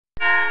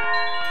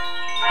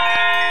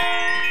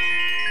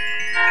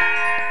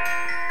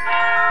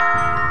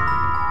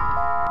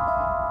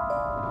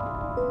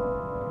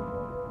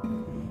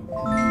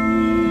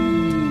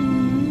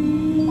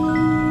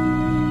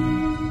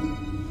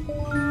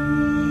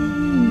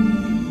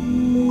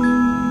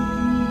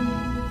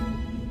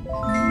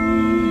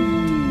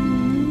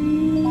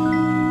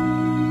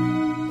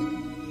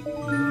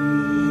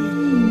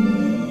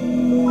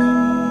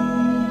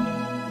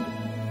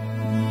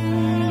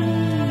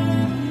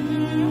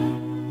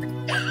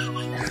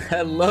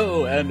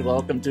Hello and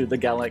welcome to The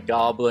Gallant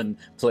Goblin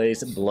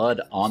Plays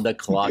Blood on the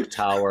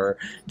Clocktower.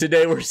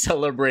 Today we're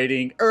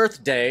celebrating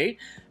Earth Day.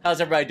 How's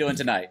everybody doing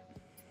tonight?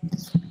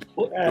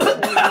 Allergies.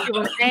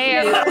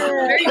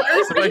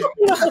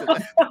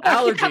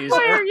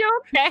 Are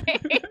you okay?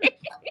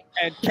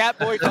 And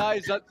Catboy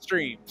dies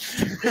upstream.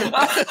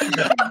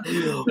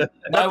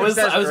 I was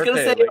gonna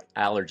say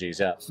allergies.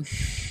 Yeah.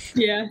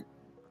 Yeah.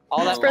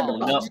 All that. Oh,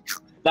 no.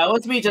 That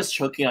was me just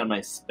choking on my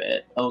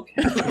spit. Okay.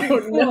 Oh,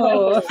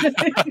 no.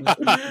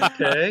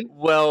 Okay.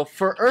 Well,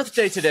 for Earth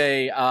Day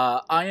today, I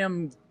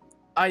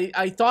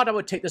thought I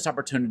would take this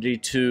opportunity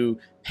to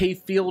pay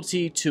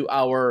fealty to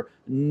our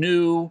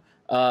new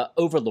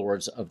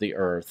overlords of the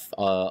Earth,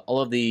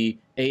 all of the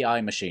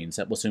AI machines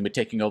that will soon be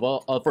taking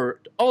over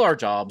all our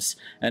jobs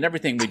and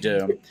everything we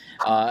do.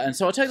 And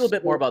so I'll tell you a little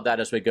bit more about that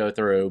as we go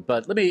through.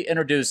 But let me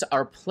introduce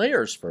our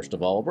players first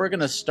of all. We're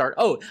going to start.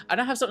 Oh,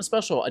 and I have something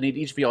special I need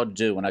each of y'all to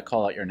do when I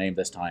call out your name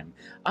this time.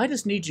 I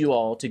just need you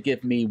all to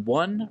give me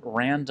one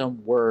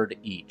random word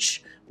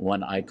each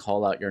when I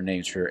call out your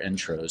names for your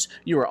intros.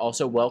 You are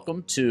also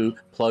welcome to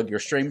plug your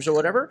streams or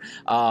whatever,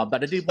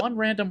 but I need one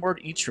random word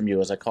each from you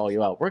as I call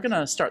you out. We're going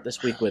to start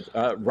this week with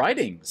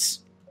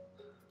writings.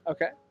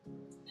 Okay.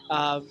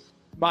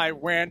 My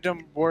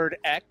random word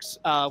X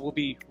will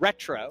be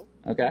retro.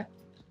 Okay.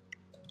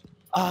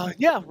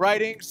 Yeah,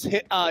 writings.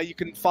 You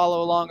can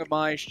follow along with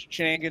my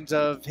shenanigans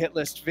of Hit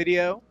List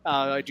Video.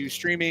 I do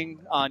streaming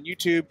on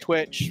YouTube,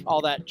 Twitch, all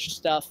that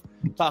stuff.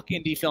 Talk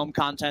indie film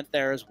content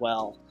there as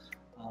well.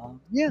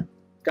 Yeah,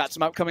 got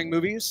some upcoming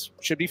movies.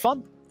 Should be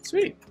fun.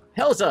 Sweet.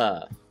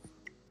 Helza.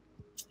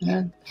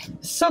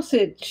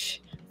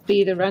 Sausage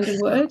be the random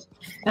word.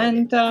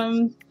 And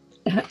I'm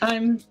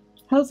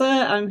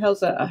Helza. I'm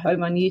Helza at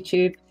home on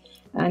YouTube.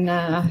 And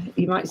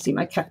you might see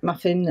my cat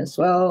Muffin as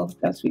well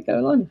as we go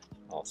along.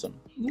 Awesome.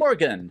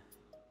 Morgan.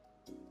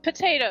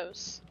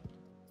 Potatoes.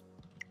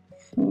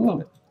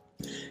 Oh,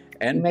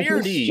 And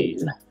Beardy.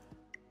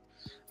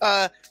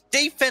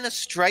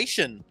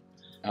 Defenestration.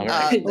 All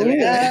right.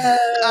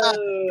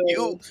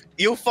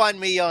 You'll find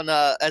me on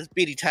as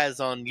Beardy Taz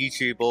on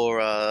YouTube or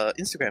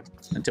Instagram.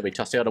 Until we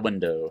toss you out a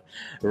window.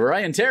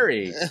 Ryan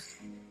Terry.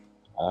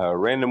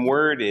 Random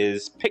word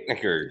is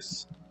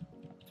picnickers.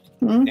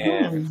 Mm-hmm.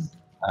 And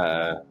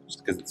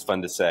just because it's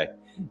fun to say.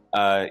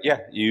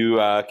 Yeah, you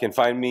can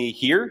find me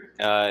here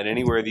and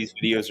anywhere these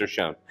videos are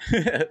shown.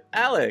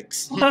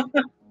 Alex.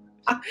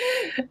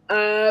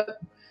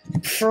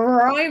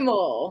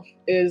 Primal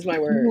is my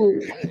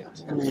word.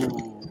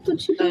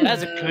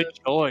 That's a good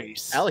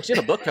choice. Alex, you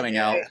have a book coming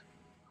out.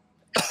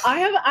 I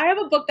have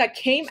a book that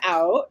came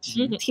out,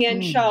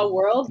 Tian Sha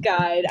World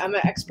Guide. I'm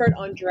an expert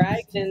on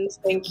dragons,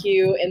 thank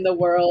you, in the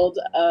world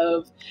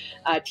of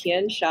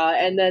Tian Sha,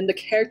 and then the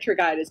character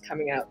guide is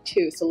coming out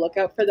too. So look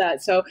out for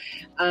that. So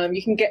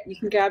you can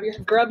grab your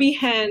grubby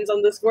hands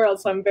on this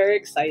world. So I'm very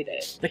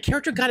excited. The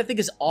character guide I think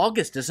is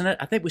August, isn't it?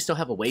 I think we still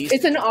have a ways.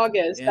 It's in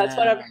August. Yeah. That's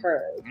what I've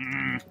heard.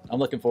 I'm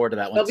looking forward to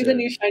that one. That'll be the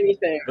new shiny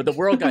thing. But the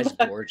world guide's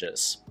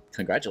gorgeous.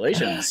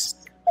 Congratulations.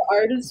 The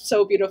art is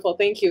so beautiful.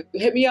 Thank you.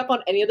 Hit me up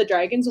on any of the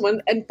dragons.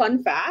 And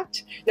fun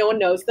fact, no one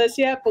knows this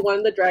yet, but one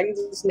of the dragons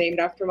is named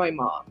after my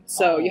mom.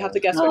 So you have to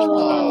guess which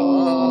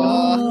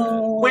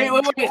one.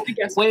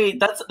 Wait!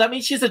 That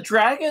means she's a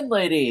dragon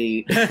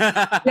lady.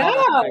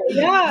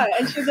 Yeah.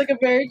 And she's like a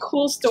very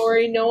cool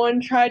story. No one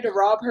tried to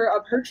rob her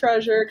of her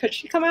treasure because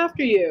she'd come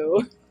after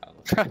you.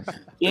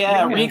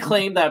 Yeah,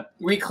 reclaim that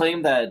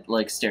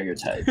like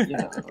stereotype.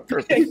 Yeah.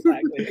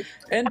 Exactly.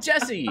 And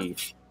Jesse.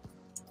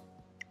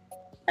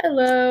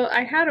 Hello,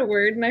 I had a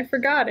word and I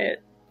forgot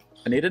it.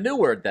 I need a new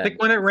word then. Pick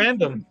one at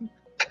random.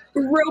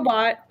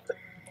 Robot.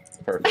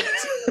 Perfect.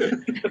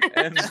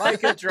 And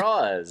Micah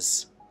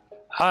draws.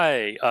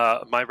 Hi,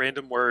 my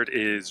random word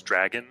is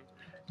dragon,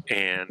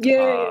 and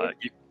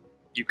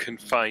you can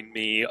find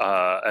me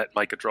at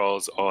Micah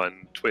Draws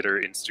on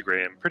Twitter,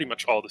 Instagram, pretty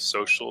much all the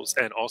socials,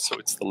 and also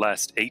it's the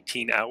last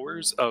 18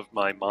 hours of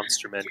my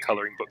Monster Men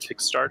coloring book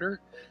Kickstarter.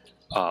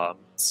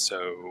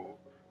 So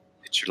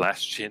it's your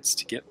last chance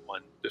to get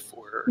one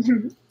before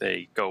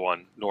they go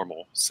on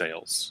normal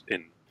sales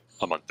in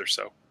a month or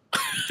so.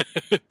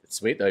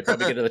 Sweet, though. You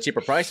probably get it at a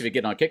cheaper price if you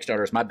get it on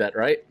Kickstarter, is my bet,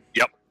 right?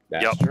 Yep.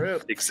 That's true.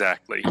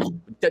 Exactly.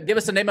 Give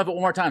us the name of it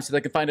one more time so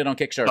they can find it on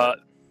Kickstarter.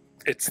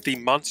 It's the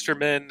Monster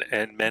Men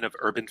and Men of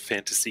Urban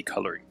Fantasy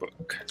coloring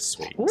book.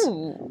 Sweet.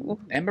 Ooh.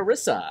 And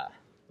Marissa.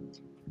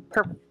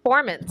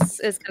 Performance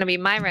is going to be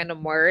my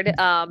random word.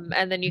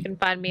 And then you can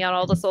find me on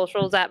all the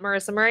socials at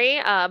Marissa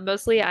Marie.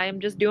 Mostly I am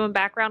just doing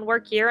background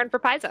work here and for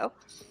Paizo.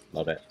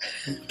 Love it.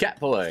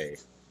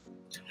 Catboy.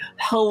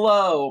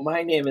 Hello,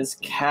 my name is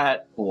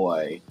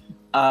Catboy.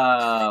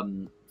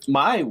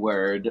 My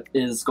word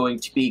is going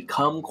to be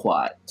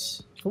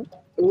kumquat.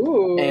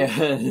 Ooh.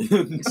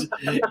 And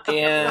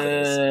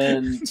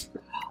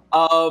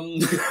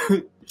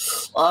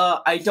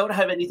I don't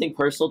have anything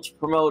personal to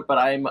promote, but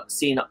I'm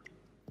seeing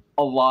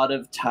a lot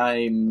of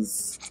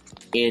times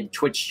in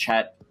Twitch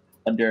chat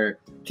under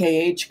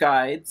KH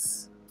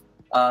Guides.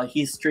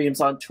 He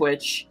streams on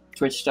Twitch,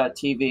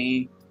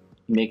 twitch.tv.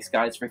 He makes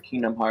guides for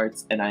Kingdom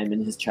Hearts, and I'm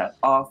in his chat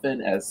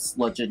often as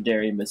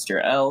legendary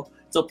Mr. L.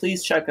 So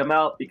please check him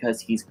out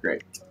because he's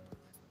great.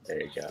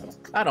 There you go.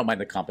 I don't mind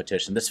the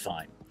competition. That's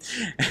fine.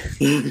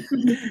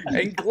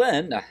 And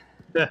Glenn.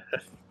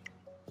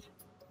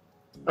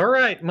 All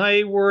right,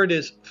 my word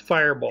is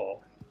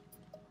fireball.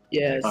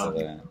 Yes.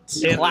 Excellent.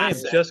 And I'm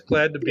just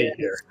glad to be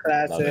here.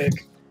 Classic.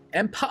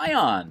 And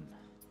Pion.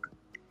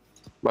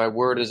 My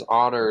word is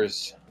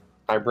honors.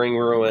 I bring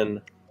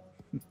ruin.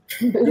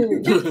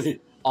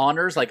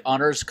 Honors, like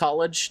honors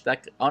college?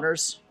 That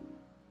honors?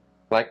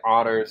 Like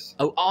otters.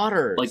 Oh,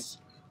 otters. Like,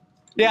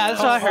 Yeah,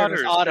 that's what I heard.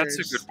 Otters. Otters.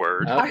 That's a good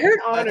word. I heard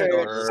honors.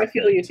 honors. I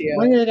feel you, Tia.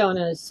 Weird on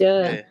us,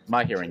 yeah.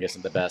 My hearing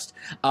isn't the best.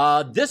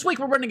 This week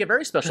we're running a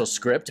very special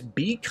script,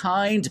 Be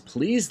Kind,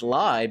 Please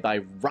Lie by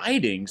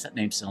Writings. That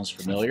name sounds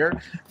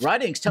familiar.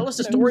 Writings, tell us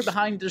the story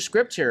behind the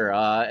script here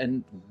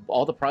and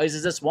all the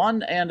prizes it's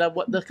won and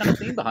what the kind of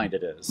theme behind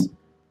it is.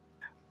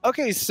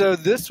 Okay, so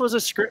this was a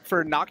script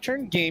for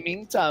Nocturne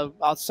Gaming.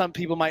 Some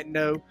people might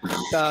know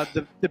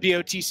the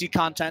BOTC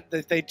content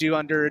that they do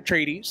under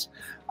Atreides.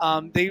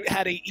 They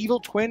had a Evil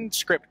Twin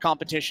script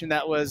competition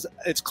that was,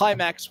 its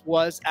climax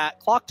was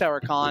at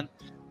Clocktower Con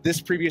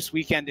this previous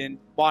weekend in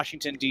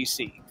Washington,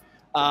 D.C.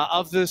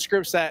 Of the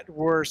scripts that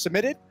were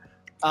submitted,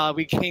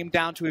 we came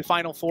down to a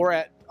final four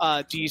at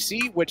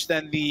D.C., which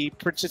then the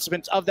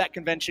participants of that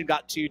convention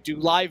got to do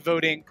live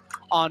voting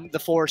on the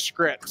 4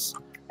 scripts.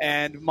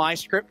 And my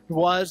script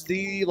was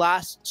the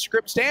last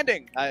script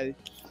standing.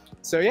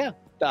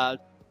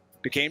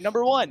 Became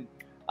number 1.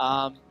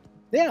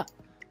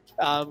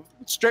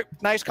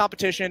 Strict, nice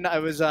competition.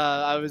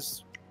 I'll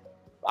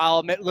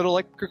admit, little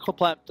like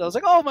clamped. I was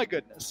like, oh my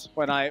goodness,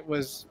 when I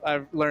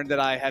learned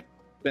that I had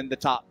been the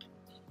top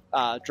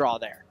draw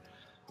there.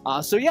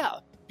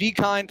 Be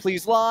Kind,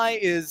 Please Lie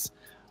is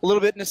a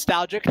little bit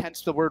nostalgic,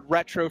 hence the word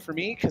retro for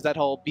me, because that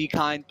whole Be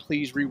Kind,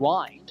 Please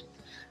Rewind.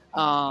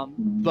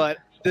 But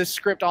this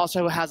script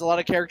also has a lot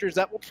of characters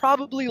that will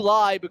probably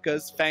lie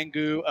because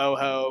Fangu,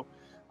 Oho,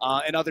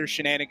 and other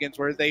shenanigans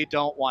where they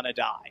don't want to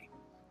die.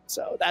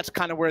 So that's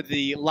kind of where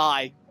the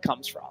lie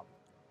comes from.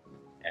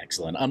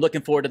 Excellent. I'm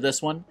looking forward to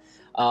this one.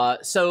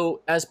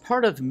 So as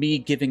part of me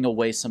giving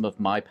away some of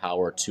my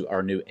power to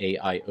our new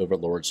AI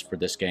overlords for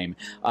this game,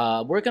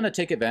 we're going to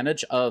take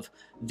advantage of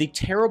the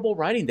terrible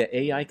writing that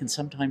AI can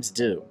sometimes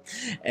do.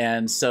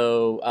 And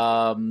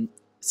so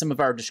some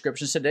of our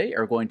descriptions today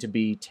are going to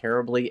be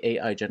terribly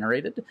AI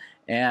generated,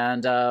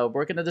 and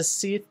we're going to just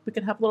see if we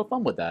can have a little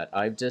fun with that.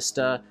 I've just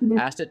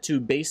asked it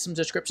to base some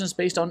descriptions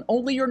based on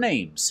only your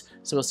names,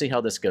 so we'll see how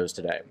this goes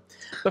today.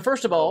 But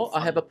first of all, I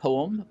have a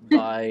poem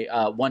by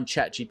one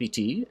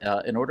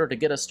ChatGPT in order to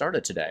get us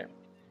started today.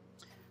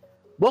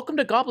 Welcome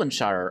to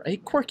Goblinshire, a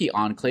quirky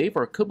enclave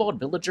where kobold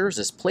villagers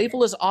as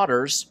playful as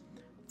otters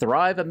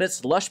thrive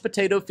amidst lush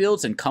potato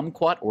fields and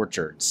kumquat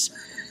orchards.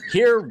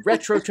 Here,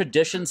 retro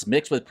traditions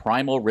mix with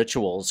primal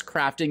rituals,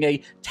 crafting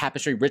a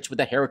tapestry rich with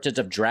the heritage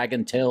of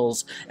dragon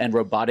tales and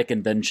robotic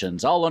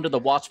inventions, all under the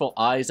watchful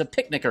eyes of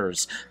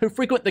picnickers who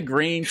frequent the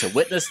green to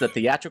witness the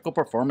theatrical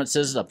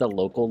performances of the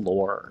local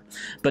lore.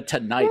 But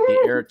tonight,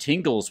 the air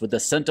tingles with the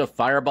scent of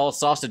fireball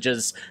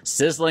sausages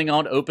sizzling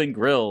on open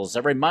grills,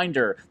 a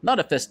reminder not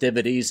of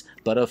festivities,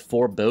 but of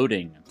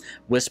foreboding.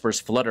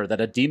 Whispers flutter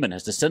that a demon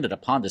has descended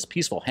upon this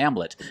peaceful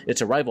hamlet,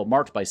 its arrival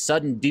marked by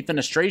sudden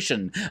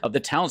defenestration of the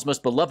town's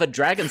most beloved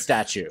dragon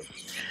statue.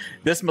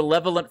 This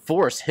malevolent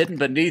force, hidden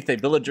beneath a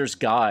villager's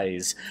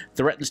guise,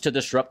 threatens to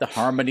disrupt the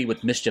harmony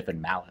with mischief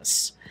and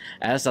malice.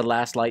 As the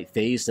last light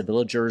fades, the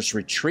villagers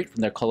retreat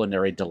from their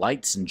culinary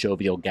delights and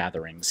jovial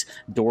gatherings.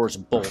 Doors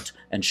bolt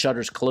and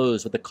shutters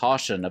close with the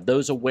caution of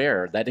those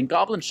aware that in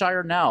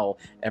Goblinshire now,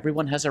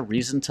 everyone has a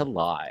reason to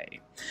lie.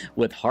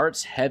 With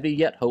hearts heavy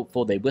yet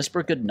hopeful, they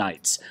whisper good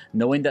nights,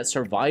 knowing that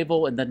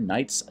survival in the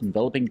night's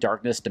enveloping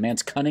darkness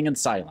demands cunning and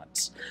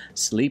silence.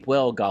 Sleep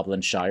well,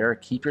 Goblinshire.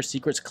 Keep your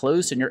secrets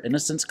close and your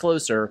innocence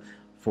closer,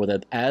 for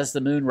as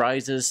the moon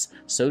rises,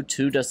 so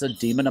too does the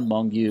demon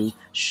among you,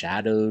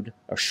 shrouded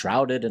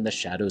in the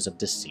shadows of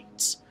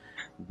deceit.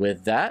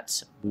 With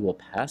that, we will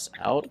pass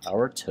out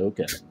our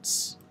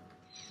tokens.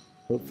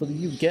 Hopefully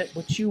you get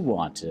what you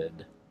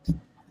wanted.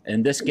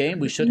 In this game,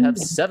 we should have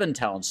 7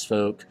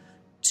 townsfolk,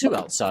 2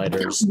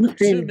 outsiders,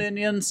 2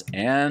 minions,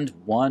 and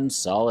 1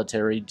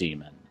 solitary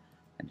demon.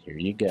 And here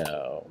you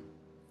go.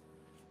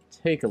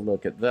 Take a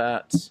look at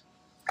that.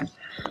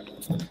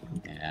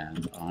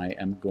 And I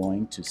am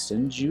going to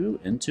send you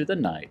into the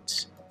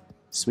night.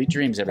 Sweet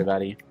dreams,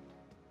 everybody.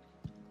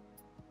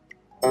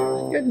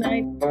 Good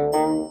night.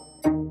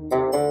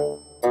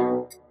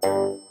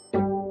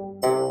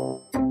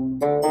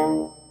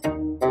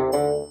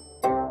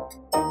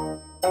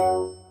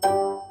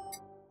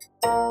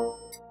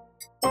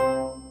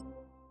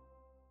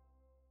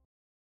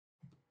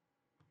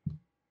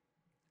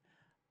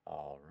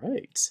 All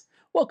right.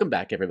 Welcome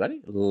back,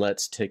 everybody.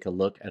 Let's take a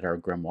look at our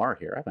Grimoire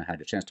here. I haven't had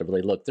a chance to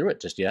really look through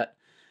it just yet.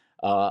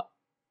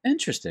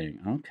 Interesting.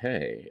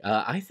 Okay.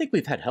 I think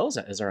we've had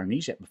Helza as our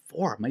amnesia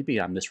before. Maybe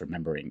I'm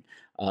misremembering.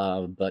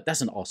 But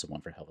that's an awesome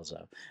one for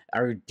Helza.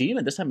 Our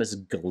demon this time is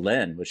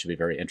Glenn, which should be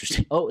very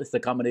interesting. Oh, it's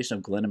the combination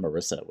of Glenn and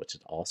Marissa, which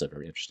is also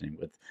very interesting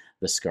with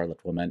the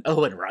Scarlet Woman.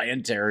 Oh, and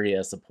Ryan Terry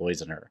as the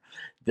Poisoner.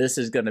 This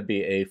is going to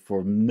be a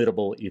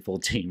formidable evil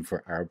team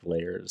for our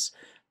players.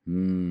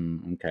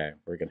 Okay.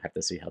 We're going to have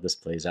to see how this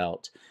plays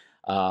out.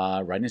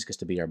 Rhinus gets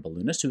to be our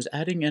balloonist, who's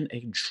adding in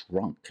a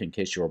drunk, in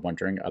case you were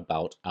wondering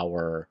about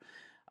our...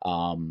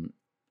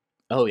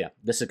 oh yeah,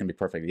 this is gonna be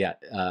perfect. Yeah,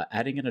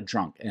 adding in a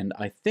drunk, and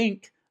I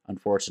think,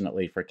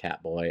 unfortunately for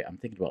Catboy, I'm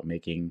thinking about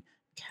making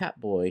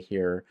Catboy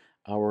here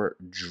our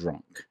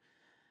drunk.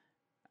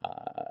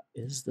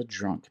 Is the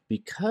drunk,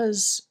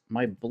 because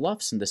my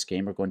bluffs in this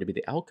game are going to be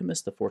the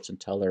alchemist, the fortune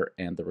teller,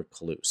 and the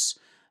recluse.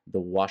 The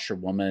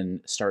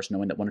washerwoman starts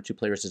knowing that one or two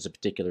players is a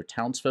particular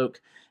townsfolk,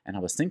 and I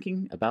was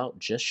thinking about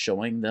just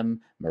showing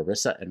them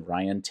Marissa and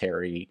Ryan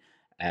Terry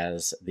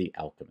as the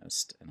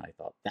alchemist, and I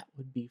thought that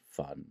would be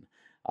fun.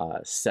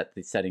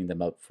 Setting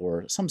them up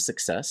for some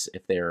success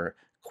if they're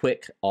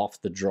quick off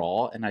the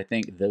draw, and I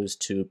think those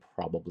two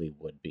probably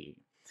would be.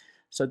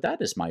 So that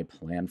is my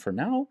plan for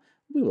now.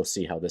 We will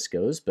see how this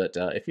goes, but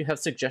if you have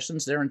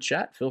suggestions there in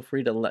chat, feel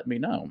free to let me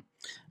know.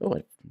 Oh,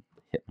 I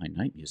hit my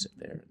night music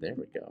there. There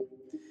we go.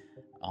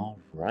 All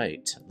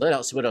right. What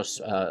else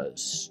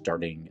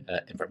starting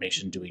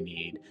information do we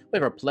need? We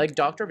have our Plague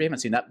Doctor. If you haven't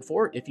seen that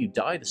before, if you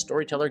die, the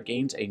storyteller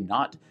gains a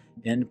not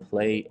in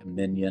play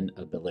minion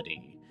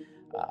ability.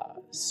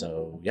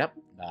 So, yep,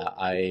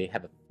 I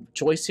have a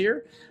choice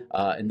here.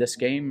 In this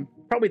game,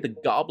 probably the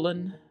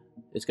Goblin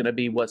is going to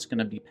be what's going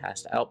to be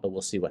passed out, but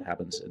we'll see what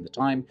happens in the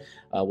time.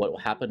 What will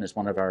happen is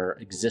one of our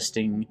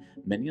existing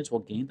minions will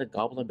gain the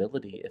Goblin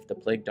ability if the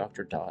Plague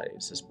Doctor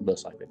dies, is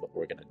most likely what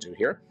we're going to do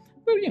here.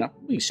 But, you know,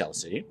 we shall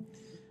see.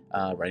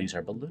 Writing's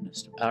our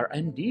balloonist. Our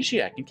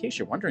amnesiac, in case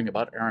you're wondering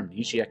about our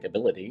amnesiac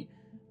ability,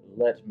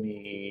 let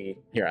me...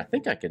 Here, I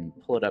think I can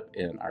pull it up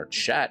in our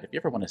chat. If you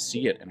ever want to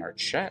see it in our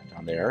chat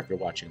down there, if you're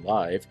watching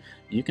live,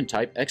 you can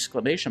type !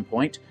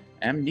 amnesiac.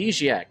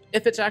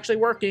 If it's actually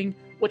working,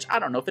 which I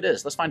don't know if it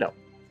is. Let's find out.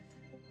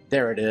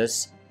 There it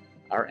is.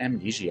 Our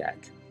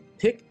amnesiac.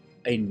 Pick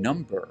a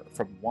number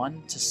from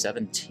 1 to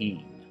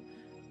 17.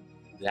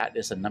 That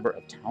is the number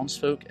of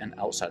townsfolk and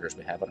outsiders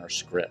we have on our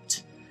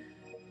script.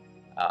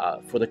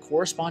 For the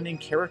corresponding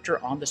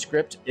character on the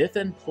script, if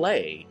in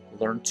play,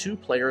 learn 2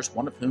 players,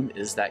 one of whom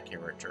is that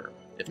character.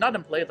 If not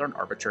in play, learn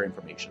arbitrary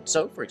information.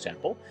 So, for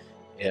example,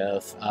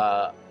 if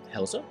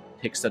Helza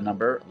picks the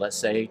number, let's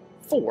say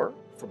 4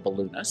 for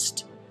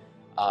balloonist,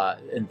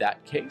 in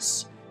that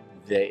case,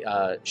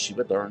 she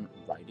would learn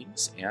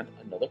writings and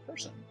another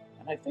person.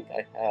 And I think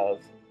I have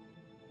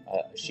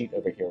a sheet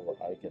over here where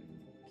I can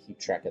keep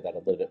track of that a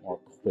little bit more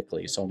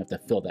quickly, so I don't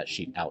have to fill that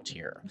sheet out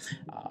here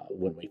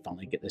when we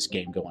finally get this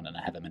game going and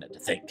I have a minute to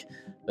think.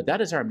 But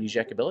that is our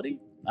amnesiac ability.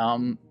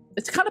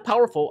 It's kind of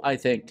powerful, I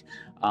think,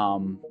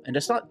 and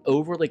it's not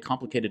overly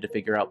complicated to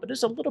figure out, but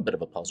it's a little bit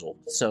of a puzzle.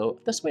 So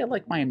that's the way I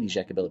like my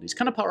amnesiac abilities.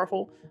 Kind of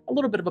powerful, a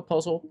little bit of a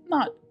puzzle,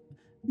 not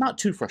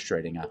too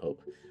frustrating, I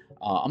hope.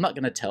 I'm not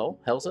going to tell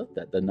Helza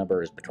that the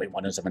number is between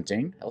 1 and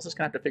 17. Helza's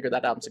going to have to figure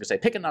that out. I'm just going to say,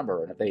 pick a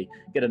number, and if they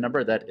get a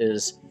number that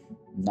is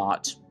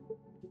not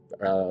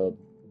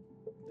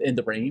in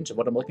the range of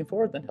what I'm looking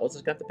for, then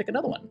Helza's got to pick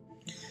another one.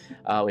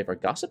 We have our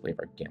gossip, we have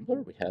our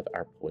gambler, we have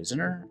our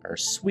poisoner, our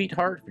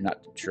sweetheart. If you're not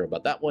sure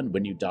about that one,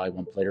 when you die,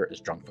 one player is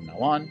drunk from now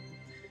on.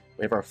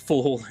 We have our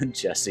fool and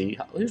Jesse,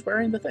 who's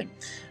wearing the thing.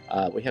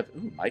 We have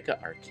Micah,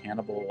 our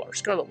cannibal, our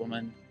scarlet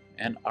woman,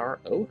 and our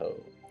Oho.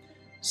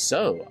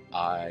 So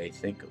I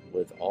think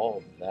with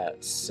all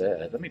that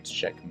said, let me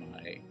check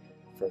my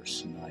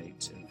first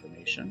night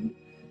information.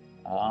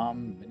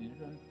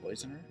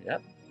 Poisoner,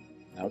 yep.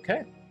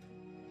 Okay.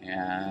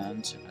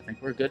 And I think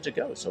we're good to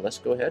go. So let's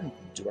go ahead and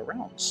do our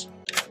rounds.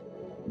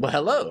 Well,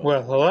 hello.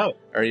 Well, hello.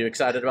 Are you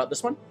excited about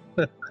this one?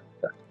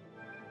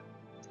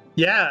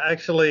 Yeah,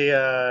 actually,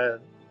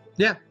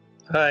 yeah.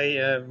 I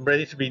am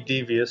ready to be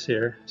devious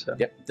here. So.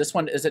 Yep. This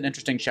one is an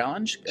interesting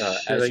challenge.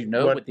 As you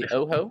know, with the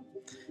Oho,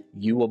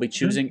 you will be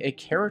choosing a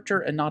character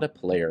and not a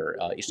player.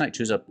 Each night,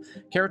 choose a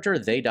character.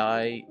 They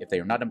die. If they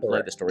are not in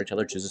play, the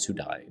storyteller chooses who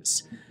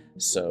dies.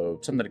 So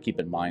something to keep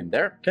in mind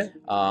there. Okay.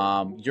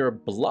 Your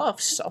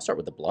bluffs. I'll start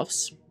with the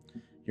bluffs.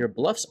 Your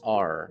bluffs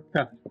are.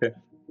 Oh, okay.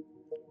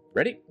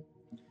 Ready?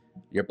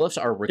 Your bluffs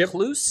are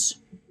recluse,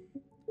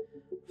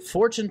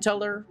 fortune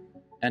teller,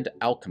 and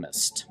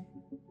alchemist.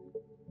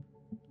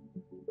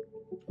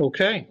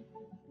 Okay.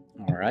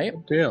 All right.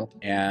 Good deal.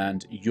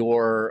 And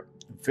your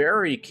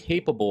very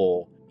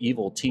capable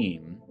evil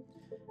team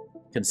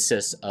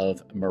consists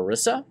of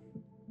Marissa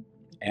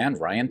and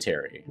Ryan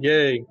Terry.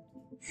 Yay.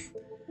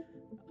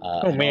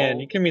 Oh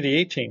man, you give me the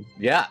 18.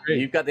 Yeah,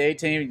 you've got the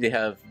 18. You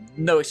have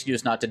no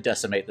excuse not to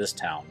decimate this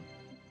town.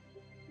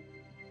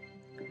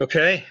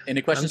 Okay.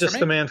 Any questions I'm just for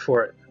me? the man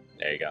for it.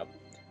 There you go.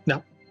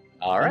 No.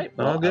 All right.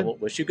 Well, all good. I will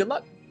wish you good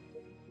luck.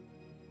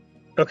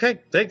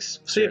 Okay, thanks.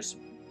 See you.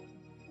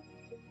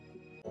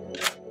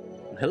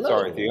 Hello.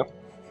 Sorry, Theo.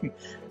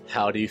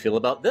 How do you feel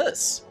about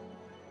this?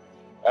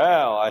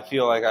 Well, I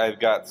feel like I've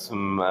got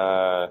some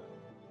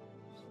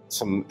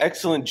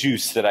excellent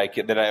juice that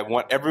I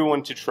want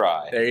everyone to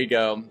try. There you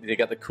go. You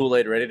got the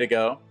Kool-Aid ready to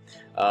go.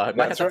 Might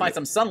have to find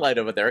some sunlight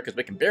over there because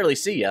we can barely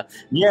see you.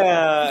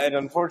 Yeah, and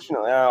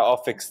unfortunately, I'll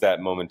fix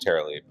that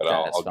momentarily, but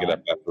I'll get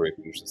up after we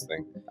finish this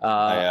thing.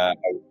 I'm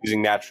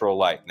using natural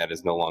light, and that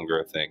is no longer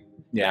a thing.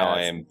 Yeah, now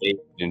I am bathed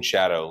in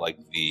shadow like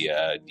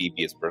the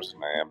devious person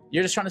I am.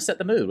 You're just trying to set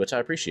the mood, which I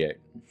appreciate.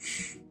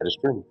 That is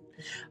true.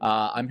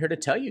 I'm here to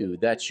tell you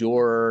that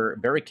your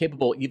very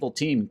capable evil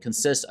team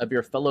consists of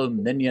your fellow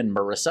minion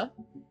Marissa.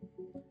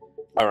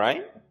 All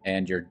right.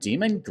 And your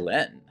demon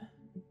Glenn.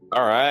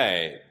 All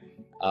right.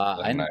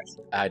 Nice.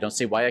 I don't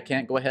see why I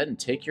can't go ahead and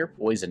take your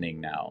poisoning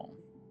now.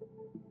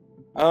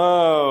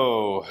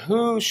 Oh,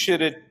 who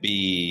should it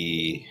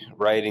be?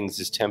 Writings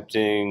is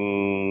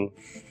tempting.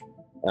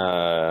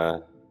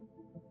 Let's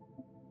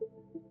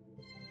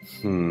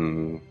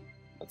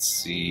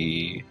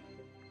see.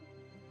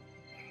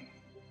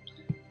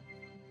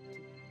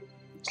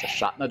 It's a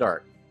shot in the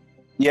dark.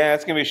 Yeah,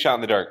 it's gonna be a shot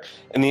in the dark.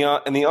 In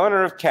the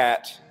honor of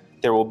Cat,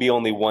 there will be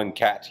only one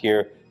cat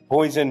here.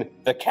 Poison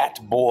the cat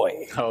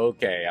boy.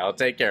 Okay, I'll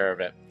take care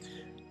of it.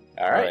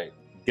 All right.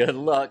 Good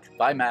luck.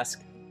 Bye,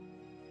 Mask.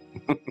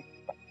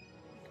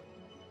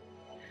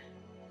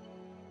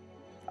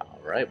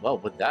 All right. Well,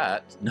 with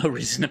that, no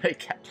reason to make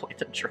Cat play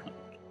the drunk.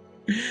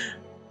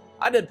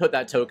 I didn't put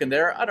that token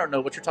there. I don't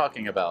know what you're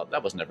talking about.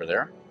 That was never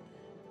there.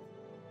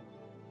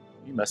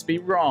 You must be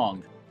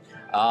wrong.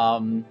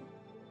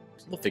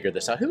 We'll figure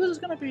this out. Who is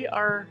going to be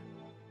our...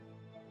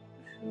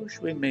 Who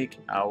should we make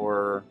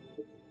our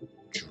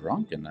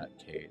drunk in that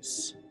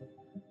case?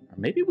 Or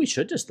maybe we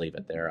should just leave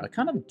it there. I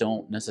kind of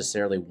don't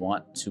necessarily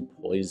want to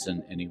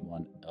poison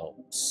anyone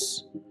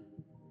else.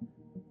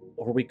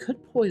 Or we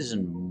could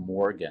poison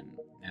Morgan,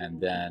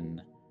 and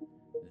then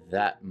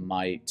that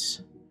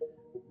might...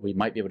 We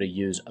might be able to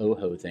use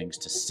Oho things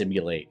to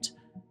simulate...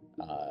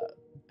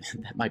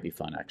 that might be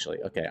fun,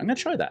 actually. Okay, I'm going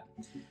to try that.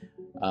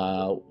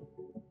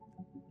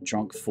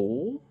 Drunk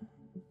Fool?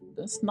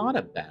 That's not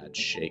a bad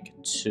shake,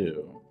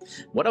 too.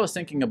 What I was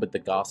thinking of with the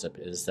gossip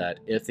is that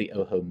if the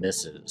Oho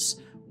misses,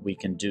 we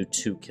can do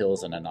 2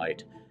 kills in a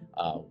night,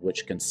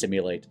 which can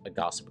simulate a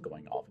gossip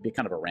going off. It'd be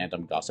kind of a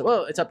random gossip.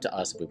 Well, it's up to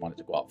us if we want it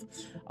to go off.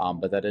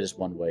 But that is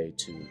one way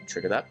to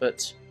trigger that.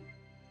 But,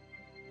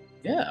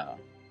 yeah.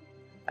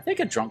 I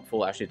think a Drunk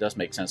Fool actually does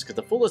make sense, because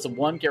the Fool is the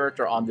one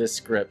character on this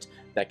script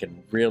that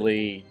can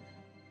really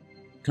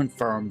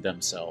confirm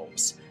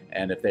themselves.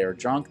 And if they are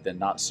drunk, then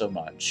not so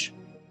much.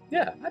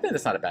 Yeah, I think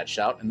that's not a bad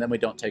shout. And then we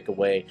don't take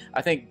away...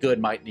 I think Good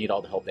might need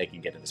all the help they can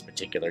get in this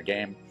particular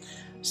game.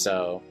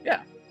 So,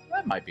 yeah,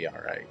 that might be all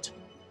right.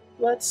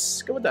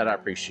 Let's go with that. I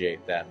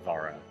appreciate that,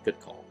 Vara. Good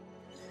call.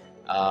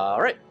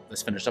 All right,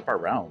 let's finish up our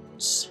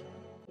rounds.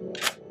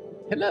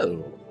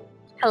 Hello.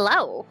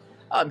 Hello.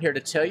 I'm here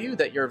to tell you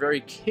that your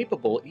very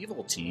capable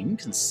evil team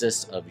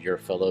consists of your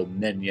fellow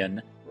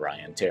minion,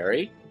 Ryan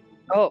Terry.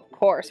 Oh, of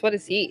course. What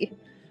is he?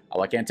 Oh,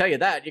 I can't tell you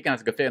that. You're going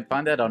to have to go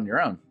find that on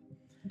your own.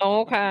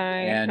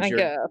 Okay, and I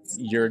guess.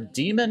 Your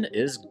demon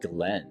is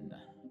Glenn.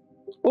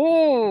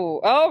 Ooh,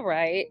 all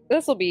right.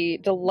 This will be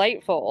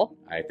delightful.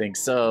 I think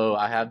so.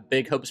 I have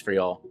big hopes for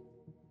y'all.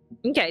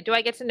 Okay, do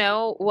I get to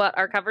know what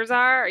our covers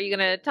are? Are you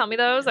going to tell me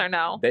those or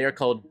no? They are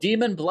called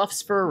demon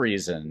bluffs for a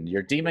reason.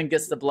 Your demon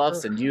gets the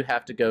bluffs, and you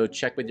have to go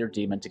check with your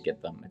demon to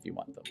get them if you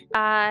want them.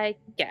 I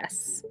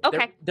guess.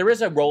 Okay. There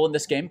is a role in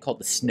this game called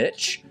the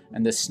Snitch,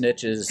 and the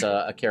Snitch is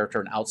a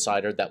character, an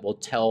outsider, that will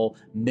tell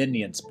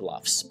minions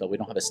bluffs, but we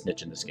don't have a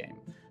Snitch in this game.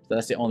 So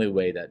that's the only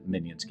way that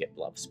minions get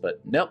bluffs. But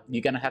nope,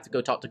 you're going to have to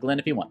go talk to Glenn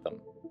if you want them.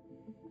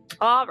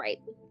 All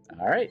right.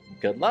 All right,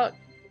 good luck.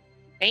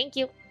 Thank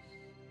you.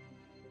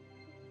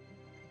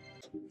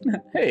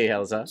 Hey,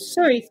 Elsa.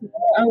 Sorry,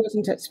 I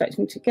wasn't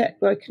expecting to get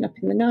woken up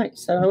in the night,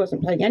 so I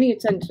wasn't paying any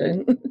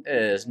attention.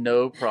 There's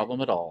no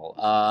problem at all.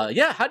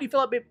 Yeah, how do you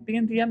feel about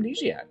being the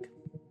amnesiac?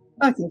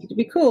 I think it'd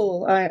be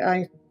cool.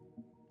 I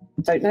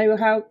don't know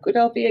how good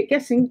I'll be at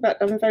guessing, but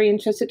I'm very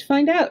interested to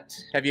find out.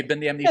 Have you been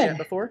the amnesiac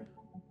before?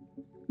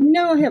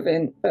 No, I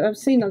haven't, but I've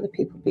seen other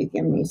people be the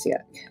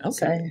amnesiac.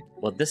 Okay. So,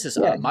 well, this is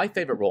my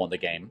favorite role in the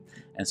game,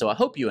 and so I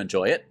hope you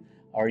enjoy it.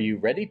 Are you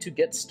ready to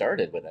get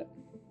started with it?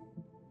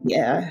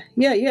 Yeah.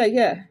 Okay.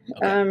 Yeah.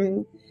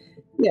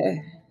 Well,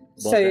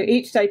 so then,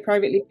 each day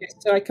privately,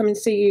 so I come and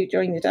see you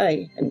during the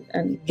day,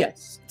 and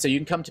yes. So you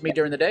can come to me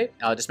during the day.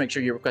 Just make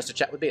sure you request a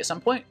chat with me at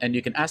some point, and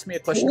you can ask me a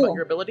question about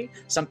your ability.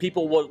 Some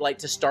people would like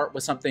to start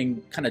with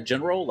something kind of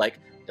general, like,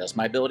 does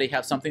my ability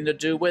have something to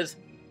do with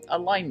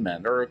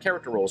alignment or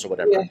character roles or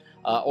whatever?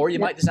 Yeah. Or you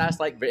might just ask,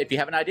 like, if you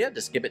have an idea,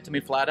 just give it to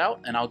me flat out,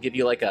 and I'll give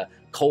you like a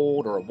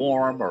cold or a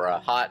warm or a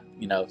hot,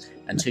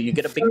 until you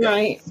get a bingo.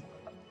 Right.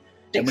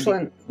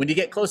 Excellent. When you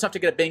get close enough to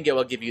get a bingo,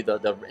 I'll give you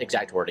the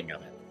exact wording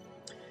of it.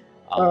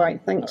 All right,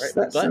 thanks.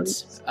 All right.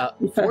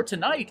 But for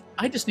tonight,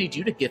 I just need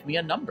you to give me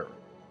a number.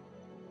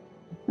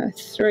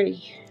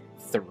 3.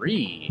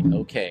 3.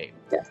 Okay.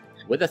 Yeah.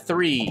 With a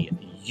 3,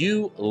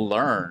 you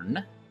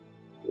learn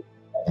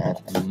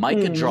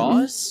Micah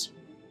draws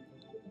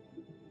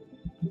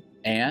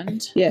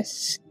and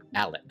yes,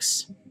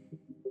 Alex.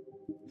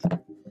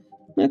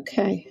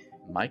 Okay.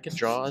 Micah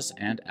draws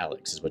and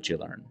Alex is what you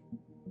learn.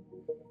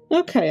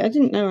 Okay, I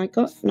didn't know I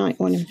got night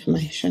one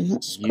information.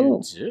 That's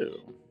cool. You do.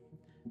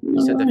 You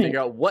just have to figure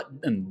out what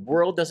in the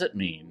world does it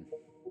mean.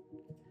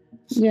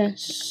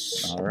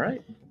 Yes. All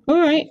right. All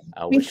right.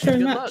 I wish you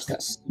good luck.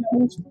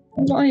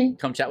 Bye.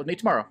 Come chat with me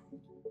tomorrow.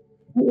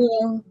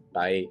 Yeah.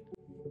 Bye.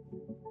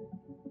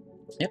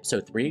 Yep, so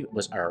 3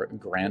 was our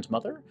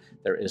grandmother.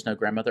 There is no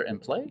grandmother in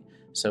play,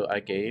 so I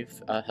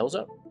gave Hells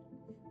Up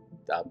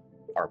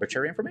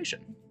arbitrary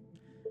information.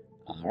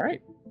 All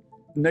right.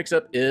 Next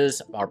up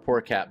is our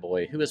poor cat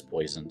boy, who is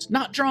poisoned.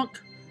 Not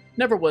drunk.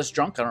 Never was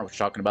drunk. I don't know what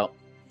you're talking about.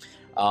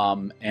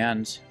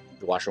 And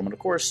the washerwoman, of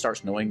course,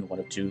 starts knowing one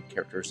of 2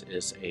 characters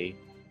is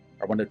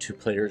or one of 2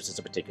 players is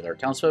a particular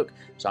townsfolk.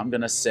 So I'm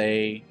going to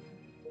say,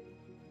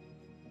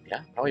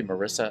 yeah, probably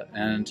Marissa.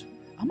 And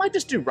I might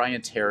just do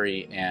Ryan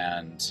Terry,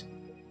 and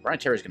Ryan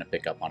Terry's going to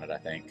pick up on it, I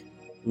think.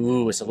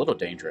 Ooh, it's a little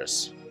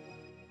dangerous.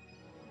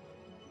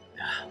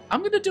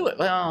 I'm going to do it.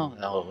 Well,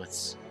 no,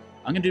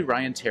 I'm going to do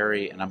Ryan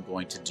Terry, and I'm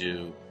going to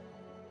do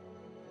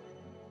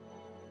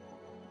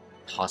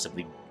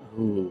possibly,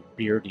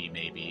 Beardy,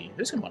 maybe.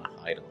 Who's going to want to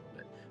hide a little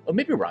bit? Oh,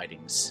 maybe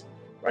Ridings.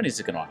 Ridings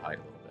is going to want to hide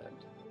a little bit.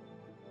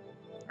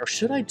 Or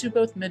should I do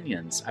both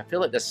minions? I feel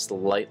like that's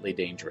slightly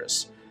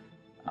dangerous.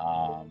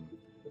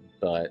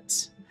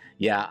 But,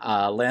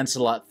 yeah,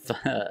 Lancelot,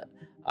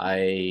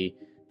 I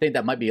think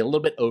that might be a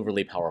little bit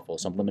overly powerful,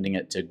 so I'm limiting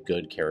it to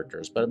good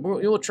characters. But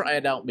we'll try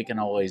it out. We can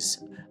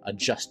always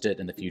adjust it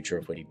in the future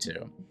if we need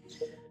to.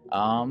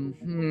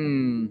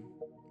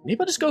 Maybe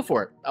I'll just go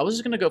for it. I was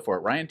just going to go for it.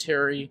 Ryan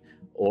Terry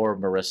or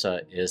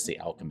Marissa is the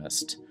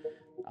alchemist.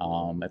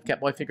 If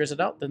Catboy figures it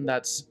out, then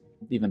that's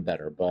even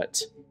better.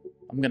 But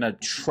I'm going to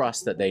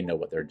trust that they know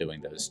what they're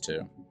doing, those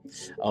 2.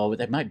 Oh,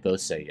 they might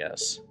both say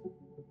yes.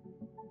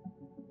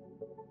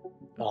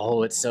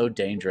 Oh, it's so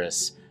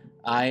dangerous.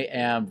 I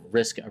am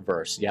risk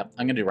averse. Yep,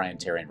 I'm going to do Ryan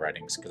Terry and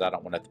Writings because I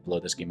don't want to blow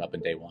this game up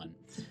in day 1.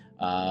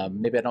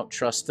 Maybe I don't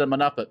trust them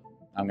enough, but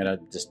I'm going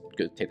to just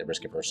take the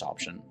risk averse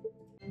option.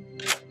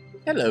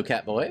 Hello,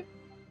 Catboy.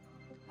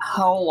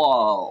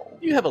 Hello.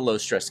 You have a low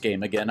stress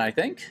game again, I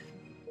think.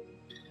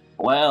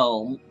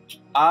 Well,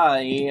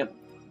 like,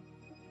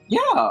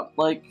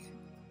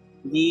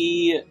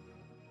 the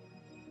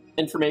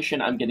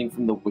information I'm getting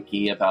from the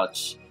wiki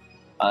about,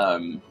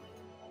 I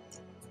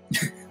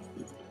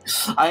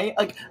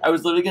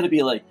was literally gonna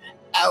be like,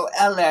 oh,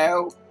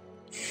 hello,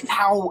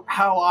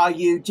 how are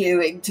you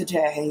doing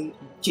today?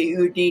 Do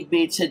you need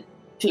me to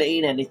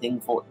clean anything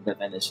for the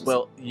Venice?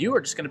 Well, you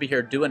are just going to be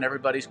here cleaning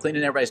everybody's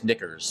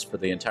knickers for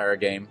the entire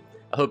game.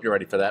 I hope you're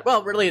ready for that.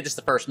 Well, really, just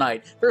the first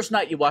night. First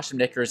night, you wash some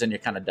knickers and you're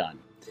kind of done.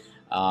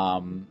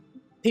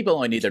 People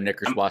only need their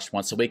knickers washed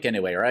once a week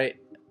anyway, right?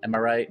 Am I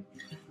right?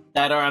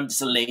 That or I'm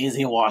just a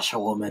lazy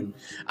washerwoman.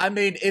 I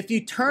mean, if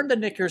you turn the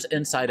knickers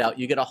inside out,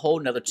 you get a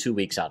whole another 2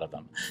 weeks out of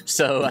them.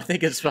 So I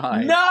think it's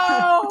fine.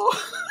 No!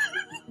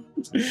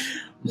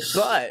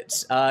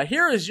 But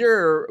here is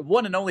your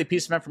one and only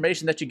piece of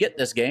information that you get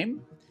this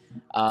game.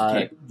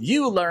 Okay.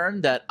 You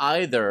learn that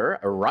either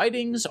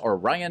Writings or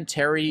Ryan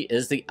Terry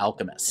is the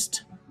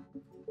alchemist.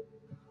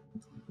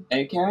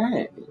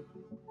 Okay.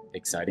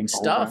 Exciting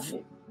stuff.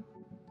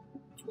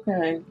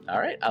 Okay. All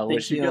right. I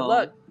wish you good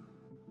luck.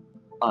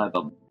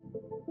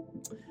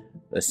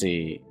 Let's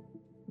see.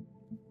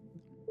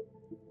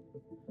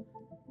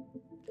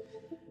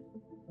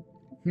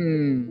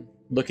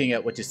 Looking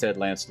at what you said,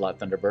 Lancelot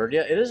Thunderbird,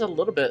 yeah, it is a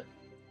little bit...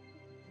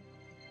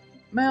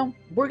 Well,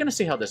 we're going to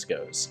see how this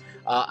goes.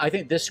 I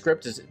think this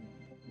script is...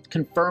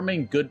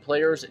 Confirming good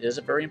players is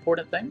a very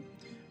important thing.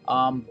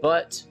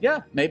 But,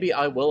 yeah, maybe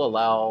I will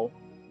allow...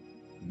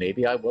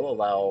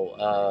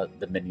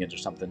 the minions or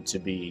something to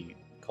be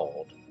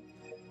called.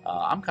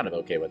 I'm kind of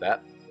okay with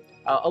that.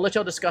 I'll let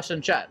y'all discuss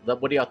in chat.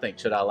 What do y'all think?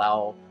 Should I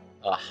allow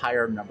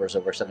higher numbers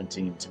over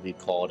 17 to be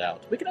called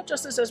out? We can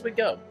adjust this as we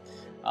go.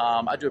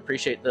 I do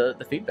appreciate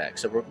the feedback.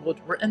 So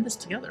we're in this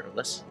together.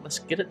 Let's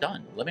get it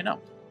done. Let me know.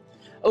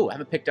 Oh, I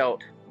haven't picked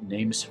out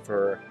names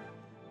for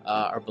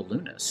our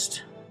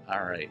balloonist.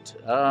 All right.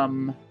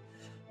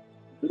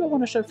 Who do I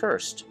want to show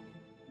first?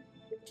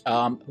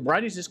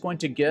 Bridie's is going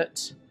to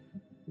get...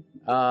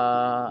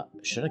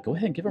 should I go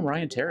ahead and give him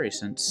Ryan Terry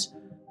since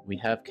we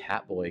have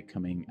Catboy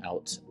coming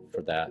out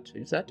for that?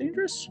 Is that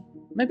dangerous?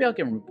 Maybe I'll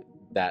give him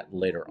that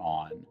later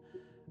on.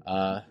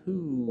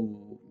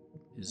 Who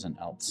is an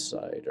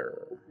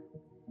outsider?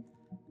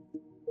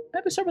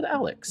 Maybe start with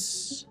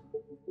Alex.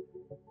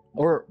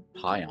 Or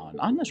Pion.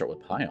 I'm not sure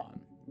with Pion.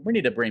 We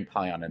need to bring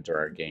Pion into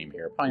our game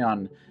here.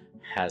 Pion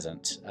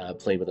hasn't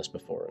played with us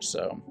before,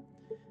 so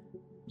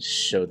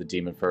show the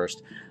demon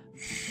first.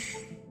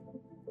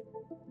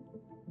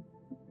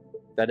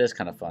 That is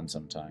kind of fun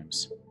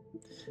sometimes.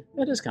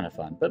 That is kind of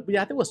fun. But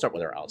yeah, I think we'll start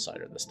with our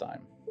outsider this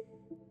time.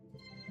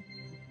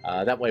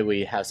 That way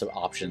we have some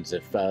options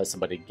if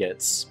somebody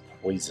gets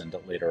poisoned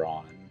later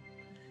on.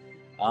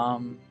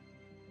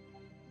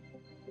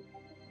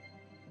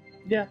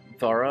 Yeah,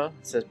 Thara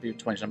says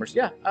 20 numbers.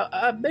 Yeah,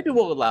 maybe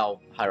we'll allow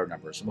higher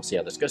numbers, and we'll see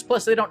how this goes.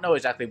 Plus, they don't know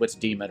exactly what's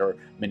demon or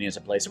minions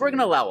in play, so we're going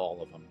to allow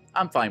all of them.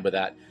 I'm fine with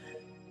that.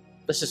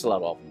 Let's just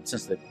allow all of them,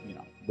 since we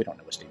don't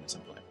know what's demons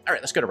in play. All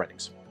right, let's go to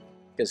ratings.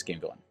 Get this game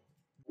going.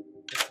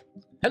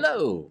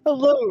 Hello.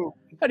 Hello.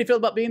 How do you feel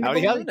about being the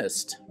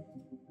balloonist?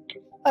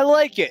 I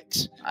like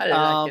it. I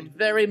like it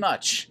very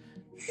much.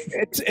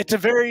 It's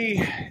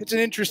an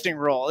interesting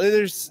role.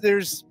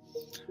 There's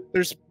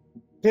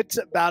bits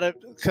about it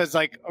because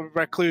like a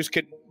recluse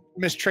could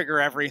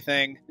mistrigger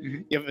everything.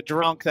 Mm-hmm. You have a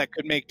drunk that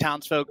could make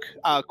townsfolk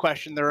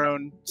question their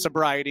own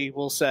sobriety,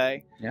 we'll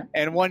say. Yeah.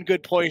 And one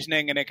good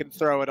poisoning and it can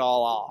throw it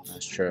all off.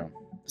 That's true.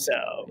 So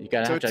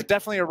it's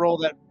definitely a role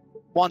that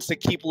wants to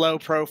keep low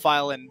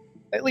profile and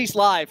at least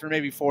live for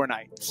maybe 4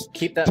 nights.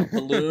 Keep that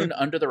balloon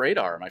under the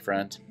radar, my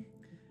friend.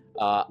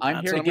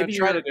 I'm here to give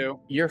you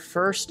your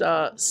first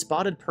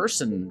spotted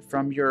person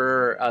from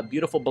your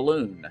beautiful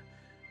balloon.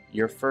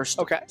 Your first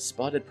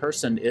spotted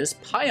person is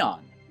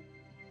Pion.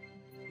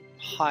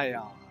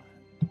 Pion.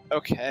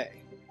 Okay.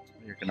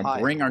 You're going to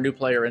bring our new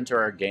player into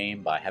our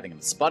game by having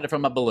him spotted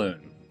from a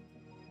balloon.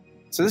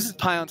 So this is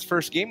Pion's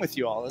first game with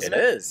you all, isn't it?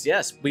 It is,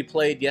 yes. We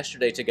played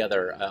yesterday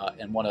together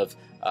in one of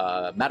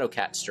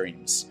Madocat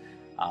streams.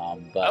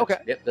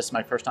 Yep, this is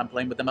my first time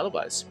playing with them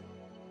otherwise.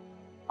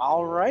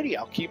 Alrighty,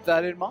 I'll keep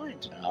that in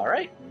mind. All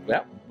right.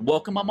 Well,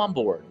 welcome him on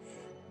board.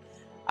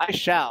 I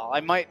shall. I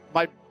might.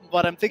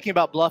 What I'm thinking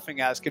about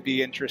bluffing as could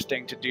be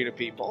interesting to do to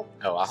people.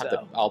 Oh,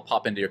 I'll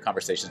pop into your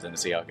conversations and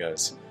see how it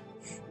goes.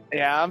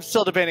 Yeah, I'm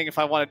still debating if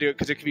I want to do it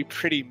because it could be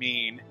pretty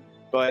mean,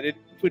 but it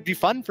would be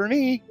fun for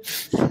me.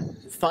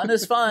 Fun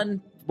is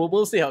fun. Well,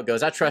 we'll see how it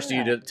goes. I trust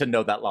you to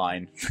know that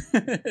line.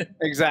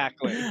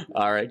 Exactly.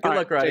 All right. Good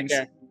luck, Writings.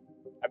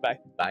 Bye-bye.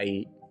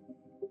 Bye.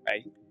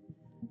 Bye.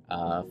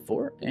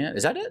 4, and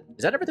is that it?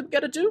 Is that everything we got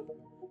to do?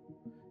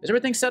 Is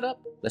everything set up?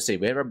 Let's see.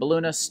 We have our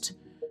balloonist,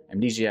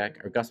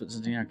 amnesiac, our gossip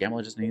doesn't anything, our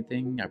gambler doesn't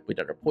anything, we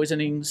did our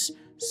poisonings,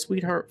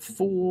 sweetheart,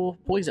 fool,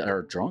 poison,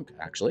 or drunk,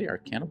 actually, our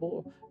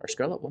cannibal, our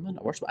scarlet woman,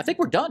 I think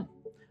we're done.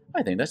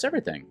 I think that's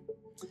everything.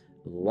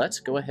 Let's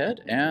go ahead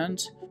and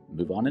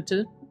move on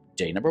into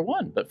day number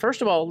 1. But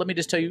first of all, let me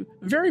just tell you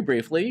very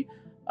briefly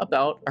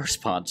about our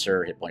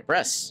sponsor, Hit Point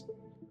Press.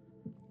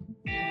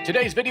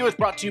 Today's video is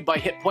brought to you by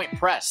Hit Point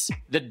Press.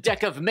 The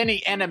deck of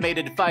many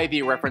animated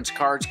 5e reference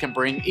cards can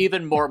bring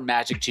even more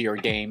magic to your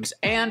games,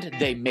 and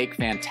they make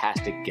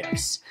fantastic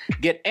gifts.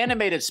 Get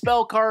animated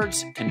spell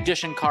cards,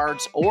 condition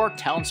cards, or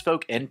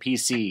townsfolk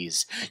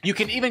NPCs. You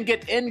can even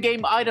get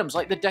in-game items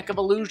like the Deck of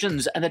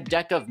Illusions and the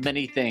Deck of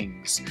Many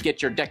Things.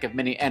 Get your deck of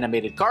many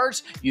animated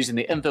cards using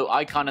the info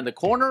icon in the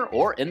corner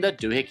or in the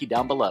doohickey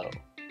down below.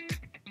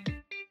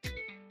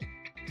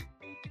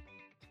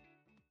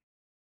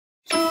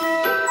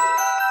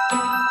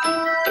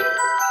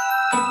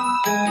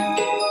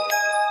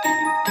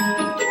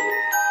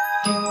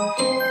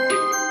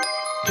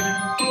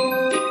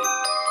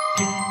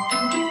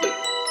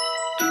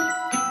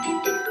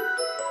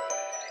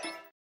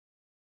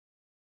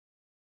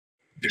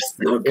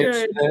 So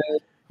good.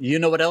 You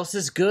know what else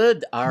is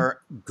good?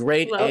 Our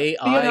great AI.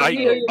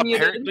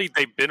 Apparently,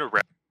 they've been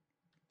around.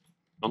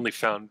 Only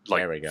found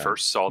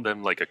first saw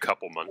them like a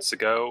couple months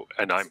ago,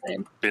 and I've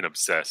been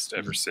obsessed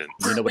ever since.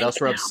 You know what else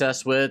we're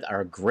obsessed with?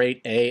 Our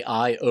great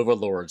AI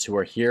overlords who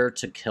are here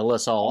to kill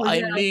us all.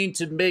 I mean,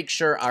 to make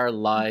sure our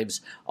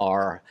lives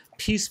are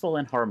peaceful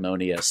and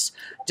harmonious.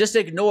 Just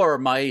ignore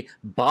my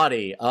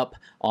body up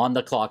on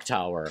the clock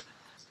tower.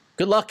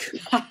 Good luck.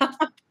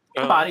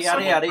 Yada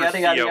yada yada yada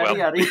yada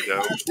yada.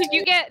 Did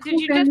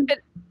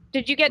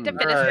you get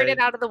defenestrated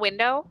out of the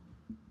window?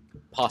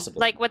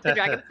 Possibly. Like with the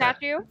dragon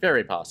statue?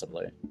 Very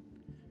possibly.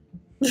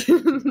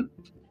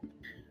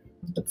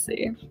 Let's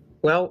see.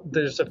 Well,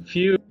 there's a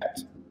few.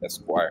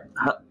 Esquire.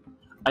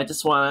 I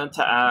just wanted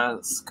to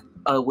ask,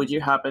 would you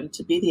happen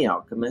to be the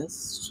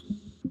alchemist?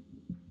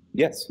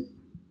 Yes.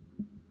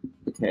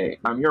 Okay,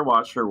 I'm your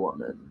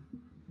washerwoman.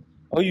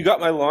 Oh, you got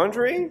my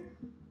laundry?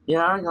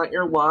 Yeah, I got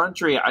your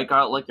laundry. I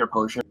got, like, your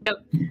potion.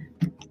 Yep.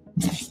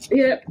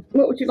 Yeah,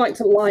 what would you like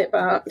to lie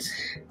about?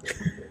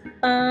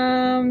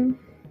 I'm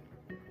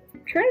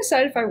trying to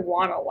decide if I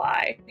want to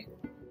lie.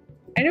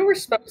 I know we're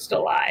supposed to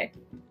lie.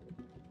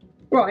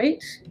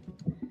 Right.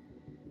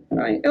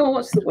 Right. Oh,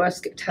 what's the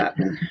worst that could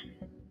happen?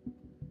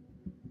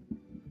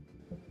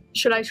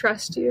 Should I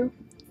trust you?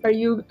 Are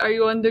you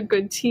on the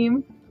good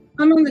team?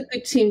 I'm on the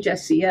good team,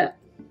 Jesse, yeah.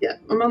 Yeah,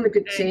 I'm on the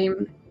good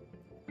team.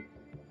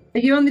 Are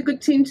you on the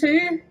good team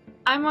too?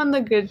 I'm on the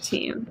good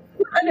team.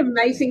 What an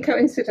amazing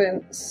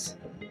coincidence.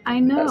 I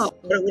know.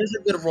 What is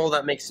a good role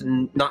that makes it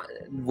not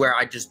where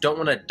I just don't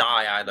want to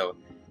die either?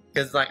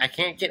 Because like I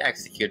can't get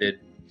executed,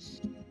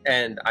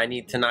 and I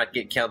need to not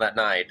get killed at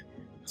night.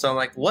 So I'm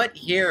like, what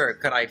hero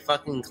could I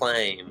fucking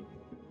claim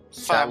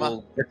that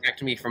will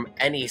protect me from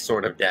any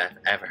sort of death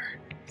ever?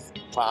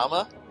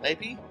 Farmer,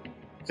 maybe?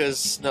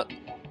 Because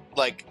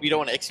like we don't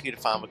want to execute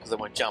a farmer because they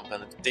won't jump,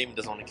 and the demon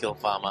doesn't want to kill a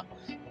farmer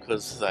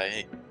because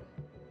they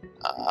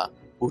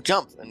will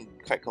jump and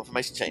create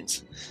confirmation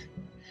chains.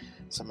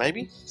 So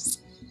maybe.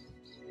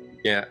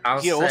 Yeah,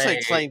 I'll You also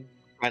say claim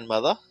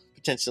grandmother,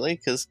 potentially,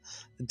 because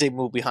the demon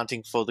will be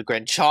hunting for the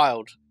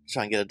grandchild to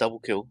try and get a double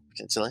kill,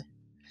 potentially.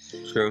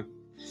 true.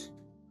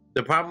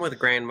 The problem with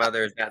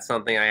grandmother is that's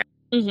something I.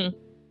 Mm-hmm.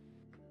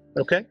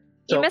 Okay.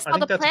 You So missed I all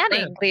think the that's a plan.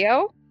 planning,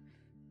 Leo.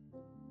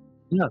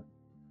 Yeah. You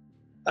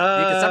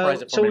can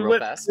summarize it for me real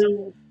fast.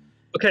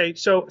 Okay,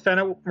 so found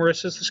out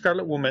Marissa's the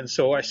Scarlet Woman.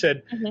 So I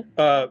said,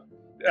 out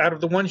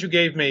of the ones you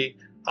gave me,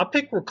 I'll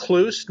pick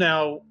Recluse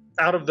now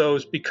out of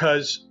those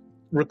because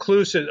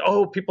Recluse is,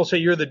 people say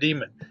you're the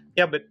demon.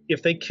 Yeah, but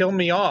if they kill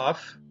me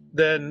off,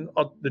 then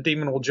the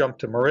demon will jump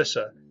to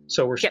Marissa.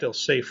 So we're still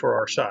safe for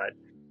our side.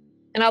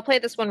 And I'll play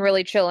this one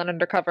really chill and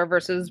undercover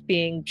versus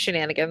being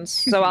shenanigans.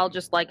 So I'll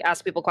just like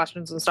ask people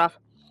questions and stuff.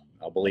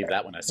 I'll believe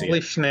that when I see it.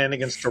 Leave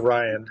shenanigans to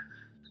Ryan.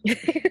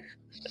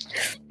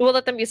 We'll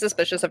let them be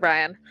suspicious of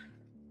Ryan.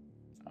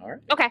 All right.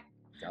 Okay.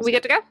 We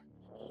good to go?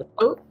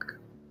 Oak.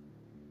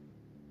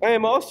 I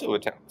am also a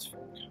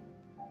townsfolk.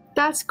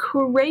 That's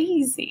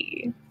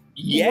crazy.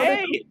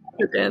 Yay!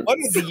 What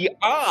are the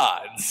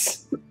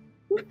odds?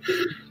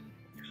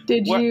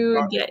 Did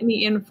you get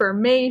any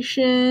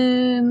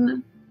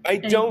information? I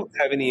don't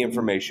have any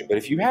information, but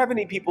if you have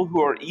any people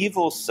who are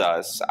evil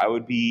sus, I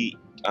would be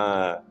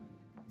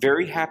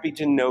very happy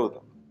to know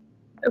them.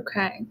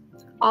 Okay.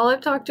 All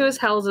I've talked to is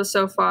Helza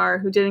so far,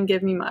 who didn't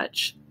give me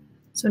much.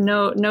 So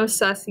no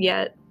sus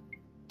yet.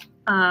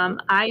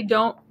 I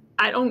don't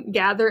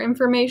gather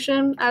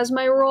information as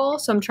my role,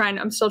 so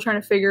I'm still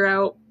trying to figure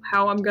out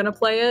how I'm gonna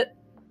play it.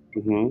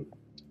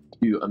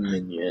 You a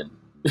minion.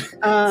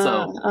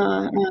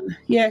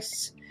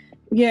 Yes.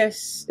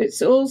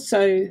 It's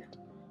also.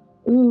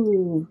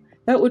 Ooh,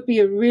 that would be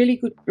a really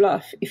good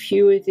bluff if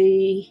you were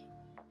to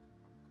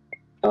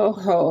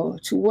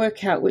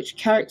work out which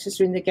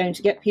characters are in the game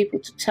to get people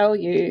to tell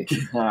you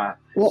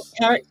what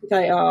character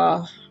they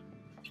are.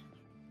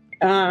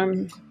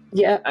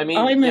 Yeah, I mean,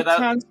 I'm a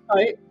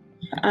townsfolk,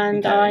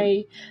 and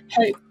I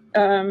hope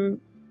I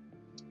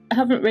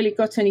haven't really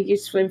got any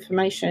useful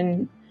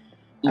information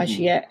as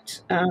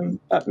yet,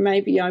 but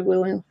maybe I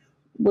will.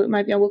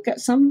 Maybe I will get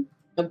some.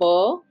 The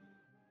bull.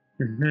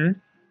 Mm-hmm.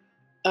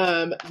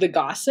 The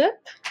gossip.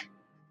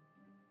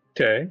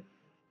 Okay.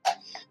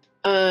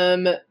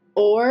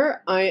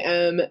 Or I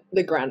am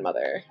the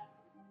grandmother.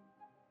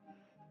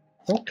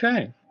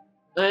 Okay.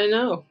 I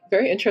know.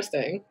 Very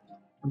interesting.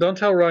 Don't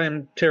tell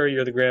Ryan Terry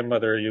you're the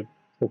grandmother.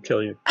 He'll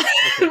kill you.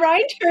 Okay.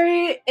 Ryan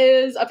Terry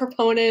is a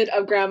proponent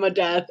of grandma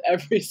death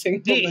every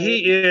single night.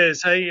 He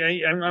is.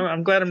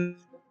 I'm glad I'm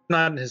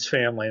not in his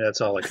family.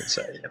 That's all I can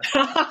say.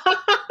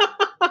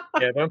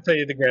 Yeah, don't tell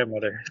you the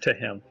grandmother to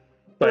him.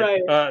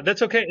 But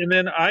that's okay. And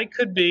then I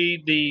could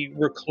be the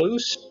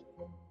recluse,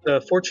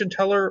 the fortune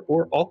teller,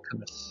 or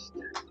alchemist.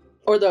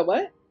 Or the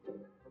what?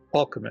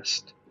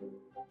 Alchemist.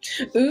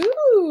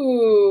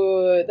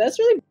 Ooh, that's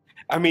really.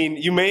 I mean,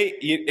 you may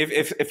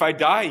if I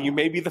die, you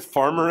may be the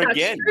farmer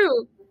again. That's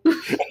true.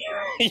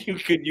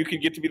 you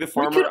could get to be the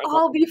farmer. We could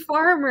all be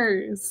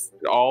farmers.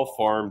 All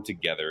farm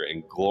together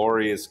in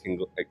glorious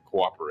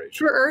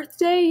cooperation. For Earth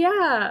Day,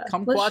 yeah.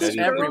 Kumquats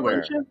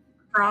everywhere.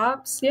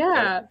 Crops,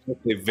 yeah.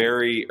 It's a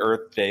very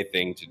Earth Day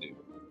thing to do.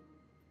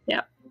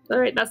 Yeah. All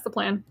right, that's the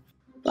plan.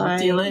 Talk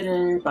to you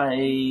later.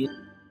 Bye.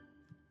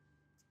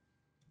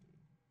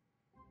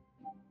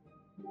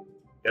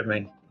 I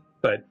mean,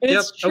 but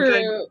it's true.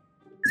 Okay.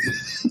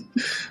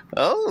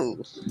 Oh.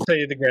 I'll tell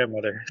you the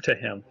grandmother to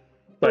him.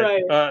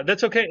 But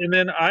that's okay. And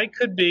then I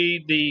could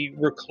be the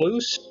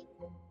recluse,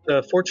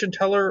 the fortune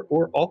teller,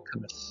 or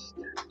alchemist.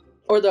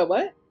 Or the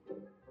what?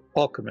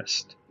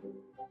 Alchemist.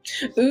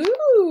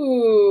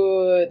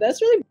 Ooh,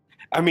 that's really.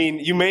 I mean,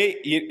 you may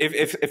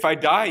if I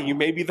die, you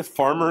may be the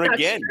farmer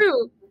again. That's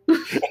true.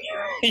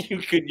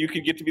 you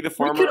could get to be the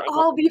farmer. We could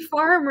all be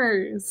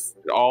farmers.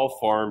 All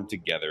farm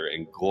together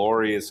in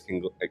glorious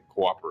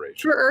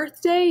cooperation. For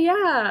Earth Day,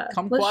 yeah.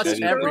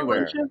 Kumquats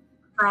everywhere.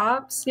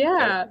 Crops,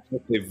 yeah.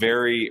 It's a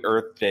very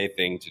Earth Day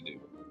thing to do.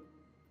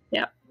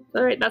 Yeah.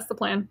 All right, that's the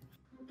plan.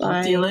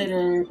 Talk to you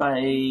later.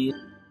 Bye.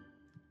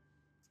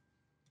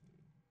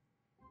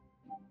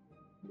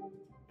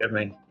 I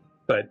mean,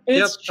 but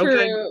it's true.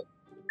 Okay.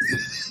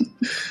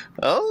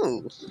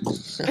 Oh.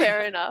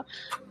 Fair enough.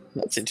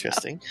 That's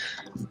interesting.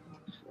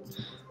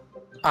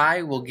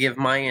 I will give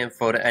my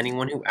info to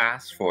anyone who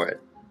asks for it.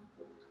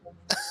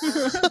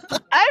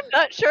 I'm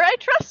not sure I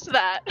trust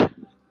that.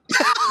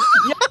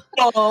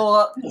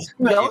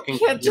 You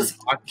can't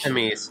just talk to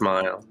me,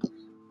 Smile.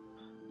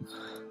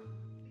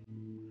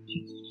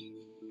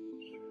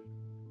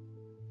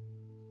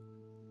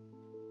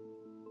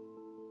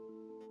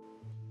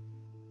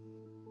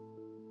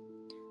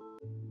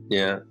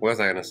 Yeah, what was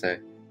I gonna say?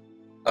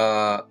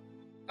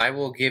 I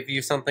will give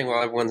you something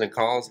while everyone's in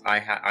calls.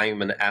 I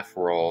am an F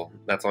roll.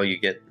 That's all you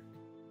get.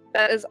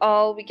 That is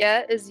all we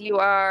get. Is you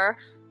are.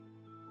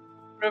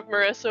 If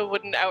Marissa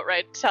wouldn't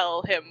outright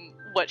tell him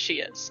what she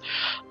is.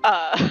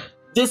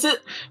 This is.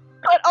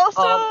 But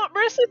also,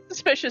 Marissa's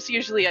suspicious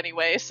usually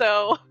anyway.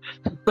 So.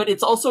 But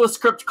it's also a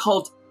script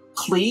called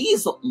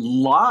 "Please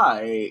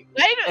Lie."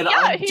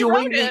 I'm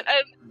doing it.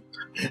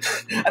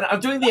 And I'm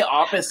doing the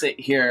opposite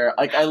here.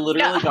 Like, I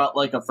literally got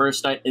like a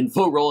first night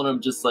info roll, and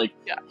I'm just like,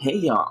 hey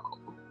y'all.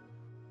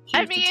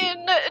 I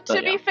mean,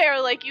 to be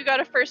fair, like, you got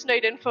a first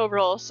night info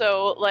roll,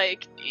 so,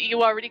 like,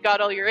 you already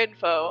got all your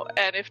info,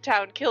 and if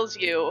town kills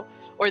you,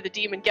 or the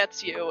demon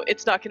gets you,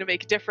 it's not going to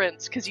make a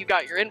difference, because you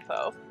got your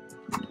info.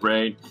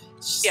 Right.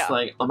 It's just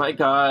like, oh my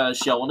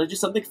gosh, y'all want to do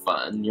something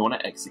fun? You want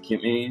to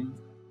execute me?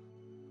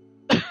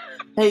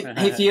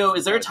 Hey Theo,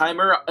 is there a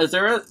timer? Is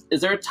there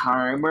a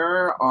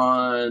timer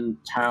on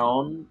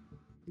town?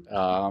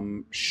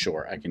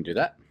 Sure, I can do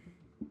that.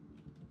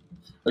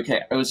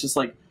 Okay, I was just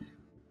like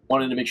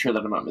wanting to make sure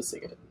that I'm not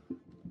missing it.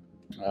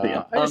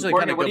 I usually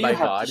kind of go by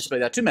God. Just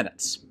about 2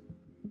 minutes.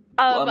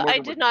 I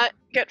did not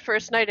get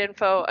first night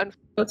info.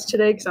 What's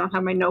today? Because I don't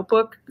have my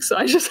notebook, so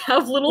I just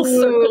have little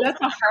circles.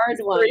 That's a hard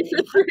one. 3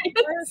 for 3.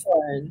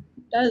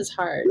 That is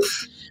hard.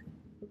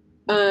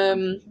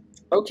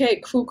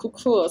 Okay,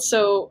 cool.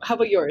 So, how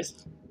about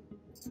yours?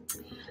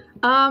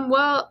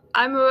 Well,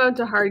 I'm about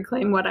to hard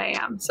claim what I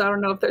am, so I don't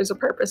know if there's a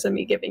purpose in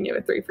me giving you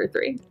a 3 for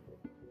 3.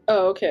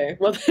 Oh, okay.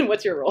 Well, then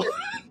what's your role?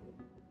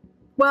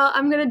 Well,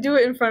 I'm gonna do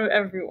it in front of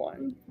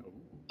everyone.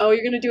 Oh,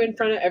 you're gonna do it in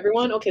front of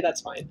everyone? Okay, that's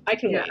fine. I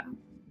can wait.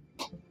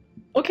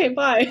 Okay,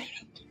 bye.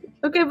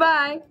 Okay,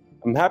 bye.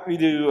 I'm happy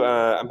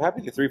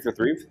to 3 for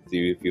 3 with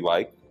you if you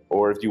like,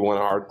 or if you want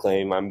a hard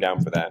claim, I'm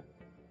down for that.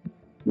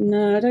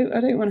 No, I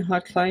don't want a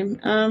hard claim.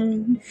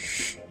 3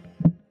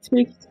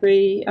 for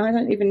 3. I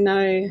don't even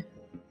know.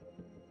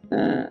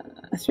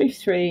 3 for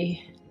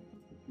 3.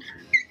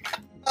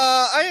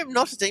 I am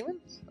not a demon.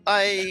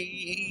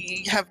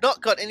 I have not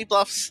got any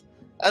bluffs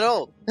at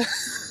all.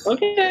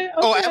 Okay.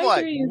 Oh, am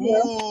I?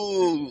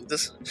 Ooh,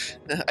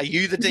 are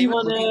you the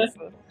demon?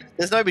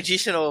 There's no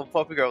magician or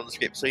poppy girl in the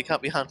script, so you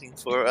can't be hunting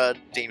for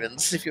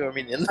demons if you're a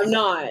minion. I'm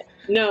not.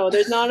 No,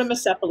 there's not a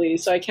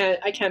Mecephalus, so I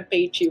can't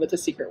bait you with a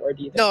secret word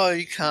either. No,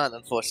 you can't,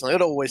 unfortunately.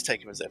 I'd always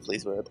take him as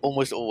Mecephalus word.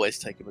 Almost always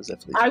take him as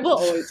Mecephalus. I will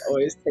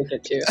always take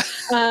it too.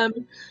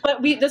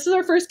 But this is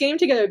our first game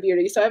together,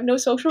 Beauty, so I have no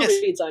social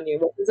reads on you,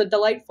 which is a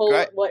delightful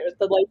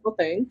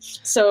thing.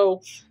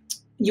 So,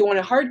 you want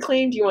a hard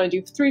claim? Do you want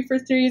to do 3 for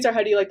 3s, or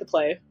how do you like to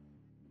play?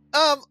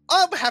 I'm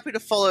happy to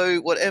follow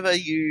whatever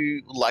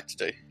you like to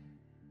do.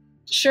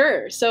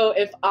 Sure. So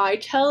if I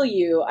tell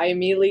you, I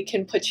immediately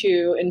can put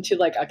you into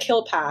like a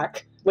kill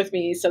pack with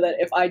me, so that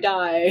if I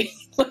die,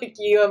 like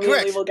you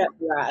immediately will get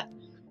wrath.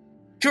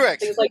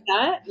 Correct. Things like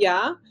that.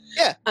 Yeah.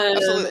 Yeah.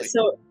 Absolutely.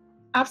 So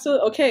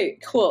absolutely. Okay.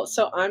 Cool.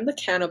 So I'm the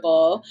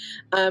cannibal,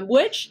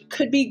 which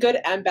could be good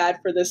and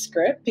bad for this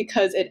script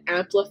because it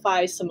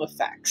amplifies some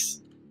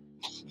effects.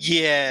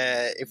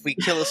 Yeah. If we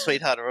kill a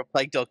sweetheart or a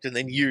plague doctor,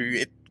 then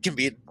it can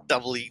be a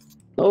doubly.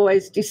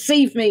 Always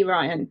deceive me,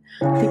 Ryan.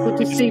 People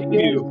deceive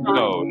me all the time.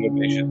 No,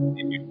 nobody should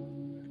deceive you.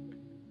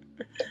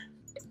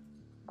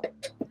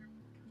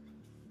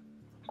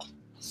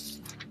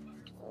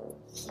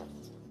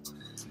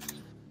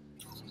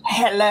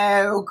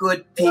 Hello,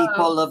 good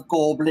people of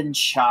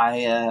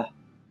Goblinshire.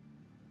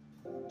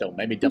 Don't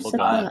make me double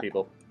gun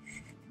people.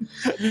 I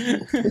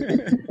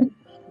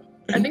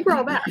think we're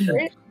all back,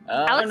 right?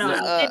 Alex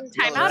didn't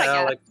time out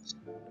again.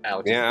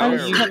 Alex.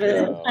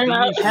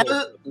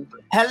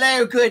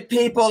 Hello, good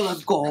people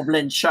of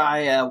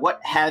Goblinshire. What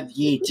have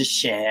ye to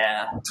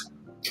share?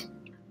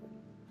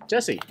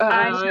 Jesse.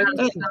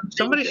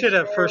 Somebody should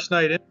have first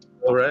night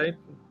info, right?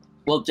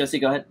 Well, Jesse,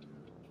 go ahead.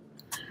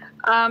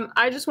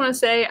 I just want to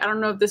say, I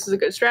don't know if this is a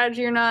good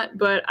strategy or not,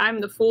 but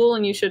I'm the fool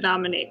and you should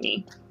nominate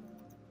me.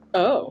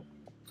 Oh.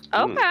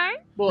 Okay.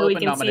 Well, we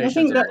can see. I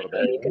think that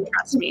you can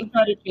trust me.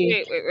 Wait.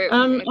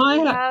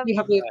 We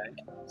have a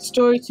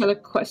storyteller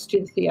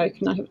question, Theo.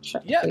 Can I have a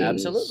chat? Yeah, please?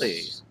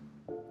 absolutely.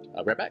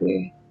 I'll be right back.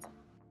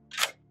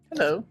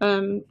 Hello.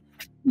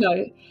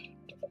 No,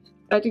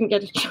 I didn't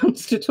get a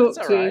chance to talk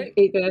to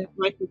either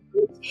Michael.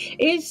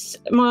 Is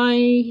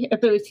my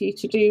ability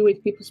to do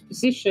with people's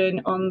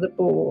position on the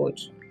board?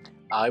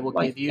 I will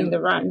give you in the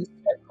round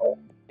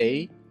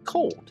a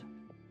cold.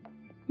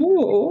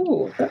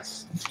 Oh,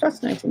 that's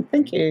fascinating.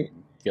 Thank you.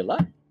 Good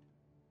luck.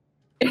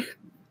 You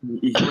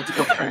want to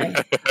go pray?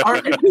 All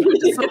right. Go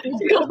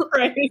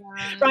pray.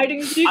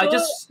 Writing people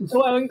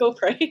go out and go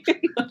pray.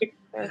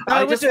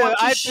 I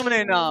had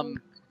someone on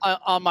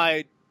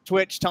my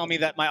Twitch tell me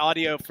that my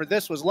audio for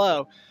this was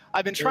low.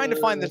 I've been trying to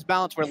find this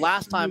balance where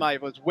last time I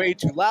was way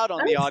too loud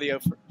on the audio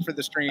for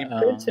the stream,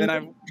 then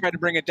I tried to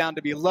bring it down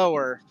to be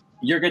lower.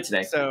 You're good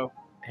today. So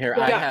here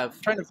I have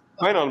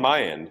mine on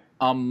my end.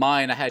 On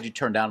mine, I had you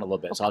turn down a little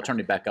bit, so I'll turn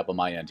it back up on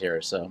my end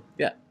here. So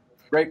yeah,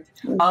 right.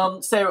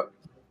 So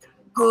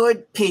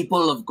good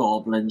people of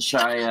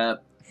Goblinshire,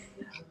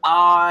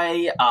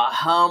 I, a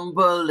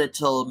humble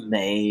little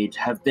maid,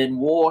 have been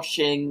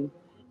washing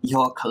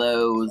your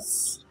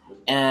clothes,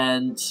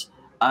 and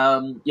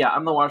I'm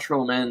the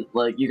washerwoman.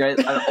 Like, you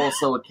guys are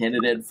also a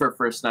candidate for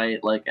first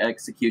night, like,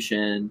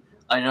 execution.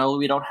 I know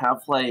we don't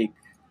have, like,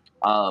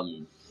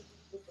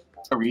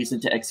 a reason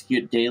to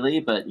execute daily,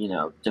 but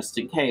just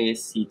in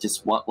case, you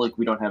just want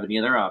we don't have any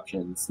other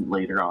options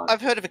later on.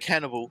 I've heard of a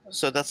cannibal,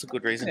 so that's a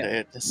good reason to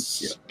add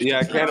this.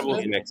 Yeah, cannibal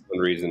is an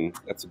excellent reason.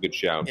 That's a good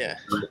shout. Yeah.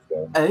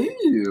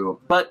 Oh,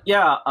 but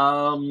yeah.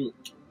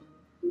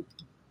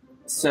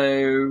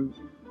 So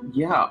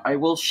yeah, I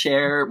will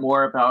share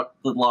more about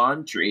the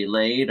laundry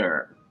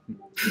later.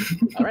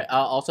 All right.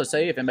 I'll also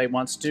say if anybody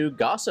wants to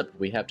gossip,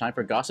 we have time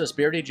for gossip.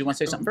 Beardy, do you want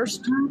to say something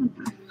first?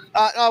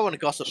 I want to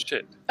gossip.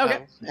 Shit.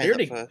 Okay,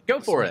 Beardy, go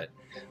for it.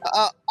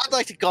 I'd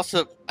like to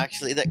gossip,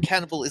 actually, that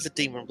cannibal is a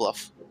demon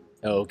bluff.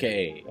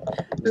 Okay.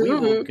 We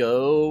will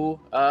go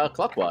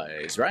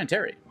clockwise. Ryan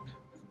Terry.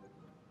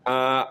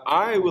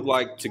 I would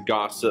like to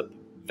gossip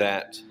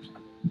that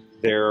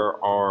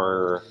there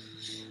are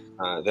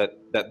that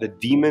the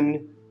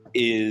demon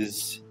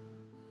is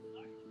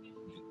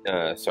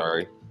that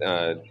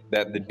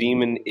the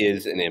demon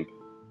is an imp.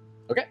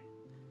 Okay.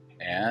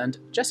 And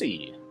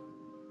Jesse.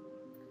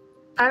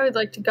 I would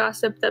like to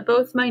gossip that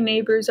both my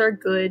neighbors are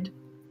good.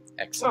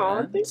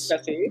 Excellent. Aw, thanks,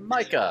 Jesse.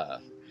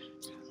 Micah.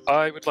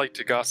 I would like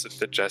to gossip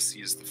that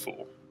Jesse is the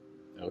fool.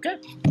 Okay.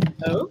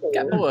 Oh.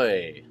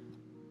 Catboy.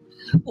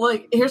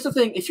 Here's the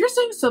thing. If you're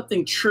saying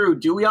something true,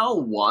 do we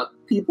all want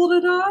people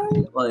to die?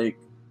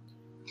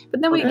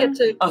 But then we get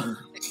to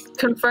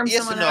confirm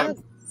Yes someone and no.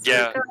 else.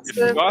 Yeah, if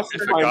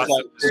gossip finds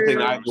out something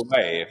either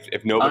way,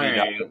 if nobody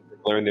got to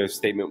learn their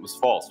statement was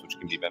false, which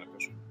can be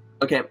beneficial.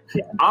 Okay,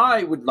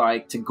 I would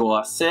like to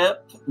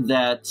gossip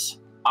that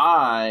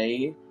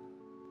I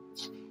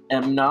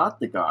am not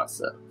the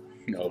gossip.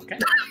 Okay.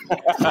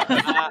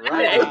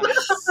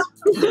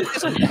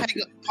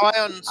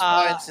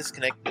 Pion's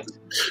disconnected.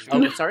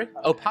 Oh, sorry?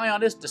 Oh,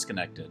 Pion is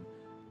disconnected.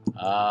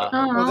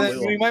 Well,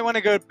 then we might want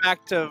to go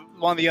back to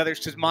one of the others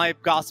because my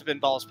gossip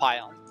involves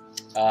Pion.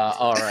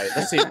 All right.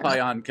 Let's see if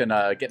Pion can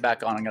get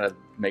back on. I'm going to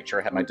make sure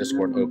I have my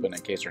Discord open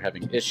in case you're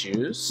having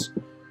issues.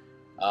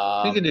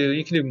 You can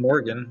do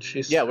Morgan.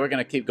 Yeah, we're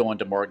going to keep going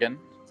to Morgan.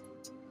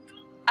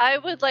 I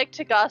would like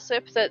to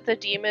gossip that the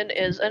demon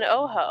is an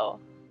Oho.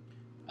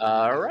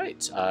 All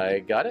right. I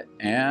got it.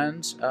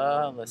 And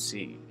let's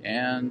see.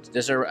 And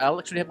does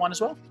Alex, do you have one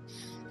as well?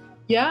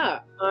 Yeah,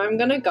 I'm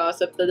gonna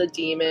gossip that the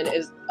demon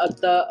is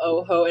the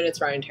Oho and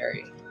it's Ryan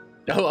Terry.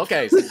 Oh,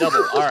 okay. So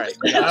double. All right.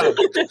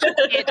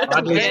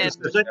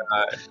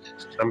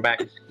 I'm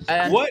back.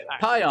 And what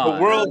Pion?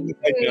 The world have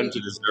I done to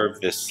deserve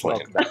this slam?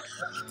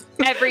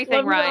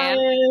 Everything,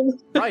 Ryan.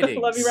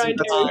 Writing. Love you, Ryan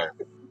Terry.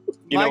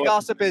 My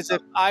gossip is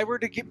if I were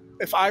an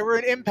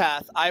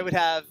empath, I would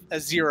have a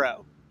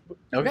 0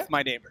 with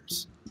my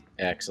neighbors.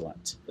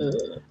 Excellent.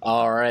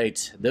 All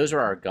right. Those are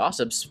our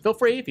gossips. Feel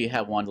free, if you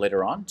have one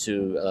later on,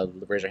 to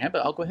raise your hand,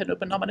 but I'll go ahead and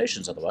open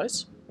nominations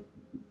otherwise.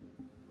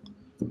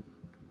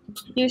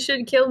 You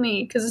should kill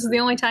me, because this is the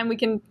only time we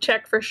can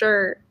check for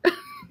sure.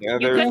 Yeah,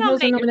 you can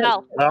nominate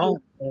yourself.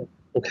 Well,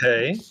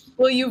 okay.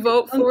 Will you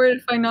vote for it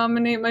if I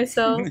nominate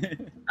myself?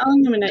 I'll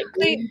nominate.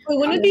 Wait, but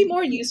wouldn't it be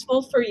more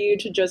useful for you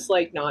to just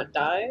not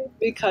die?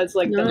 Because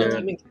the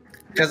demon.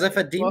 Because if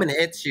a demon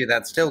hits you,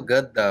 that's still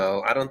good,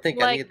 though. I don't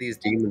think any of these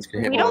demons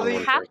can hit We don't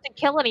have to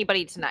kill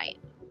anybody tonight.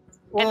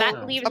 And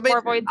that leaves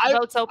more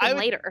votes open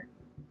later.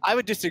 I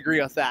would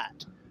disagree with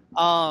that.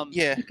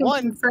 Yeah.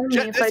 One,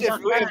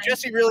 if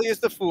Jesse really is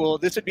the fool,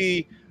 this would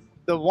be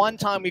the one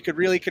time we could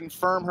really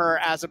confirm her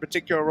as a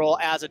particular role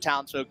as a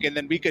townsfolk, and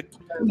then we could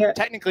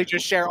technically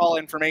just share all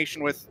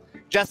information with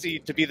Jesse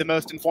to be the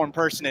most informed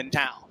person in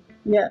town.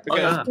 Yeah.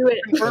 Because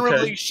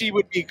confirmably she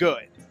would be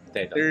good.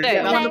 There's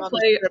nothing on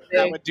the script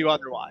that would do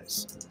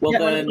otherwise. Well,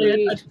 then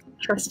a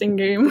trusting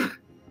game.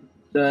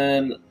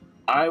 Then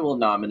I will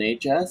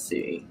nominate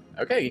Jesse.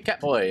 Okay,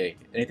 Catboy.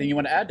 Anything you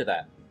want to add to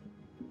that?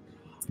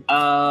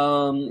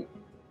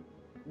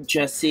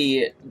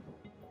 Jesse,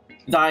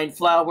 thine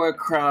flower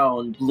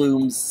crown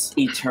blooms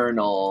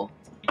eternal.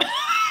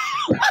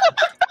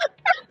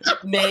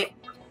 May.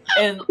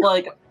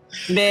 What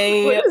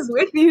is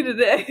with you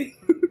today?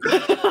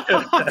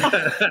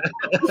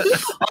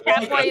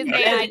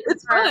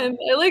 It's fun.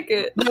 I like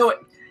it. No,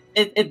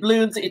 it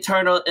blooms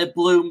eternal. It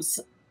blooms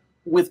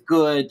with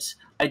good.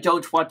 I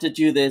don't want to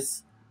do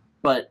this,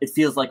 but it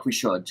feels like we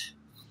should.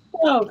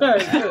 Oh,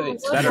 good.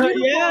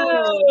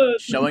 Yeah.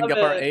 Showing up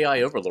our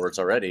AI overlords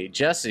already.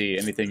 Jesse,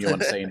 anything you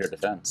want to say in your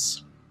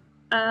defense?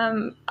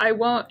 I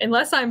won't,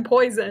 unless I'm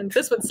poisoned.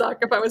 This would suck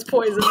if I was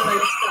poisoned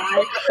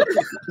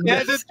and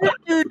I just die.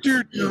 It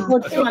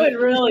would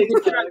really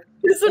suck.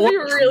 This would be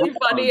really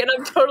funny, and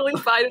I'm totally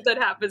fine if that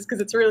happens because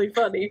it's really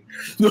funny.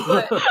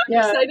 But I'm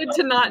excited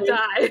to not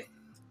die.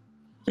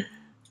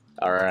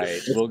 All right,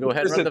 we'll go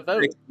ahead and run the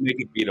vote.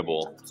 Make it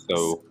beatable.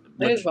 So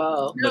may as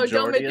well. No,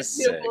 don't make it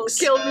beautiful.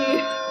 Kill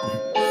me.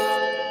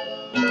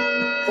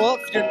 Well,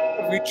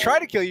 if we try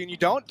to kill you and you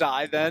don't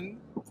die, then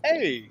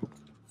hey.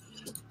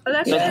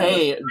 But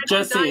hey,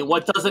 Jesse,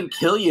 what doesn't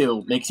kill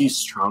you makes you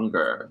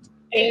stronger.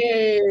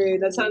 Hey,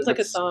 that sounds like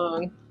a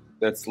song.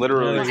 That's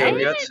literally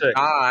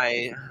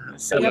die.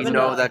 So you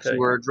know that you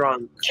were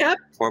drunk.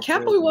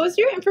 Catboy, what was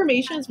your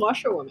information as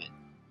washerwoman?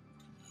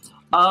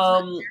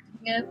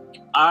 it?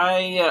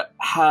 I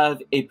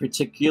have a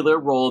particular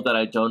role that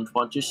I don't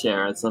want to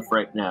share as of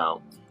right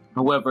now.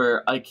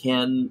 However, I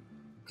can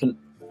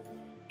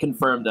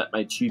confirm that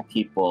my two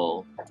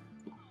people.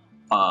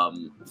 I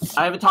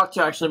haven't talked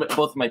to actually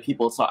both of my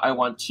people, so I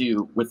want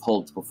to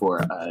withhold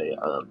before I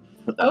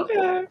put that.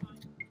 Okay.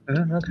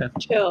 Okay.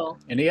 Chill.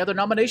 Any other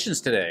nominations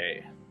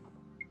today?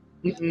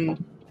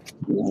 Mm-mm.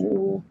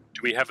 Do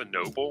we have a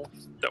noble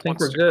that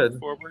wants to good. come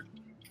forward?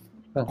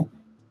 Oh.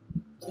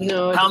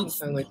 No, it doesn't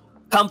sound like.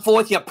 Come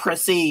forth, you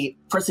prissy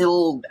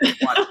little.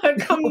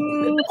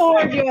 Come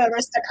forward, you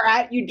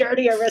aristocrat! You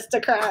dirty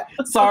aristocrat!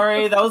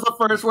 Sorry, that was the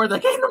first word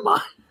that came to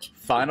mind.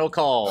 Final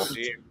call.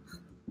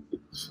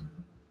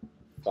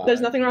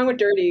 There's nothing wrong with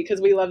dirty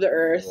because we love the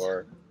earth.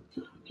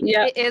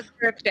 Yeah, it is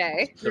Earth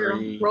Day.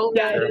 3,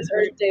 Yeah, it is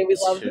Earth Day. We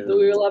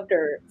love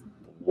dirt.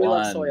 We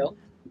love soil.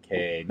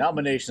 Okay,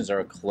 nominations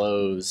are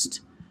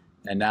closed,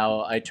 and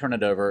now I turn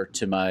it over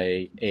to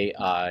my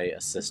AI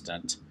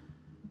assistant,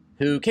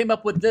 who came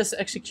up with this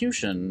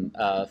execution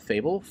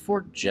fable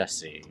for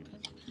Jesse.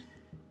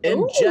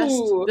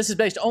 Ingest. This is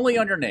based only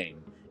on your name.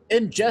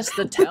 In jest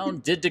the town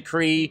did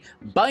decree,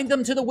 bind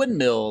them to the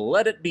windmill,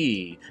 let it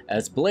be.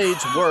 As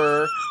blades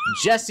were,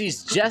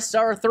 Jesse's jests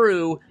are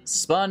through,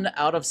 spun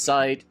out of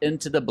sight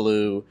into the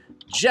blue.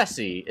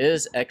 Jesse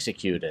is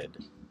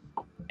executed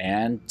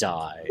and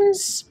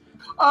dies.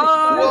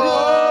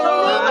 Oh!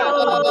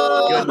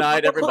 Good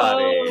night,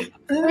 everybody.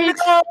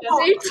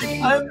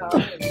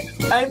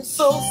 I'm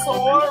so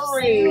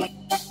sorry.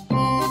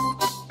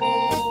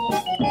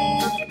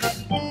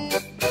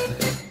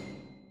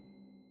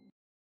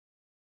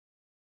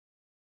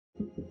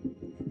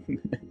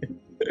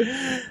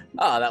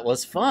 That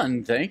was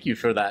fun. Thank you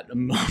for that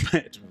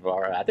moment,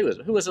 Vara. I think it was,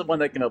 who was the one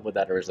that came up with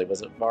that originally?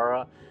 Was it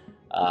Vara?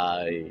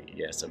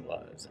 Yes, it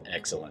was.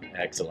 Excellent,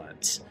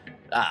 excellent.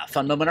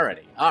 Fun moment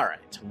already. All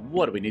right,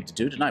 what do we need to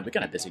do tonight? We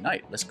got a busy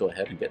night. Let's go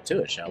ahead and get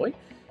to it, shall we?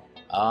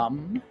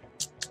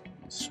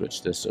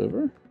 Switch this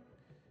over.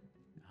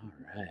 All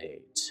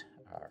right,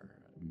 our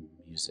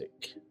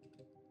music.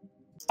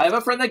 I have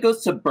a friend that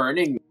goes to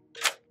Burning.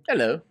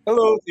 Hello.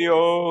 Hello,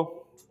 Theo.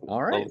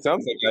 All right. Well,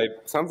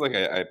 it sounds like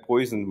I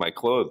poisoned my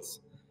clothes.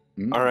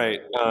 All right.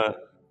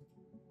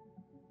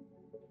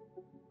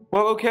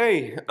 Well,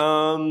 okay.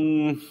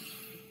 I'm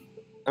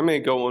gonna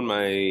go on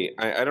my.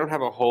 I don't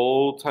have a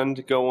whole ton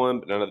to go on,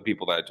 but none of the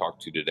people that I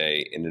talked to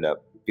today ended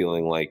up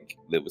feeling like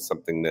it was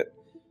something that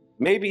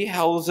maybe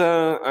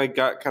Helza. I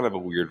got kind of a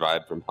weird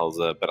vibe from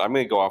Helza, but I'm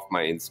gonna go off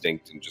my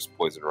instinct and just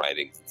poison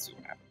writings and see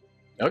what happens.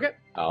 Okay,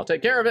 I'll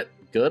take care of it.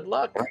 Good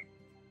luck.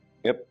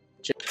 Yep.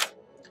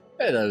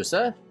 Hello,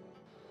 sir.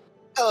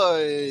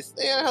 Hello,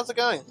 Theo. How's it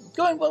going?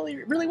 Going well,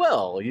 really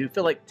well. You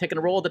feel like taking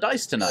a roll of the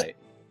dice tonight?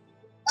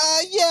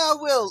 Yeah, I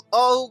will.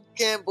 I'll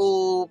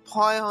gamble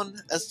Pion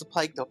as the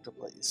Plague Doctor,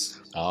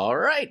 please. All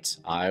right.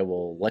 I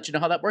will let you know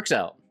how that works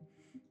out.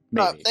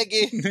 Maybe. Thank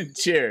you.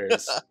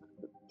 Cheers.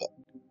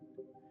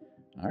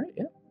 All right,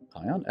 yeah.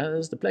 Pion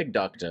as the Plague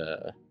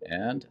Doctor.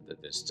 And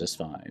this is just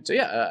fine. So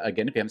yeah,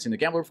 again, if you haven't seen The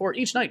Gambler before,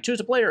 each night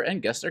choose a player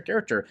and guess their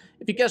character.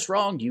 If you guess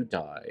wrong, you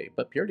die.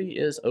 But purity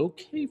is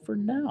okay for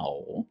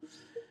now.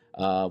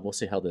 We'll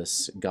see how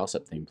this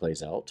gossip thing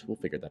plays out. We'll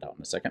figure that out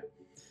in a second.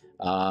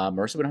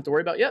 Marissa, we don't have to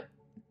worry about yet.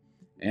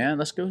 And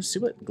let's go see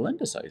what Glenn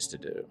decides to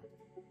do.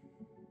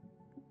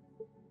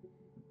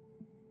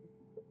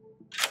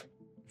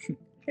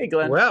 Hey,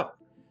 Glenn. Well,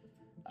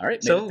 all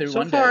right. So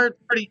far, it's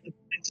pretty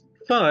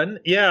fun.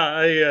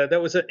 Yeah,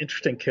 that was an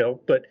interesting kill.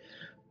 But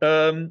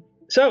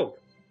so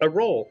a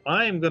roll.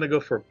 I am going to go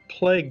for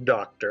Plague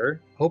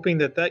Doctor, hoping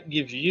that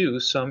gives you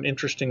some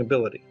interesting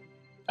ability.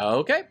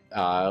 Okay,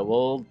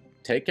 we'll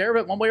take care of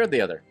it one way or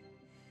the other.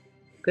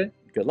 Okay.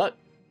 Good luck.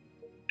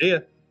 Yeah.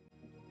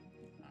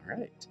 All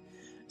right.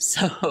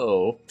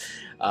 So,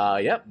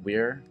 yep,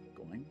 we're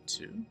going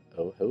to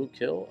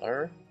kill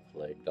our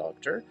Plague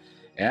Doctor.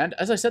 And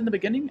as I said in the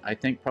beginning, I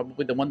think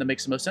probably the one that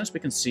makes the most sense, we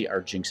can see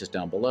our jinxes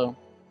down below.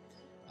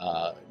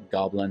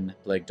 Goblin,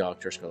 Plague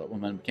Doctor, Scarlet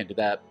Woman, we can't do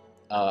that.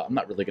 I'm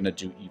not really going to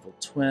do Evil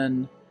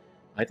Twin.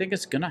 I think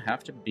it's going to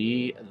have to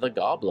be the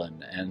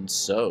Goblin. And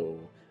so,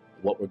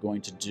 what we're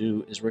going to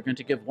do is we're going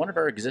to give one of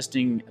our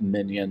existing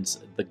minions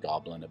the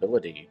Goblin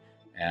ability.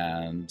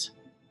 And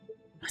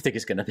I think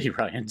it's going to be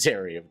Ryan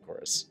Terry, of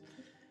course.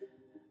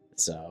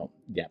 So,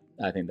 yeah,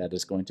 I think that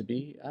is going to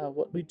be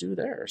what we do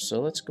there.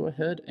 So let's go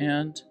ahead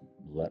and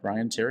let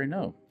Ryan Terry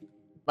know.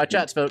 My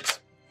chats, folks.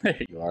 There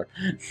you are.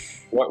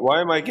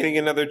 Why am I getting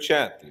another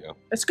chat, Theo?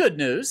 It's good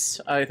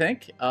news, I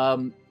think.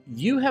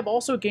 You have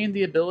also gained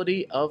the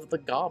ability of the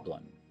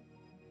Goblin.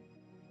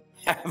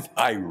 Have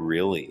I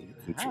really?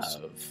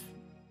 Interesting.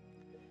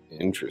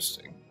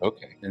 Interesting.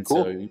 Okay. And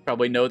cool. so you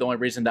probably know the only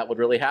reason that would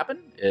really happen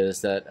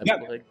is that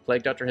a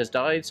Plague Doctor has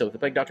died. So if the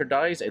Plague Doctor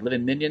dies, a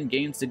living minion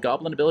gains the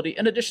Goblin ability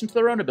in addition to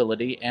their own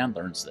ability and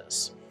learns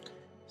this.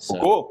 So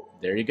cool.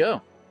 There you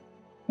go.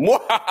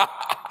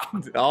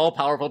 All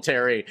powerful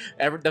Terry.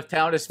 The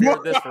town has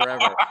feared this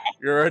forever.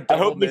 You're a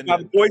double I hope there's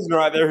not a poisoner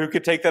out there who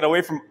could take that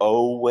away from.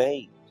 Oh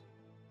wait.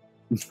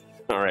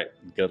 All right.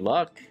 Good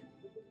luck.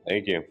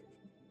 Thank you.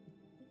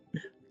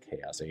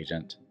 Chaos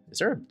Agent. Is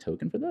there a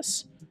token for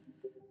this?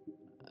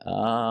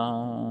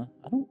 I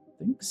don't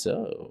think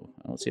so.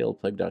 I don't see a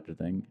Plague Doctor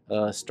thing.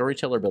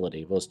 Storyteller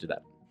ability. We'll just do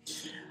that.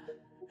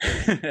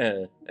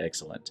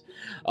 Excellent.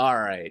 All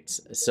right.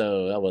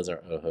 So that was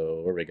our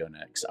Oho. Where do we go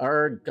next?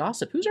 Our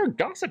Gossip. Who's our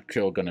Gossip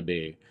Kill going to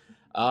be?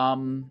 I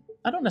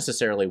don't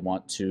necessarily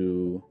want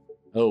to...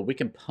 Oh, we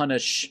can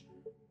punish...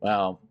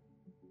 Well,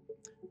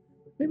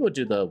 maybe we'll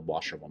do the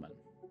Washerwoman.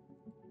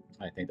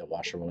 I think the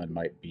Washerwoman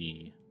might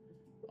be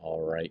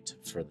all right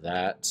for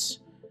that.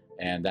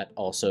 And that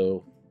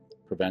also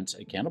prevents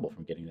a cannibal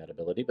from getting that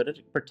ability, but it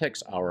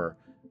protects our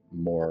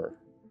more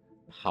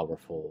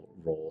powerful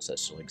roles that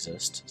still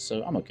exist.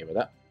 So I'm okay with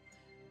that.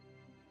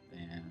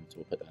 And so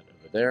we'll put that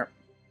over there.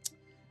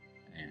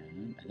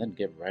 And then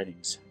give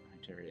Writings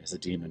Terry as a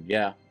demon.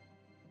 Yeah.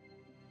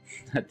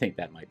 I think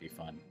that might be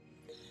fun.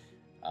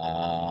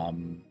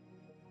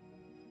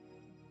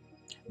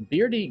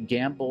 Beardy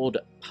gambled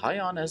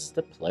Pion as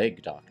the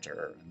Plague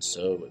Doctor, and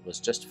so it was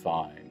just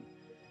fine.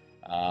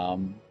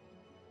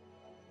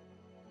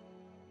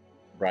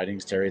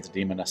 Writings Terry as a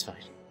demon, that's fine.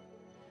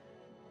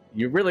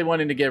 You're really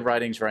wanting to give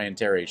Writings Ryan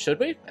Terry. Should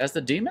we? As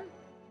the demon?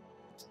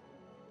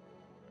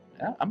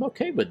 Yeah, I'm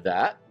okay with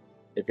that,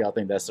 if y'all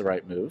think that's the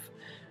right move.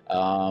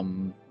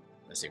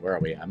 Let's see, where are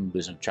we? I'm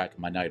losing track of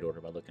my night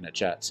order by looking at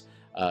chats.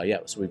 Yeah,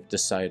 so we've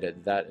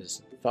decided that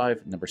is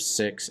 5. Number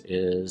 6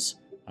 is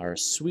our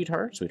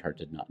Sweetheart. Sweetheart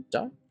did not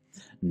die.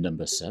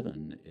 Number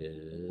 7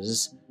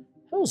 is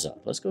Helza.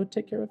 Let's go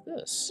take care of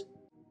this.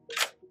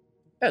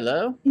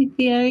 Hello.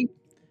 EPA.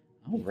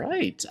 All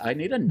right. I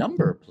need a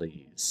number,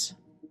 please.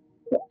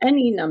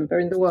 Any number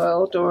in the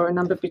world, or a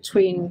number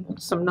between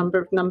some number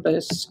of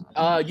numbers.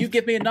 You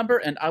give me a number,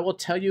 and I will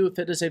tell you if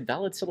it is a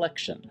valid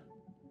selection.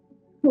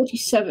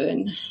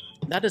 47.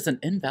 That is an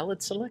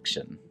invalid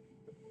selection.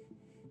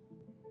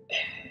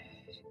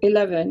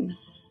 11.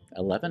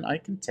 11 I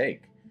can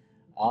take.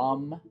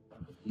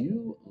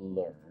 You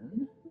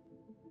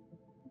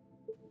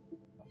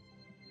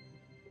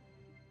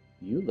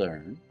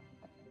learn.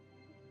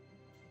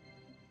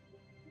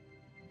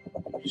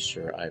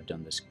 Sure, I've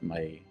done this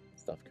my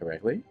stuff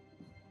correctly.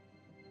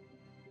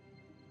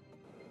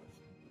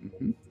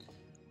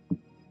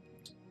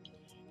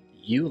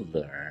 You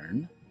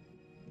learn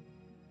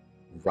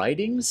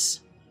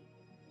Writings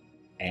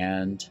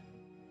and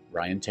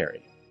Ryan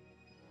Terry.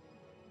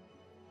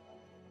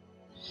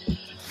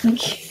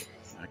 Thank you.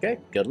 Okay,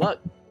 good luck.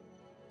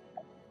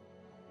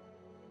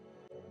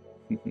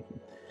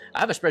 I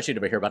have a spreadsheet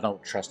over here, but I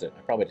don't trust it.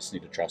 I probably just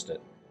need to trust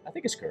it. I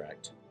think it's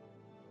correct.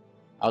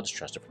 I'll just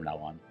trust it from now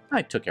on.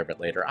 I took care of it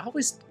later. I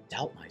always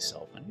doubt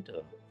myself. I need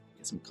to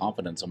get some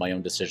confidence on my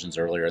own decisions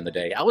earlier in the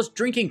day. I was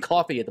drinking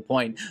coffee at the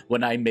point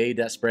when I made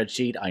that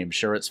spreadsheet. I am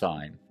sure it's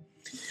fine.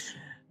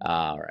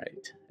 All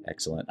right.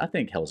 Excellent. I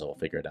think Helza will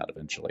figure it out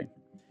eventually.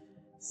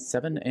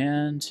 7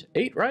 and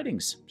 8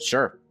 Writings.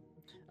 Sure.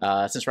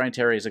 Since Ryan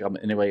Terry is a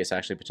goblin anyway, it's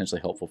actually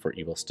potentially helpful for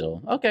evil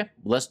still. Okay,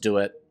 let's do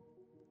it.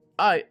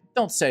 I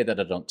don't say that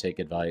I don't take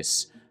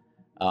advice.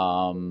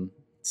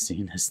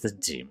 Seen as the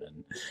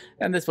demon.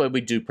 And this way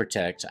we do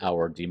protect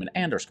our demon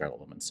and our Scarlet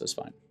Woman, so it's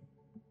fine.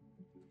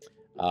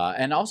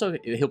 And also,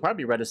 he'll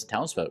probably be read as a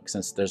townsfolk,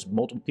 since there's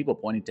multiple people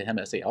pointing to him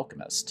as the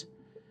alchemist.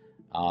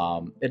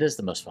 It is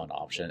the most fun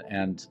option,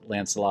 and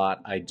Lancelot,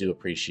 I do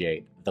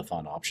appreciate the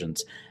fun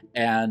options.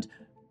 And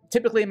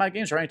typically in my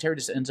games, Ryan Terry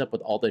just ends up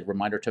with all the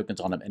reminder tokens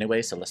on him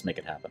anyway, so let's make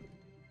it happen.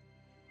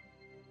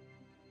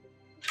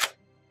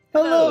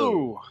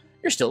 Hello!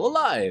 You're still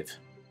alive!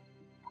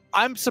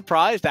 I'm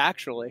surprised,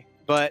 actually,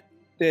 but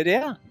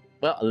yeah.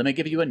 Well, let me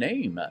give you a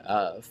name.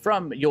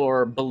 From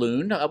your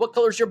balloon, what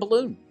color is your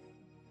balloon?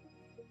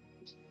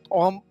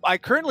 I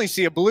currently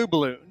see a blue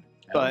balloon,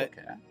 but...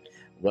 Okay.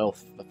 Well,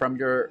 from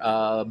your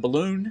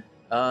balloon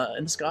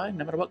in the sky,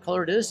 no matter what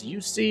color it is, you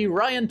see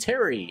Ryan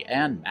Terry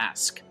and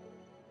Mask.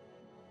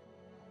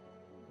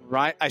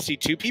 Right, I see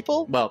 2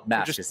 people? Well,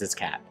 Mask is his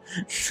cat.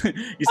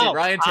 You see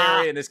Ryan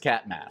Terry and his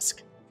cat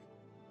Mask.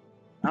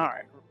 All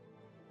right.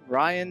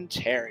 Ryan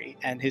Terry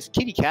and his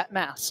kitty cat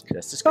Mask.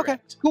 This is correct. Okay,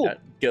 cool.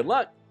 Good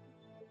luck.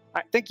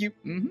 All right, thank you.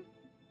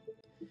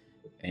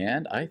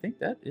 And I think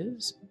that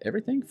is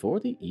everything for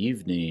the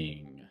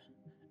evening.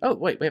 Oh,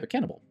 wait, we have a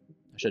cannibal.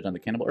 I should have done the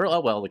cannibal earlier. Oh,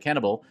 well, the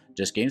cannibal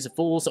just gains the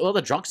fool's,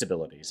 the drunk's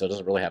ability, so it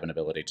doesn't really have an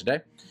ability today.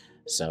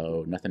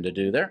 So nothing to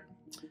do there.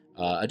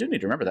 I do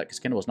need to remember that because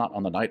cannibal's not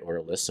on the night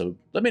order list, so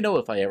let me know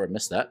if I ever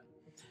miss that.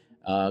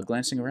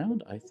 Glancing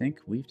around, I think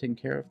we've taken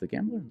care of the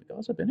gambler and the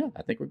gossip, and yeah,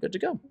 I think we're good to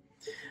go.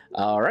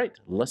 All right,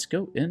 let's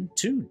go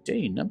into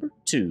day number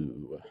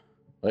 2.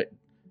 Wait,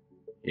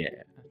 yeah.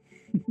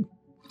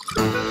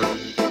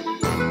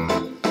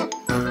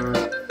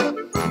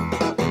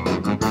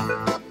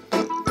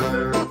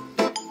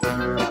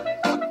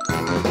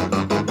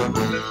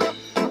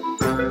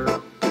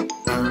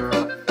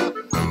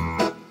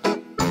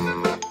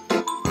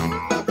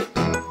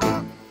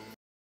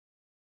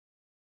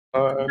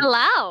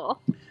 Hello.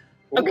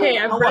 Okay,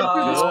 I've read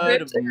through the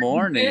script. Good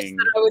morning.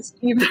 That I was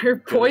either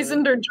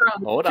poisoned or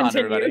drunk. Hold on,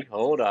 Continue. everybody.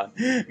 Hold on.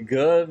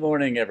 Good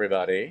morning,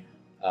 everybody.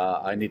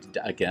 I need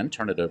to, again,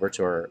 turn it over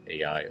to our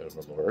AI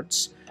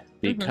overlords,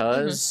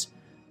 because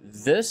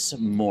this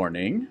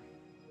morning,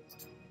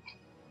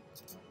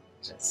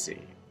 let's see,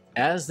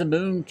 as the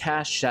moon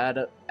cast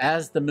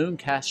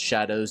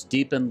shadows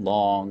deep and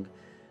long,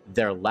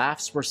 their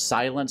laughs were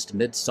silenced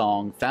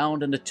mid-song,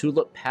 found in a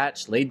tulip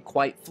patch laid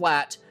quite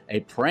flat,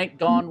 a prank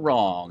gone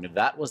wrong.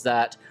 That was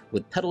that.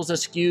 With petals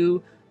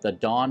askew, the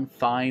dawn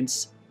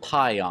finds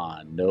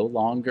Pion no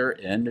longer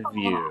in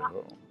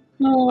view.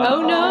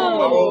 Oh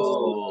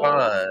no!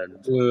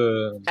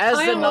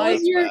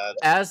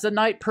 As the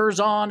night purrs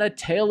on, a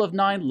tale of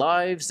 9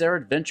 lives, their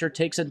adventure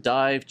takes a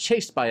dive.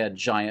 Chased by a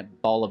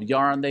giant ball of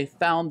yarn, they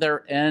found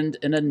their end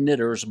in a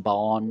knitter's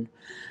bawn.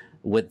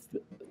 With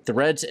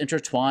threads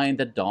intertwined,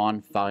 the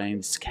dawn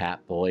finds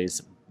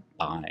Catboy's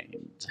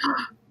bind.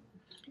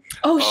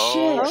 Oh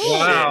shit!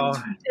 Wow.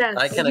 Yes.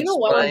 I can You know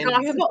what?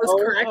 explain. Gossip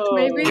was correct,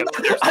 maybe.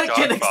 I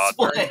can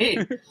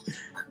explain.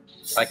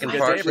 I can Good day,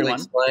 partially everyone.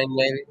 explain,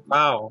 maybe.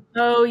 Wow.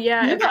 Oh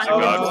yeah. Yeah. if I-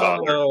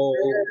 Godfather. All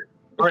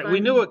right, we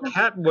knew what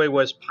Catboy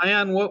was.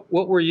 Pion, what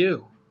were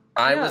you?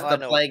 I Yeah, was I the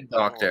know plague what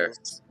doctor.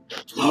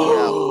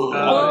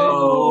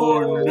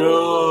 Oh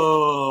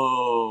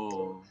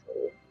no!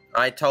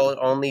 I told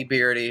only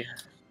Beardy.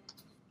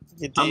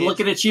 You did. I'm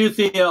looking at you,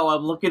 Theo.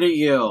 I'm looking at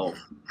you.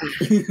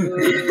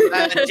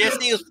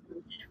 Jesse was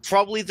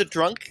probably the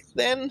drunk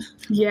then.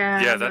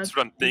 Yeah. Yeah, that's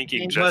what I'm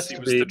thinking. Must Jesse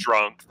was be. the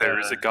drunk. There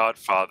is a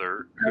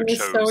godfather who I was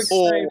so chose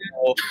excited.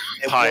 Or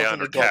it Pion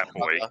wasn't or a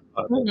Catboy.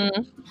 godfather.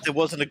 There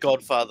wasn't a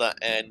godfather,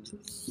 and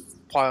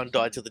Pion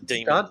died to the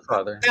demon.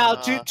 Godfather. Now,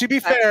 to be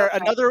fair,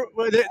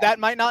 that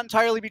might not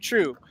entirely be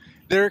true.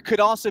 There could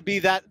also be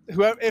that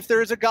if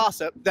there is a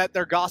gossip, that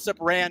their gossip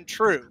ran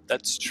true.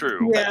 That's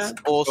true. Yeah. That's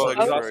also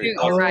true.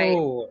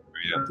 Right.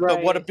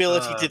 But what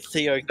ability Ah, did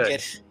Theo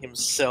get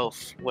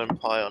himself when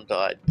Pion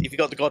died? If he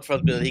got the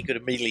Godfather ability, he could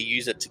immediately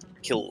use it to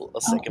kill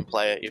a second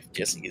player if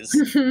Jesse is.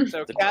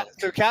 So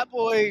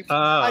Catboy,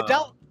 I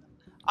doubt.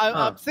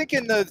 I'm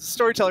thinking the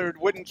storyteller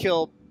wouldn't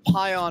kill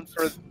Pion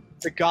for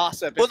the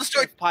gossip. Well, the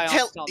if Pion's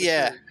telling the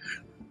yeah. truth.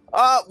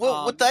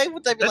 Well, would they be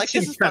That like, this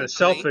seems is kind of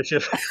fun for me? selfish.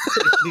 If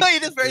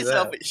It is very do that.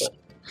 selfish.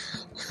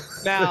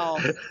 Now,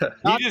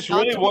 He just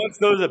really wants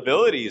those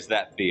abilities,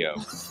 that Theo.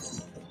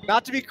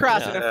 not to be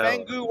crass, in a Yeah.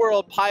 Fengu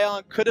world,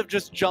 Pion could have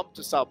just jumped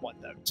to someone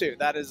though too.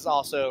 That is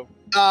also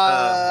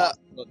I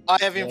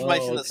have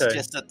information that okay.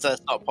 suggests that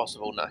that's not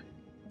possible. No.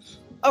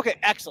 okay.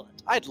 Excellent.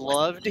 I'd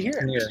love to hear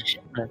it. Yeah.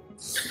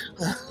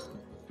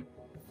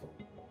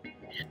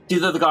 It's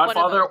either the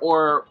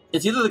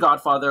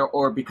Godfather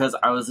or because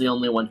I was the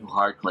only one who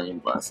hard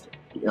claimed last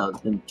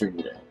during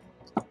the day.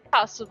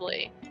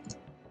 Possibly.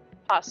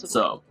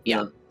 So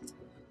yeah.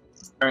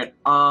 All right.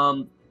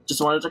 Just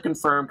wanted to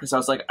confirm because I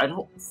was like, I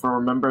don't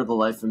remember the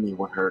life of me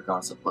what her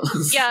gossip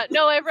was. Yeah,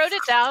 no, I wrote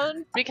it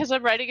down because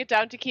I'm writing it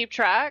down to keep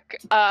track.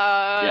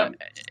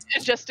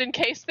 Just in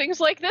case things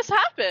like this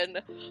happen.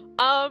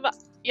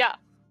 Yeah.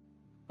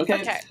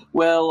 Okay.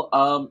 Well,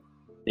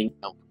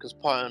 because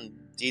Pion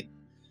did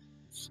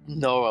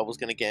know I was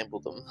going to gamble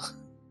them.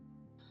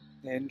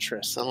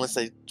 Interesting. Unless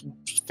they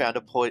found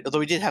a poison. Although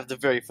we did have the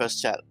very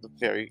first chat,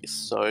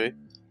 so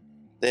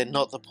they're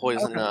not the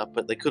poisoner,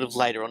 but they could have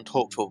later on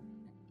talked to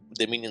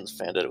their minions,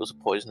 found out it was a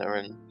poisoner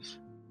and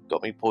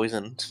got me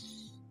poisoned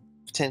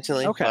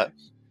potentially. Okay.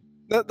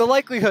 But The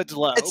likelihood's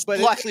low, it's but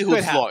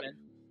likelihood's it low. happen.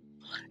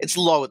 It's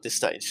low at this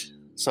stage.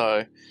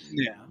 So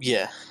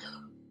yeah.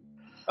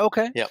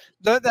 Okay. Yep.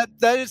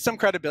 That is some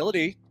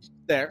credibility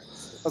there,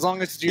 as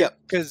long as you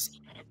because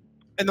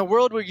in the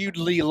world where you'd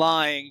be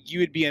lying, you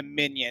would be a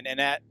minion,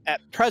 and at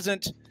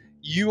present,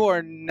 you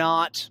are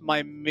not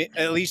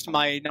at least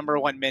my number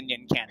one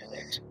minion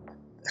candidate.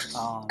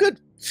 Good.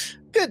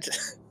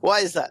 Why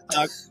is that?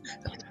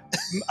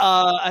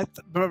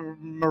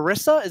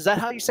 Marissa, is that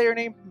how you say her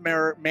name?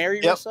 Mary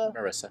Yep.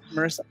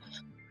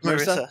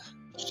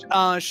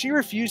 Marissa. She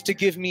refused to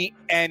give me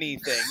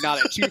anything.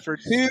 Not a 2 for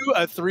 2,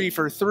 a 3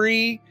 for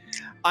 3.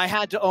 I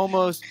had to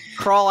almost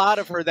crawl out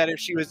of her that if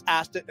she was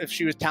asked if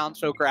she was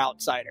townsfolk or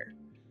outsider.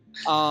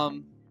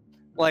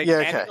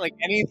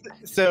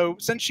 So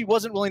since she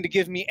wasn't willing to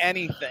give me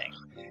anything,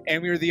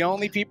 and we were the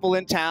only people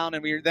in town,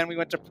 and we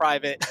went to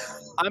private,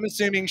 I'm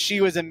assuming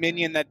she was a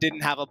minion that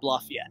didn't have a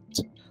bluff yet.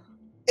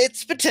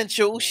 It's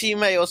potential. She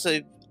may also.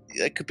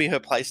 It could be her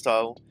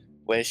playstyle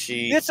where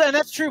she. And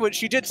that's true. But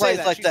she did say plays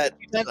that. like She that.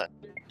 said-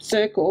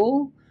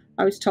 Circle,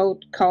 I was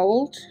told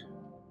cold.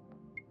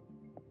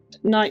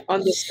 Night on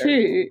the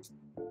 2,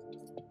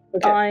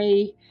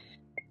 I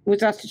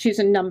was asked to choose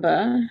a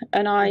number,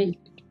 and I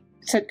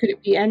said, could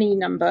it be any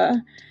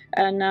number?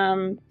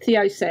 And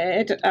Theo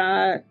said,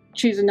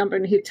 choose a number,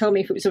 and he'd tell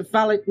me if it was a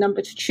valid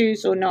number to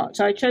choose or not.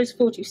 So I chose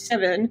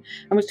 47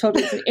 and was told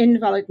it's an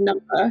invalid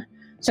number.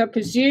 So I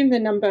presume the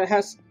number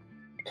has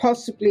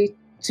possibly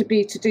to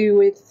be to do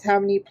with how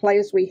many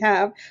players we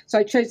have. So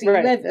I chose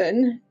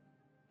 11,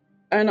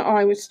 and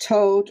I was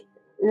told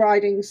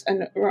Ridings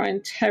and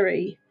Ryan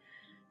Terry.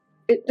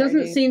 It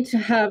doesn't seem to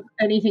have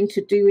anything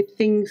to do with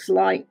things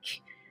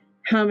like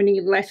how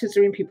many letters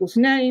are in people's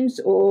names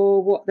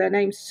or what their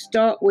names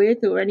start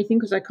with or anything,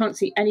 because I can't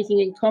see anything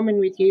in common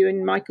with you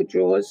and Michael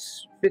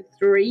Draws for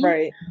 3.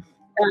 Right.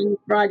 And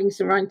Riding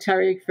some Rhine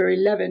Terrier for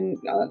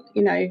 11,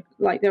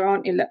 like there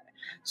aren't 11.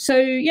 So,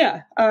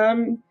 yeah,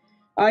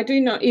 I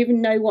do not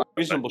even know what...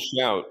 Reasonable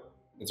shout.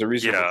 It's a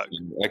reasonable shout.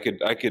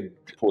 I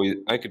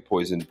could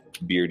poison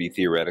Beardy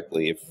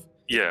theoretically if...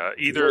 Yeah,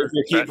 either...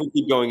 If we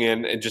keep going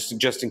in, and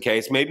just in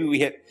case. Maybe we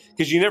hit...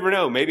 Because you never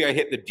know. Maybe I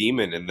hit the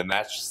demon, and then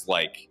that's just,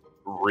 like,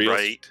 real...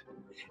 Right.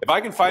 If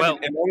I can find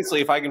it, and honestly,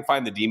 if I can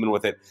find the demon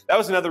with it... That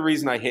was another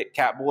reason I hit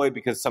Catboy,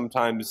 because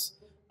sometimes...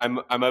 I'm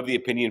of the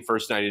opinion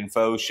First Night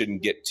Info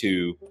shouldn't get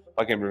to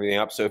fucking everything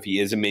up. So if he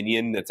is a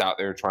minion that's out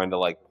there trying to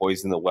like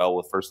poison the well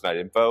with First Night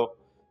Info,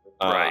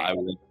 I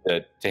would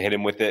like to hit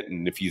him with it.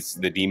 And if he's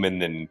the demon,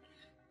 then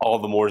all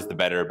the more is the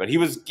better. But I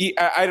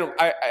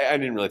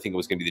didn't really think it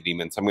was going to be the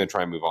demon, so I'm going to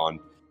try and move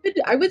on.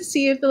 I would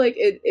see if like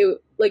it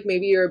like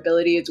maybe your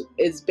ability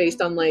is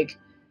based on like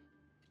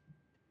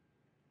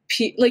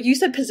you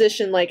said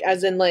position, like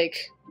as in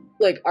like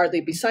are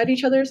they beside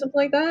each other or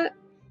something like that?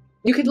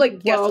 You could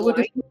like guess.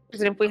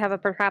 If we have a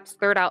perhaps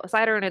third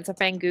outsider and it's a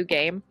Fangu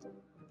game.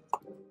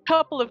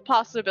 Couple of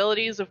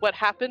possibilities of what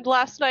happened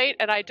last night,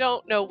 and I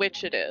don't know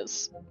which it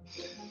is.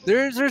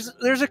 There's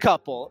a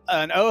couple.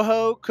 An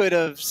Oho could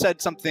have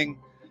said something,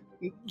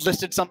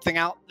 listed something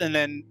out, and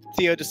then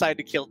Theo decided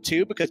to kill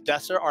 2 because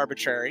deaths are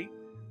arbitrary.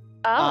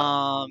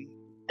 Oh.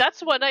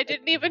 That's one I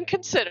didn't even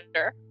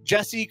consider.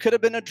 Jesse could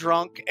have been a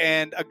drunk,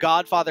 and a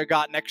Godfather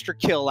got an extra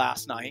kill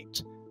last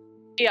night.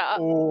 Yeah.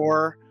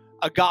 Or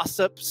a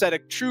gossip said a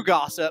true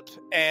gossip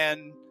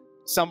and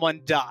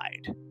someone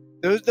died.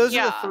 Those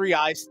are the 3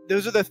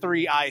 those are the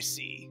 3 I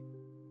see.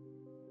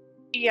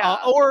 Yeah.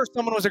 Or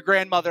someone was a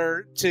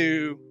grandmother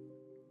to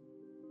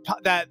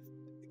that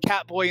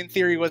Catboy in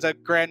theory was a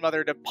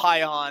grandmother to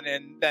Pion,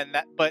 and then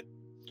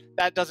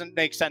that doesn't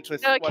make sense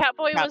with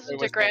Catboy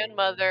wasn't a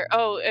grandmother.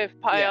 Oh, if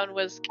Pion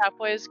was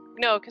Catboy's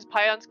because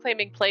Pion's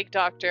claiming Plague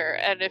Doctor,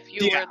 and if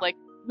you were like,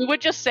 we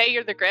would just say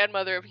you're the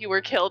grandmother if you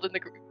were killed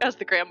as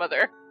the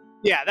grandmother.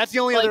 Yeah, that's the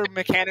only other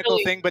mechanical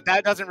thing, but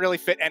that doesn't really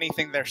fit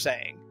anything they're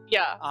saying.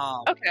 Yeah.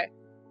 Okay.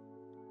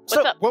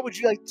 What would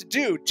you like to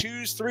do?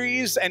 2s,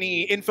 3s?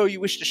 Any info you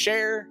wish to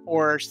share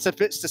or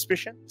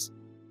suspicions?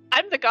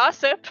 I'm the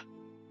gossip.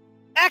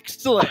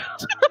 Excellent.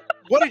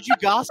 What did you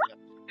gossip?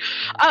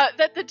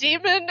 That the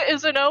demon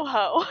is an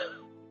Oho.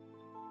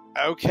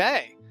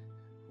 Okay.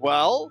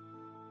 Well,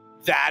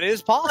 that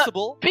is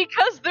possible.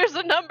 Because there's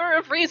a number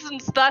of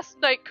reasons last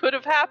night could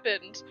have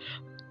happened.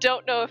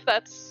 Don't know if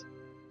that's...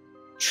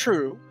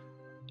 True.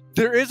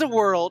 There is a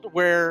world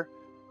where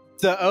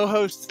the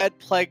Oho said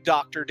Plague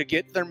Doctor to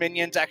get their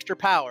minions extra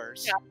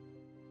powers.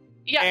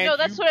 Yeah, and no,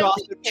 that's what I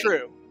was thinking.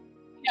 True.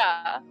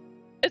 Yeah,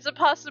 it's a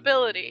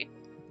possibility.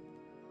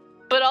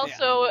 But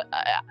also,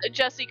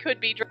 Jesse could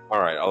be... All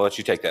right, I'll let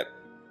you take that.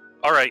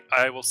 All right,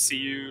 I will see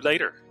you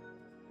later.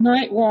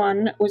 Night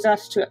 1 was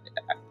asked to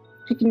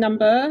pick a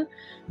number.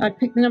 I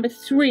picked the number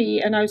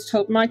 3, and I was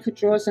told Michael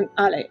Draws and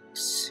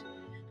Alex.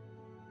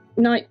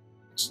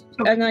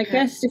 And I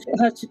guessed if it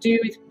had to do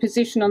with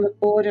position on the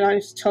board, and I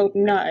was told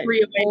no.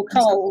 Or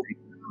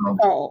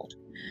cold.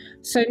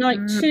 So night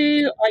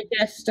 2, I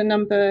guessed a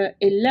number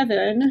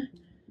 11,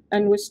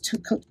 and was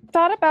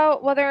thought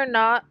about whether or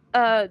not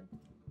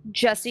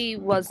Jesse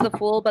was the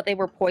fool, but they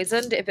were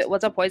poisoned. If it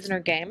was a poisoner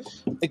game,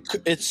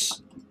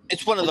 it's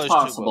one of those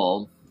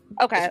possible.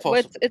 Two. Okay,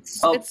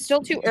 it's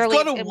still too early.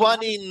 You've got a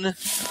 1 in 9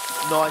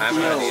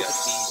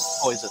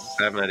 poison.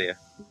 I have an idea.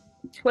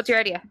 What's your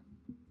idea?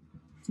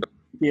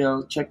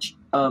 Check.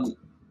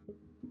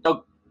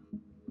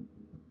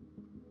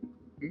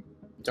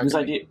 Whose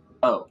idea?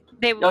 Oh.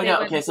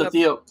 Okay. So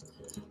Theo.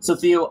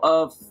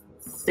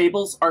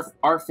 Fables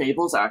are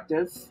Fables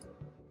active?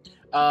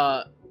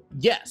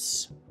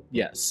 Yes.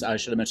 I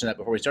should have mentioned that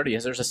before we started.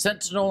 Yes, there's a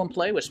Sentinel in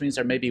play, which means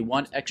there may be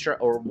 1 extra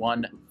or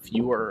 1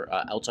 fewer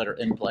outsider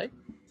in play.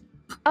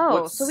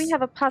 Oh, so we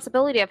have a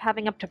possibility of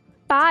having up to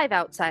 5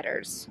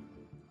 outsiders.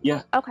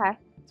 Yeah. Okay.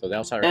 So the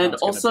outsider is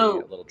going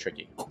to be a little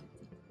tricky.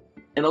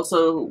 And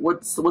also,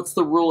 what's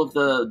the rule of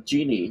the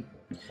genie?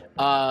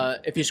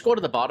 If you scroll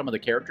to the bottom of the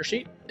character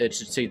sheet, it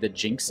should say the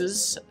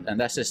jinxes, and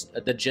that's just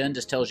the gen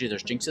just tells you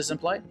there's jinxes in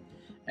play,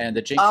 and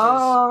the jinxes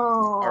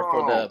are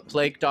for the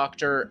Plague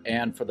Doctor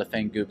and for the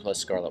Fangu plus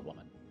Scarlet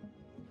Woman.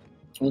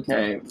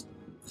 Okay,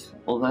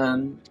 well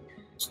then,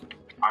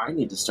 I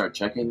need to start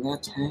checking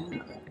that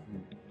tab.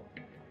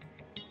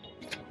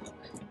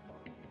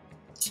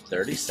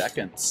 30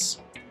 seconds.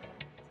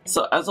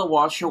 So as a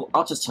washerwoman,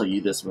 I'll just tell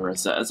you this,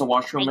 Marissa. As a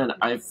washerwoman,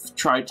 I've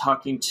tried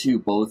talking to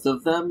both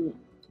of them.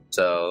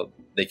 So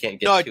they can't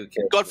get 2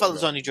 kills.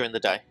 Godfather's only during the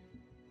day.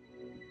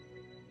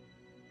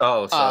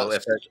 Oh, so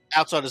if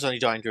Outsider's only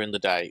dying during the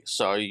day,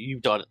 so you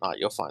died at night,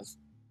 you're fine.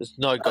 There's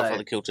no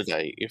Godfather kill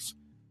today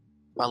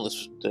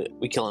unless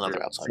we kill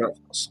another outsider.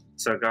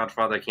 So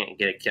Godfather can't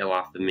get a kill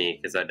off of me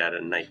because I died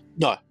at night?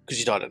 No, because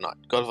you died at night.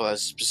 Godfather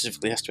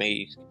specifically has to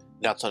be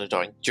an outsider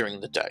dying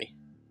during the day.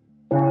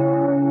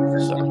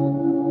 So...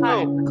 Well,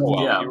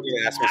 yeah. you were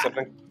going to ask me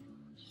something?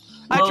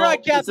 I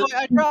tried, Catboy.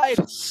 I tried.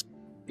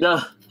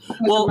 Yeah.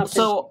 Well,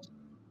 so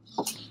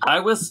I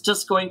was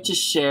just going to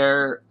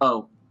share.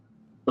 Oh,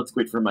 let's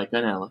wait for Micah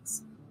and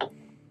Alex.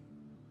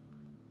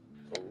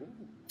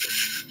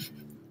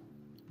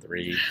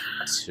 3,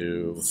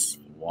 2,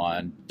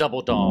 1.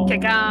 Double dong.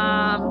 Kick 'em.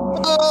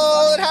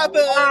 Oh, it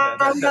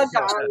happened!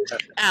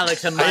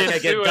 Alex and Micah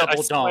get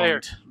double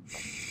donged.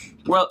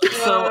 Well,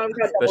 so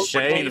the The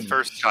shame.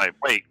 first time.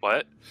 Wait,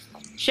 what?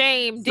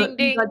 Shame. Ding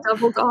ding. Got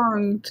double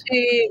gonged.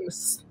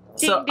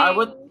 So I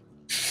would,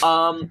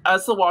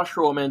 as the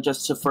washerwoman,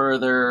 just to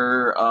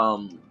further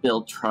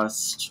build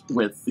trust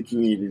with the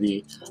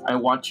community, I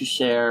want to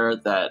share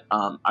that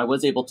I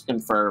was able to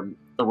confirm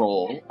the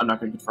role. I'm not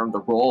going to confirm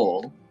the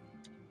role,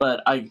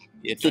 but I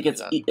think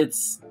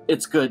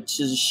it's good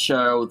to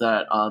show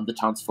that the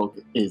townsfolk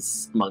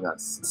is among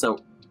us. So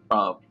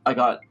I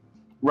got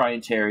Ryan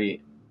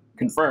Terry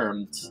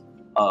confirmed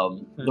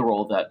the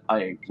role that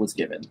I was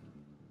given.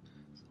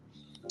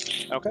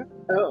 Okay.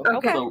 Oh,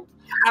 Okay. So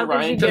How did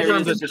Ryan you get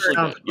Terry this is officially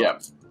confirmed? good. Yeah.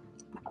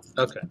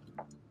 Okay.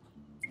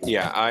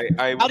 Yeah,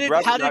 I would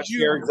rather not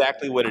share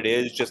exactly what it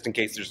is, just in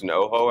case there's an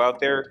Oho out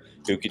there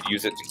who could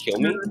use it to kill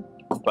me.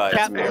 But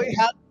Catboy,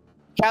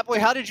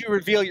 how did you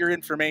reveal your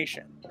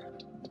information?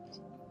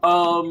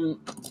 I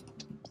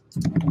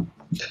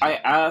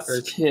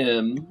asked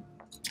him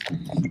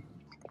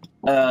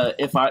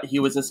if he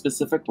was a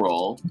specific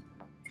role,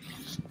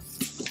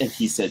 and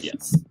he said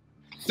yes.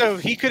 So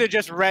he could have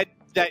just read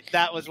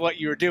that was what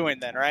you were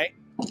doing then, right?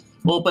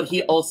 Well, but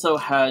he also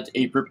had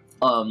a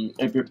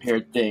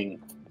prepared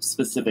thing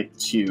specific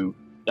to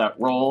that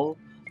role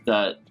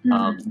that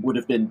would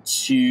have been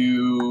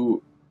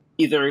to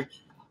either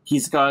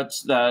he's got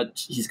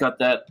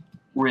that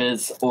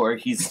Riz or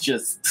he's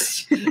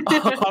just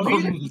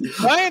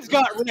Ryan's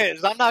got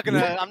Riz. I'm not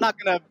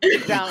gonna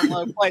get down and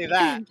low play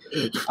that.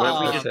 We just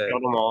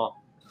killed them all.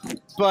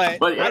 But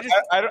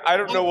I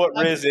don't know what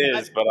Riz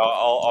is, but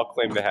I'll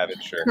claim to have it.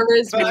 Sure.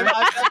 Charisma.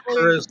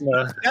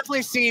 I've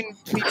definitely seen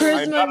people.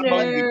 Charisma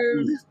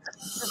nerd.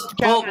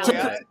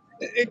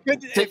 It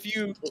could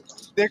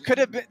there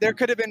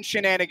could have been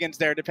shenanigans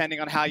there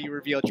depending on how you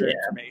revealed your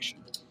information.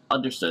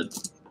 Understood.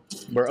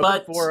 We're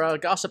open for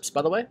gossips,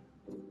 by the way.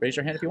 Raise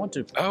your hand if you want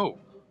to. Oh,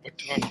 what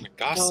do I want to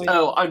gossip?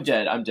 Oh, I'm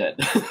dead. I'm dead.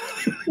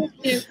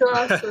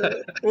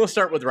 We'll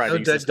start with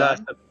writing. dead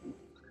gossip.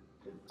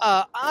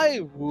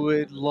 I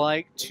would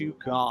like to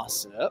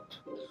gossip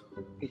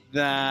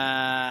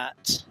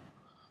that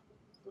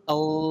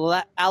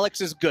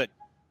Alex is good.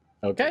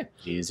 Okay,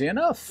 easy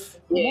enough.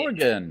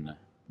 Morgan.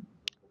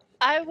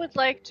 I would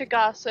like to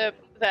gossip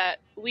that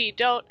we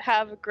don't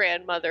have a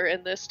grandmother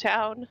in this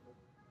town.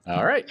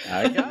 All right,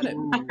 I got it.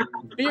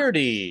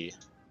 Beardy.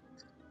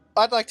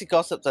 I'd like to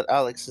gossip that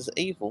Alex is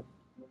evil.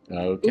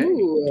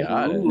 Okay,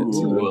 got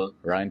it.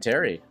 Ryan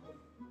Terry.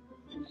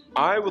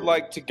 I would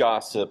like to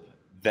gossip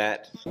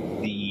that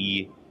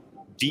the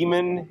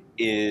demon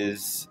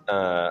is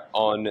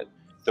on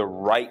the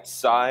right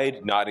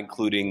side, not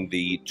including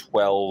the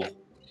 12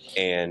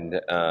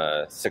 and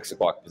 6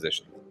 o'clock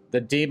position.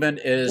 The demon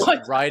is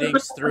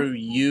writings through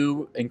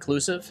you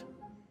inclusive?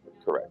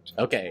 Correct.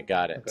 Okay,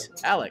 got it. Okay.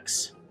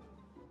 Alex.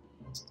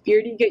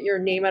 Beardy, get your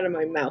name out of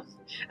my mouth.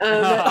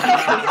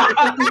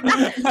 I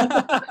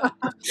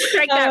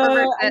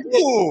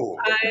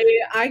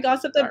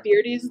gossip that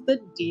Beardy's the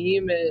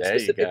demon,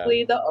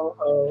 specifically the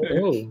Oho.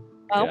 Ooh.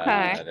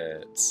 Okay. Got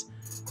it.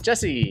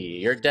 Jesse,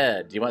 you're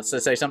dead. Do you want to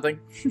say something?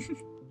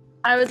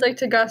 I would like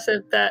to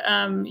gossip that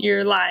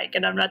you're lying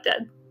and I'm not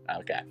dead.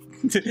 Okay.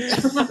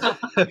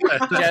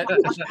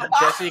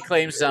 Jesse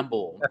claims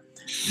Zumble.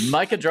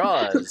 Micah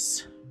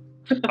draws.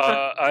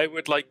 I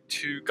would like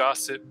to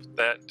gossip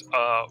that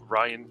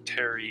Ryan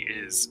Terry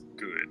is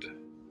good.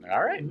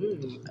 All right.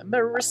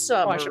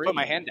 Marissa. I should put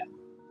my hand down.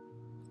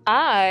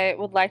 I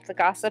would like to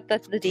gossip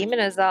that the demon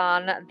is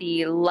on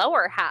the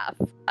lower half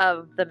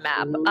of the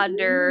map,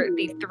 under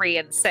the 3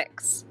 and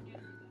 6.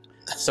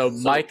 So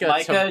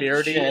Micah to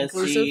Beardy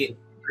inclusive?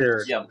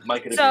 Yeah,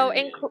 Micah to so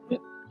Beardy.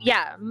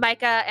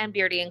 Micah and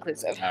Beardy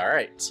inclusive. All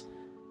right.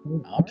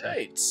 All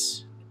right.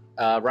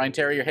 Ryan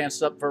Terry, your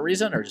hand's up for a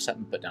reason, or just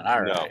haven't put down?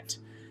 All right.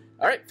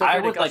 All right. I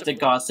would like to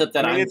gossip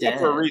that I'm it's dead. up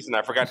for a reason.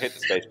 I forgot to hit the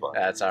space bar.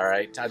 That's all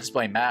right. I just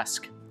play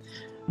Mask.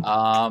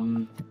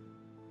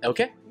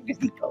 Okay.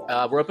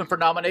 We're open for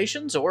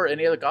nominations or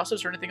any other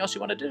gossips or anything else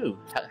you want to do.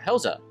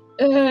 Helza.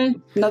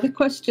 Another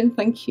question,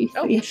 thank you.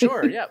 Oh,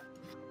 sure. Yeah.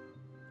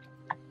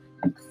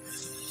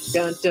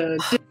 Dun, dun,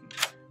 dun.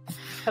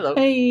 Hello.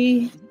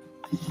 Hey.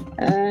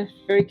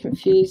 Very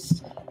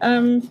confused.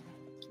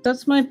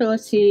 Does my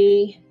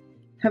ability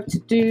have to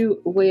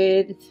do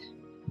with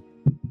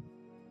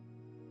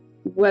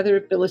whether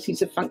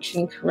abilities are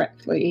functioning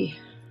correctly?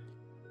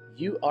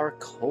 You are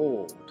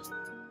cold.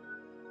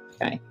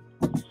 Okay.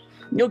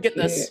 You'll get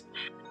this.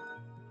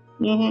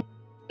 Mm-hmm.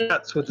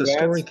 That's what the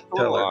story can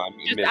tell her.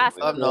 Just ask,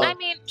 I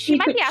mean, she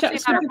might be asking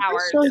about her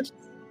powers.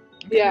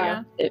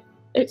 Yeah.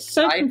 It's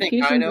so I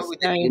confusing. think I know who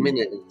the demon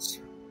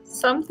is.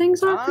 Some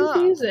things are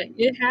confusing.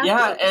 It happens.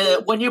 Yeah,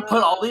 and when you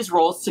put all these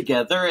roles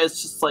together,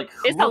 it's just like,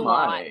 who It's a am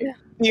lot. I?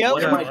 Theo,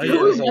 What am I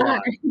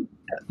doing?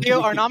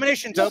 Theo, are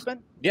nominations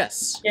open?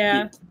 Yes.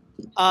 Yeah.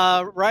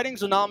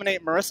 Writings will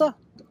nominate Marissa.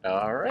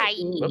 All right. Hi.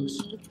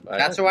 Whoops.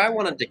 That's who I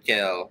wanted to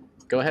kill.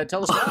 Go ahead.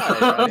 Tell us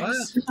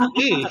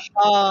why.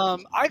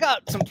 I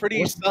got some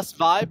pretty sus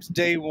vibes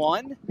day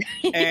one,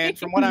 and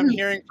from what I'm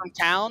hearing from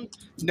town,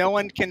 no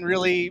one can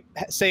really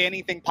say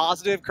anything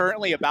positive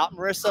currently about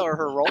Marissa or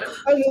her role.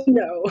 Oh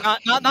no!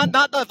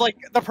 Not like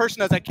the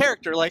person as a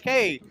character. Like,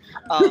 hey,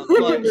 but,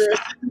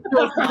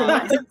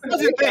 doesn't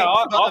think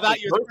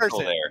about you as a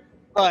person. There.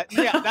 But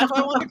yeah, that's what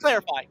I wanted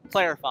to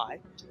clarify.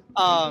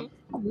 But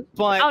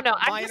oh no,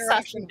 I'm just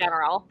sus in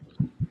general.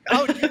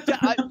 Oh,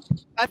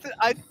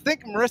 I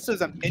think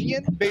Marissa's a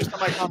minion based on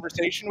my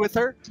conversation with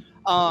her.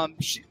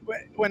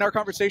 When our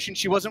conversation,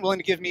 she wasn't willing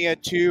to give me a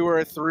 2 or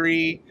a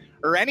 3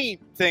 or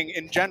anything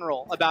in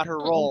general about her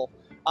role.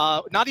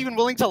 Not even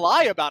willing to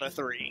lie about a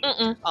 3.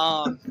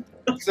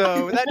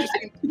 So that just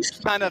seems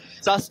kind of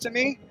sus to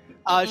me.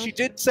 She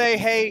did say,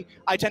 hey,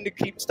 I tend to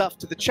keep stuff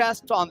to the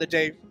chest on the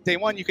day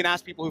one. You can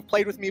ask people who've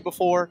played with me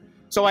before.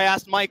 So I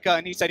asked Micah,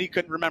 and he said he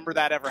couldn't remember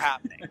that ever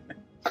happening.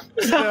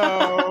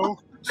 So...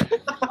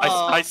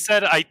 I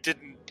said I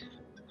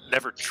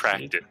never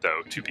tracked it,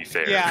 though, to be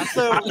fair. Yeah,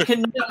 so... I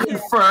can neither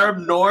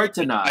confirm nor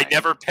deny. I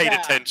never paid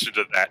attention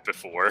to that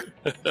before.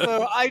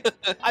 So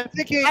I'm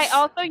thinking... I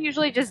also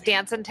usually just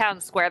dance in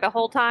town square the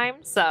whole time,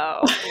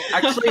 so...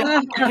 Actually,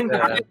 I can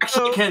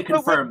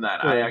confirm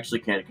that. I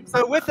actually can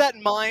confirm So with that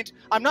in mind,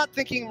 I'm not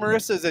thinking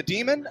Marissa's a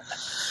demon,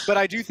 but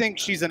I do think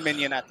she's a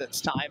minion at this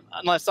time,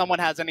 unless someone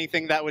has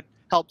anything that would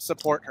help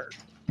support her.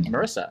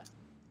 Marissa.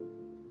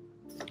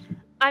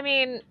 I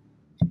mean...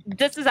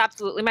 This is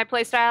absolutely my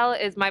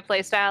playstyle. My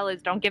playstyle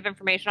is don't give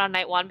information on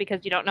night one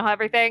because you don't know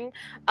everything.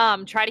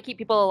 Try to keep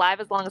people alive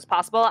as long as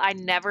possible. I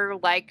never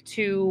like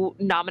to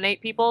nominate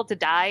people to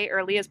die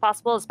early as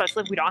possible,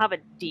 especially if we don't have a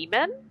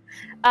demon.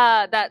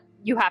 That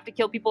you have to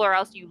kill people or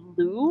else you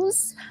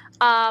lose.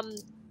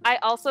 I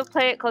also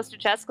play it close to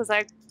chest because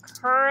I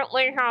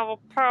currently have a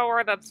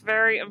power that's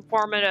very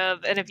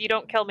informative, and if you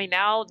don't kill me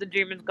now, the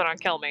demon's gonna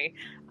kill me.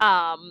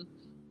 And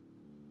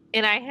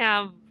I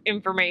have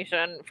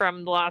information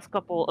from the last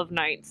couple of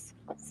nights.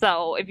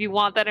 So if you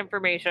want that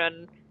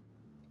information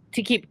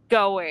to keep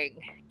going,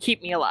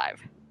 keep me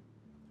alive.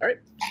 All right.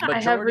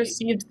 I have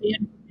received the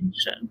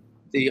information.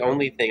 The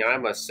only thing I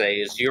must say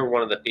is you're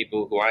one of the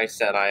people who I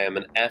said I am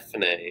an F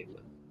name.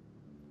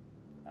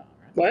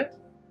 What?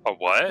 A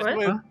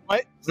what?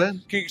 What?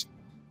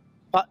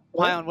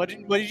 Lion, what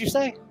did you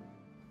say?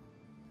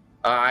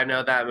 I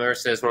know that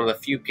Marissa is one of the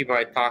few people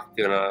I talk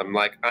to, and I'm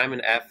like, I'm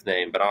an F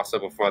name, but also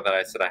before that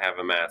I said I have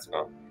a mask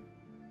on.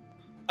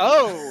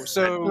 Oh,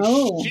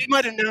 so she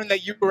might have known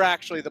that you were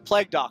actually the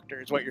plague doctor,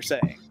 is what you're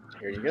saying.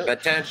 Here you go.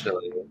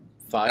 Potentially.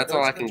 5 That's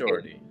all I votes can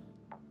majority.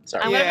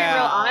 Sorry. I'm gonna be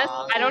real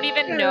honest. I don't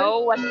even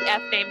know what the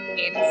F name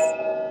means.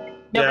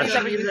 Nobody's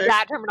ever used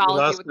that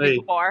terminology with me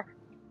before.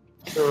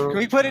 Can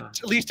we put it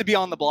at least to be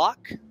on the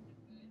block?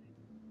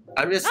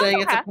 I'm just saying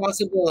it's a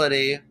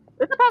possibility.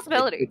 It's a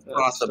possibility. It's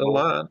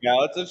possible. Yeah,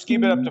 let's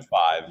keep it up to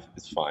 5.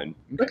 It's fine.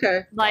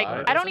 Okay. Like,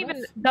 I don't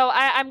even, though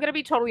I'm going to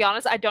be totally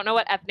honest, I don't know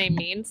what F name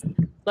means,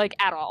 like,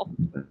 at all.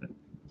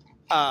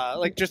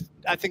 Like, just,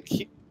 I think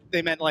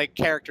they meant, like,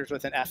 characters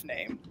with an F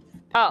name.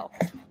 Oh.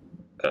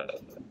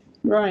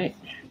 Right.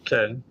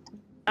 Okay.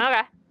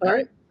 Okay. All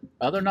right.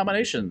 Other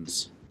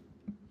nominations.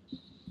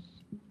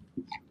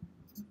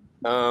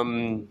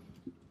 I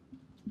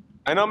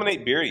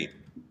nominate Beery.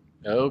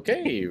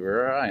 Okay,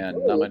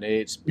 Ryan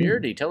nominates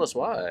Beardy. Tell us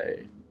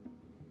why.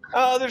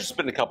 There's just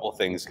been a couple of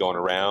things going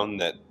around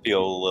that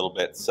feel a little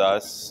bit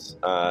sus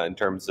in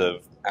terms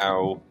of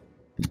how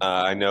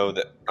I know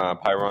that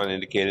Pyron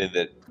indicated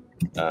that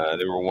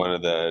they were one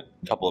of the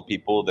couple of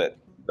people that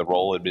the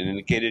role had been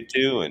indicated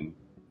to, and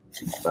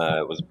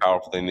it was a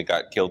powerful thing that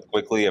got killed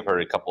quickly. I've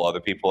heard a couple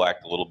other people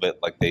act a little bit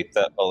like they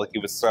felt like he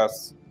was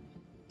sus.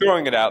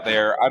 Throwing it out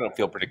there, I don't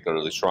feel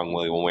particularly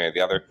strongly one way or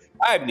the other.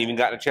 I haven't even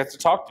gotten a chance to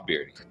talk to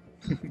Beardy.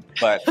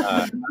 But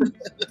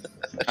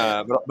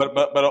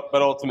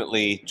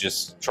ultimately,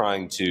 just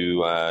trying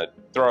to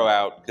throw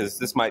out, because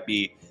this might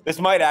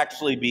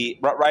actually be.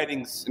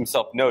 Writings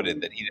himself noted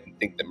that he didn't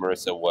think that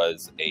Marissa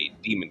was a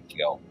demon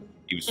kill.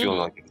 He was feeling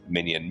like a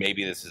minion.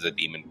 Maybe this is a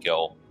demon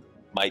kill.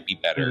 Might be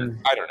better.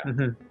 I don't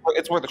know.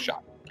 It's worth a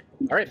shot.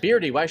 All right,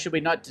 Beardy, why should we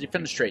not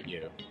defenestrate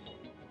you?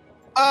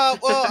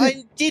 Well,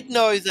 I did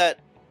know that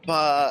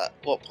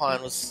what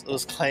Pine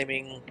was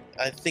claiming.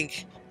 I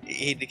think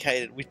he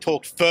indicated, we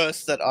talked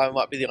first that I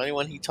might be the only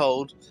one he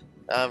told,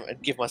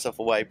 and give myself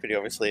away pretty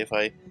obviously if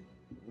I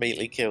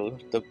immediately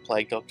killed the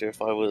plague doctor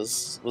if I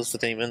was the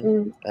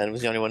demon and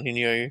was the only one who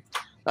knew.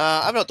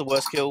 I'm not the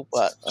worst kill,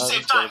 but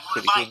I've got a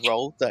pretty good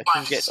role that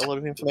can get a lot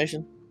of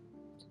information.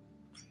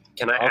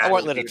 I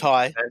won't let it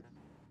tie.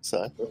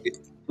 So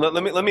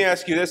let me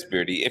ask you this,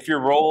 Beardy: if your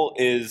role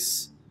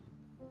is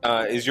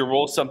your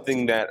role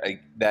something that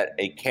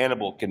a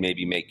cannibal can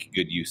maybe make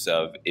good use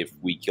of if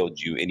we killed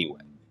you anyway?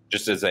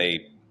 Just as a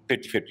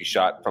 50-50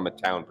 shot from a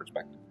town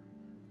perspective.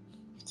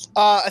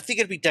 I think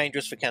it'd be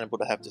dangerous for Cannibal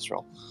to have this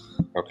role.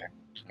 Okay.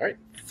 All right,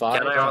 5.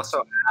 Can I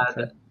also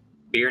add,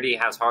 Beardy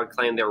has hard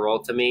claimed their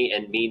role to me,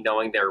 and me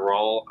knowing their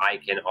role, I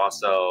can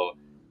also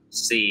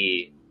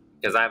see,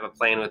 because I have a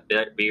plan with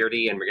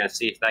Beardy, and we're going to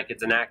see if that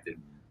gets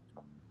enacted.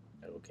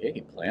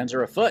 Okay, plans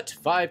are afoot.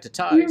 5 to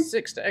tie,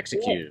 6 to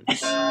execute.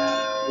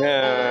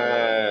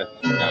 Yeah.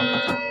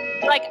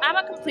 Like, I'm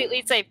a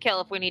completely safe kill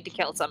if we need to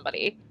kill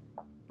somebody.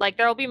 Like,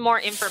 there will be more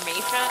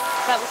information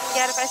that we can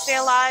get if I stay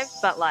alive,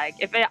 but, like,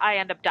 if I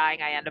end up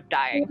dying, I end up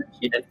dying.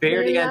 If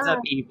Beardy ends up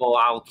evil,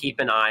 I'll keep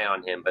an eye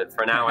on him, but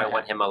for now, I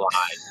want him alive.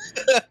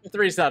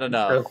 3's not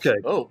enough. Okay.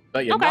 Oh,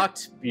 but you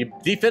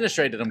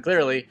defenestrated him,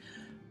 clearly.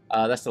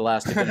 That's the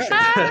last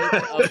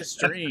defenestration of the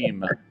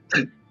stream.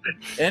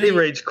 Any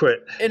rage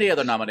quit. Any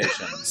other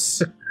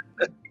nominations?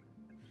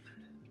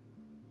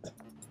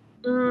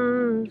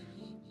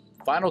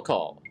 Final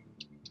call.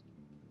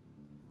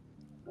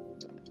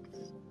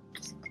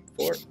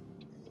 4,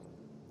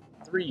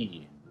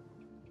 3,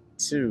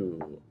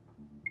 2,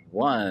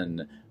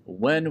 1.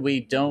 When we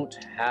don't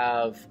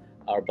have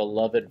our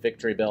beloved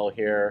victory bell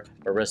here,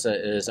 Marissa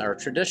is our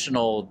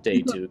traditional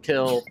day 2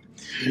 kill.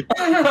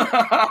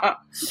 I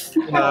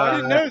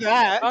didn't know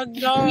that. Oh,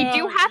 no. We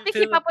do have to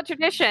keep up with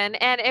tradition,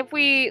 and if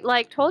we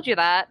told you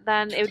that,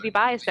 then it would be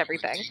biased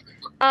everything.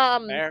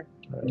 Fair.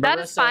 That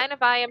is fine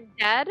if I am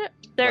dead.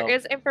 There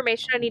is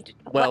information I need to.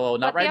 Well,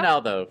 not right now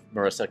though,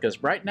 Marissa,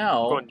 because right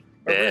now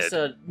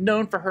Marissa,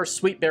 known for her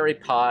sweet berry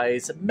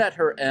pies, met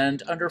her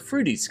end under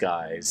fruity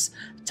skies.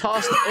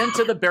 Tossed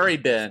into the berry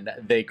bin,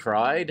 they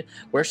cried,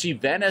 where she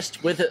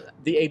vanished with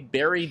a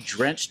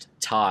berry-drenched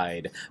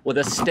tide, with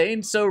a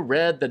stain so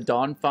red the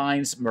dawn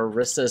finds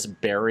Marissa's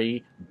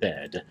berry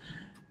bed.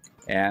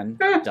 And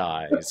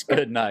dies.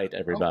 Good night,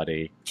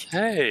 everybody.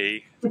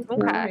 Hey.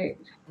 Okay.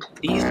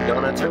 These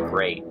donuts are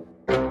great.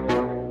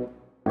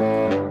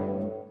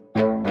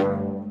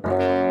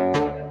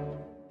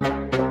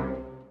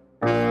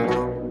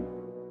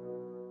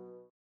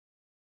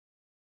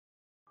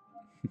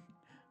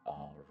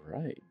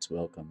 Right,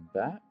 welcome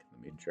back.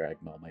 Let me drag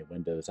all my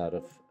windows out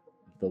of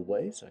the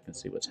way so I can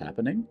see what's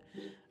happening.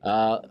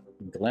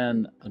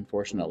 Glenn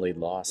unfortunately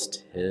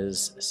lost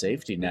his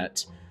safety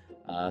net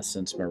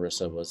since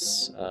Marissa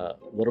was a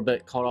little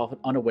bit caught off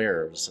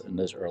unawares in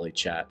those early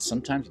chats.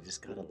 Sometimes you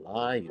just gotta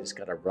lie, you just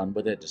gotta run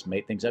with it, just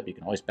make things up. You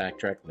can always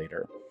backtrack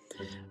later.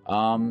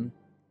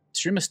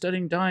 Stream is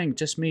studying dying,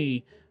 just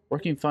me.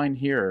 Working fine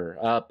here.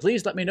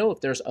 Please let me know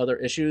if there's other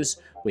issues.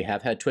 We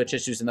have had Twitch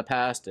issues in the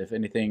past. If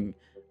anything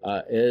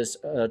is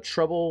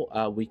trouble,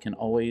 we can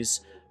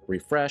always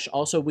refresh.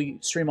 Also, we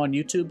stream on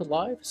YouTube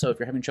live, so if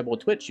you're having trouble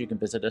with Twitch, you can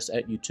visit us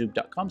at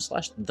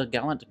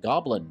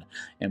youtube.com/thegallantgoblin,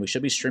 and we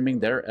should be streaming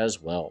there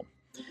as well.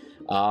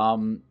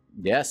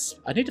 Yes,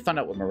 I need to find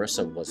out what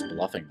Marissa was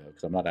bluffing, though,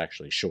 because I'm not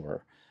actually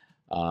sure.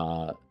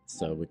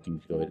 So we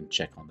can go ahead and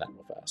check on that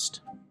real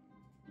fast.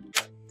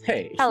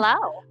 Hey.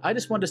 Hello. I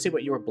just wanted to see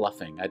what you were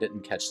bluffing. I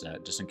didn't catch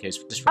that, just in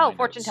case. Just Oh,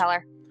 fortune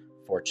teller.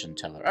 Fortune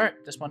teller. All right,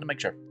 just wanted to make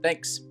sure.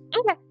 Thanks.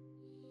 Okay.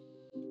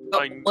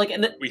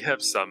 We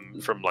have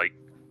some from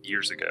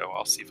years ago.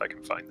 I'll see if I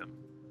can find them.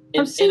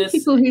 I've seen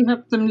people who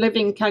have them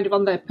living kind of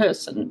on their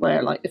person,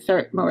 where the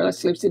ferret more or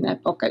less lives in their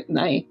pocket and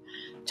they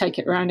take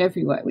it around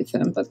everywhere with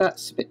them, but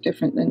that's a bit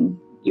different than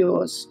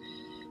yours.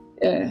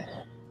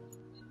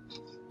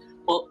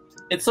 Well,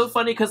 it's so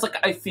funny because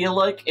I feel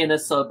like in a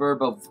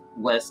suburb of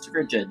West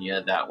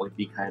Virginia that would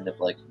be kind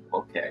of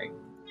okay,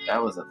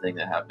 that was a thing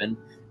that happened.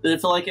 But I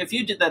feel like if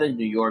you did that in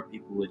New York,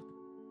 people would.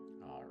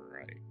 All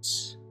right.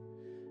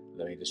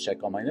 Let me just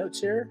check all my notes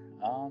here.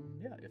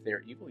 Yeah, if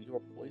they're evil, you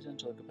are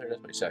poisoned until the player does.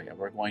 So yeah,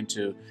 we're going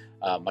to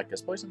Mike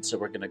is poisoned, so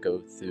we're going to go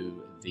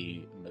through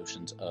the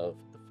motions of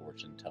the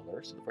fortune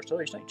teller. So the first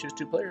each night, choose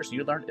 2 players.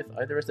 You learn if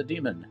either is the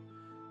demon.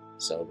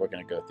 So we're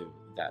going to go through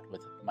that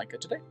with Micah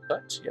today.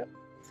 But yeah,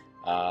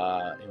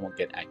 he won't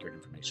get accurate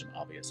information,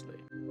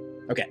 obviously.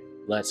 Okay,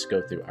 let's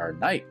go through our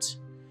night.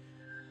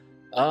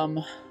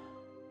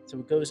 So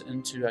it goes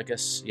into, I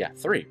guess,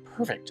 3.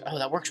 Perfect. Oh,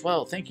 that works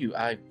well. Thank you.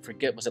 I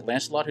forget, was it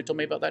Lancelot who told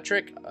me about that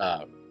trick?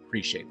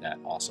 Appreciate that.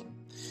 Awesome.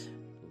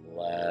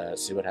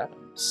 Let's see what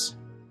happens.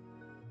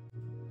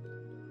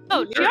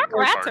 Oh, New York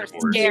rats are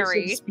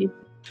scary.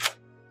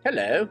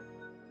 Hello.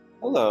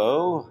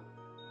 Hello.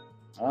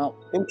 Well,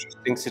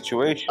 interesting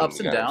situation. Ups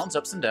and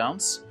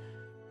downs.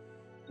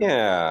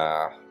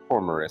 Yeah,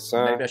 poor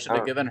Marissa. Maybe I should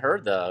have given her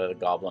the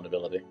goblin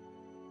ability.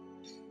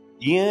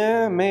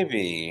 Yeah,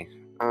 maybe.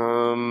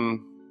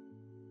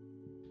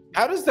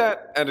 How does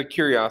that, out of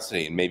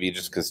curiosity, and maybe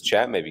just because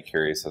chat may be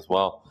curious as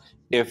well,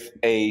 if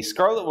a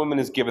Scarlet Woman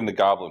is given the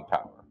goblin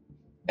power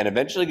and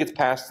eventually gets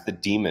past the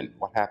demon,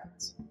 what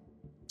happens?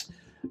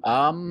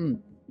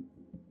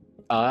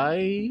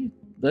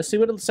 Let's see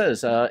what it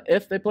says.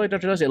 If they play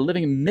Dr. Dusty, a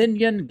living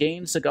minion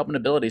gains the goblin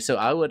ability. So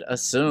I would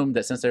assume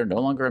that since they're no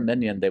longer a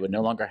minion, they would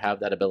no longer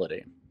have that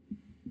ability.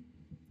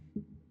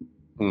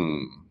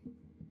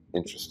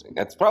 Interesting.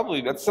 That's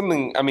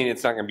something, I mean,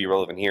 it's not going to be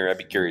relevant here. I'd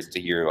be curious to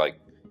hear,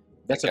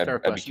 that's a fair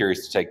question. I'd be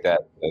curious to take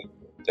that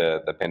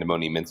to the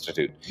Pandemonium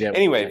Institute. Yeah,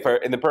 anyway,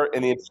 in the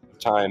interest of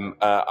time,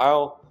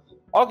 I'll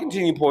I'll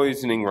continue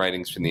poisoning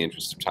writings for the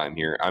interest of time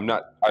here. I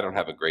don't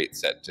have a great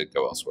set to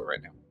go elsewhere right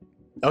now.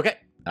 Okay.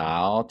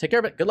 I'll take care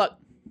of it. Good luck.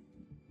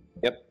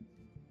 Yep.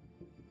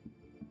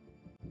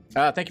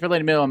 Thank you for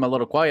letting me know I'm a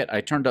little quiet.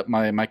 I turned up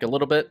my mic a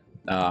little bit.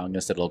 I'm going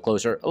to sit a little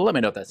closer. Let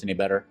me know if that's any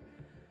better.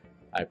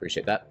 I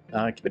appreciate that.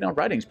 Keeping on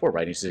writings. Poor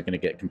writings is going to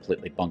get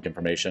completely bunk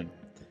information.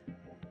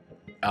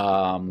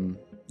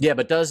 Yeah,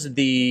 but does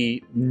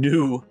the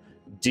new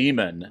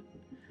demon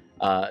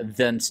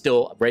then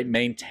still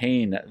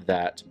maintain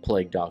that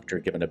Plague Doctor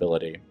given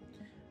ability?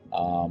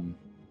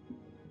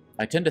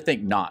 I tend to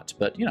think not,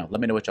 but, let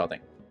me know what y'all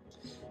think.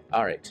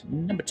 All right,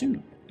 number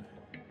 2.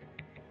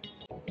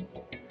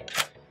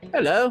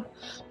 Hello.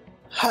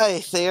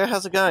 Hi there,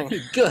 how's it going?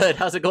 Good,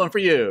 how's it going for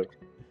you?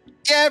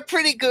 Yeah,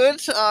 pretty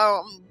good.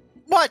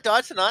 Might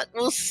die tonight.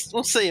 We'll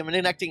see. I'm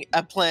enacting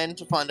a plan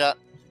to find out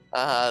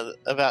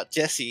about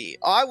Jesse.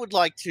 I would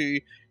like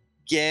to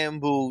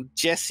gamble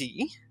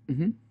Jesse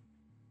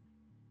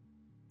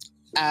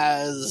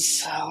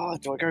as...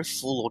 do I go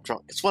full or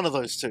drunk? It's one of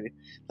those two.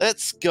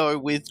 Let's go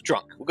with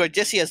drunk. We'll go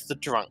Jesse as the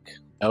drunk.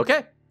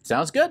 Okay,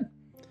 sounds good.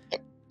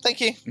 Thank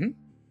you.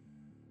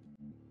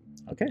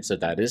 Okay, so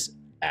that is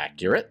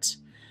accurate.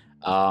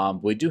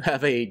 We do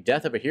have a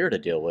death over here to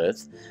deal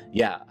with.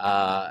 Yeah,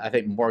 I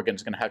think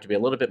Morgan's going to have to be a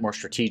little bit more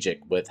strategic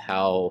with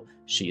how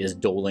she is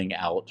doling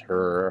out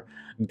her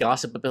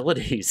gossip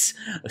abilities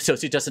so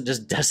she doesn't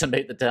just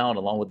decimate the town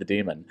along with the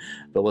demon.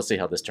 But we'll see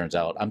how this turns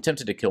out. I'm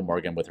tempted to kill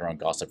Morgan with her own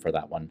gossip for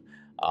that one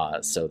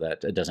so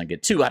that it doesn't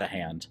get too out of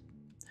hand.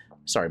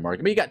 Sorry,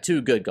 Morgan, but you got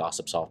 2 good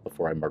gossips off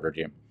before I murdered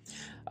you.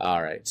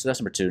 All right, so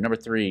that's number 2. Number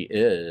 3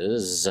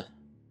 is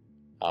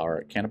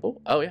our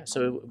cannibal. Oh, yeah,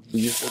 so we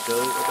usually go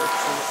over to...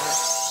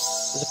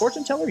 Does the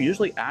fortune teller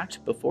usually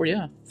act before,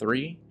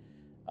 3?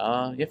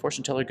 Yeah,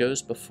 fortune teller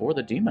goes before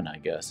the demon, I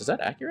guess. Is that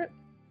accurate?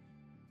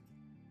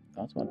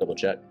 I just want to double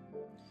check.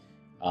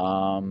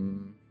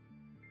 No.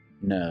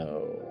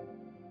 No,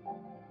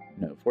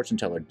 fortune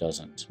teller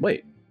doesn't.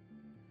 Wait.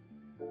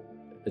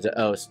 Is it...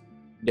 Oh,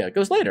 yeah, it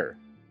goes later.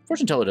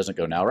 Fortune teller doesn't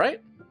go now,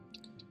 right?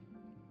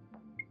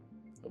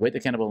 Wait the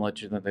cannibal and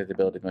let you think the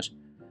ability to much.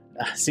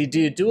 See, do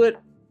you do it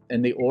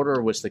in the order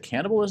in which the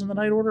cannibal is in the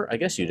night order? I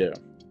guess you do.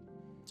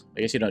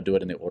 I guess you don't do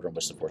it in the order in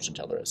which the fortune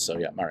teller is. So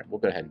yeah, all right, we'll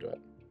go ahead and do it.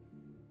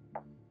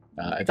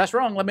 If that's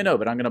wrong, let me know,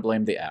 but I'm going to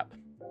blame the app.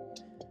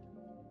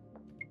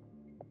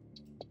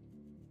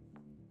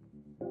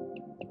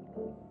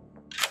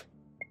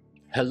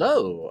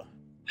 Hello.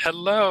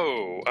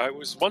 Hello. I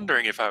was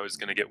wondering if I was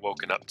going to get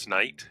woken up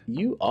tonight.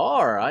 You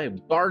are. I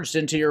barged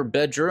into your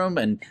bedroom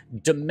and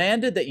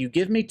demanded that you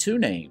give me 2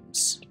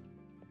 names.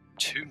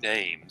 2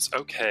 names.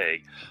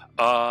 Okay.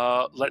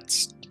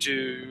 Let's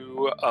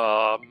do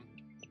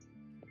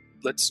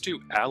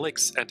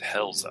Alex and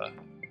Helza.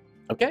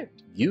 Okay.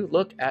 You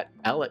look at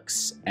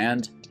Alex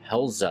and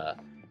Helza,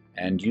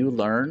 and you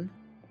learn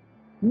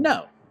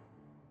no.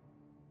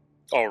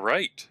 All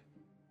right.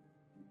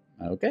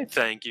 Okay.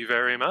 Thank you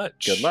very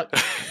much. Good luck.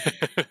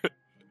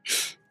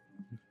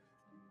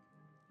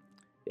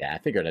 Yeah, I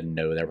figured a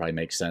no there probably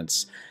makes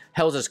sense.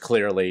 Helza's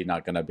clearly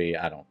not going to be,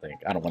 I don't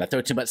want to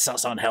throw too much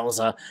sauce on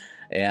Helza.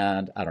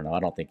 And I don't know, I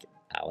don't think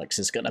Alex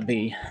is going to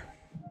be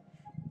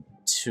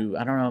too,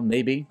 I don't know,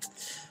 maybe.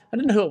 I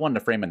didn't know who I wanted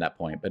to frame in that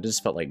point, but it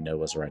just felt like no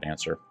was the right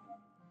answer.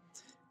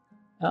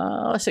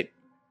 Let's see.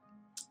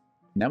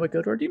 Now we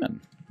go to our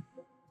demon.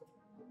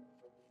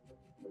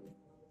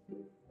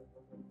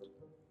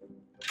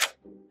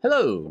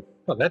 Hello.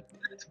 Well, that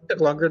took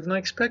longer than I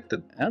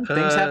expected. And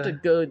things have to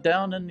go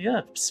down in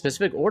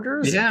specific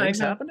orders. Yeah, and things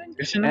happening.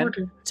 It's in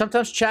order.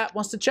 Sometimes chat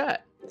wants to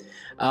chat.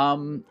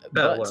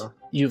 But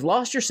you've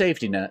lost your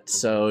safety net,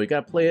 so you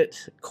got to play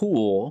it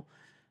cool.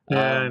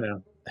 Yeah, I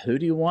know. Who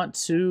do you want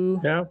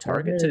to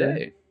target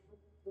today?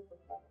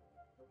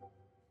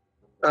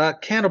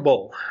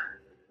 Cannibal.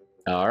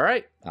 All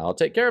right, I'll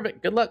take care of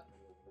it. Good luck.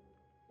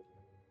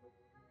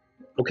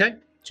 Okay.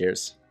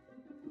 Cheers.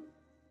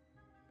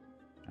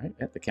 All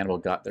right, the cannibal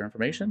got their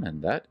information,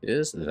 and that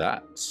is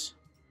that.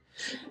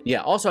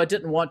 Yeah, also, I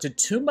didn't want to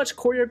too much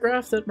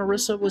choreograph that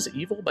Marissa was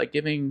evil by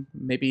giving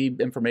maybe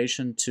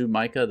information to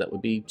Micah that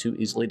would be too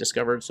easily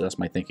discovered, so that's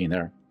my thinking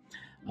there.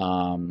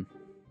 You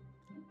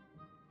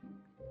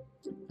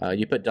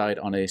put died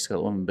on a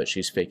skeletal woman, but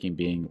she's faking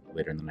being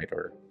later in the night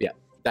order. Yeah,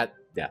 that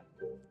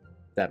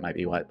might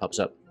be why it pops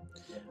up.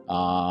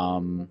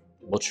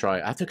 We'll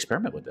try. I have to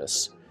experiment with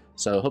this.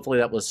 So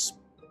hopefully I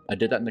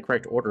did that in the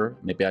correct order.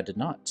 Maybe I did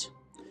not.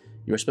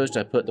 You were supposed to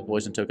have put the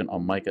poison token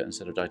on Micah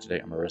instead of died today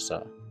on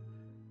Marissa.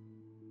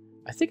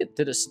 I think it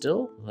did it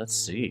still. Let's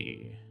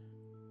see.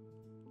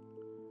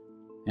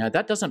 Yeah,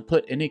 that doesn't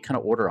put any kind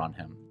of order on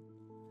him.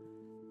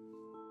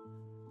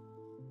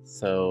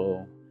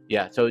 So,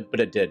 yeah, but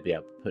it did,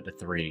 put a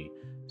 3.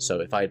 So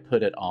if I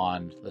put it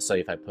on, let's say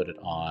if I put it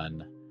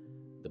on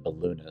the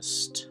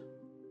balloonist.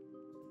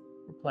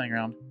 We're playing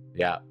around.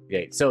 Yeah.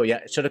 So yeah,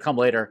 it should have come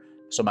later.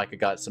 So Micah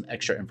got some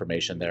extra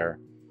information there.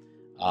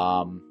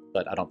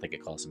 But I don't think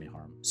it caused any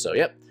harm. So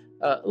yep,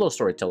 a little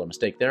storyteller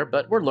mistake there,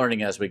 but we're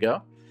learning as we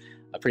go.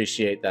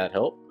 Appreciate that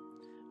help.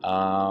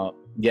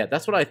 Yeah,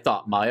 that's what I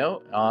thought,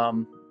 Mayo.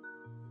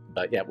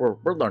 But yeah,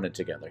 we're learning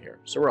together here,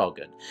 so we're all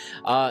good.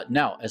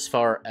 Now, as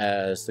far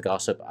as the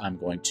gossip, I'm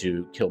going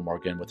to kill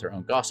Morgan with her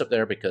own gossip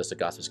there because the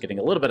gossip is getting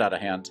a little bit out of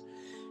hand.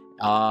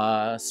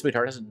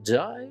 Sweetheart hasn't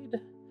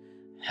died.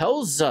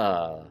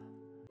 Helza.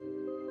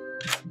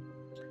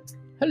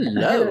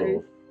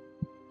 Hello.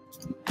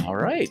 All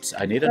right,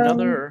 I need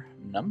another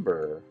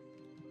number.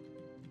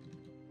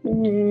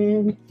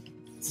 0.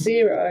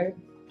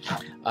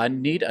 I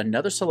need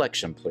another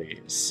selection,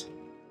 please.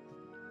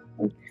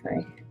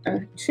 Okay.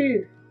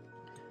 2.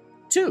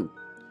 2.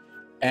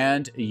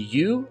 And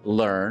you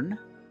learn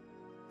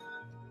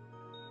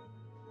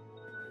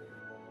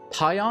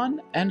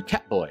Pion and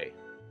Catboy.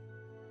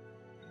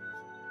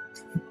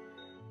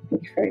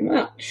 Thank you very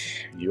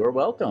much. You are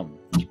welcome.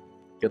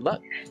 Good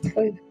luck.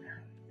 Oh,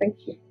 thank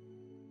you.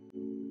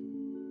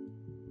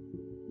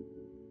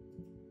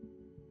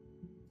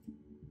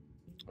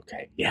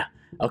 Okay, yeah.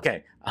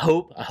 Okay. I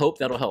hope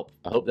that'll help.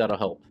 I hope that'll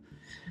help.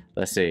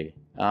 Let's see.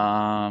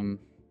 Oh,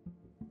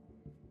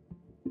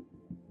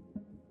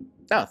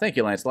 thank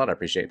you, Lancelot. I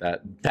appreciate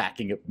that.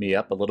 Backing me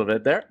up a little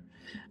bit there.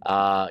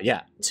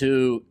 Yeah,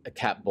 to a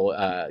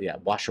Catboy, yeah,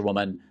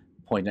 washerwoman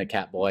pointing at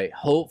Catboy.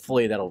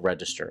 Hopefully that'll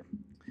register.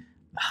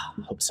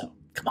 Hope so.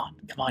 Come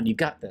on, you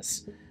got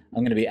this. I'm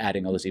going to be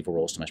adding all those evil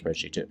rolls to my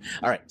spreadsheet too.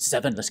 All right,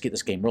 7. Let's get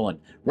this game rolling.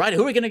 Right,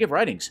 who are we going to give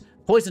writings?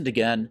 Poisoned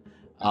again.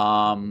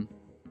 Who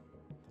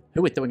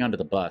are we throwing under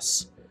the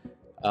bus?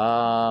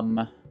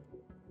 What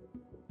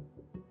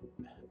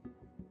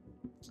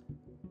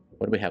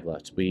do we have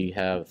left? We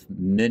have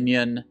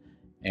Minion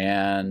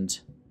and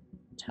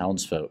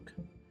Townsfolk.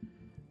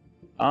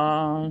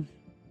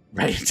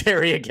 Right,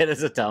 Terry again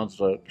as a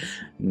Townsfolk.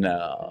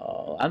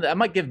 No. I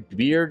might give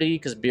Beardy,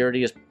 because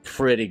Beardy is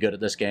pretty good at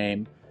this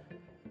game.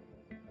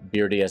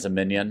 Beardy as a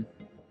Minion.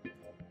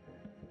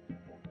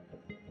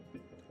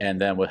 And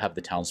then we'll have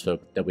the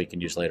Townsfolk that we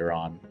can use later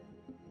on.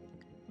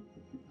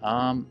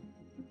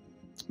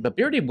 But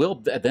Beardy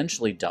will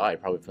eventually die,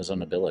 probably for his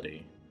own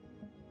ability.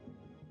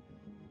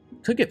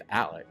 Could give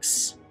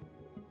Alex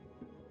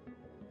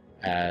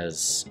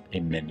as a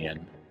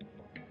minion.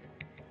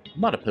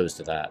 I'm not opposed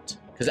to that.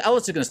 Because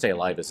Alex is going to stay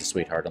alive as a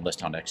sweetheart unless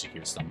Town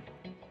executes them.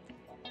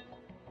 We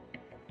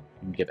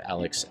can give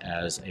Alex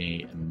as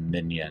a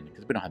minion.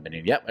 Because we don't have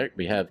minion yet. Right?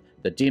 We have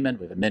the demon,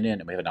 we have a minion,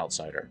 and we have an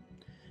outsider.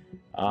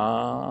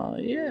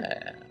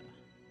 Yeah.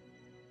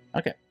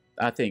 Okay.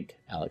 I think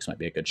Alex might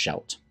be a good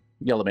shout.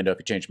 Y'all let me know if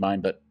you change your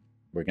mind, but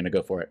we're going to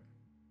go for it.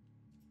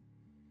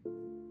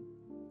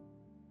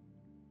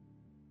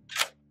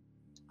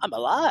 I'm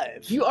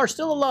alive. You are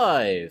still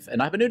alive,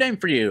 and I have a new name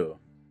for you.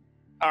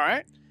 All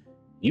right.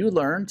 You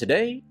learn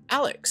today,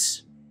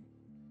 Alex.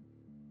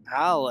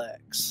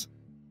 Alex.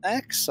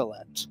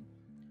 Excellent.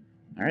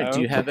 All right. Okay.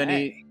 Do you have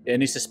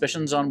any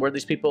suspicions on where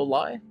these people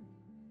lie?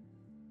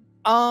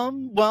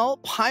 Well,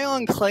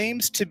 Pion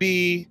claims to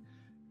be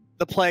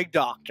the plague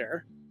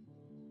doctor.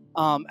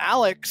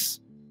 Alex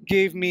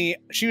gave me,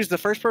 she was the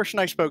first person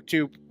I spoke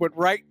to, went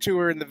right to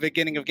her in the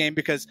beginning of game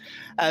because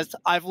as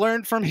I've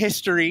learned from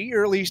history,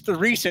 or at least the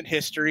recent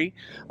history,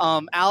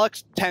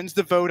 Alex tends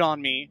to vote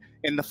on me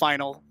in the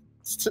final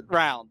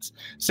rounds.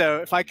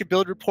 So if I could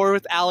build rapport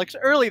with Alex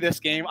early this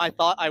game, I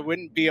thought I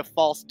wouldn't be a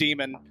false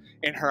demon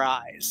in her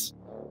eyes.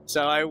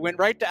 So I went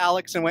right to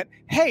Alex and went,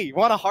 hey, you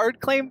want a hard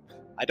claim?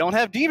 I don't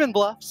have demon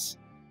bluffs.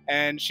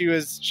 And she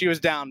was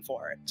down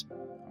for it.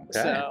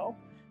 Okay.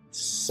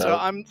 So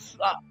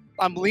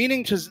I'm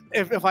leaning to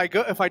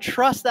if I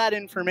trust that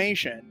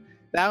information,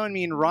 that would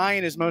mean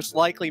Ryan is most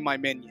likely my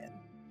minion.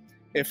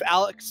 If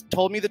Alex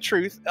told me the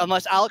truth,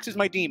 unless Alex is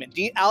my demon,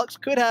 Alex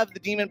could have the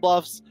demon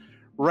bluffs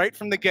right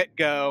from the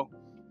get-go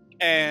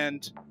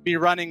and be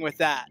running with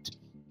that.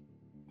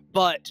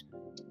 But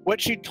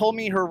what she told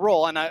me her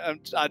role, and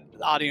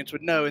audience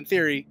would know in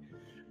theory,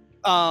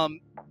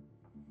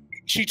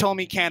 she told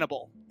me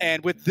cannibal.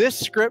 And with this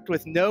script,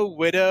 with no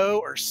widow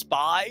or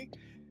spy,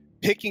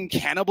 picking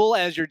cannibal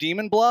as your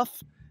demon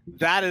bluff,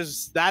 that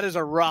is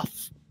a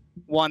rough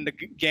one to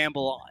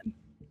gamble on.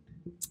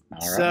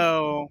 All right.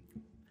 So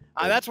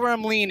that's where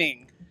I'm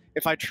leaning.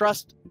 If I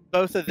trust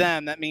both of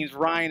them, that means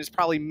Ryan is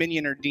probably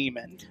minion or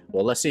demon.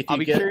 Well, let's see if I'll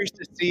be curious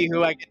to see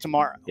who I get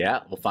tomorrow.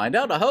 Yeah, we'll find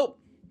out. I hope.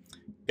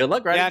 Good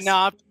luck, Ryan. Yeah,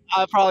 no,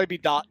 I'll probably be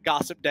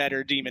Gossip dead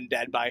or Demon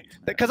dead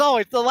because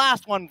always the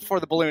last one for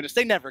the balloonists,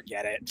 they never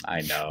get it.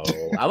 I know.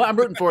 I'm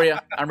rooting for you.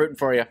 I'm rooting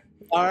for you.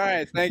 All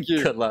right, thank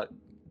you. Good luck.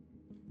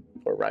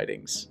 Poor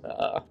writings.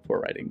 Poor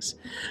writings.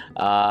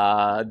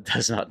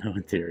 Does not know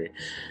in theory.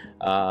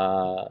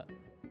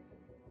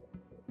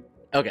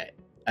 Okay,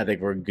 I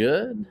think we're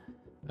good.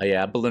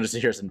 Yeah, balloonist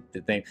here's some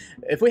thing.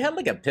 If we had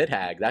like a pit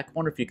hag, I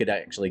wonder if you could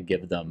actually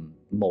give them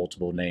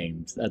multiple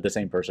names, the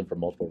same person for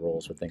multiple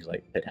roles with things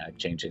like pit hag,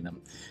 changing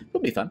them. It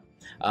would be fun.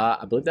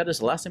 I believe that is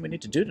the last thing we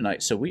need to do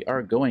tonight. So we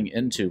are going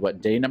into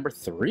day number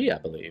 3, I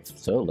believe.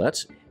 So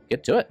let's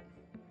get to it.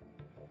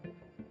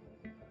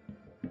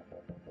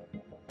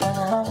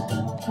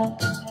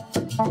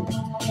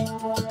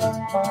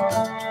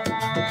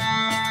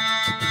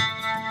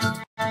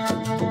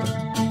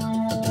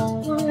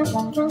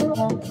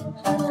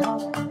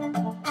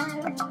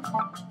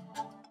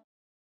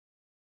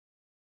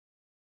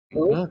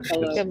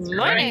 Good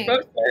morning.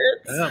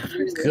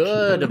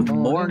 Good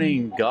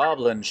morning,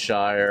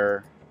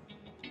 Goblinshire.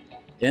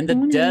 In the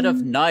dead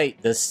of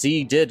night, the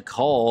sea did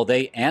call.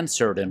 They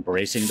answered,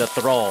 embracing the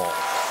thrall.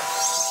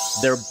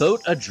 Their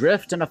boat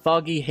adrift in a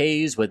foggy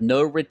haze, with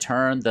no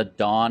return, the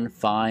dawn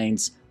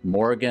finds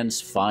Morgan's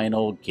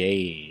final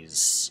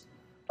gaze.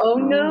 Oh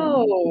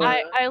no!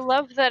 I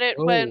love that it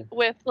went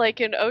with like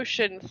an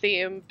ocean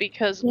theme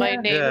because my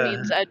name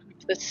means edge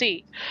of the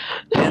sea.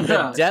 In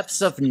the depths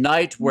of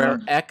night,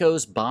 where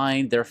echoes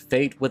bind their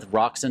fate with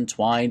rocks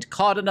entwined,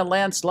 caught in a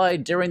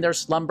landslide during their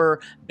slumber,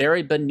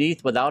 buried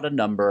beneath without a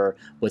number,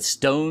 with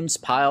stones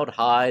piled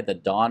high, the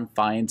dawn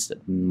finds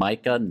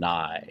Micah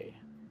nigh.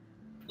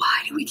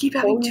 Why do we keep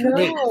having two?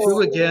 Wait,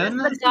 who again?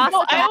 No,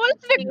 I was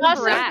the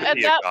gossip,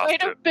 and that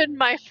might have been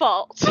my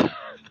fault.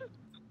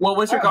 What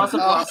was your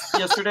gossip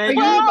yesterday?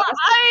 Well,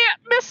 I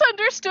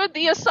misunderstood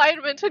the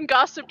assignment and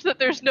gossiped that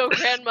there's no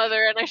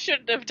grandmother, and I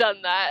shouldn't have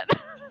done that.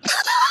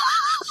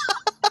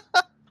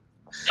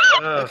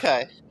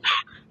 Okay.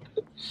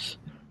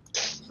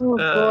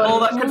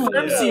 Well, that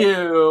confirms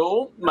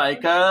you,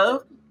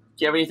 Micah. Do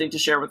you have anything to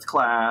share with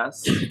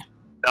class?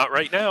 Not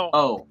right now.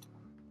 Oh,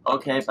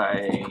 okay,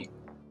 bye.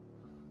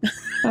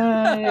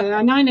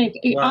 And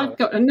I've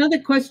got another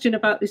question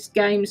about this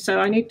game, so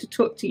I need to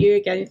talk to you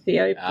again,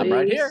 Theo, please. I'm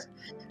right here.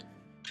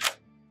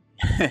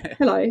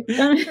 Hello.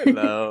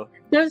 Hello.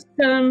 Does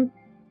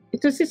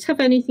this have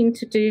anything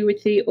to do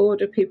with the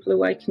Order people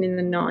awaken in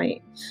the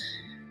night?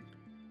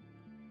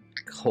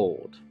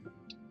 Cold.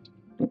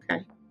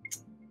 Okay.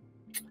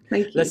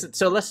 Thank you.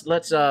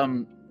 Let's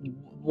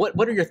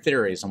what are your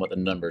theories on what the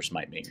numbers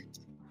might mean?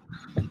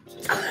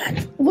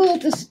 Well,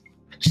 there's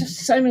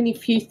just so many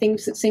few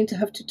things that seem to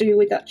have to do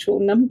with actual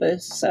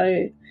numbers,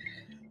 so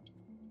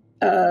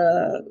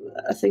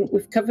I think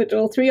we've covered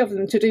all three of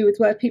them. To do with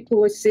where people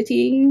were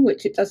sitting,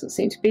 which it doesn't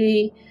seem to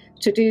be.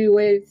 To do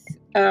with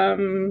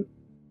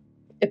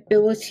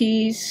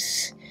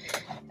abilities,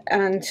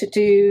 and to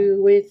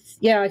do with,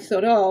 I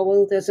thought, oh,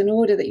 well, there's an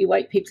order that you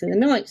wake people in the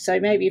night, so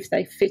maybe if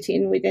they fit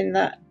in within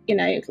that,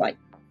 like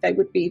they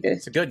would be the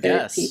it's a good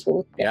guess.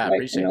 People. Yeah, I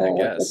appreciate that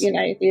guess.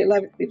 The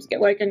 11th people get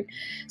woken.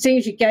 Seeing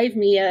as you gave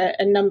me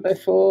a number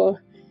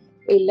for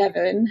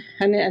 11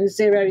 and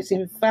 0 is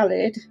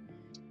invalid.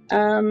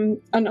 And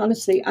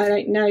honestly, I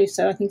don't know,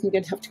 so I think I'm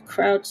going to have to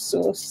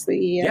crowdsource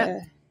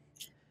the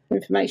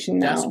information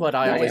now. That's what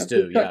I always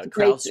do,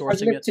 crowdsourcing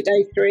I've looked to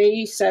day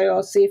 3, so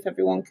I'll see if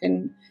everyone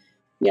can,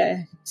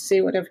 see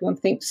what everyone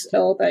thinks,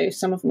 although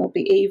some of them will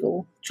be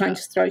evil, trying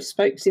to throw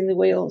spokes in the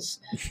wheels.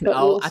 But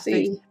we'll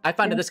see. I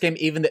find in this game,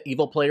 even the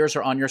evil players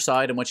are on your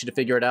side and want you to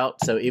figure it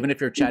out, so even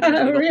if you're chatting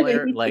with an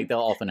evil player, they'll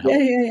often help.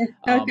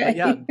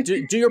 Okay.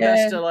 Do your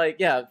best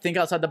to, think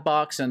outside the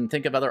box and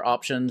think of other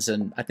options,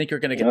 and I think you're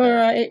going to get all there.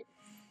 right.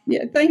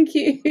 Yeah, thank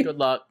you. Good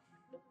luck.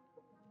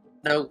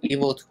 No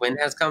evil twin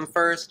has come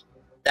first.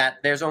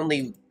 That there's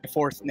only a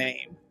fourth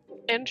name.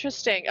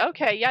 Interesting.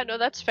 Okay, yeah, no,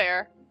 that's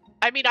fair.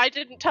 I mean, I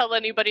didn't tell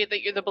anybody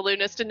that you're the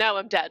balloonist, and now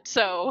I'm dead,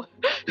 so...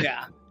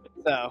 Yeah.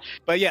 So,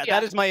 but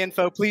that is my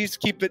info. Please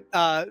keep it,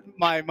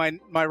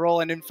 my role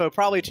and info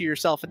probably to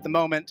yourself at the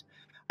moment.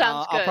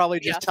 Sounds good. I'll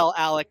probably just tell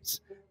Alex,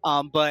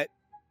 but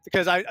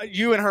because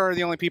you and her are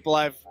the only people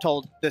I've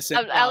told this.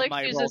 Alex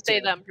my uses role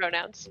they/them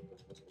pronouns.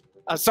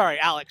 Sorry,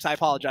 Alex. I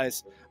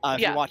apologize.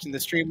 If you're watching the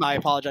stream, I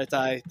apologize.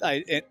 I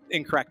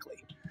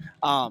incorrectly.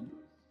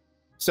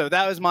 So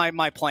that was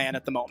my plan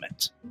at the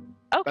moment.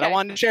 Okay. But I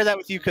wanted to share that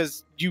with you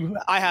because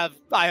I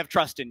have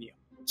trust in you.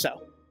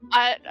 So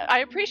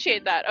I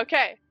appreciate that.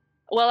 Okay.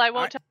 Well, I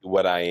won't tell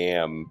what I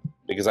am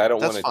because I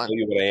don't want to tell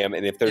you what I am,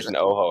 and if there's an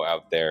Oho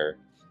out there.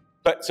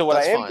 But so what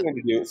I am going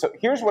to do. So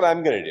here's what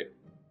I'm going to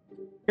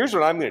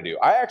do.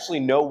 I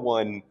actually know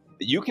one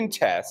that you can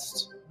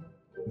test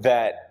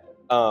that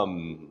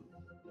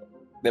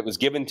that was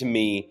given to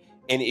me.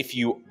 And if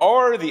you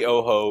are the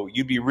Oho,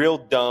 you'd be real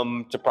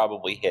dumb to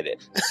probably hit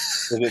it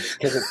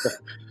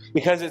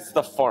because it's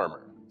the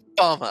farmer.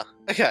 Farmer.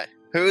 Okay.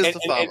 Who is the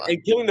farmer?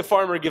 And killing the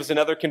farmer gives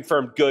another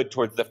confirmed good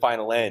towards the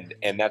final end,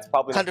 and that's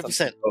probably not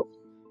 100%.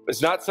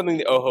 It's not something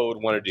the Oho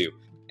would want to do.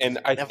 And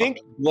I think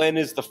Glenn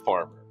is the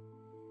farmer.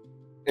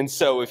 And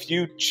so if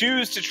you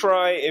choose to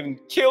try and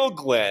kill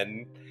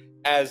Glenn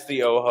as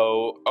the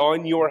Oho,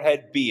 on your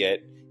head be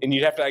it, and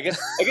you'd have to. I guess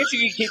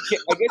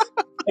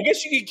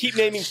you could keep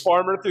naming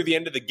farmer through the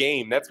end of the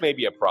game. That's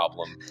maybe a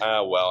problem.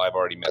 Well, I've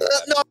already messed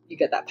that up. You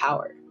get that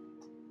power.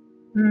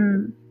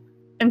 And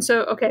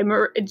so, okay,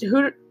 who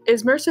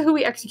is Marissa who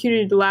we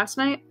executed last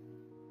night?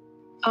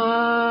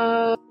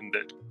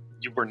 That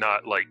you were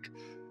not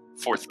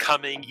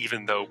forthcoming,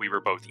 even though we were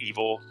both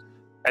evil,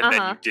 and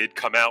then you did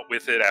come out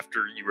with it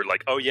after you were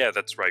like, "Oh yeah,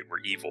 that's right, we're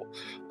evil."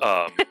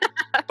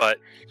 But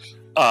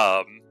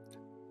I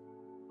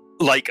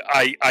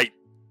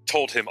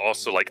told him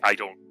also I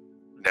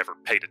never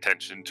paid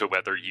attention to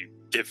whether you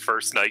give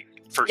first day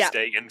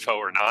info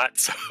or not,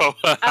 so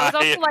I was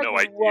also no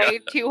idea. way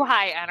too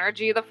high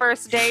energy the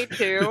first day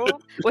too,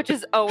 which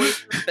is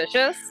always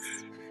suspicious.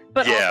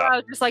 But also I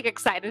was just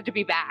excited to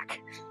be back.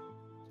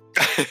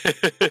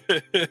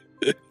 Fair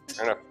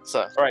enough.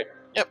 So, all right.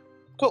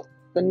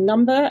 the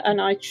number,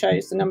 and I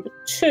chose the number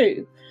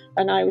 2.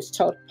 And I was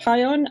told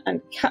Pion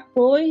and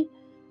Catboy,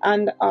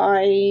 and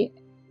I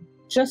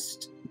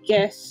just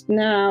guessed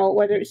now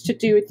whether it's to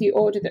do with the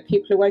order that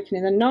people are woken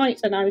in the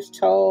night, and I was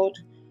told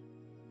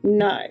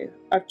no.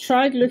 I've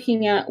tried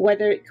looking at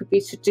whether it could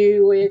be to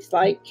do with,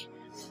 like,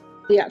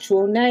 the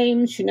actual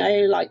names,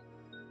 like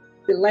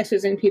the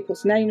letters in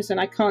people's names,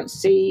 and I can't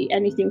see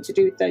anything to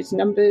do with those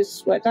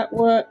numbers where that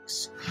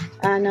works.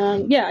 And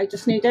I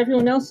just need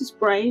everyone else's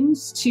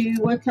brains to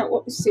work out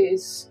what this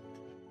is.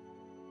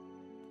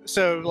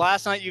 So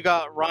last night you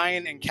got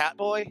Ryan and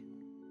Catboy?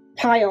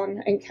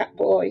 Pion and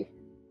Catboy.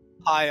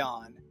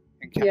 Pion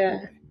and Catboy. Yeah.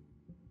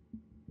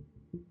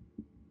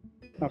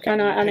 Okay.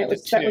 And it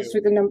was that was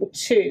with the number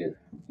 2.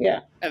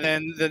 Yeah. And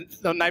then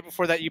the night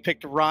before that you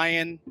picked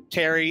Ryan,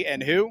 Terry,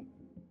 and who?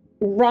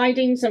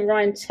 Ridings and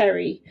Ryan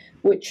Terry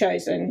were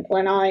chosen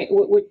when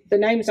with the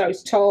names I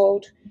was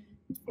told.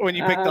 When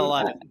you picked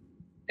 11.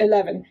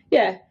 11.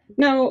 Yeah.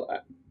 Now,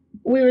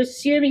 we were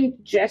assuming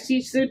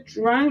Jesse's the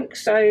drunk,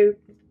 so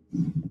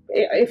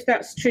if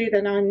that's true,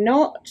 then I'm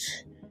not.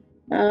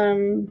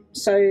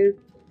 So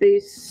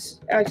this,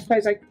 I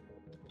suppose,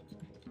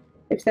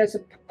 if there's a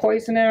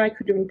poisoner, I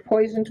could have been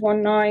poisoned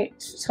one night.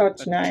 It's hard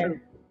to know. True.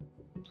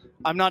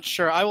 I'm not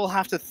sure. I will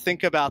have to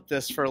think about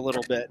this for a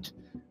little bit.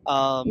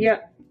 Yeah.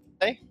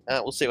 Okay,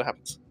 we'll see what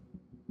happens.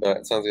 All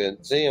right, sounds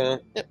good. See ya.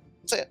 Yep,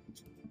 see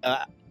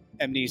ya.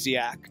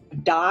 Amnesiac.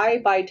 Die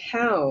by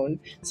town,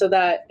 so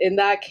that in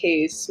that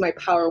case, my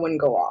power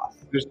wouldn't go off.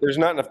 There's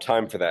not enough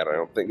time for that, I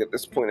don't think, at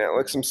this point,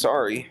 Alex. I'm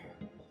sorry.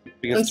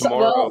 Because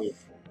tomorrow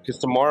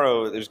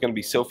there's going to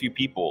be so few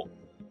people.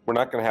 We're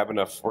not going to have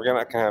enough. We're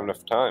not going to have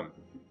enough time.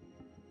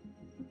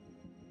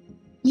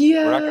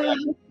 Yeah. We're not going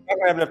to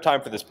have enough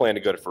time for this plan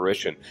to go to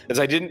fruition. As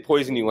I didn't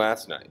poison you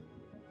last night.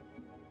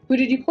 Who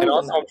did you poison? And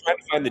also, I'm trying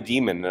to find the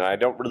demon, and I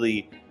don't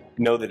really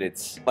know that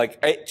it's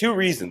like 2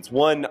 reasons.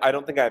 One, I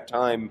don't think I have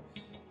time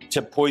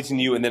to poison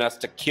you and then us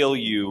to kill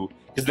you,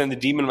 because then the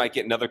demon might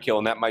get another kill,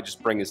 and that might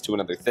just bring us to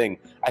another thing.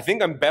 I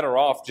think I'm better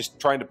off just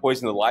trying to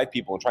poison the live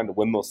people and trying to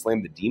windmill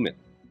slam the demon.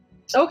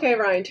 Okay,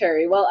 Ryan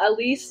Terry. Well, at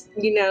least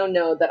you now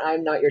know that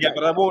I'm not your. Yeah,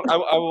 but I won't.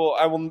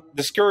 I will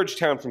discourage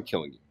town from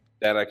killing you.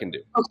 That I can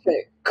do.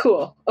 Okay,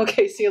 cool.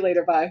 Okay, see you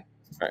later. Bye.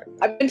 All right.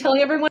 I've been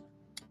telling everyone.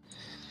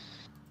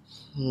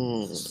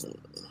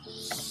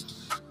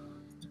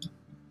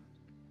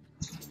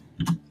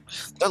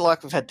 Don't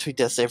like we've had 2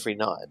 deaths every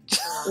night.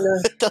 No.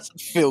 It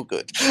doesn't feel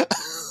good. That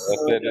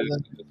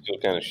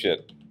feels kind of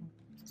shit.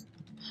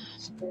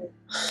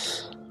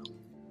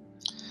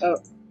 Oh.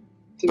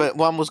 But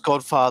one was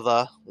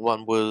Godfather,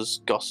 one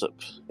was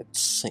Gossip, it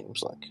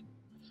seems like.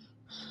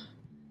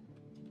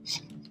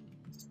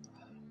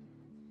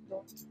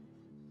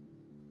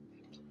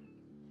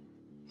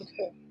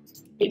 Okay.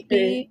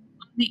 Be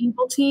the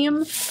evil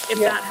team, if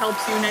that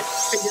helps you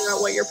next figure out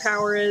what your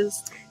power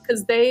is.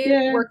 Because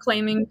they were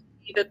claiming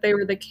that they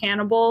were the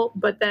cannibal,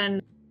 but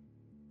then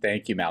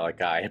Thank you,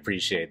 Malachi. I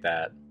appreciate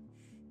that.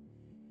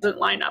 doesn't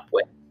line up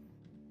with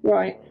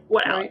Right.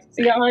 what Alex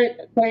said.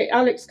 Yeah,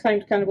 Alex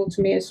claimed cannibal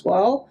to me as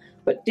well,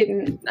 but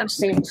didn't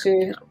seem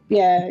to.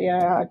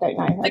 Yeah, I don't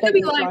know. They could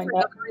be lying for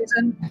another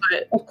reason,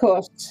 but of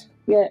course,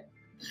 yeah,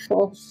 of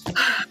course.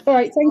 All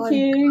right, thank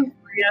you.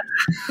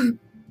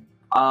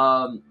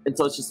 And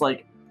so it's just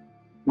like,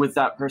 with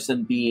that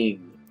person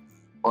being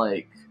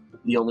like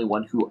the only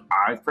one who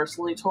I've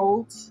personally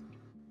told,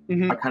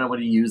 I kind of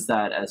want to use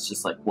that as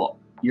just like, well,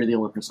 you're the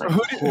only person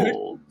I've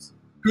told.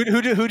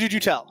 Who did you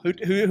tell?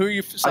 Who are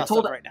you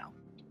told right now?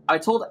 I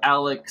told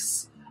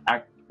Alex,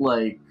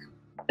 like,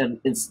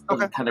 and it's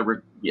kind of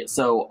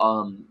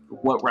So,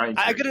 what Ryan?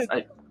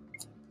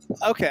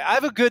 Okay, I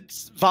have a good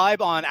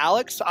vibe on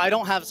Alex. I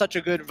don't have such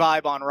a good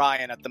vibe on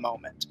Ryan at the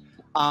moment.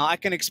 I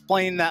can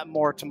explain that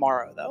more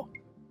tomorrow, though.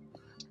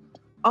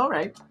 All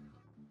right.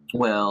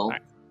 Well,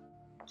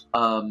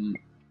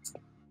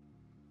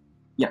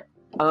 yeah.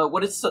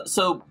 What is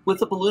so with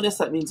the balloonist?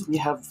 That means we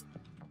have.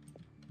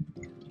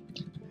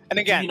 And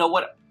again, you know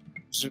what?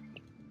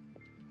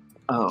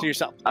 To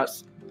yourself.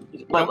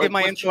 Don't give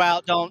my info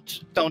out.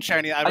 Don't share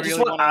any. I just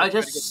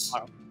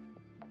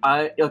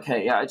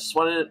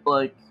wanted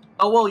like.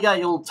 Oh well, yeah.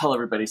 You'll tell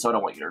everybody, so I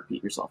don't want you to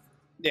repeat yourself.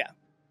 Yeah.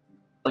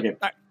 Okay. All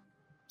right.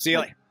 See you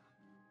later.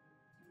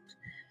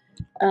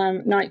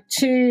 Night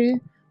 2,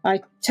 I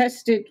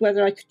tested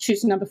whether I could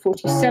choose number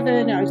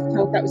 47. I was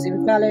told that was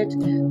invalid,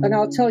 and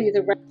I'll tell you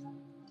the rest.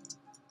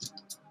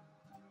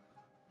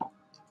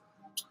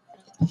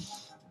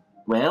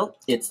 Well,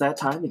 it's that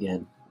time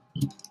again.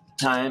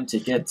 Time to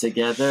get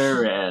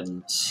together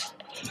and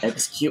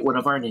execute one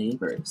of our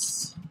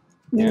neighbors.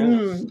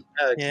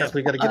 Except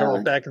we got to get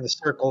all back in the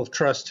circle of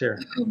trust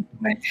here.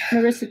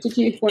 Marissa, did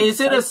you want Is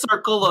to it say? a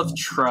circle of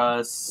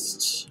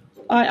trust?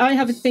 I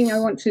have a thing I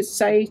want to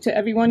say to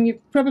everyone.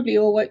 You've probably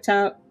all worked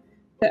out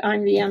that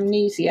I'm the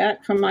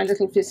amnesiac from my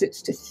little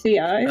visits to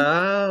Theo.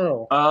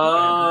 Oh.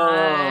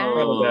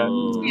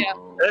 Oh. Yeah.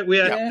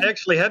 We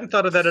actually hadn't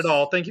thought of that at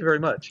all. Thank you very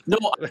much. No,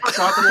 I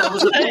thought that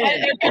was a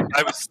thing.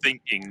 I was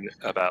thinking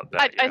about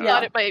that. I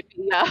thought it might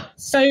be, yeah.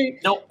 So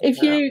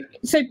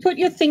put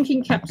your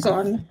thinking caps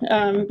on,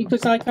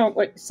 because I can't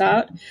work this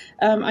out.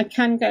 I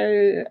can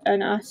go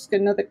and ask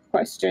another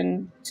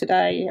question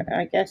today,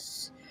 I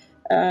guess.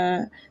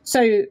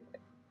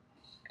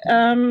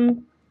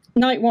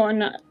 Night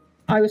one,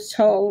 I was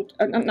told,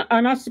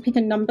 I'm asked to pick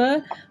a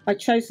number. I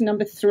chose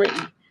number 3.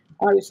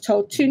 I was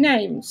told 2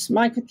 names,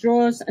 Micah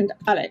Draws and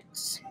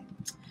Alex.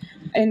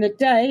 In the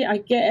day, I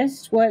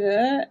guessed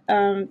whether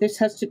this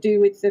has to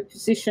do with the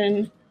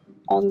position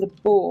on the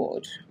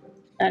board,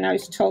 and I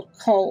was told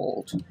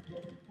cold.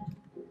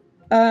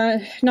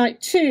 Night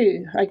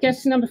 2, I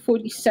guessed number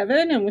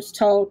 47 and was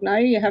told, no,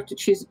 you have to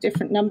choose a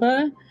different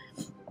number.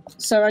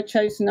 So I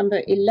chose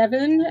number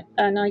 11,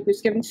 and I was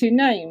given 2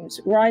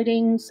 names,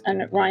 Ridings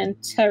and Ryan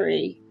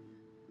Terry.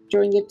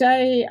 During the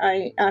day,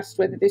 I asked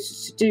whether this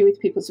was to do with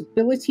people's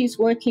abilities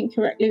working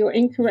correctly or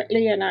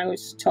incorrectly, and I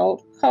was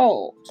told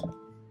cold.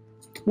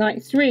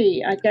 Night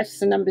 3, I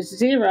guessed the number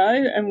 0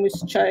 and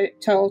was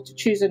told to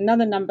choose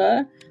another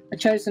number. I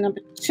chose the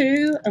number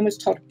 2 and was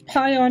told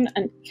Pion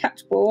and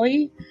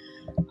Catboy.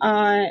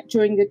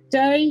 During the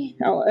day,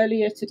 or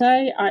earlier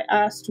today, I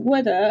asked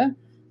whether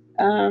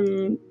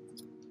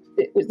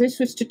this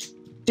was to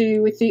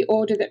do with the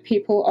order that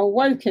people are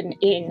woken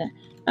in,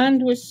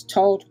 and was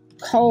told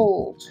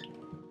cold.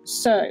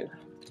 So,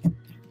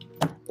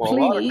 well, please.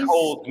 A lot of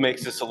cold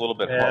makes this a little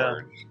bit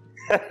hard.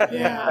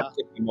 Yeah.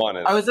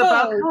 I was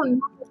about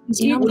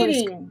you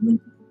kidding?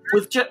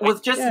 With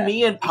just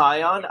me and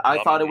Pion,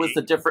 I thought it was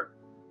the different.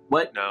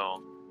 What?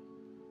 No.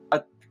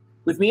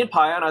 With me and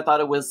Pion, I thought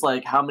it was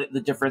like how many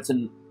the difference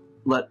in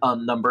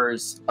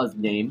numbers of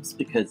names,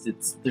 because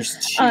there's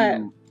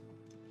 2.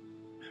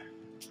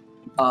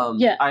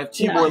 I have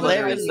 2 more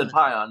letters than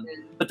Pion,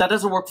 but that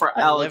doesn't work for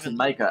Alex and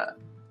Micah.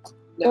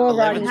 Or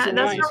 11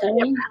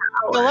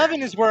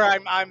 is where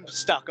I'm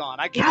stuck on.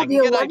 I can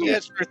get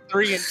ideas for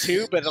 3 and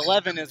 2, but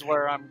 11 is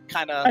where I'm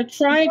kind of. I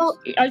tried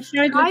looking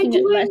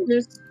at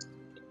letters.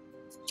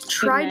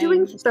 Try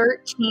doing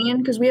 13,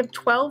 because we have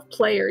 12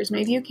 players.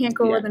 Maybe you can't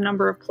go over the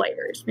number of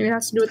players. Maybe it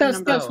has to do with the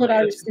number. That's what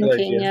I was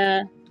thinking.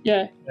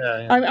 Yeah.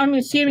 I'm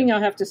assuming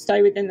I'll have to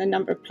stay within the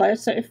number of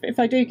players. So if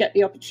I do get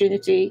the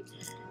opportunity,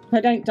 if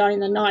I don't die in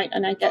the night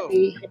and I get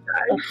the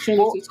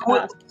opportunity to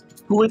ask.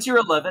 Who is your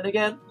 11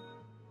 again?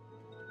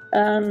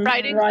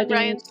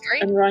 Ridings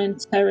and Ryan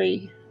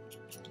Terry.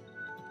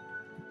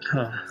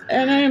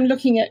 And I am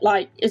looking at,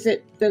 is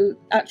it the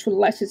actual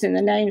letters in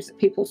the names that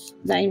people's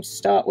names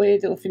start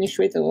with or finish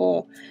with,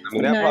 or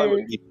that probably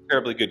would be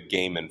terribly good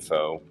game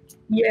info.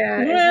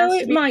 Yeah. Well,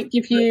 it might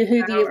give you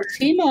who the other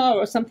team are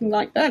or something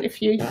like that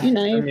if you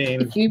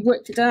if you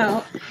worked it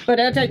out. But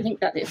I don't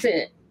think that is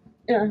it.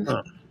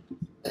 Yeah.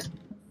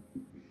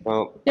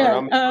 Well,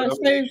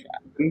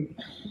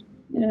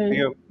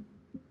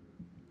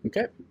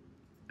 Okay.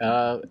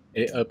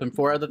 Open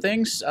for other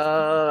things.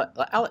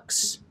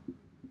 Alex.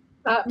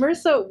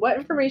 Marissa, what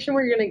information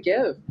were you going to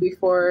give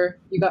before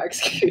you got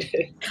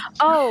executed?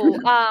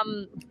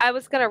 I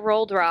was going to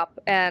roll drop,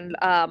 and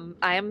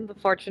I am the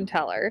fortune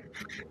teller.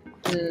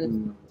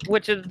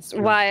 Which is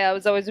why I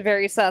was always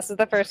very sus of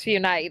the first few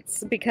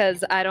nights,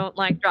 because I don't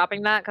like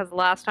dropping that, because the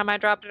last time I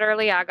dropped it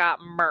early, I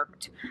got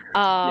murked.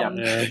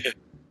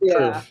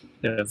 Yeah.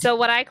 So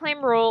when I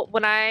claim rule,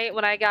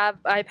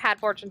 I've had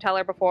fortune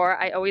teller before.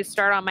 I always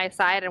start on my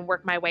side and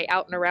work my way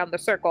out and around the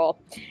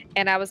circle.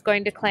 And I was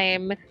going to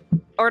claim,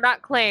 or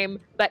not claim,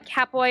 but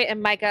Catboy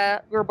and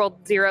Micah were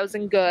both 0s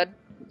and good,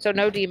 so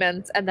no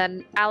demons. And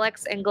then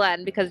Alex and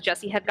Glenn, because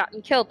Jesse had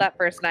gotten killed that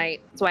first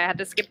night, so I had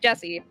to skip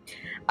Jesse.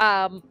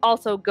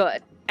 Also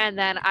good. And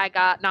then I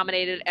got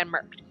nominated and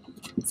murked.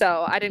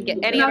 So I didn't get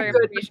any other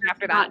information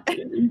after that.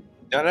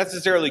 Not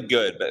necessarily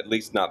good, but at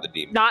least not the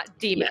demon. Not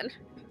demon.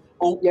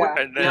 Oh,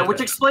 yeah, which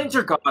explains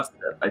your gossip,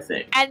 I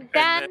think. And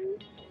then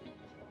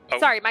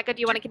sorry, Micah, do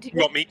you want to continue?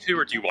 You want me to,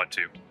 or do you want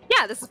to?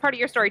 Yeah, this is part of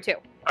your story, too.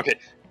 Okay.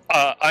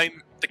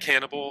 I'm the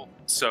cannibal,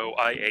 so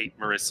I ate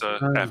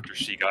Marissa after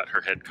she got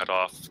her head cut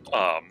off.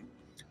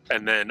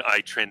 And then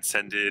I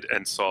transcended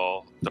and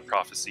saw the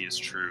prophecy is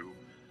true.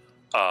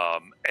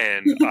 And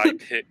I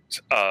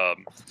picked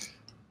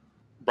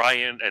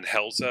Ryan and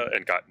Helza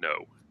and got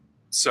no.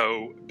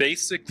 So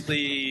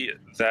basically,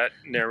 that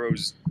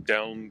narrows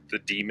down the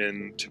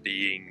demon to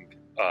being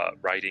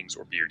Ridings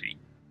or Beardy.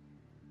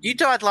 You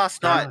died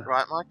last night,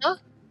 right, Micah?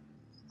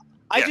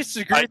 I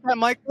disagree with that,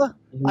 Micah.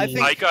 I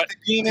think I got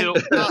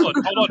killed. Hold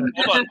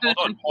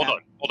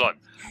on.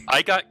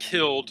 I got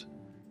killed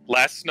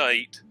last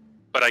night,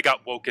 but I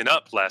got woken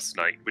up last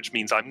night, which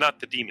means I'm not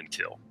the demon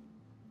kill.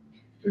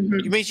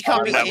 You mean you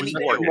can't be any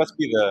It must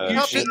be the.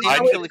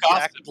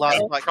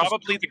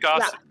 Probably the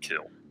gossip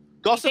kill.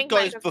 Gossip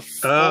goes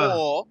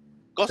before.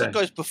 Gossip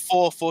goes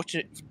before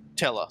fortune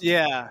teller.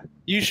 Yeah,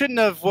 you shouldn't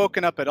have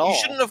woken up at all. You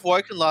shouldn't have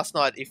woken last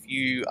night if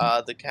you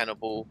are the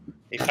cannibal.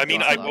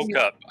 I woke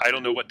up. I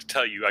don't know what to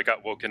tell you. I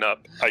got woken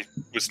up. I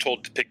was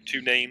told to pick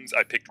 2 names.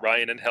 I picked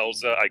Ryan and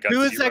Helza. I got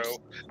 0.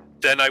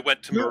 Then I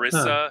went to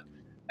Marissa,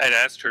 and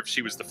asked her if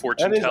she was the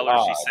fortune teller.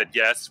 She said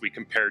yes. We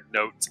compared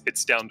notes.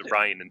 It's down to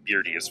Ryan and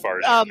Beardy as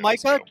far as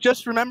Micah,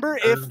 just remember,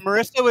 if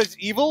Marissa was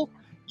evil,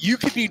 you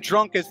could be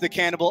drunk as the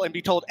cannibal and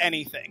be told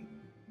anything.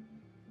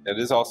 That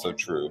is also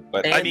true.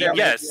 But I mean,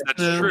 yes,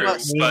 that's true.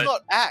 But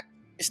not act.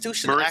 It still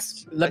should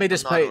act. Let me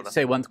just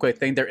say one quick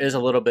thing. There is a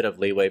little bit of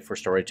leeway for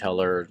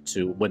storyteller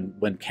to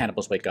when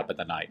cannibals wake up in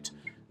the night,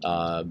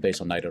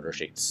 based on night order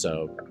sheets.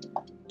 So,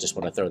 just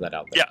want to throw that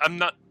out there. Yeah, I'm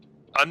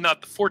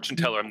not the fortune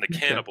teller. I'm the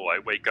cannibal. I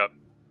wake up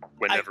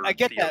whenever I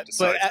get Theo that,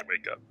 decides to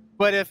wake up.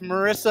 But if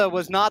Marissa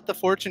was not the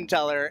fortune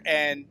teller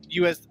and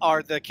you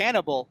are the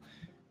cannibal,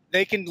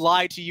 they can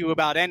lie to you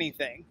about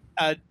anything.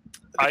 The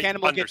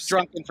cannibal gets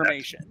drunk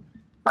information.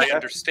 I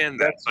understand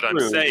that, but I'm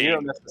saying you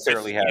don't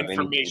necessarily have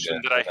information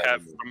that I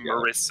have from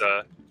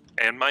Marissa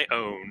and my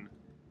own,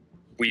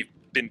 we've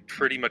been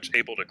pretty much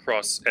able to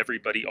cross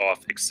everybody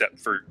off except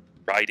for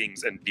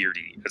Ridings and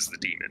Beardy as the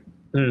demon.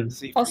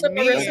 Also,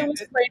 Marissa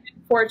was playing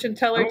fortune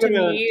teller to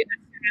me as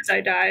soon as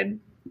I died.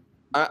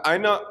 I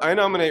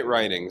nominate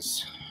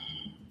Ridings.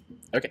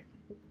 Okay.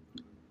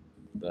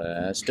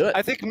 Let's do it.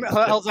 I think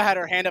Helza had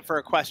her hand up for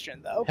a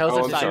question, though.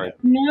 Helza, sorry.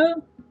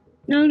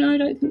 No, I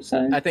don't think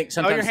so. I think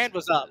sometimes. Oh, your hand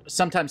was up.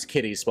 Sometimes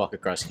kitties walk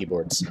across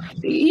keyboards.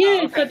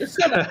 Yeah, but it's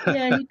not up.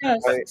 Yeah, he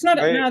does. It's not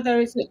up now, though,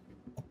 is it?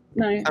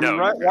 No. I mean,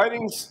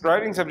 writings.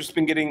 I've just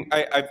been getting.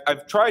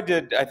 I've tried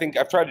to. I think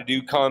I've tried to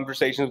do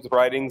conversations with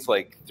writings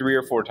like 3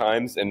 or 4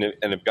 times, and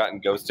have gotten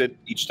ghosted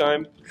each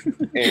time.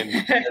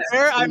 And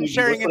I'm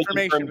sharing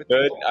information. With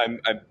good.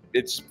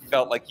 It's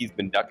felt like he's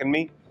been ducking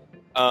me.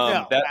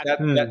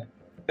 That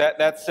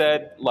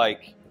said,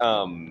 like,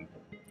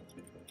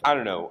 I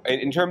don't know.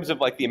 In terms of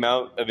like the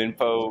amount of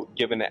info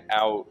given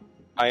out,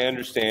 I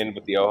understand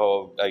with the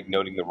OHO like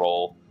noting the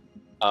role.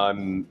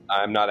 I'm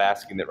not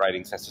asking that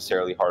writings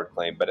necessarily hard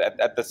claim, but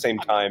at the same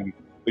time,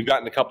 we've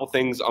gotten a couple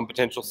things on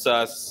potential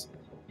sus.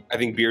 I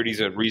think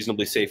Beardy's a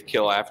reasonably safe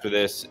kill after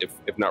this,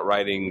 if not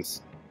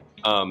writings.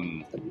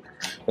 And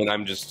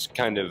I'm just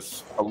kind of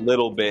a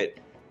little bit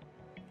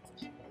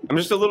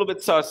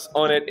sus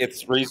on it.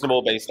 It's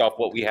reasonable based off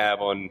what we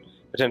have on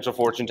potential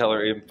fortune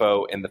teller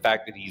info, and the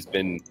fact that he's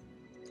been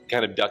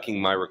kind of ducking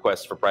my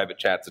requests for private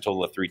chats a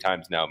total of 3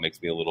 times now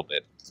makes me a little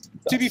bit sus.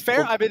 To be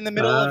fair, I've been in the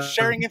middle of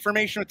sharing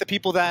information with the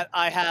people that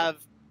I have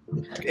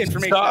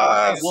information.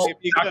 And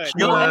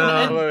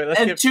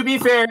to be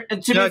fair,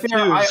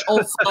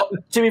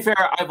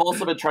 I've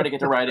also been trying to get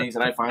to writings,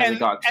 and I finally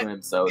got to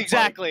him. So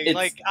exactly,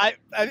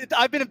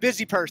 I've been a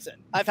busy person.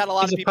 I've had a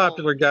lot of people. He's a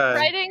popular guy.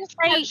 Writings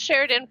has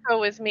shared info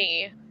with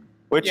me.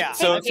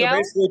 So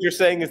basically what you're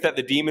saying is that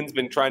the demon's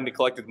been trying to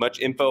collect as much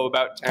info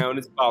about town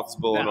as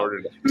possible in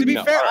order to... To be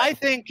fair, I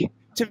think,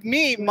 to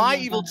me, my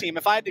evil team,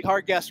 if I had to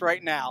hard guess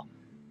right now,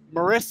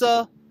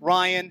 Marissa,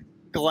 Ryan,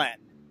 Glenn.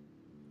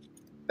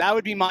 That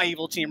would be my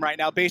evil team right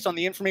now, based on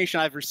the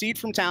information I've received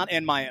from town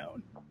and my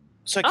own.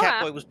 So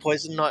Catboy was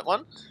poisoned night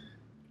 1?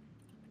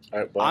 All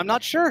right, well, I'm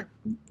not sure.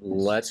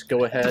 Let's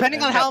go ahead.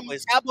 Depending on how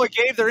Catboy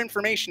gave their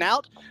information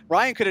out,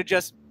 Ryan could have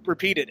just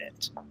repeated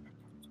it.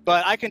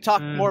 But I can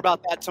talk more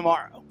about that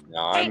tomorrow. No,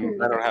 I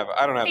don't have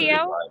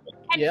Theo,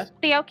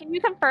 Theo, can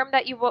you confirm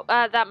that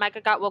that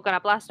Micah got woken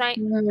up last night?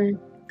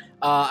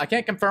 I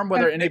can't confirm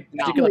whether any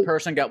particular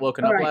person got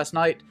woken up last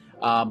night,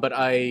 but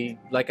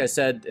like I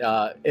said,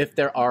 if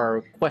there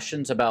are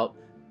questions about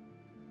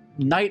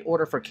night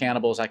order for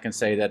cannibals, I can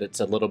say that it's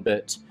a little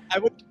bit... I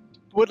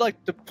would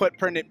like to put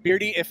pertinent,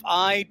 Beardy, if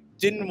I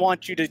didn't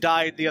want you to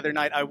die the other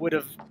night, I would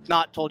have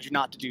not told you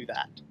not to do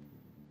that.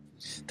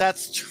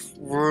 That's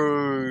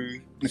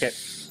true. Okay,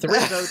 3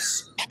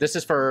 votes. This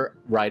is for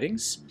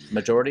writings.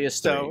 Majority is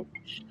 3. So,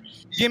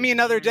 give me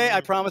another day.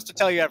 I promise to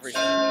tell you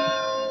everything.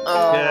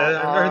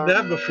 Yeah, I've heard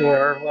that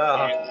before.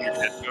 Wow.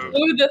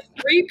 Ooh, the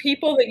 3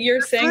 people that you're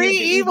saying... 3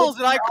 evils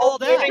that I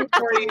called out. Oh,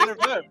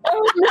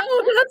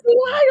 no, that's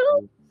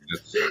wild.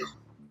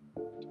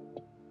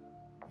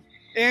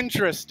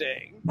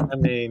 Interesting. I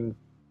mean...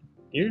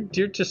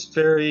 You're just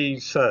very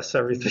sus,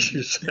 everything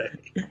you say.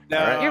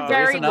 No, you're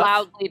very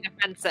loudly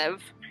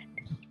defensive.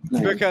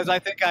 Because I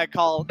think I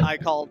called.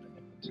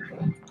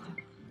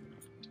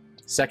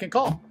 Second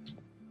call.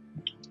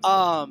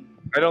 I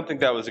don't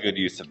think that was a good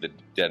use of the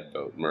dead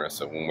vote,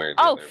 Marissa. When we're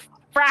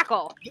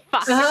Frackle.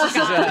 Fuck. No,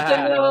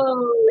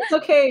 it's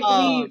okay.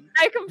 I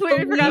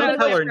completely forgot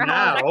about her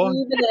now.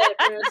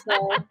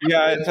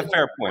 Yeah, it's a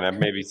fair point. I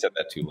maybe said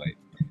that too late.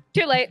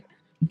 Too late.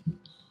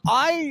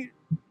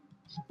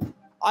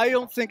 I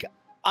don't think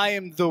I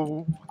am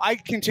I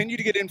continue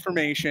to get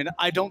information.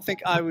 I don't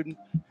think I would.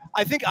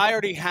 I think I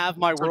already have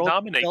my world.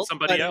 Nominate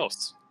somebody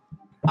else.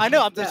 I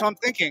know. That's what I'm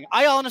thinking.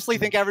 I honestly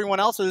think everyone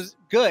else is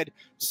good.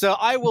 So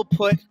I will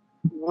put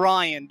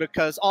Ryan,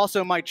 because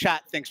also my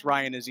chat thinks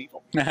Ryan is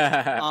evil.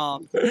 How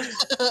to do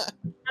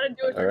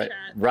it for chat.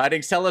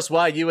 Writings, tell us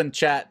why you and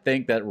chat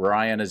think that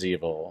Ryan is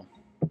evil.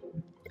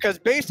 Because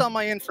based on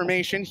my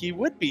information, he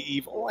would be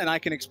evil, and I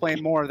can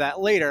explain more of that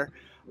later.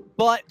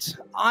 But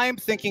I'm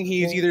thinking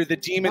he's either the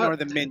demon or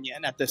the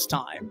minion at this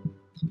time.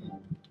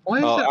 Why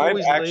is it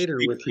always later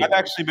with you? I've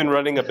actually been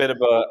running a bit of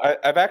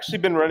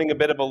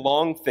a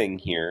long thing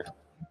here.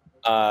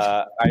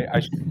 I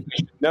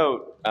should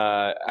note.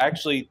 I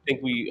actually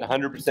think we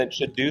 100%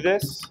 should do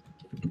this.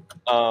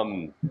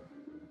 And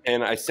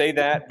I say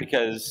that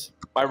because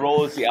my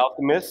role is the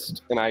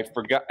alchemist, and I have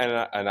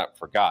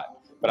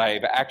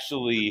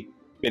actually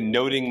been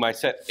noting my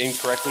set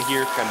incorrectly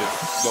here, kind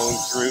of going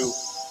through.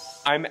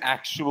 I'm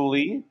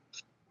actually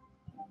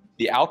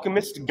the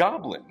alchemist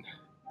goblin,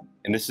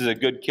 and this is a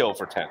good kill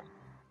for 10.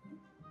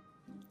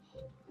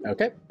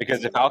 Okay.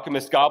 Because if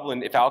alchemist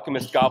goblin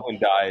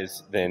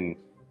dies, then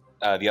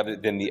the other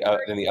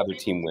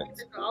team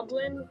wins.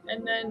 Goblin,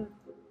 and then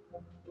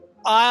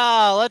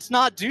let's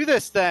not do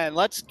this then.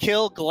 Let's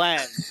kill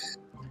Glenn.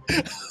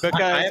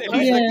 Because if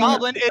he's the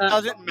goblin, it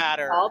doesn't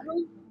matter.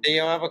 Goblin? Do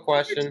you have a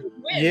question?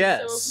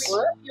 Yes.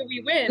 So if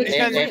we win.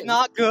 Because he's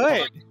not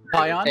good.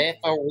 Pion?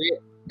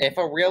 If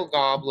a real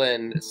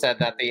goblin said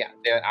that the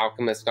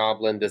alchemist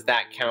goblin, does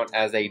that count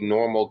as a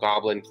normal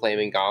goblin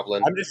claiming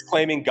goblin? I'm just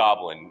claiming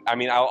goblin. I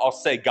mean, I'll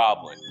say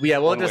goblin. Yeah,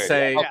 we'll just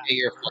say. Okay,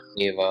 you're fucking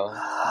evil.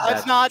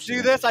 Let's not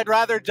do this. I'd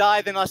rather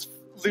die than us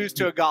lose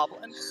to a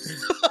goblin.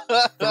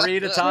 3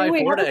 to tie,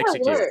 4 to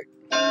execute.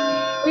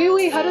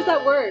 Wait, how does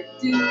that work?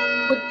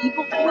 Would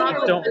evil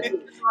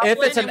If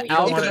it's an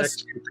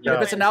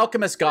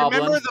alchemist goblin.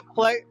 Remember the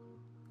plague.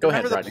 Go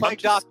ahead, Remember the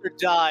plague doctor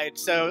died,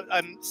 so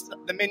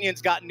the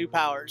minions got new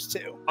powers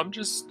too. I'm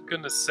just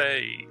gonna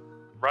say,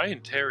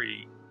 Ryan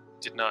Terry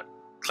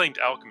claimed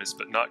alchemist,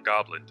 but not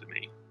goblin to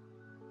me.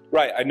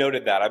 Right, I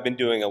noted that. I've been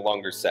doing a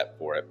longer set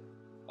for it.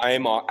 I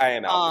am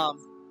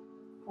alchemist.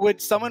 Would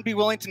someone be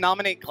willing to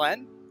nominate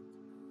Glenn?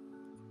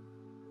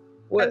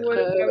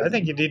 I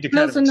think you need to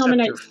kind of accept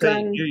your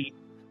fate.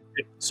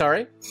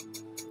 Sorry?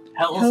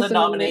 Helza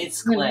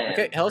nominates Glenn.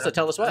 Okay, Helza,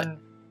 tell us what.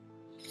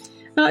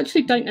 I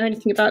actually don't know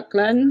anything about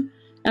Glenn,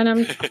 and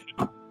I'm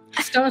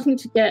starting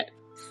to get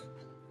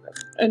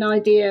an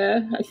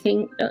idea. I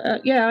think, I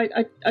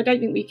don't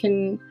think we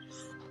can.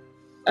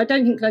 I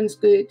don't think Glenn's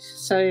good,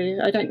 so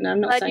I don't know.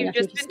 I'm not saying I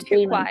think he's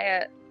too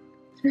quiet.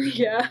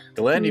 Yeah,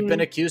 Glenn, you've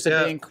been accused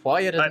of being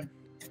quiet. And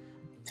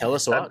tell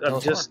us what.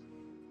 Because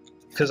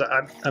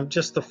I'm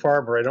just the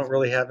farmer. I don't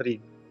really have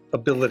any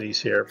abilities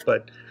here,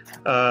 but.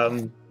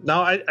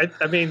 No, I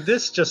mean,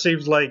 this just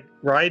seems like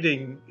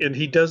writing, and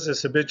he does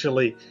this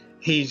habitually.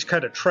 He's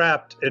kind of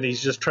trapped, and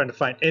he's just trying to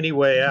find any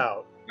way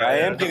out. I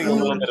am getting a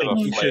little bit of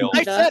a flail.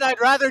 I said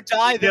I'd rather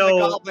die than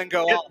the goblin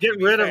go off. Get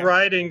rid of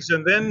writings,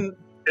 and then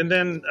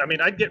I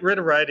mean, I'd get rid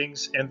of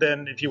writings, and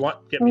then if you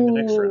want, get me the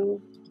next round.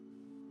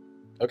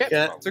 Okay.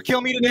 Yeah. So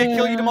kill me today,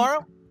 kill you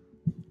tomorrow.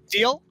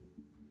 Deal.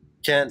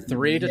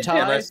 3 to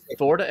tie,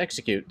 4 to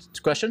execute.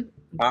 Question.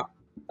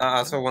 I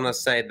also want to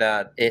say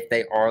that if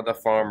they are the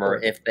farmer,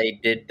 if they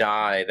did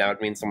die, that would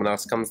mean someone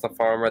else comes the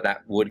farmer.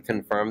 That would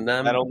confirm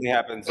them. That only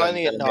happens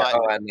only at night.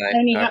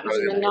 Only happens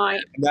in the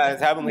night.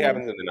 That only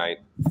happens in the night.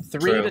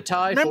 3 to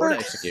tie, 4 to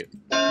execute.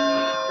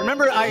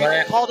 Remember,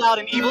 I called out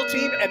an evil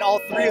team, and all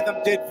 3 of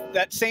them did.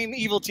 That same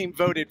evil team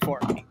voted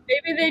for me.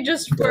 Maybe they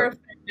just were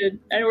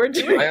offended, and we're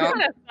doing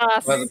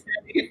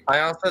I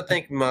also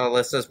think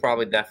Melissa's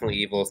probably definitely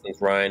evil, since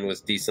Ryan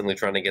was decently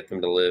trying to get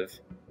them to live.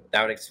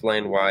 That would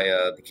explain why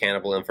the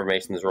cannibal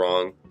information is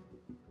wrong.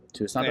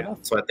 2's not enough.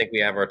 So I think we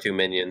have our 2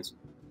 minions.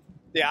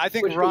 Yeah, I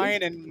think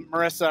Ryan and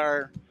Marissa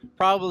are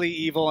probably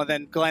evil, and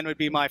then Glenn would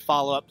be my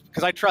follow-up,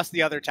 because I trust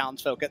the other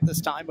townsfolk at this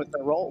time with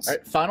their roles. All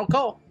right, final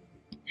call.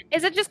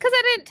 Is it just because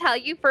I didn't tell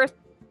you first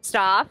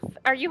off?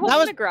 Are you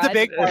holding a grudge? The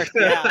big part,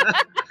 yeah.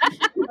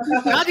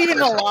 Not even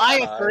to lie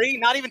a 3?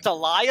 Not even to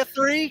lie a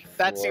 3?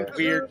 That seemed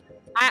weird.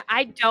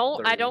 I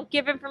don't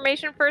give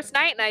information first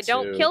night, and I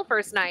don't kill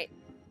first night.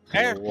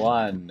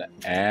 1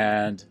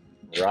 and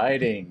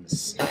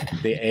writings.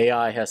 The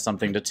AI has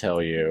something to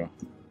tell you.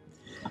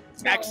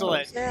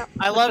 Excellent.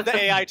 I love the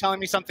AI telling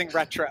me something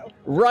retro.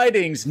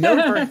 Writings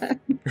known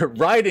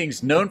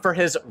for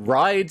his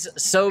rides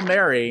so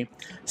merry,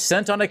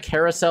 sent on a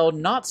carousel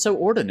not so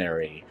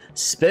ordinary.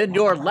 Spin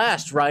your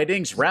last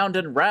writings round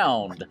and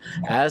round.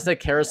 As the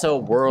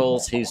carousel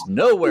whirls, he's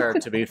nowhere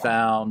to be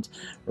found.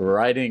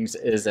 Writings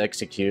is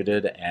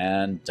executed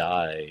and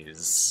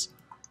dies.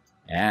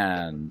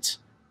 And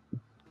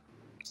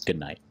good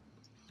night.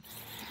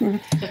 Dun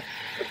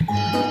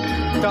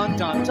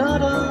dun dun dun.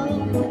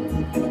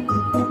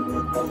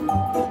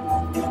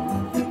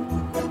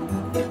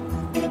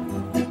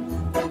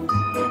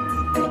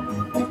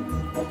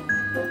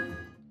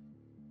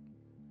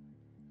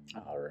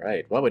 All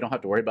right. Well, we don't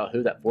have to worry about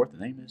who that 4th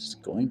name is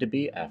going to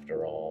be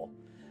after all.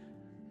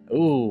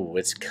 Ooh,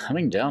 it's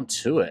coming down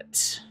to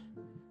it.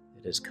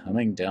 It is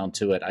coming down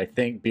to it. I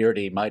think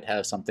Beardy might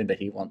have something that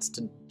he wants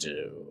to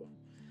do.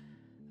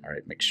 All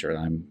right, make sure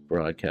I'm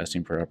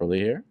broadcasting properly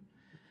here.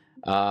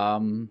 I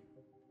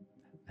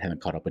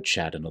haven't caught up with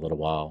chat in a little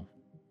while.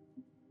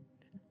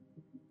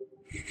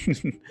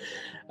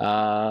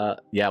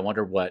 Yeah, I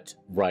wonder what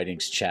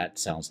writings chat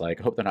sounds like.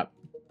 I hope they're not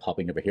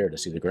popping over here to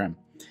see the Grim.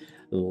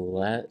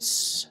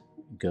 Let's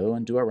go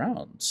and do our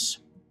rounds.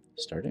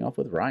 Starting off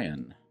with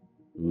Ryan.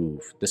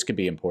 Ooh, this could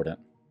be important.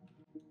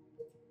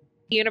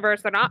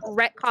 universe. They're not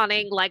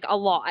retconning like a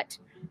lot.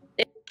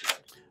 Yeah,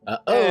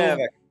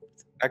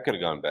 that could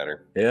have gone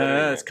better.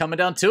 Yeah, it's coming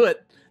down to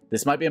it.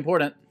 This might be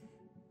important.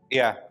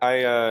 Yeah,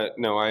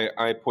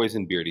 I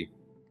poisoned Beardy.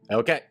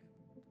 Okay.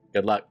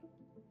 Good luck.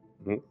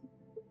 Mm-hmm.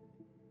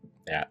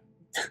 Yeah,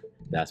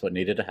 that's what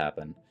needed to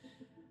happen.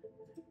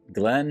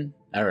 Ryan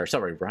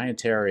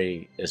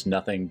Terry is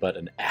nothing but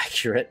an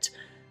accurate,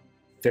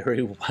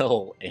 very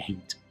well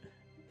aimed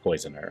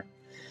poisoner.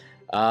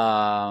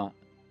 Cool.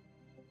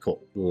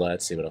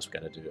 Let's see what else we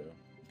got to do.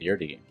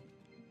 Beardy.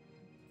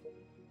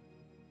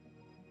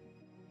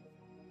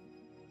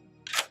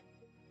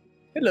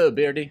 Hello,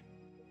 Beardy.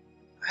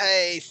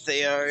 Hey,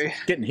 Theo.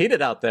 Getting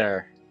heated out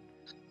there.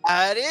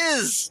 It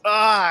is.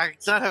 I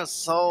don't have a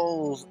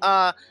soul.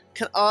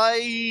 Can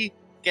I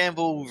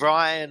gamble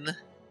Ryan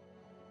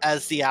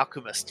as the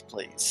alchemist,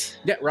 please?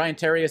 Yeah, Ryan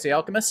Terry is the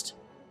alchemist.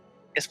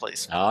 Yes,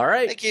 please. All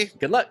right. Thank you.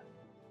 Good luck.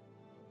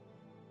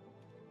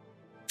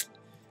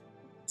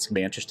 It's gonna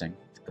be interesting.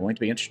 It's going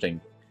to be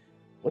interesting.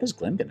 What is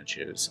Glenn gonna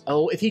choose?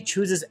 Oh, if he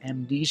chooses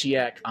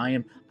Amnesiac,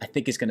 I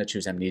think he's gonna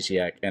choose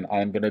Amnesiac, and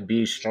I'm gonna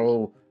be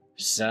so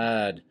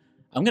sad.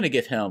 I'm gonna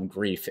give him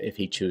grief if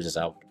he chooses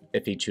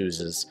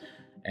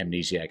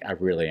Amnesiac. I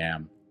really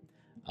am.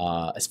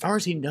 As far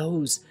as he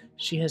knows,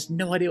 she has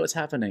no idea what's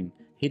happening.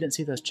 He didn't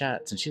see those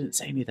chats, and she didn't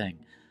say anything.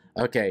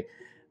 Okay.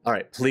 All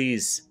right,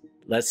 please,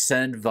 let's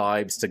send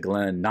vibes to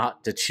Glenn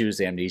not to choose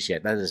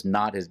Amnesiac. That is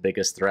not his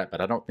biggest threat,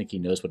 but I don't think he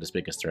knows what his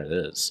biggest threat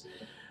is.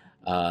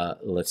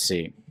 Let's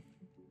see.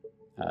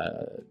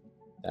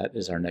 That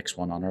is our next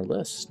one on our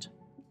list.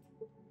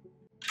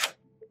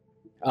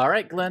 All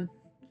right, Glenn.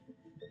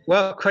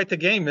 Well, quite the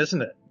game,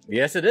 isn't it?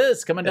 Yes, it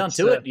is. Coming down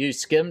to it. You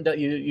skimmed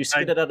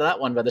it out of that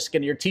one by the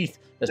skin of your teeth,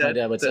 as my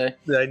dad would say.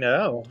 I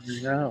know.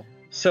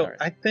 So right.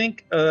 I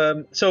think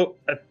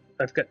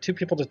I've got two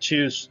people to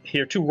choose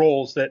here, two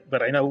roles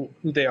but I know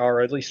who they are,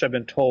 or at least I've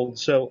been told.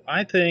 So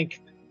I think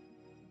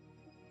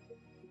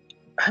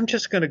I'm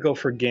just going to go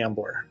for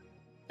Gambler.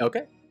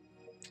 Okay.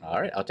 All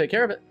right. I'll take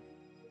care of it.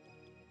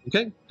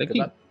 Okay. Thank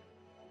you. Luck.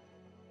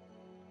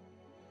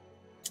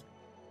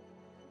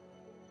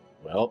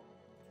 Well,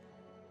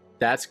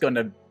 that's going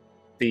to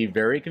be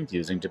very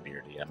confusing to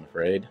Beardy, I'm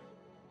afraid.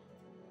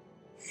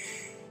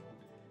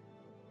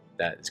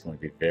 That is going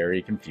to be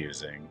very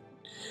confusing.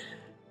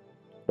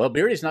 Well,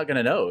 Beardy's not going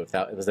to know if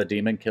that was a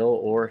demon kill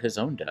or his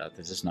own death.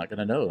 He's just not going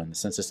to know. And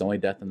since it's the only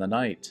death in the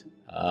night,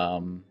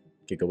 could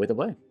go either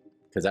way.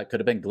 Because that could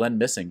have been Glenn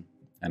missing,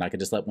 and I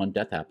could just let one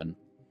death happen.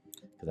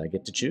 Because I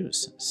get to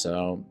choose.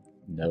 So,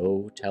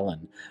 no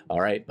telling. All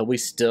right, but we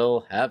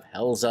still have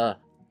Helza.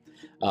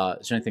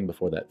 Is there anything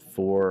before that?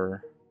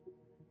 4...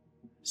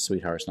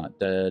 Sweetheart's not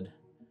dead.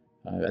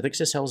 I think it's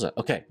just Helza.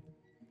 Okay.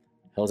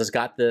 Helza's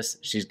got this.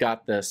 She's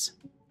got this.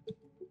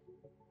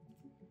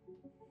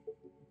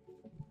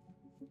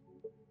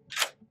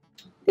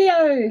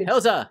 Theo!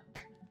 Helza!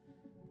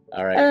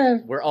 All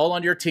right. We're all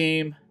on your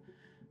team.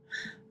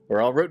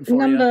 We're all rooting for you.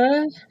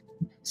 Number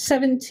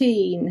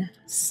 17.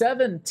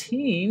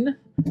 17?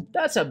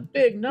 That's a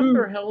big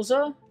number,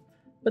 Helza.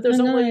 But there's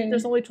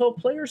only 12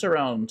 players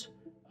around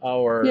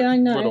our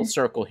little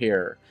circle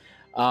here.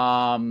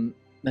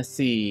 Let's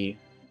see.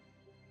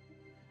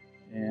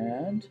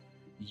 And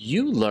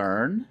you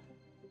learn.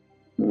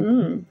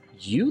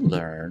 You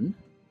learn.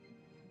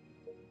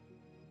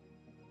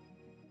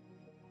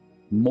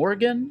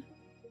 Morgan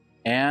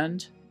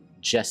and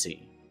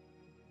Jesse.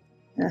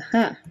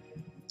 Uh-huh.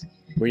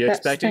 Were you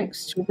expecting?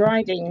 Thanks to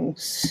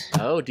writings.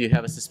 Oh, do you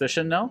have a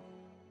suspicion now?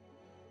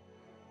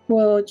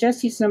 Well,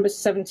 Jesse's number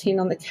 17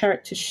 on the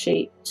character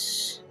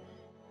sheet.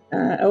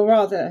 Or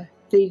rather,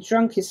 the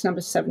drunk is number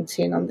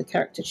 17 on the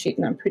character sheet,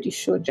 and I'm pretty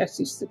sure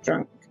Jesse's the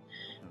drunk.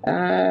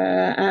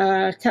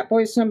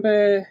 Catboy's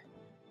number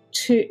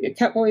 2.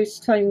 Catboy's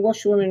playing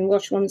Washerwoman.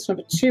 Washerwoman's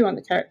number 2 on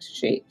the character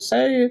sheet.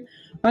 So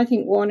I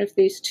think one of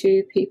these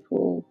two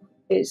people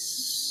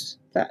is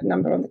that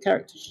number on the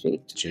character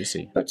sheet.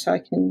 Juicy. But I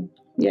can,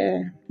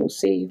 we'll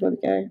see where we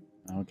go.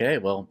 Okay,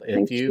 well,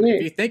 if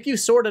you think you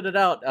sorted it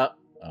out, I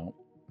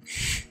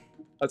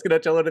was going to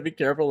tell her to be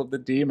careful of the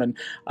demon.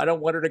 I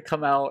don't want her to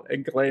come out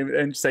and claim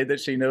and say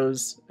that she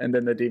knows, and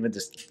then the demon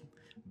just...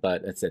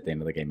 But it's at the end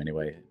of the game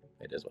anyway.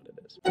 It is what it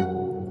is.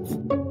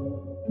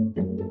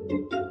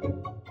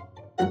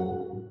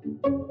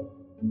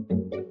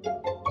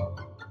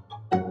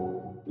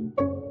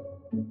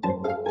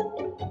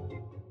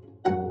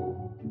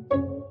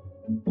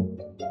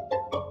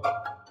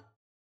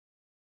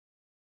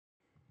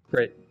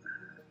 Great.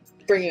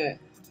 Bring it.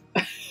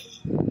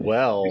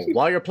 Well,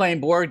 while you're playing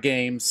board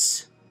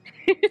games...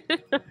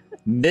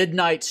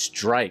 Midnight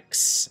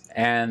strikes,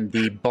 and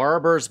the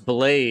barber's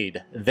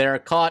blade. They're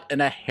caught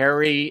in a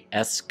hairy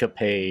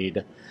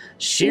escapade.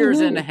 Shears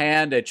in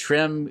hand, a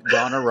trim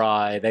gone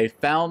awry. They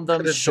found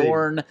them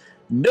shorn,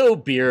 no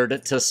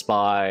beard to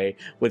spy.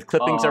 With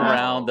clippings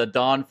around, the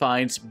dawn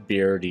finds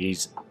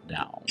Beardy's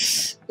down.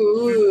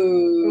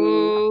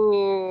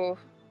 Ooh.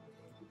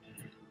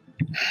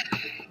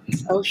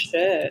 Oh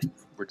shit.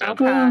 We're down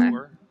to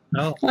 4.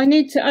 No. I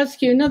need to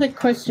ask you another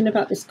question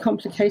about this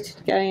complicated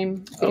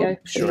game. Oh,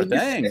 sure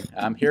thing.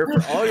 I'm here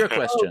for all your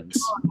questions.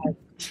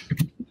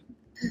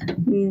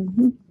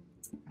 Mm-hmm.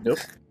 Nope.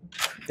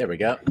 There we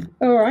go.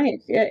 All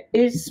right. Yeah.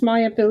 Is my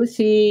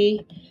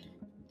ability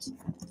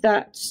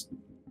that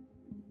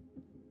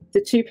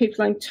the two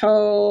people I'm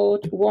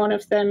told, one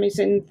of them is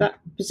in that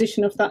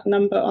position of that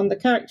number on the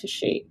character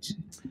sheet?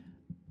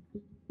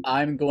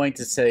 I'm going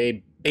to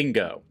say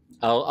bingo.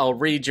 I'll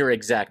read your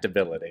exact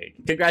ability.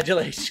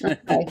 Congratulations.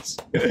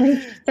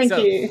 Okay. Thank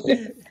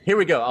you. Here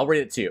we go. I'll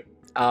read it to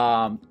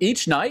you.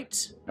 Each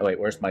night... Oh, wait,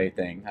 where's my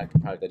thing? I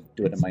could probably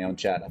do it in my own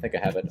chat. I think I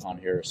have it on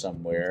here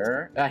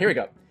somewhere. Here we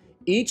go.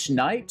 Each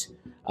night,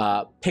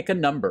 pick a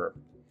number.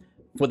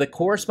 For the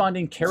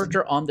corresponding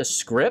character on the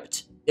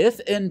script,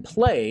 if in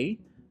play,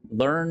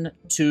 learn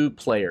 2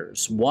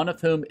 players, one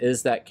of whom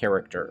is that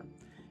character.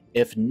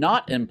 If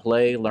not in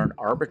play, learn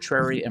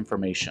arbitrary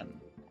information.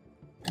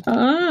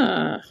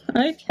 Ah,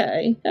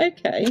 okay.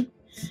 Thank you.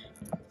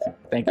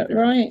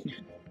 Right.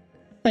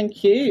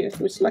 Thank you.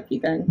 I was lucky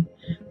then.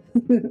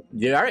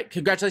 Yeah, all right.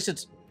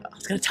 Congratulations. I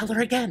was going to tell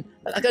her again.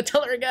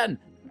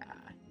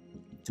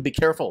 To be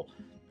careful.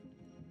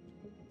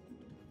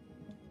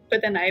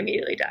 But then I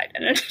immediately died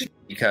in it.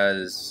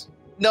 Because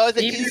no,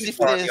 the even easy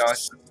before for the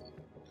this.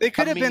 They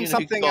could have been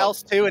something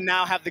else too, and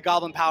now have the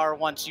goblin power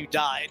once you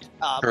died.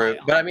 True,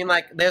 but I mean,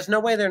 like, there's no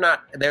way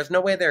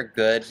they're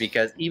good,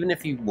 because even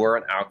if you were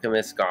an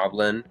alchemist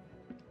goblin,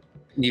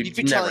 you'd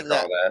be never telling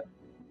call that.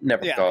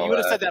 Never Yeah, call you would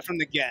have that. said that from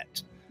the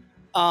get.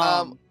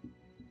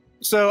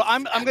 So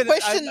I'm gonna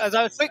Question, as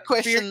I was quick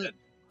question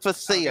for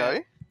Theo.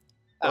 Okay.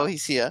 Oh,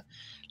 he's here.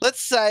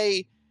 Let's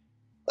say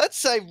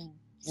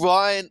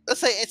Ryan. Let's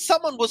say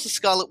someone was a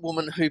Scarlet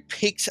Woman who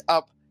picked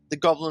up the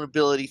goblin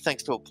ability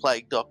thanks to a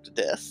plague doctor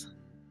death.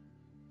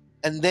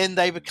 And then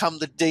they become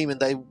the demon.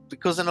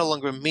 Because they're no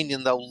longer a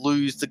minion, they'll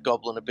lose the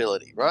goblin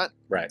ability, right?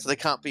 Right. So they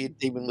can't be a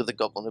demon with a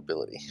goblin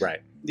ability.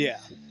 Right. Yeah.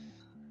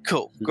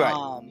 Cool. Great.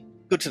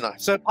 Good to know.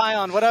 So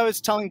Pion, what I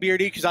was telling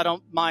Beardy, because I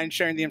don't mind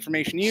sharing the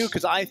information to you,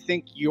 because I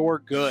think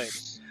you're good.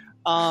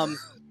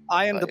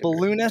 I am the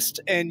balloonist,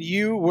 and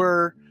you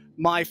were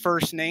my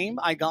first name.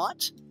 I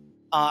got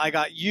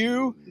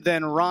you,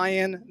 then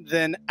Ryan,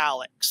 then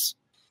Alex.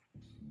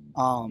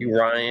 You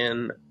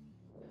Ryan,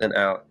 then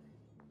Alex.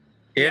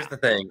 Here's the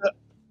thing.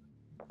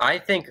 I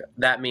think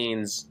that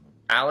means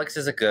Alex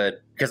is a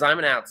good, because I'm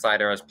an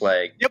outsider as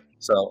Plague. Yep.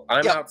 So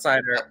I'm an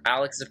outsider.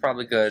 Alex is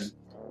probably good.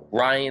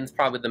 Ryan's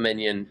probably the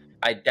minion.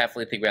 I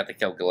definitely think we have to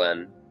kill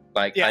Glenn.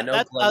 Like, I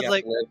know Glenn has to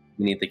live.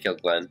 We need to kill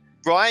Glenn.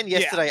 Ryan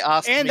yesterday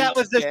asked me and that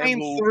was to the same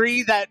gamble.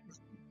 3 that...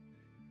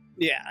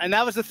 Yeah, and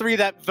that was the 3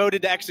 that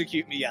voted to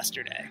execute me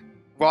yesterday.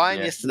 Ryan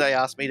yesterday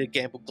asked me to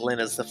gamble Glenn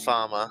as the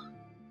farmer.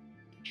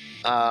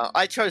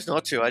 I chose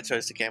not to. I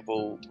chose to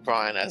gamble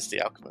Ryan as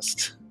the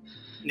alchemist.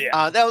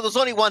 Yeah. There was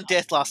only one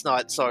death last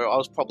night, so I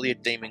was probably a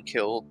demon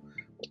kill.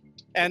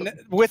 And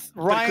with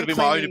But it Ryan could be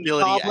my own claiming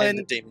ability Goblin, and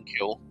the demon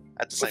kill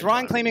at the same with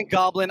Ryan time. claiming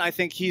Goblin, I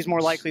think he's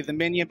more likely the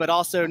minion, but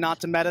also not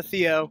to meta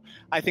Theo.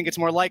 I think it's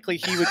more likely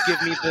he would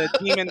give me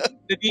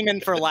the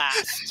demon for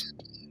last.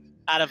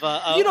 Out of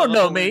a You don't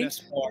know me.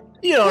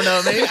 You don't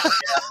know me.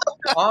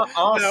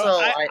 Also,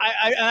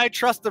 I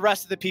trust the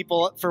rest of the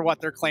people for what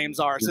their claims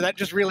are, so that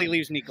just really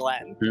leaves me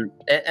Glenn.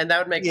 And that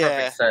would make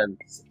perfect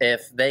sense.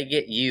 If they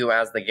get you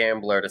as the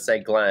gambler to say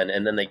Glenn,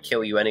 and then they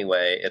kill you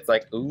anyway, it's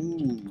like,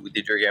 ooh,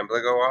 did your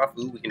gambler go off?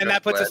 Ooh, we can And trust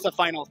that puts Glenn. us the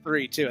final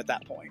 3 too at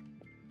that point.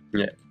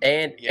 Yeah,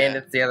 and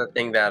it's the other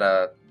thing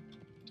that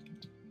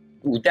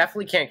we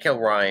definitely can't kill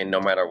Ryan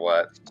no matter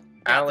what.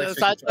 Alex,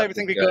 That's why I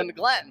think we go into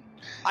Glenn.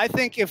 I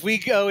think if we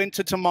go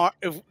into tomorrow,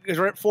 because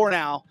we're at 4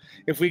 now,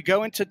 if we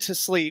go into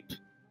sleep,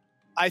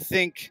 I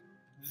think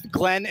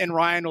Glenn and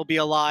Ryan will be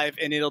alive,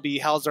 and it'll be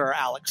Helzer or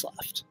Alex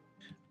left.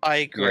 I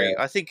agree.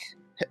 Yeah. I think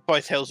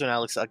both Helzer and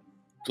Alex are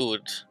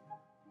good.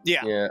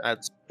 Yeah.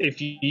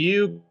 If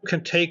you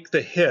can take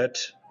the hit,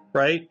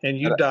 right, and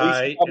you But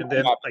die, we should and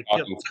then probably like not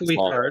kill be talking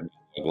sweetheart,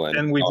 this long, Glenn.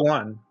 and we've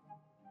won.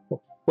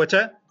 What's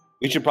that?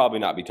 We should probably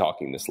not be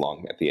talking this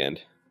long at the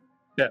end.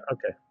 Yeah.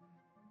 Okay.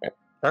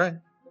 All right.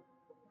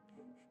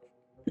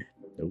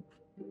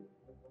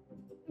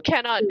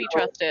 Cannot be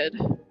trusted.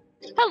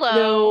 Hello.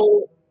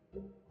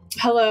 No.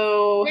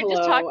 Hello. We're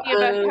just talking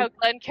about how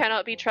Glenn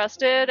cannot be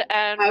trusted,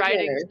 and Okay.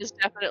 Writings is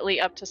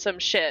definitely up to some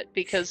shit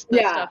because the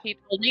stuff he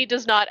told me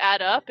does not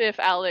add up if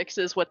Alex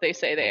is what they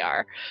say they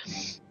are.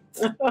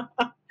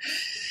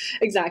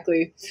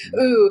 Exactly.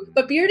 Ooh,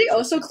 but Beardy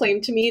also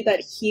claimed to me that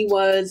he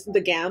was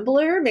the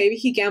gambler. Maybe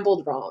he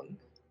gambled wrong.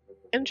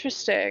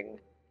 Interesting.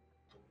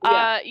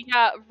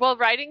 Yeah. Well,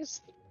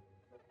 Writings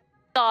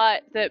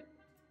thought that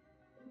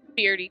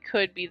Beardy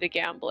could be the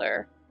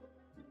gambler.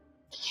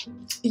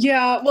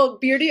 Yeah, well,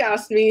 Beardy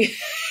asked me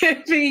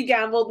if he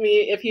gambled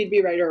me, if he'd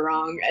be right or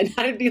wrong, and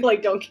I'd be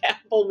like, "Don't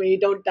gamble me,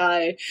 don't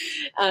die."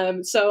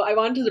 So I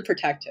wanted to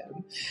protect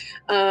him.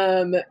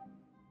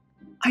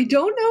 I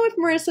don't know if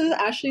Marissa is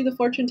actually the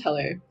fortune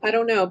teller. I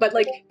don't know, but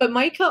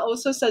Micah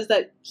also says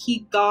that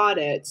he got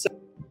it. So.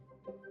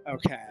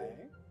 Okay.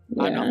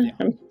 Yeah.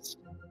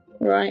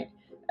 Right.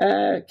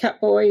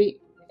 Catboy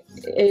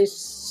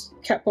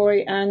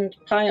and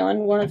Pion.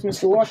 One of them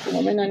is the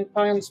washerwoman, and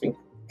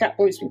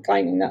Catboy's been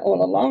claiming that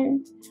all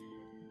along.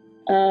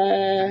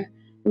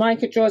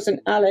 Micah, Jaws,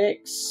 and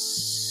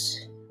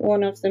Alex.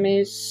 One of them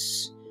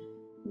is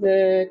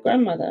the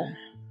grandmother.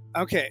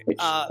 Okay. Which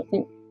I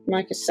think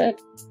Micah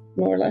said,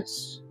 more or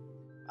less.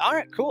 All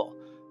right, cool.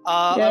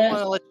 I want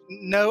to let you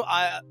know,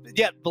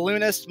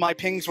 Balloonist, my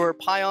pings were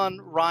Pion,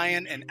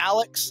 Ryan, and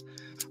Alex.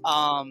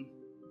 I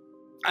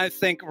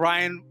think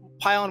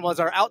Pion was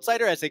our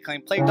outsider, as they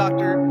claim Plague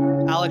Doctor.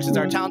 Alex is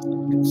our town,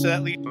 so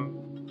that leaves...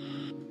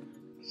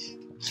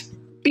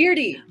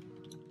 Beardy,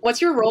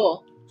 what's your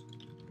role?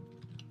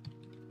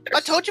 I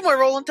told you my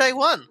role on day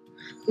one.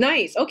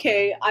 Nice.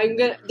 Okay, I'm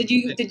gonna. Did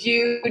you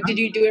do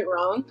it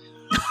wrong?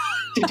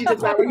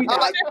 That's not what you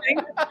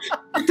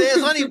did.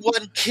 There's only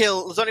one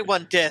kill. There's only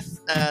one death,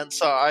 and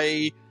so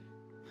I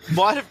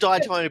might have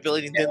died to my own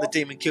ability, and then the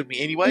demon killed me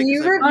anyway.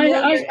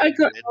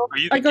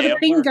 I got a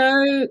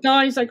bingo,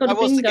 guys. I got a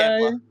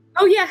bingo.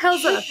 Oh yeah,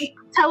 Helza,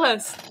 tell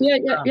us. Yeah.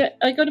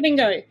 I got a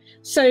bingo.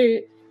 So,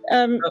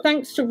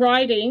 thanks to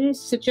Writing's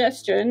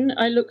suggestion,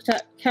 I looked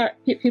at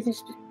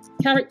people's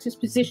characters'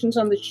 positions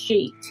on the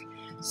sheet.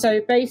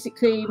 So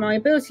basically, my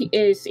ability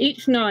is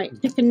each night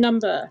pick a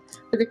number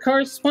with the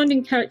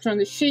corresponding character on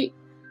the sheet.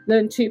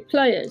 Learn 2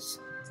 players.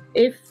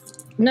 If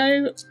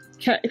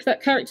that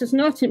character's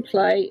not in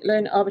play,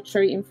 learn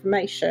arbitrary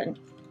information.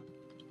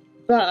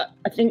 But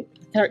I think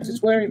the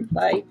characters were in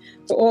play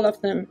for all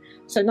of them.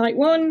 So night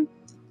 1,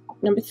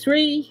 number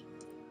 3,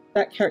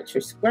 that character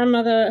is the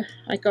grandmother.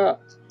 I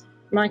got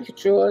Micah,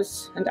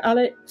 Jaws, and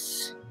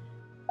Alex.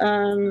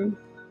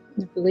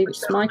 I believe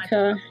it's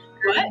Micah.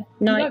 What?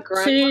 Night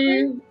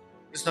 2.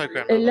 There's no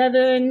grandmother.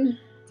 11.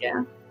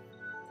 Yeah.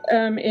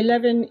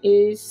 11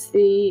 is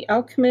the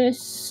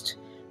alchemist.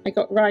 I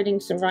got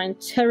Ridings and Ryan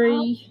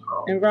Terry,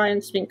 and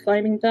Ryan's been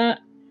claiming that.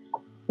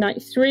 Night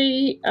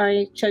 3,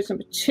 I chose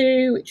number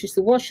 2, which is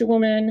the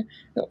washerwoman.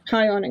 I got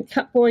Pion and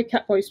Catboy.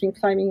 Catboy's been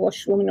claiming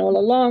washerwoman all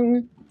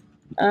along.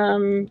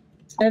 And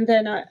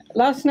then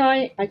last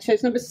night I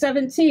chose number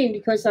 17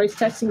 because I was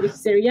testing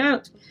this theory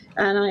out,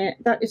 and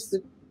that is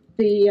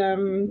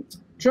the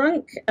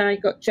drunk. I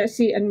got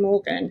Jesse and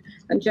Morgan,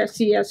 and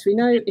Jesse, as we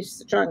know, is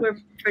the drunk. We're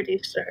pretty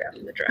sure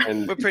I'm the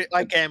drunk.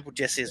 I gambled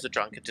Jesse as the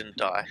drunk and didn't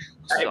die.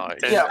 So.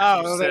 Yeah.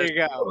 Oh, well, there you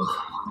go.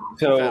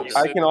 So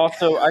I can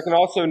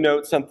also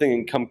note something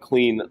and come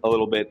clean a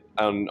little bit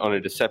on a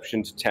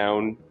deception to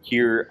town.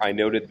 Here, I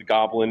noted the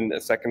goblin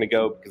a second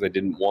ago because I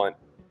didn't want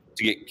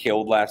to get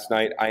killed last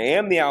night. I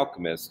am the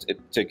alchemist,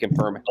 to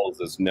confirm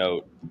Helza's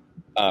note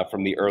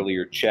from the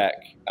earlier check.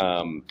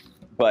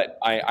 But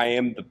I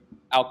am the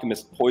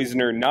alchemist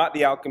poisoner, not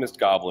the alchemist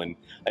goblin.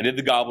 I did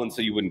the goblin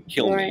so you wouldn't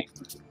kill me.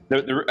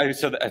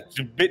 So a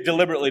bit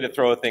deliberately to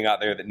throw a thing out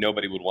there that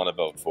nobody would want to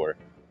vote for.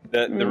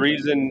 The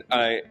reason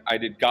I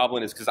did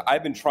goblin is because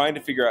I've been trying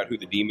to figure out who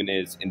the demon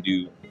is and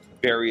do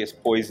various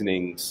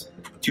poisonings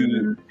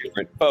to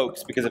different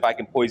folks, because if I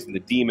can poison the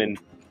demon,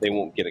 they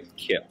won't get a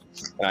kill.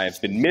 And I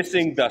have been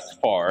missing thus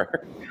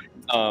far.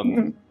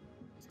 Last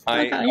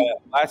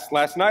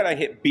night I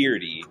hit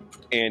Beardy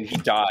and he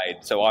died,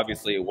 so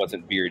obviously it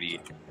wasn't Beardy.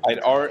 I'd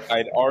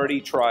already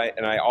tried,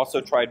 and I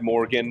also tried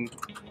Morgan.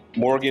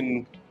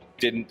 Morgan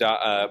didn't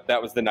die.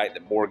 That was the night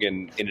that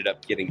Morgan ended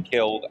up getting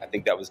killed. I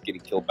think that was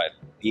getting killed by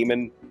the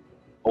demon.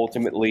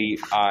 Ultimately,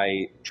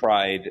 I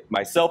tried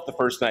myself the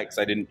first night because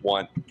I didn't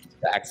want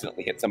to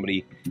accidentally hit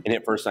somebody and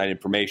hit first night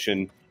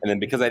information. And then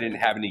because I didn't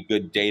have any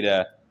good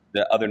data,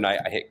 the other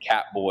night I hit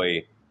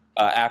Catboy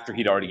after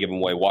he'd already given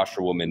away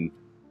Washerwoman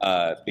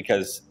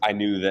because I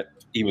knew that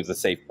he was a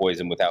safe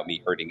poison without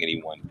me hurting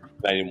anyone.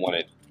 And I didn't want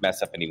to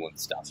mess up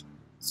anyone's stuff.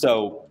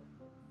 So,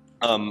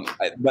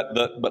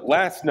 but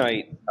last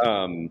night,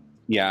 I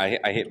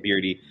hit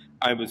Beardy.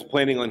 I was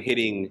planning on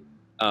hitting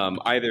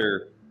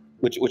either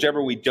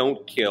whichever we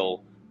don't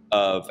kill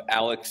of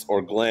Alex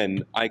or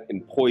Glenn, I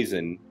can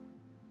poison,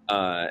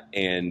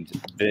 and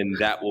then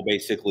that will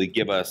basically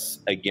give us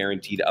a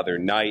guaranteed other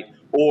night.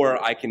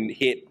 Or I can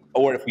hit,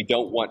 or if we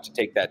don't want to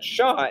take that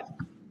shot,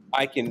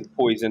 I can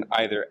poison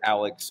either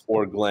Alex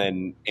or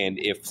Glenn, and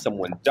if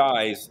someone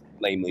dies,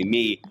 namely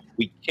me,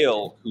 we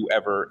kill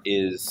whoever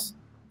is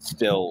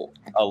still,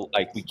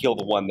 we kill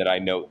the one that I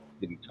know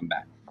didn't come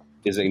back.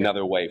 Is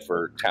another way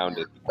for town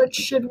to... But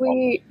should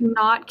we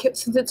not kill,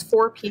 since it's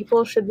 4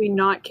 people, should we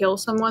not kill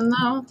someone,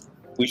 though?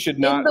 We should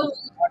not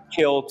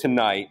kill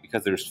tonight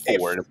because there's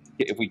 4.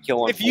 If we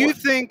kill on if 4...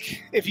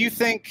 If you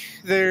think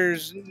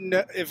there's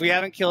no, if we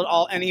haven't killed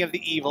any of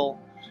the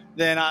evil,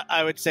 then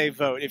I would say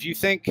vote. If you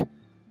think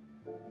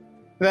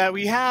that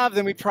we have,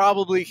 then we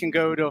probably can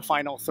go to a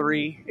final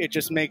 3.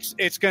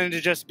 It's going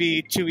to just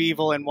be 2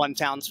 evil and 1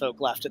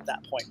 townsfolk left at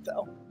that point,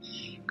 though.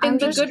 In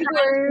the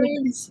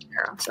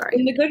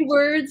good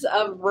words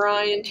of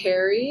Ryan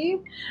Terry,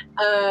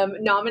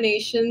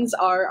 nominations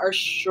are our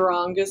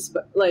strongest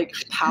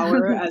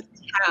power as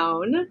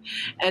town,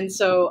 and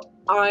so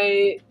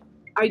I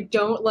I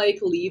don't like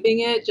leaving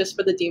it just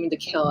for the demon to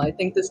kill. I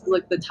think this is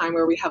like the time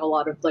where we have a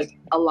lot of like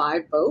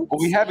alive votes. Well,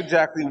 we have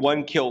exactly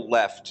one kill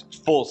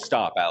left, full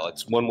stop,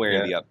 Alex, one way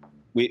or the other.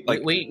 We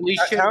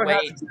should town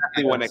wait. has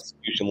exactly one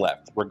execution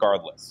left,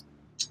 regardless.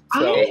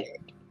 So,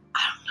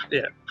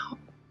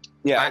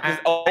 yeah,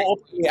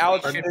 ultimately,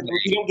 Alex,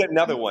 we don't get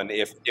another one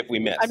if we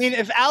miss. I mean,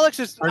 if Alex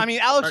is,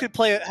 Alex could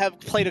have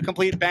played a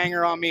complete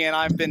banger on me, and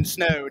I've been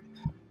snowed.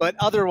 But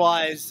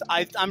otherwise,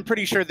 I'm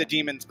pretty sure the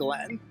demon's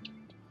Glenn.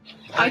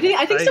 I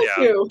think so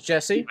too.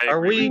 Jesse, are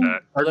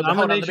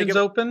nominations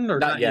open or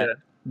not yet?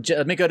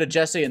 Let me go to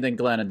Jesse and then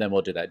Glenn, and then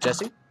we'll do that.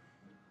 Jesse?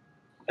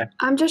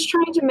 I'm just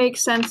trying to make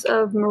sense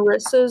of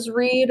Marissa's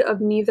read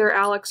of neither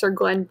Alex or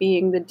Glenn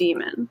being the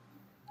demon.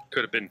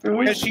 Could have been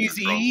because she's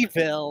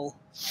evil.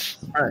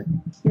 All right.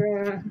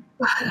 Yeah.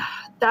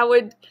 That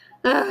would.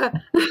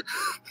 I'm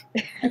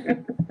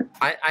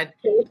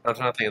trying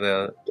to think of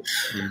the.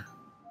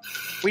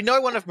 We know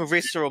one of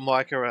Marissa or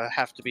Micah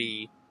have to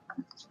be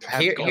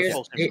got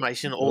false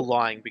information or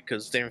lying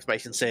because their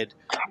information said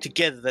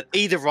together that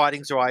either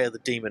writings or I are the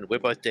demon. We're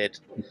both dead.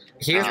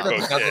 Here's the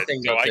other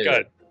thing, though,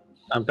 too.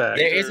 I'm back.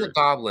 There is a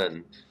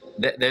goblin.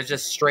 There's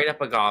just straight up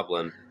a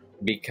goblin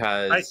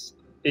because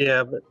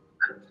but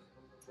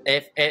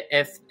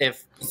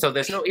if so,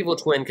 there's no evil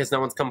twin because no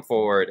one's come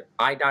forward.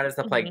 I died as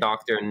the plague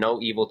doctor.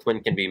 No evil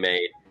twin can be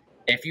made.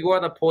 If you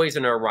are the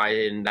poisoner,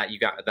 Ryan,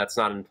 that's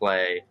not in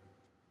play.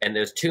 And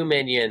there's 2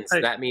 minions.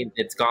 That means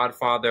it's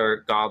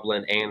Godfather,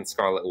 Goblin, and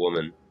Scarlet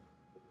Woman.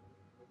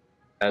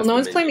 Well, no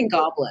one's claiming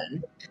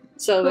Goblin,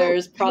 so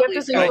there's probably. You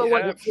have to think about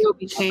what the Theo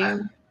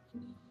became.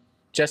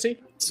 Jesse?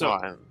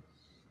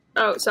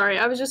 Oh, sorry.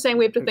 I was just saying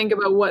we have to think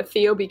about what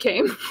Theo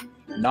became.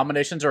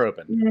 Nominations are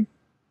open.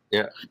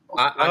 Yeah.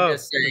 I'm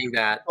just saying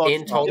that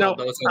in total,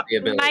 those are the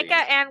abilities.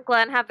 Micah and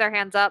Glenn have their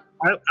hands up.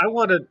 I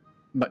wanted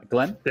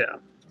Glenn. Yeah.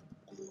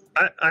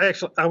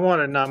 I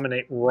want to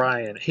nominate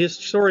Ryan. His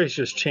story has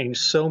just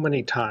changed so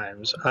many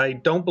times. I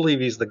don't believe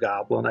he's the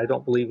Goblin. I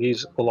don't believe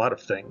he's a lot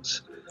of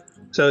things.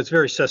 So it's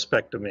very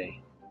suspect to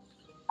me.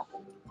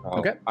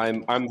 Okay.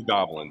 I'm the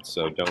Goblin,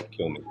 so don't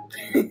kill me.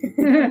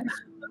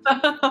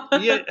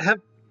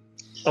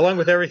 Along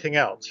with everything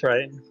else,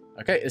 right?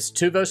 Okay, it's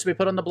 2 votes to be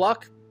put on the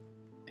block.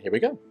 Here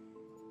we go.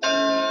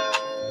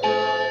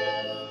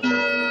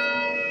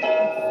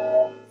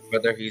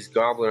 Whether he's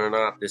Goblin or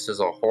not, this is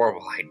a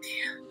horrible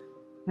idea.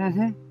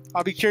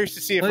 I'll be curious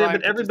to see if.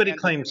 But everybody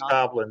claims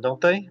Goblin, don't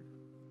they?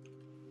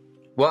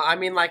 Well, I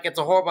mean, like, it's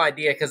a horrible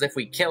idea because if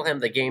we kill him,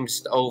 the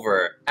game's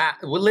over.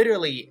 Well,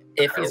 literally,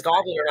 if he's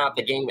Goblin or not,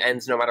 the game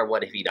ends no matter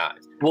what if he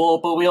dies. Well,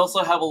 but we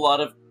also have a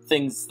lot of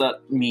things that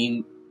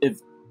mean if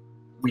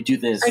we do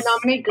this, I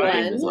nominate the game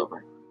Glenn. is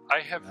over. I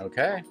have.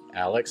 Okay,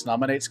 Alex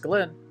nominates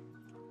Glenn.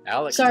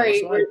 Alex,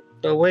 sorry.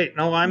 Oh wait,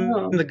 no,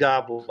 I'm the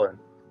Goblin.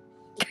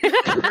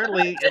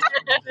 Apparently,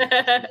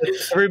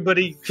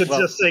 everybody could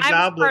just say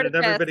Goblin and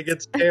everybody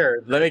gets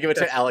scared. Let me give it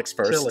to Alex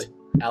first. Silly.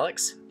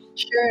 Alex?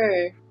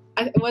 Sure.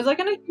 Was I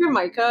going to hear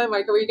Micah?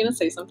 Micah, were you going to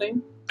say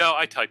something? No,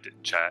 I typed it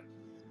in chat.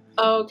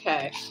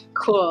 Okay,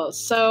 cool.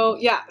 So,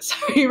 yeah,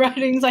 sorry,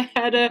 writings. I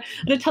had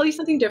to tell you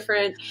something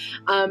different.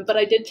 But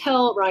I did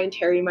tell Ryan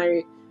Terry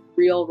my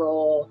real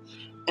role.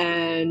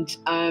 And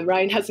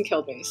Ryan hasn't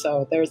killed me,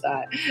 so there's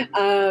that.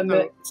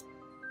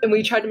 And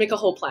we tried to make a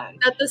whole plan. Is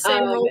that the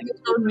same role you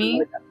told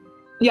me?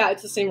 Yeah,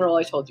 it's the same role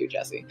I told you,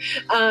 Jesse.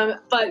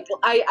 But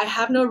I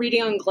have no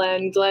reading on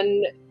Glenn.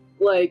 Glenn,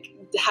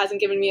 hasn't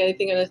given me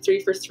anything in a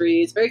 3 for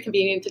 3. It's very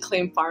convenient to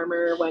claim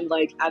farmer when,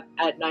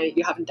 at night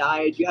you haven't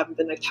died, you haven't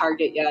been a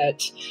target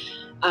yet,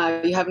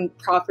 you haven't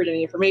proffered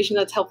any information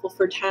that's helpful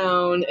for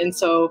town. And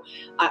so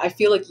I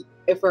feel like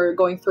if we're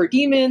going for a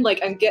demon,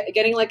 I'm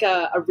getting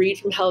a read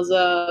from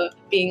Helza,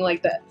 being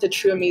the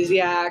true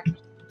amnesiac,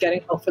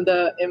 getting help for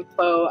the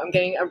info. I'm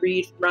getting a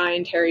read from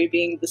Ryan Terry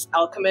being this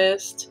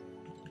alchemist,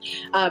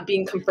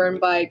 being confirmed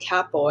by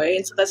Catboy.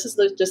 And so this is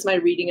just my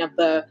reading of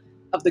the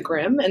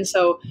Grim. And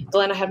so,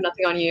 Glenn, I have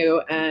nothing on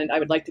you, and I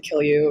would like to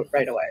kill you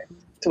right away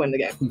to win the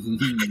game.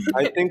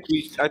 I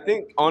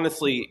think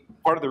honestly,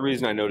 part of the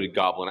reason I noted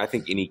Goblin, I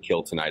think any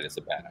kill tonight is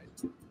a bad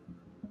idea.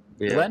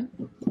 Yeah. Glenn?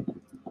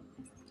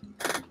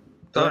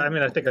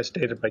 I think I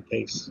stated my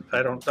case.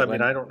 I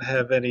don't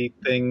have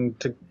anything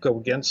to go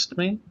against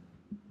me.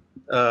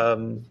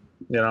 Somebody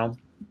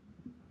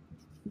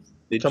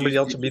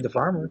else would be the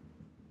farmer.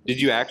 Did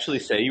you actually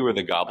say you were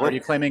the Goblin? Are you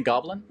claiming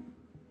Goblin?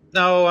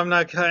 No, I'm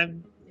not.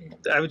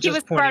 I was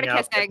just pointing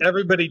out that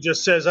everybody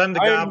just says I'm the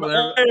Goblin.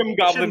 I am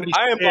Goblin.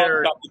 I am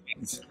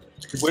Goblin.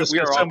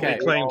 Somebody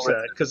claims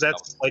that because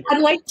that's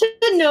I'd like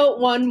to note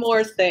one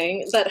more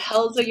thing: that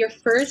Helza, your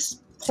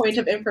first point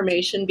of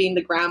information being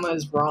the grandma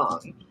is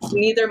wrong.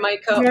 Neither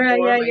Micah or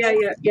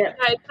Yeah.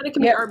 I thought it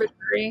can be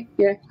arbitrary.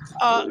 Yeah.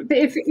 But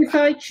if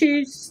I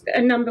choose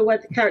a number where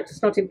the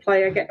character's not in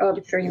play, I get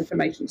arbitrary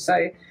information.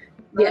 So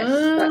yes.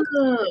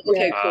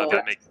 Okay, cool.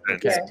 That makes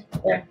sense.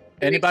 Yeah.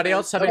 Anybody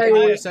else have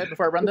anything to say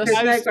before I run this?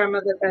 No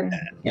grandmother then.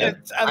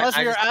 Unless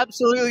you're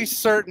absolutely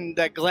certain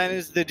that Glenn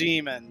is the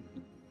demon,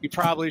 you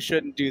probably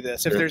shouldn't do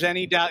this. If there's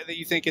any doubt that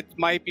you think it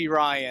might be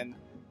Ryan,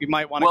 You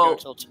might want to go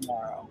till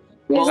tomorrow.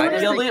 Well, I I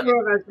feel think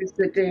four of us is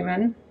the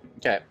demon.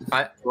 Okay.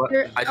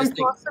 There's I some just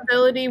think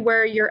possibility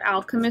where your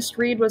alchemist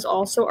read was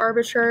also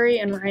arbitrary,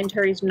 and Ryan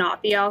Terry's not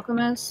the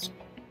alchemist.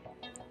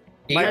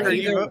 Mike, are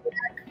you?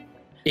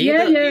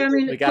 Yeah, I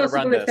mean, We it's gotta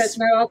possible run if there's this.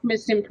 no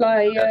alchemist in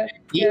play.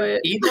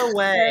 Either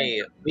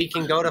way, we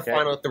can go to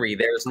final 3.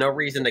 There's no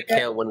reason to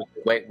kill when we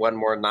can wait one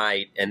more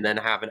night and then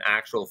have an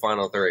actual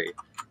final 3.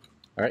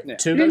 All right,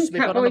 2 goes to be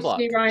put on the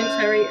block. Ryan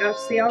Terry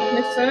as the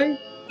alchemist, though.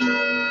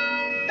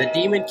 The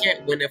demon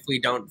can't win if we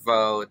don't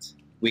vote.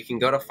 We can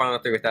go to final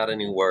 3 without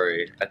any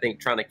worry. I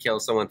think trying to kill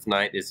someone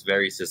tonight is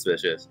very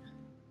suspicious.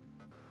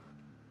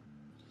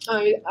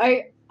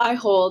 I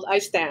hold. I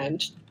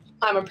stand.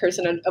 I'm a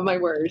person of my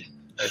word.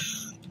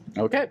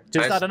 Okay,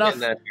 2's not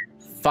enough.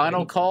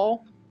 Final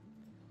call.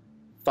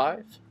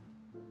 5,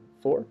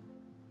 4,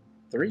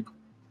 3,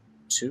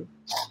 2,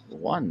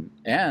 1.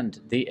 And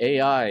the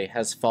AI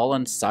has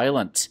fallen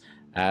silent,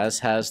 as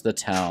has the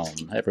town.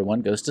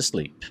 Everyone goes to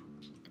sleep.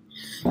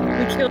 We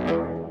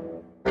killed.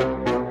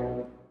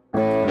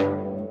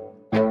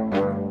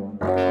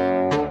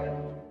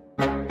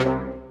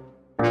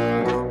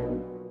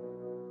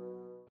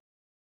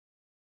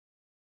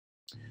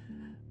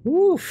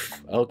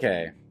 Oof.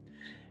 Okay.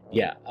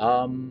 Yeah.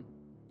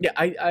 Yeah.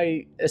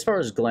 I as far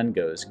as Glenn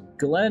goes,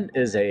 Glenn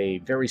is a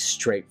very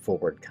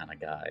straightforward kind of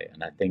guy,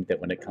 and I think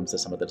that when it comes to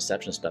some of the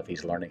deception stuff,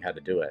 he's learning how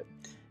to do it.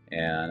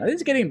 And I think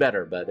he's getting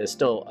better, but it's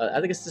still. I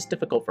think it's just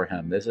difficult for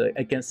him. It's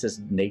against his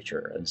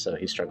nature, and so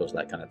he struggles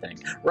with that kind of thing.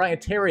 Ryan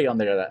Terry, on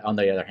the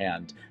other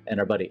hand, and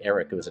our buddy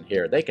Eric, who isn't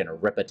here, they can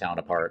rip a town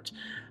apart.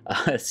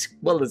 There's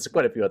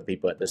quite a few other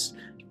people at this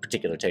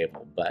particular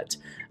table, but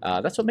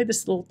that's what made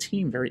this little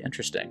team very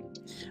interesting.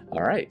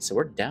 All right, so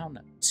we're down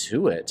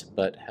to it,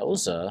 but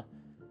Helza,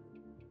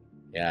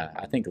 yeah,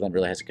 I think Glenn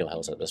really has to kill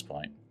Helza at this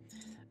point.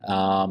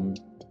 But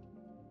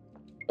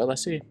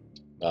let's see.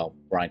 Well,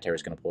 Ryan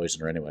Terry's going to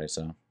poison her anyway,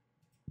 so.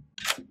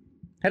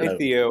 Hello. Hey,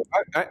 Theo.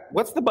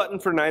 What's the button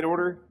for night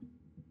order?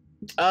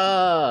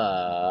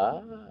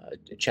 Chad,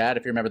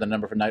 if you remember the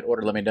number for night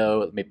order, let me know.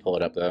 Let me pull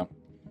it up, though.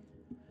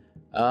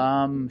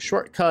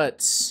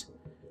 Shortcuts.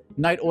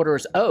 Night order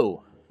is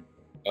O.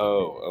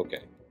 Oh,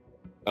 okay.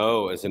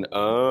 Oh, as an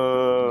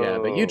O. Yeah,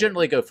 but you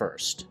generally go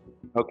first.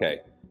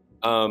 Okay.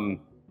 I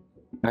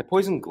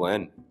poisoned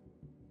Glenn.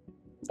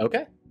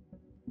 Okay.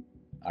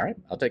 All right,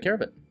 I'll take care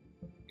of it.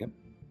 Yep.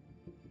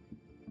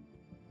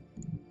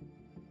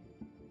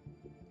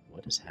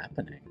 What is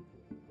happening?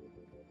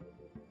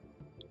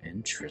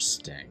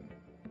 Interesting.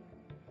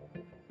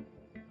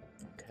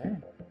 Okay.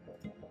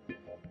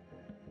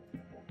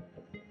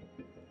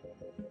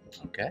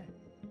 Okay.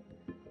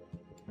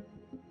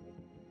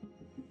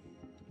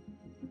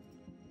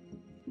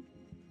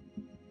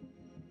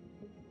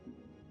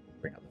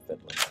 Bring out the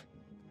fiddler.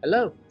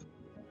 Hello.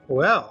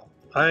 Well,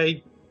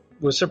 I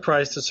was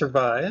surprised to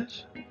survive,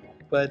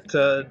 but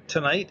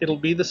tonight it'll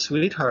be the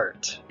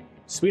sweetheart.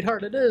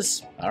 Sweetheart it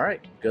is. All right.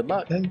 Good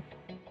luck. Okay.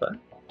 Bye.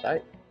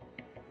 Bye.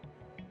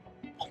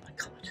 Oh my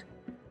god.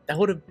 That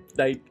would have,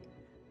 like,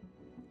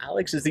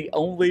 Alex is the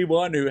only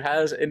one who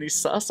has any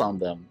sus on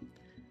them.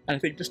 And I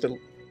think just a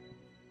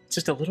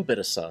little bit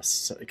of sus.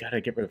 So we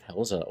gotta get rid of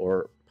Helza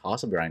or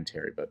possibly Ryan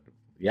Terry, but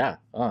yeah.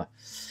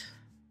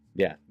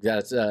 Yeah,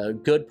 that's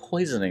good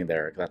poisoning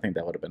there, because I think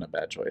that would have been a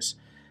bad choice.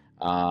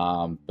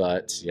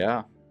 But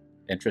yeah,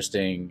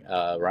 interesting.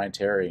 Ryan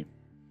Terry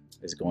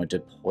is going to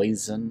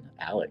poison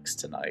Alex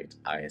tonight,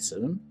 I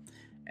assume.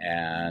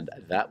 And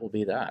that will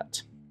be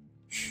that.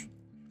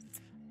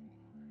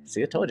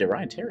 See, I told you,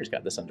 Ryan Terry's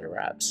got this under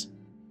wraps.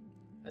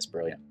 That's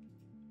brilliant.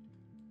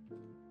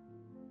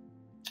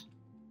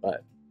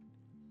 But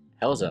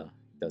Helza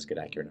does get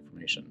accurate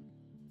information.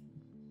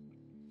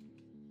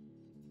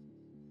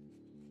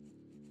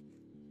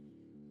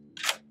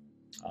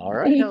 All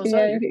right,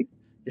 Helza,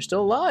 you're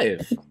still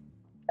alive.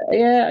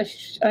 Yeah,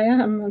 I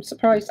am. I'm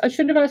surprised. I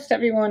should have asked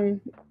everyone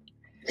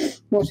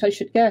what I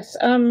should guess.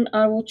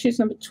 I will choose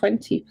number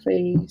 20,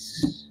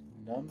 please.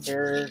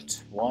 Number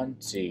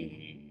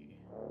 20.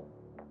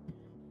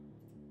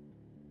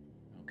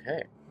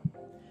 Okay.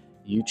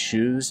 You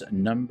choose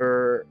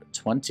number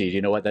 20. Do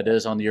you know what that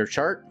is on your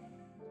chart?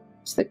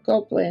 It's the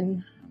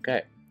goblin.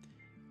 Okay.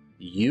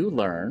 You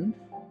learn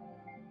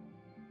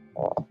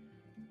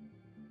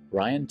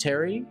Ryan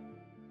Terry.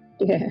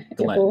 Yeah.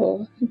 Glenn.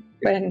 Or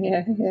Glenn,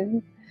 yeah.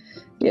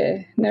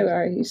 No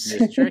worries.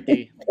 It's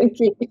tricky. Thank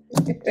you.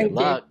 Good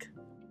luck.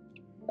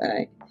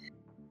 Bye.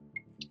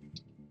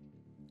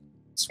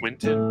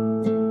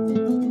 Swinton.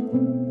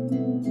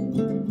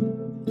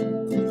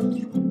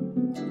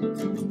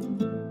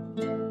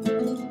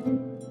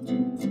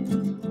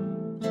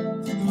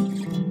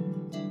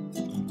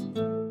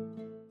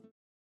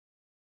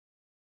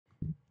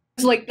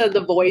 Like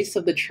the voice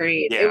of the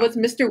train. Yeah. It was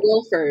Mr.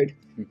 Wilford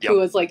Yep. who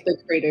was like the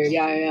creator.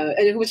 Yeah.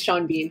 And it was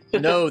Sean Bean.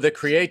 No, the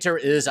creator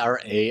is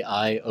our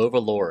AI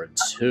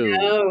overlords who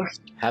Oh.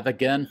 have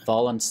again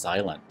fallen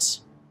silent.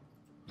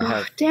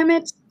 Damn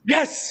it.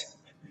 Yes!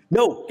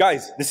 No,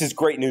 guys, this is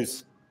great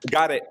news. I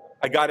got it.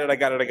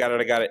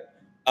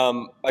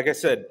 Like I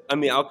said, I'm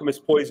the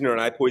alchemist poisoner,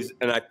 and I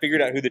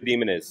figured out who the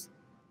demon is.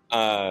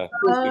 Oh,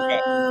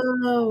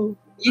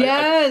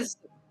 yes.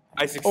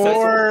 I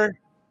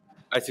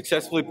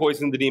successfully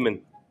poisoned the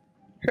demon.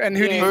 And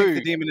who do you think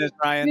the demon is,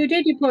 Ryan? Who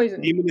did you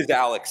poison? The demon is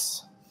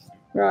Alex.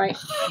 Right.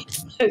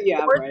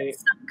 Yeah, or right.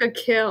 A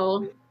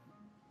kill.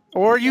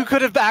 Or you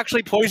could have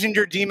actually poisoned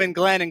your demon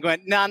Glenn and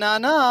went,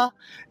 nah,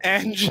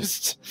 and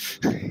just,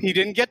 he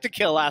didn't get to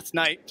kill last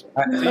night.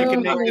 So you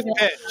can make this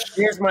pitch.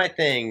 Here's my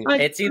thing.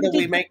 It's either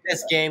we make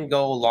this game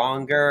go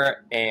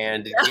longer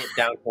and get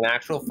down to an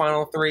actual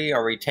final 3,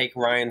 or we take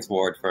Ryan's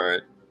word for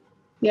it.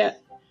 Yeah.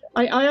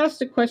 I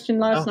asked a question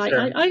last night.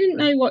 Sure. I didn't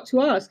know what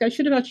to ask. I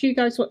should have asked you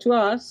guys what to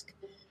ask.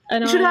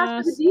 And You should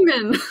ask the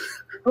demon.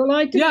 Well,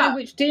 I didn't know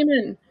which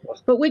demon.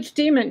 But which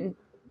demon?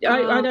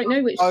 I don't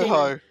know which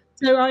demon.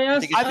 So I'm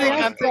thinking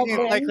it's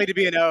likely to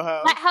be an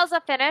Oho. Let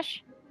Helza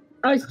finish.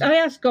 I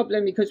asked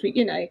Goblin because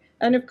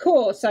and of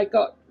course I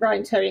got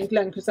Ryan, Terry, and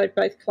Glenn because they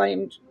both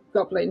claimed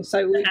Goblin,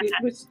 so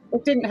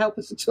it didn't help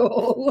us at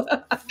all.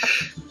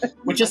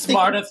 Which is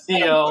smart of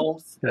Theo.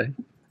 Okay.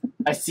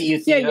 I see you,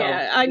 Theo.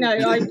 Yeah, I know.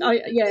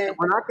 Yeah.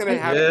 We're not going to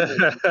have.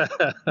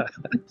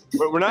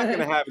 We're not going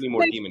to have any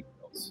more demon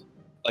kills.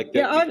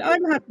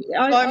 I'm happy.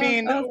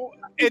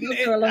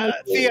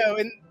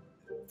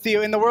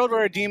 Theo, in the world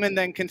where a demon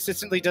then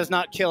consistently does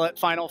not kill at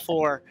Final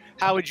 4,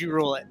 how would you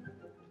rule it?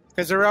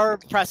 Because there are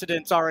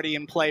precedents already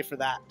in play for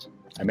that.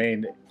 I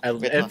mean,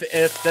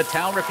 if the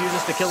town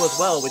refuses to kill as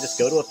well, we just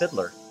go to a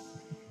fiddler.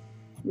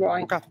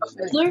 Right. Okay.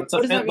 Fiddler? What's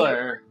a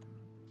fiddler?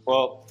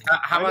 Well,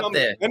 how about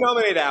this? I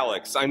nominate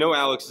Alex. I know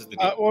Alex is the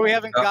demon. Well, we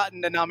haven't gotten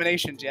the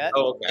nominations yet.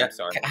 Oh, okay. I'm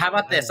sorry. How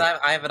about this?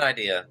 I have an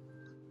idea.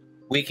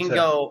 We can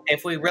go,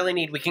 if we really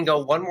need, we can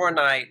go one more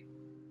night.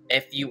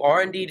 If you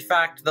are indeed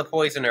fact the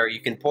poisoner, you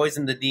can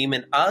poison the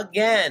demon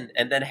again,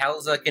 and then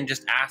Helza can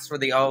just ask for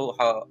the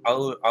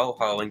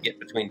Oho and get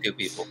between 2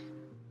 people.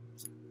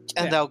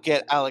 And they'll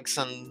get Alex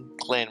and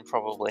Glenn,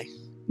 probably.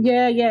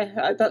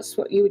 Yeah, that's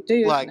what you would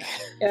do. Like,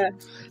 yeah.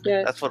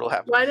 That's what'll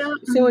happen. Why don't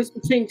It's always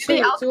between 2.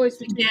 Yeah, It's always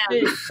between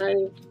 2.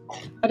 So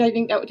I don't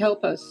think that would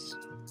help us.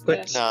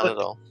 But Not at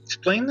all.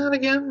 explain that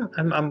again.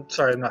 I'm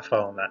sorry, I'm not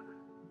following that.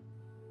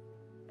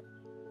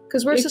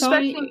 Because we're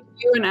suspecting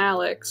you and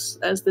Alex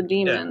as the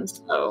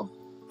demons, so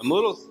I'm a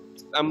little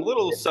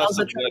sus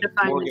of trying to what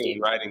find Morgan the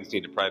and Writings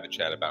need a private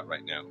chat about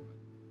right now.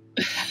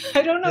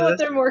 I don't know what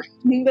their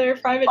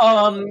private.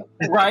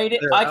 Right.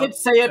 I could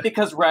say it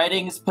because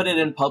Writings put it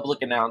in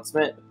public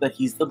announcement that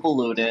he's the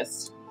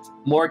balloonist.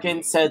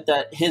 Morgan said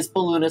that his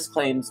balloonist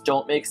claims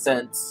don't make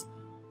sense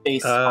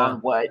based on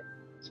what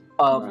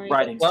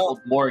Writings told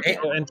Morgan.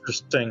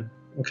 Interesting.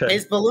 Okay.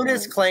 His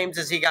balloonist claims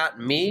is he got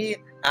me,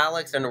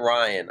 Alex, and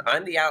Ryan.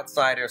 I'm the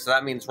outsider, so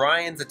that means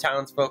Ryan's the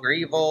townsfolk are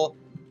evil.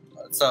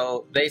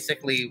 So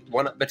basically,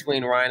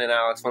 between Ryan and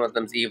Alex, one of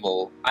them's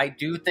evil. I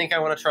do think I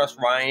want to trust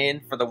Ryan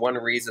for the one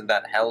reason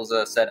that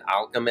Helza said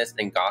alchemist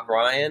and got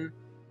Ryan,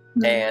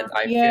 and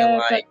I feel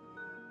like.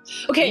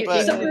 Okay,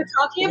 so we're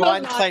talking about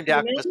Ryan not claimed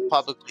demons. alchemist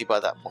publicly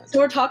by that point. So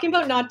we're talking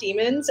about not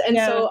demons, and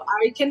so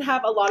I can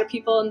have a lot of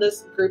people in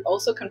this group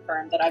also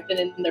confirm that I've been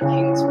in their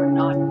pings for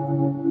not.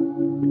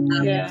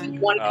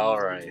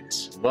 All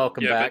right.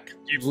 Welcome back.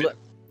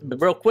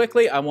 Real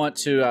quickly, I want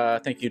to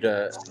thank you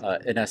to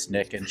NS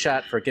Nick and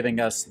chat for giving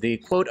us the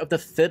quote of the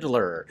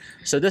fiddler.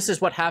 So this is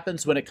what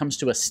happens when it comes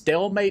to a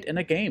stalemate in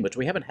a game, which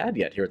we haven't had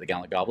yet here at the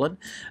Gallant Goblin.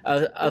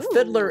 A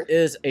fiddler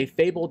is a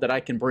fable that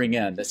I can bring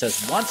in that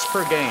says once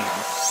per game.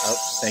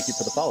 Oh, thank you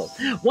for the follow.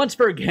 Once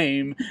per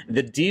game,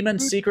 the demon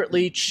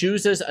secretly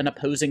chooses an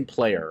opposing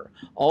player.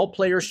 All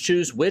players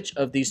choose which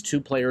of these 2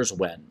 players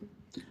win.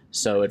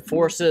 So it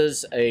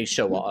forces a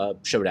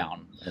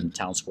showdown in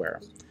Town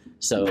Square.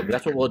 So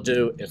that's what we'll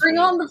do. Bring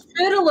on the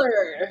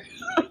fiddler.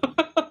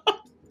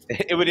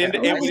 It would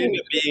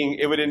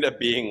end up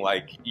being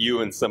like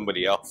you and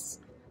somebody else,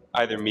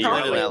 either me or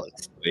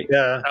Alex.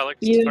 Yeah, Alex,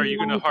 are you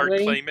going to hard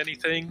claim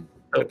anything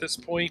at this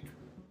point?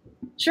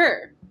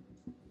 Sure.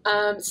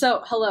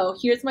 So, hello,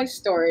 here's my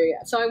story.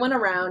 So I went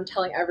around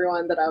telling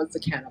everyone that I was the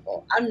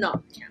cannibal. I'm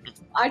not the cannibal.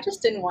 I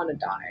just didn't want to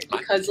die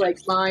because,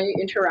 my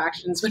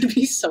interactions would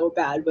be so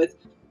bad with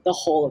the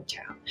whole of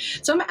town.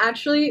 So I'm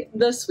actually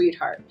the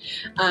sweetheart.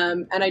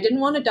 And I didn't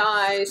want to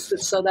die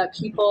so that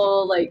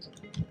people,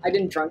 I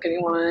didn't drunk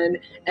anyone.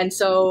 And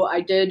so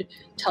I did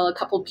tell a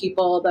couple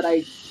people that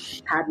I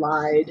had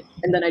lied.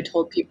 And then I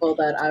told people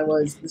that I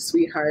was the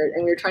sweetheart.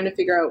 And we were trying to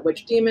figure out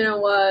which demon I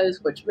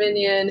was, which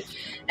minion.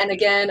 And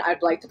again,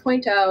 I'd like to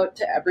point out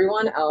to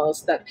everyone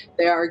else that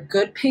there are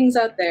good pings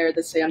out there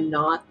that say I'm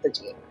not the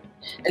demon.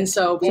 And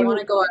so we want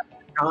to go after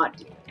not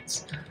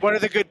demons. What are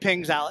the good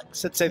pings,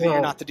 Alex, that say that you're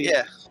not the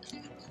demon?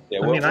 I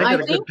mean, I got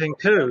a good thing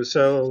too.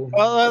 So,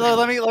 well,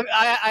 let me.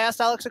 I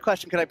asked Alex a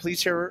question. Could I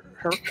please hear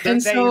her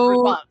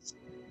response?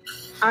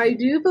 I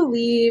do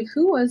believe,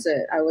 who was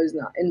it? I was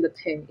not in the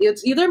ping.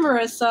 It's either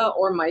Marissa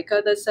or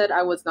Micah that said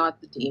I was not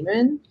the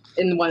demon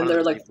in one of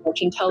their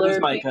fortune teller. It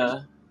was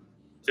Micah.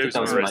 It was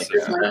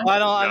Marissa. I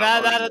don't.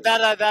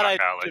 That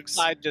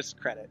I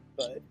discredit,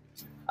 but.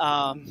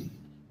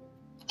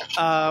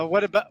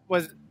 What about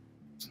was?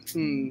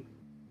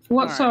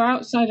 What's our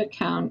outsider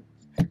count?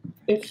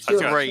 If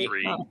you're Three.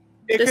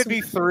 It could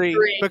be three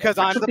because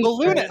I'm the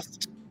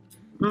balloonist.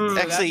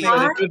 Actually,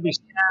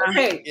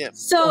 okay. Yeah.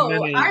 So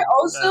many, I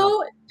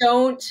also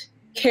don't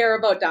care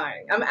about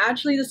dying. I'm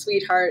actually the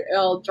sweetheart.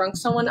 I'll drunk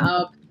someone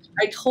up.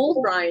 I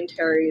told Ryan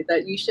Terry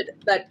that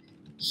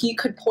he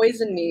could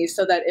poison me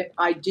so that if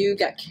I do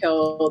get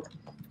killed,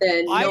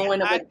 then no one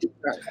would be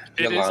drunk.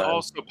 It is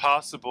also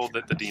possible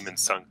that the demon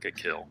sunk a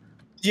kill.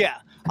 Yeah,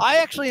 I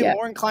actually am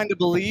more inclined to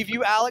believe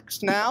you,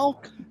 Alex, now,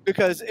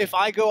 because if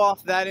I go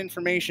off that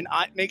information,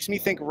 it makes me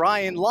think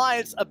Ryan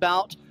lies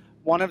about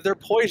one of their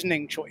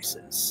poisoning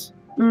choices.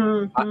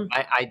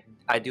 I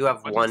do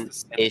have one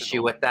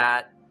issue with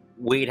that.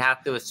 We'd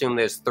have to assume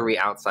there's three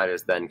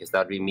outsiders then, because that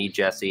would be me,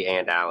 Jesse,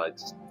 and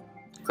Alex.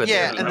 And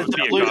there's a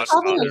balloonist.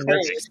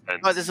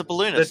 Oh, there's a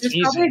balloonist. There's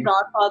probably a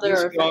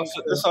godfather.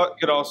 This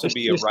could also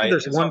be a right.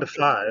 There's 1 to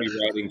 5.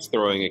 Writings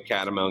throwing a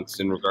cat amongst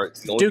in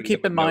regards to. Do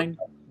keep in mind,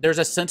 there's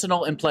a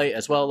sentinel in play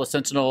as well. A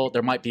sentinel,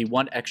 there might be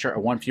 1 extra or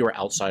 1 fewer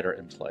outsider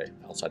in play.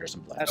 Outsiders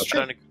in play. That's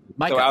true.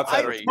 Micah,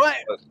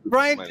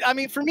 Brian, I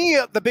mean, for me,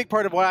 the big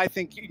part of why I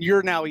think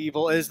you're now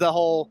evil is the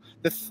whole,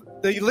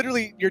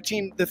 literally your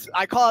team.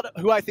 I call it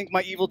who I think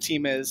my evil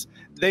team is.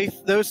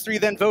 Those 3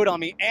 then vote on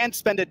me and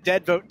spend a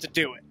dead vote to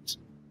do it.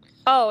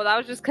 Oh, that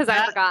was just because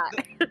I forgot.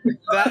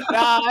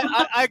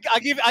 I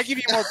give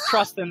you more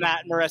trust than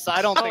that, Marissa.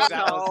 I don't think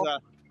that was.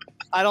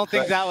 I don't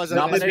think that was a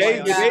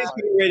nomination. The day's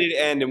getting ready to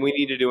end, and we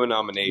need to do a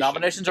nomination.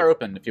 Nominations are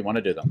open if you want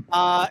to do them.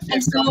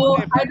 And so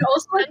I'd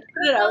also like to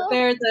put it out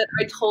there that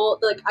I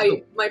told,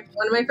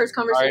 one of my first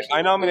conversations. All right,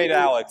 I nominate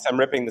Alex. I'm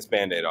ripping this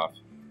Band-Aid off.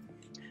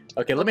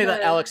 Okay, let me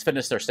let Alex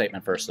finish their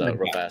statement first, though,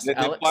 real fast.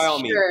 Alex? By all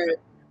means. Sure.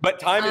 But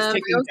time is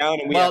ticking down,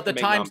 and we have to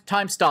the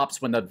time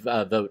stops when the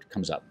vote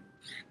comes up.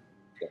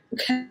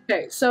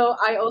 Okay, so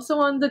I also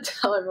wanted to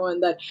tell everyone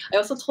that I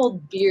also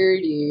told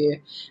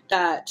Beardy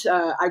that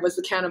I was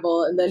the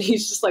cannibal, and then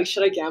he's just like,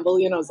 "Should I gamble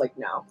you?" And I was like,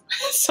 "No."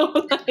 So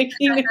like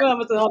he knew I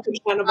was not the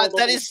cannibal.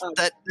 That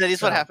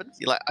is what happens.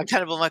 You're like, "I'm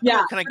cannibal." I'm like,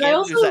 yeah. Can I gamble? I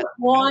also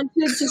wanted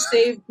to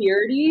save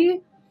Beardy,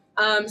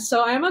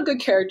 so I am a good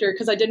character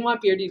because I didn't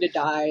want Beardy to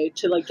die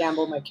to like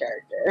gamble my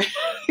character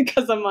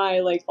because of my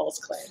like false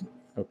claim.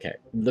 Okay,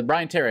 the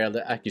Brian Terry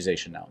the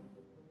accusation now.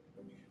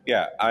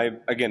 Yeah,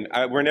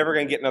 we're never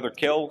going to get another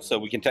kill, so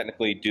we can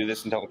technically do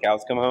this until the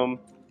cows come home.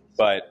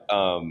 But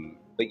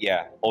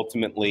yeah,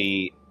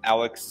 ultimately,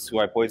 Alex, who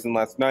I poisoned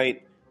last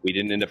night, we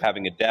didn't end up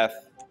having a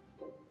death.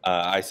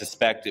 I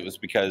suspect it was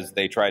because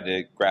they tried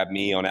to grab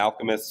me on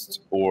Alchemist,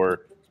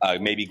 or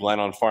maybe Glenn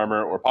on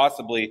Farmer, or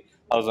possibly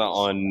Helza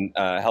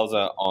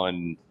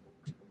on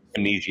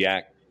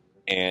Amnesiac,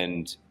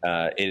 and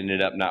it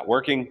ended up not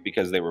working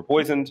because they were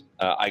poisoned.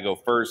 I go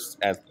first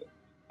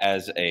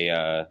as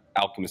a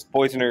alchemist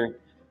poisoner,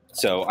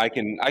 so I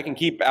can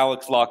keep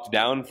Alex locked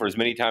down for as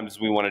many times as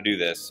we want to do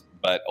this,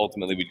 but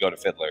ultimately we'd go to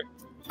Fiddler.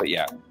 But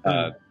yeah,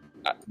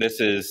 this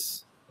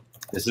is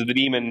the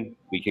demon.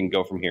 We can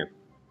go from here.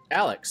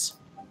 Alex.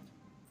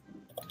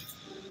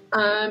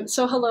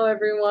 So hello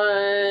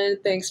everyone.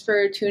 Thanks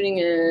for tuning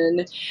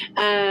in.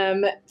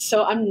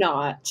 So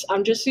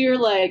I'm just your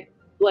like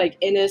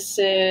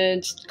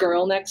innocent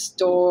girl next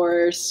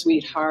door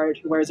sweetheart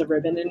who wears a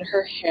ribbon in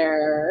her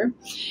hair.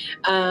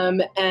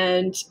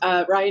 And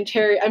Ryan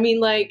Terry, I mean,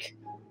 like,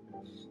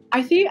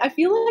 I feel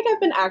like I've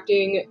been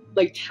acting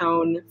like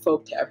town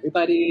folk to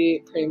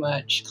everybody, pretty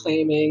much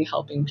claiming,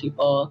 helping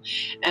people.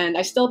 And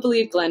I still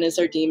believe Glenn is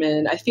our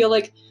demon. I feel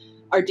like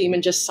our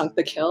demon just sunk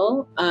the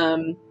kill.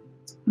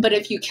 But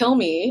if you kill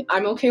me,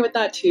 I'm okay with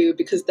that too,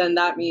 because then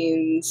that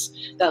means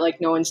that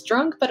like no one's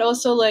drunk, but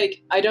also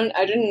like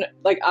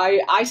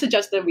I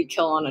suggested we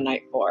kill on a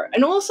night 4,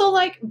 and also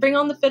like bring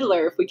on the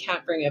fiddler if we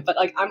can't bring it. But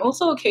like I'm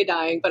also okay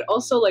dying, but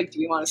also like, do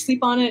we want to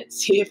sleep on it?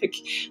 See if it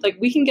like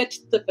we can get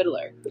to the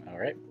fiddler. All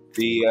right.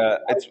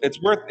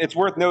 It's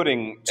worth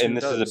noting, and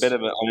this is a bit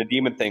of on a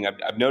demon thing.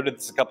 I've noted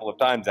this a couple of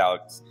times,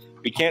 Alex.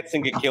 We can't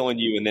sink a kill on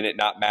you and then it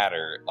not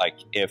matter. Like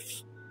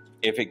if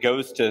it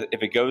goes to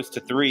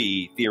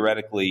 3,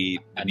 theoretically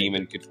the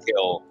demon could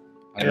kill,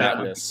 and that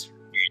would be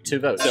 2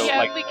 votes. So,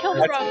 yeah, we killed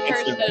the wrong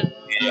person.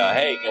 Yeah,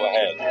 hey, go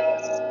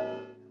ahead.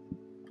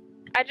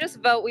 I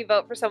just vote we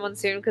vote for someone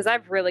soon because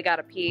I've really got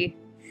to pee.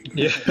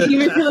 Yeah.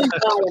 You really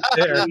got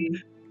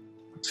it.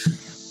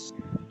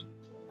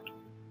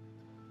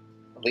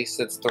 At least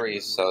it's 3,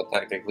 so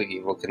technically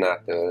evil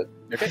cannot do it.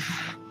 Okay.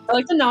 I'd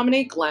like to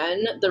nominate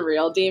Glenn, the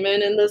real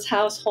demon in this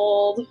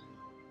household.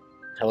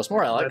 Tell us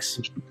more, Alex.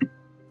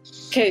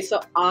 Okay,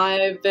 so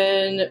I've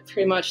been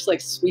pretty much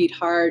like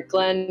sweetheart.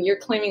 Glenn, you're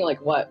claiming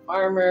like what?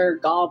 Farmer,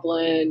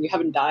 goblin, you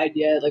haven't died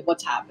yet. Like,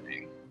 what's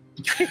happening?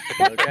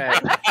 Okay.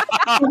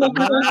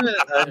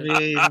 I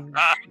mean,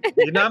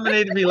 you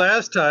nominated me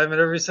last time, and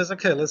everybody says,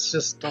 okay, let's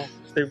just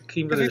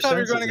keep Because we thought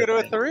we were going to go to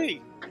a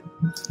 3.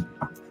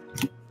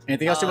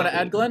 Anything else you want to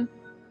add, Glenn?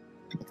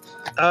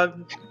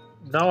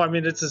 No, I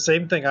mean, it's the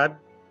same thing. I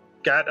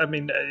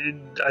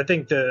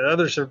think the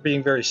others are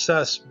being very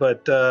sus,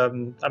 but I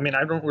mean,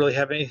 I don't really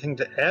have anything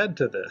to add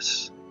to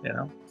this, you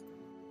know?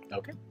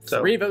 Okay.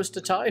 So- 3 votes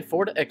to tie,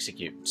 4 to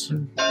execute.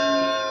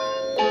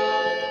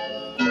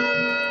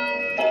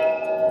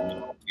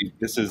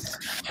 This is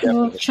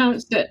Well,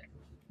 chance it.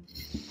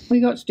 We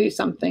got to do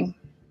something.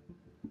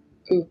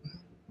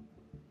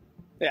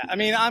 Yeah, I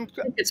mean,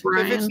 It's if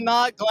Ryan. it's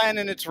not Glenn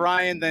and it's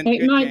Ryan, then It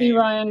good might be game.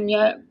 Ryan.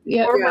 Yeah,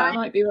 Or it Ryan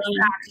might be Ryan.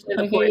 actually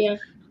the I hear poison.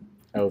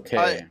 you.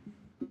 Okay.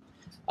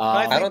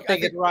 I I don't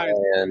think it's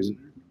Ryan.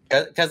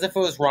 Because if it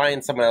was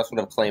Ryan, someone else would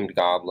have claimed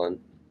Goblin.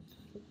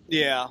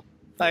 Yeah,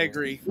 I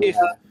agree.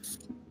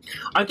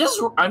 I'm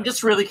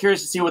just really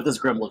curious to see what this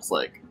Grim looks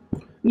like.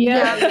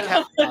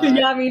 Yeah,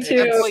 yeah, me too.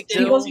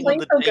 He was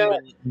playing so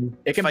good.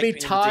 It can be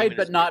tied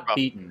but not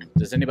beaten.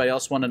 Does anybody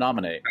else want to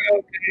nominate?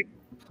 Okay.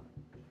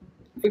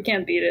 We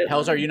can't beat it.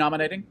 Hells, are you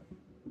nominating?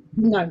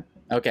 No.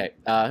 Okay.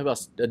 Who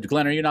else?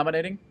 Glenn, are you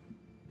nominating?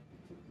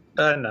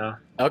 No.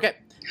 Okay.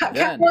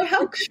 Then, How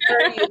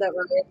sure are you that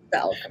Ryan's the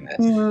alchemist?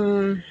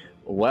 Hmm.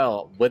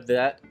 well, with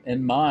that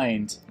in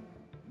mind,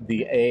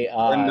 the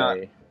I'm not.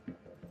 AI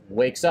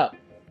wakes up.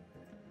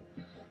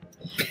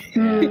 Hmm.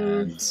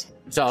 And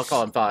so I'll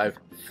call in 5,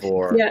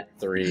 4, Yeah.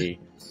 3,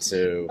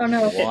 2, Oh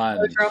no. 1.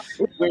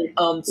 Wait,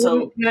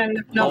 so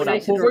Hold on.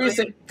 before you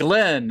say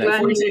Glenn,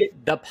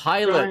 the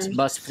pilot Glenn.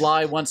 must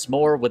fly once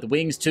more with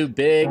wings too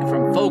big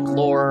from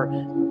folklore.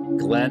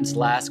 Glenn's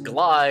last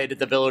glide,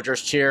 the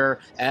villagers cheer.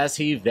 As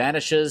he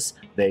vanishes,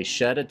 they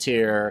shed a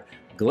tear.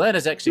 Glenn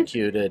is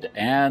executed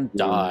and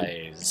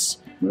dies.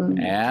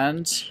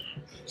 And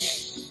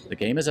the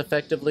game is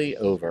effectively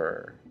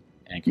over.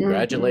 And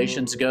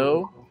congratulations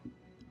go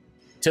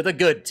to the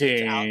good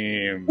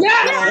team.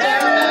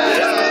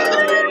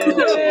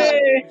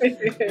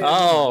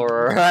 All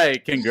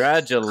right,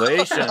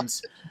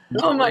 congratulations.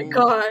 Oh my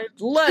god.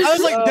 I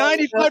was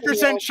like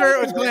 95% sure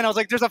it was Glenn. I was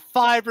like, there's a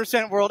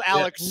 5% world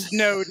Alex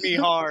snowed me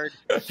hard.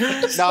 No,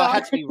 it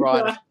had to be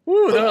Ryan.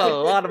 Woo, there are a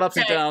lot of ups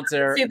and downs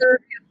there. It's either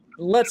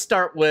Let's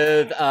start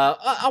with,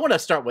 I want to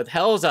start with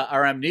Helza,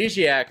 our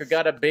amnesiac, who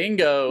got a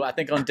bingo, I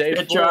think, on day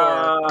 4. good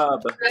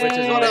job. Which is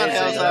Well done,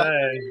 amazing.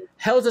 Helza.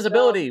 Helza's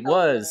ability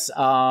was,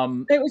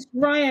 It was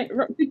Ryan.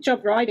 Good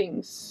job,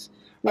 writings.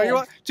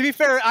 Oh, to be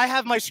fair, I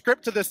have my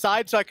script to the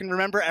side so I can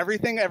remember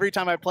everything every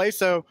time I play.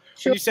 So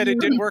when you said it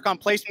didn't work on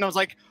placement, I was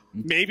like,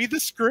 maybe the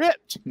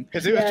script,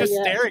 because it was just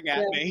staring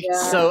at me.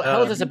 So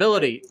Helza's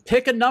ability,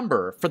 pick a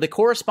number for the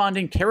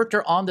corresponding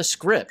character on the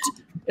script.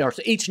 Or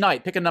each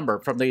night, pick a number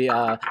from the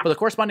for the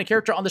corresponding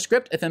character on the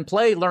script. If in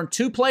play, learn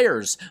 2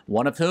 players,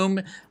 one of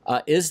whom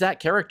is that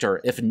character.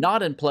 If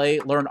not in play,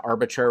 learn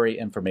arbitrary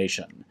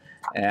information.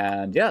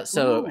 And yeah,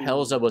 so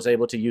Helza was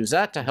able to use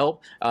that to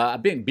help.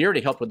 Being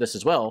Beardy helped with this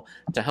as well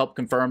to help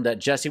confirm that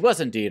Jesse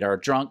was indeed our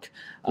drunk,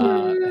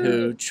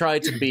 who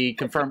tried to be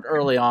confirmed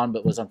early on,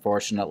 but was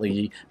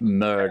unfortunately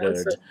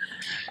murdered.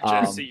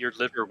 Jesse, your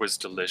liver was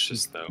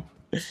delicious, though.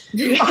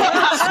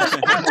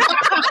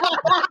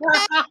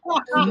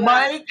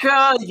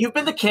 Micah, you've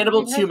been the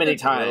cannibal too many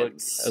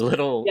times. A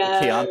little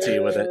Chianti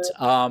with it.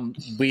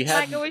 We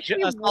had Micah, we should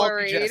be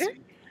worried.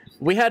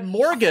 We had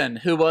Morgan,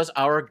 who was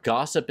our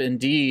gossip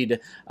indeed,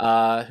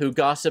 who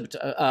gossiped.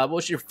 What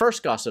was your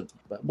first gossip?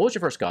 What was your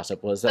first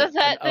gossip? Was that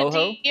that an the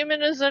Oho?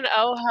 demon is an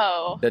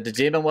Oho. That the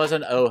demon was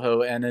an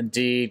Oho, and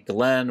indeed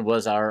Glenn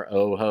was our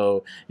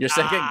Oho. Your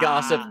second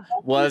gossip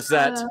was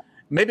that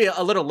maybe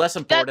a little less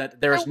important.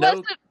 There's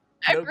no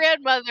A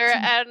grandmother,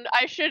 and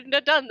I shouldn't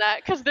have done that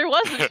because there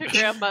wasn't a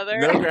grandmother.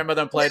 No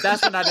grandmother in play.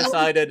 That's when I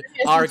decided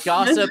our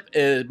gossip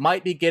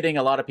might be getting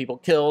a lot of people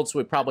killed, so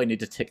we probably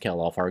need to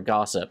kill off our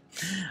gossip.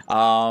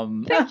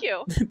 Thank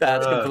you.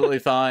 That's completely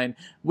fine.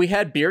 We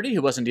had Beardy,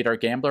 who was indeed our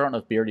gambler. I don't know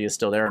if Beardy is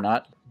still there or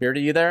not.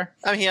 Beardy, you there?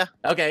 I'm here.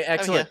 Okay,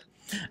 excellent.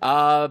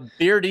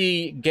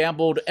 Beardy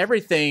gambled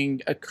everything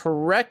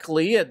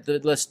correctly at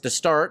the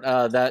start.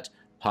 That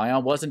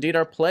Pion was indeed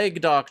our plague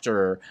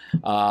doctor,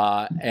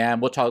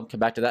 and we'll come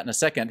back to that in a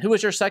second. Who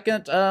was your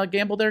second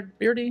gamble there,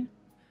 Beardy?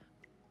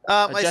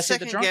 My Jesse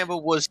second the drunk?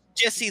 gamble was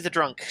Jesse the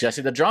drunk.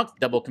 Jesse the drunk,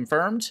 double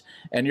confirmed.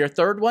 And your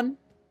third one?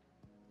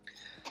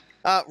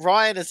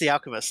 Ryan as the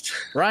alchemist.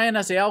 Ryan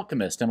as the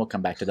alchemist, and we'll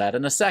come back to that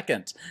in a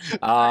second.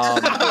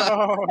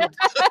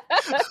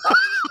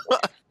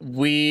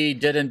 We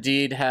did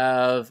indeed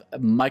have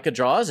Micah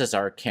Draws as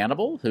our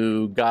cannibal,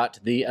 who got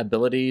the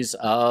abilities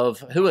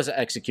of who was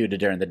executed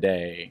during the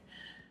day.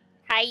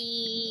 Hi.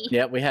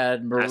 Yeah, we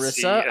had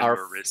Jesse Marissa, and our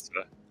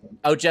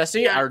Marissa.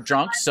 Jesse, our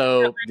drunk.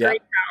 So yeah,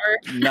 great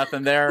power.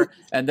 nothing there.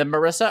 And then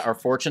Marissa, our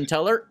fortune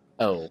teller.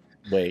 Oh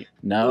wait,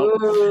 no.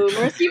 Ooh,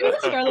 Marissa, you've been the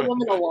Scarlet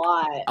Woman a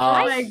lot.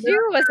 I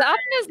do. As often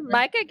as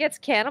Micah gets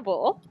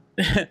cannibal.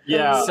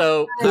 Yeah.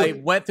 So I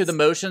went through the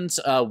motions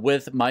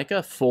with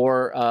Micah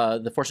for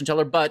the fortune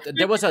teller, but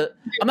there was I'm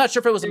not sure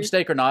if it was a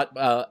mistake or not.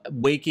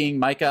 Waking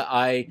Micah,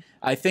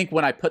 I think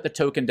when I put the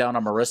token down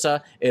on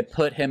Marissa, it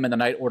put him in the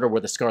night order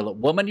where the Scarlet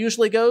Woman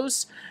usually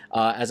goes,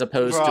 as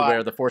opposed to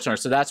where the fortune teller.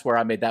 So that's where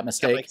I made that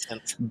mistake. That makes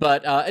sense.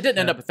 But it didn't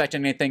end up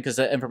affecting anything because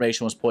the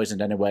information was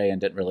poisoned anyway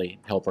and didn't really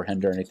help or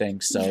hinder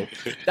anything. So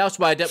that's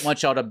why I didn't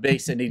want y'all to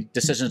base any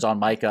decisions on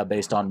Micah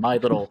based on my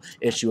little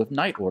issue of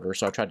night order.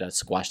 So I tried to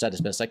squash that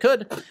as best I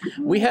could.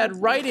 We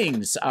had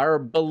Writings, our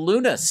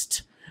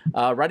balloonist.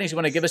 Writings, you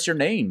want to give us your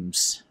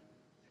names?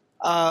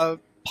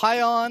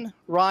 Pion,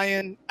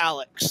 Ryan,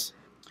 Alex.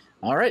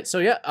 All right, so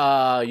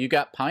yeah, you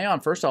got Pion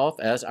first off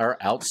as our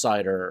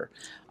outsider.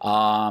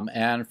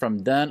 And from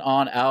then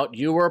on out,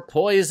 you were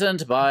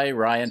poisoned by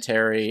Ryan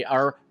Terry,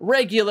 our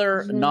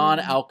regular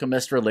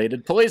non-alchemist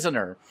related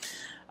poisoner,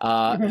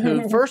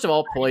 who first of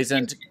all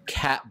poisoned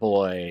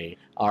Catboy,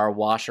 our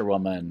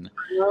washerwoman.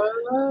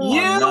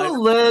 You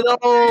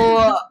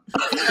little...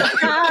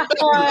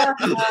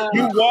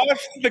 You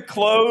wash the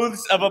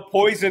clothes of a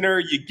poisoner,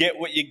 you get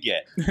what you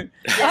get. You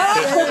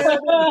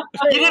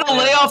need to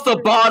lay off the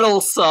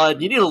bottles,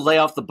 son. You need to lay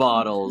off the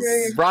bottles.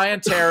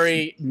 Ryan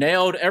Terry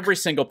nailed every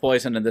single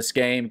poison in this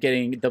game,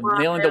 nailing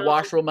the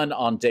washerwoman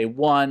on day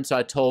 1. So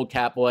I told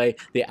Catboy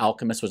the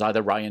alchemist was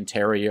either Ryan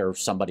Terry or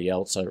somebody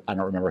else. I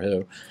don't remember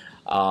who.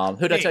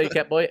 Who did I tell you,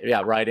 Catboy?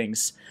 Yeah,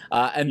 Writings.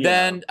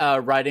 Then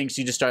Writings,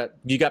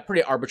 you got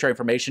pretty arbitrary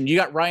information. You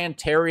got Ryan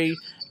Terry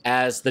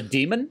as the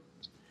demon.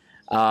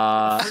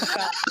 And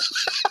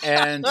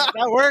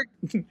that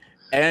worked.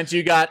 And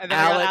you got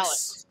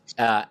Alex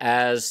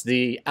as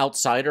the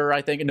outsider,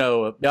 I think.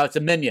 No, it's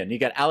a minion. You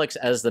got Alex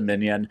as the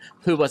minion,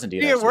 who was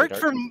indeed. It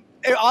worked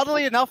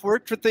oddly enough,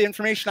 worked with the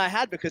information I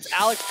had because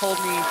Alex told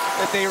me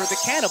that they were the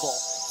cannibal.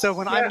 So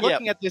when I'm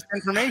looking at this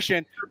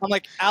information, I'm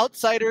like,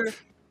 outsider,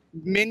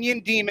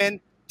 minion,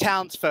 demon,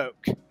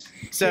 townsfolk.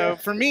 So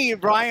for me,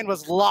 Ryan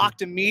was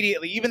locked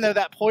immediately. Even though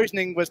that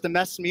poisoning was to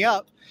mess me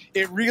up,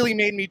 it really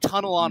made me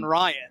tunnel on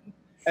Ryan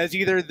as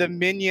either the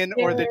minion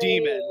or the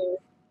demon.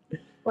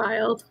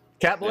 Wild.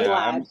 Catboy?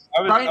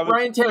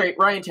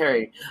 Ryan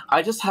Terry,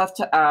 I just have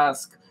to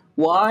ask,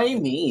 why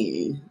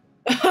me?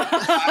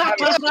 I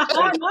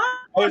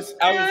was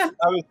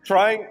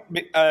trying.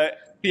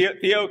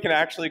 Theo can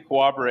actually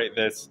corroborate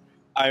this.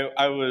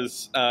 I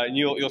was,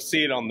 you'll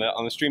see it on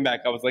the stream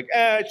back. I was like,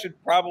 I should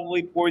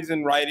probably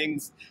poison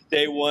Writings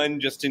day 1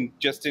 just in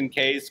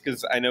case,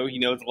 because I know he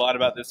knows a lot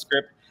about this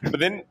script. But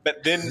then,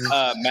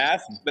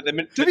 Mask.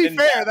 To be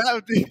fair, that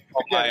would be.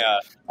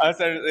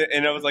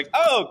 And I was like,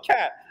 oh,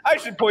 Cat. I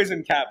should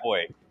poison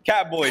Catboy.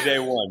 Catboy day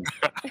 1.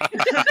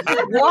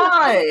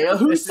 Why?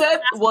 Who said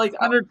like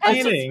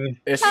entertaining?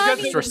 It's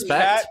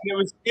disrespect.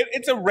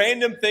 It's a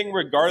random thing,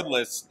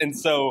 regardless, and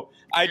so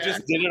I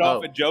just did it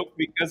off a joke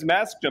because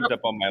Mask jumped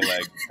up on my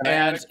leg and I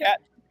had a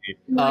cat.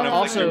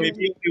 Also,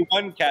 maybe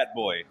one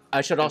Catboy.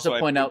 I should also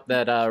point out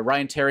that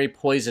Ryan Terry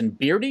poisoned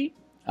Beardy.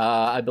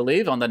 I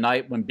believe, on the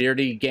night when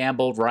Beardy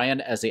gambled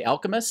Ryan as the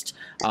alchemist,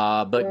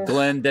 but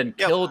Glenn then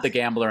killed the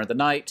gambler in the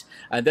night,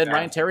 and then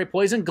Ryan Terry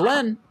poisoned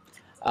Glenn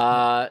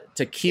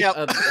to keep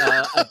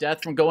a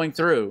death from going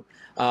through.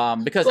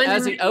 Because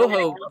as the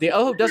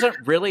Oho doesn't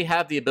really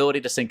have the ability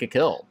to sink a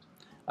kill,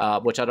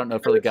 which I don't know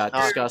if really got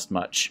discussed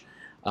much.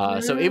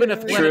 So even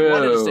if Glenn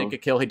wanted to sink a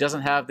kill, he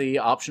doesn't have the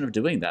option of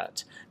doing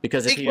that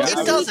because if he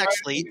does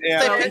actually.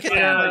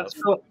 I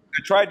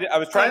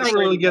was trying to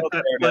really get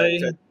that play.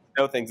 To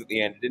know things at the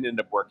end. It didn't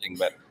end up working,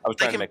 but I was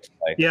trying to make it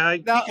play. Yeah,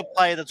 you can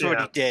play that's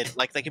already dead.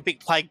 Like they can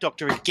pick Plague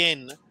Doctor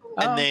again,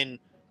 and then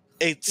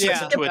it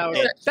turns into a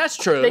dead. That's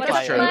true.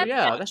 That's true.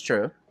 Yeah, that's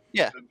true.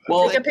 Yeah.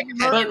 Well, but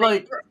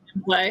like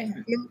play.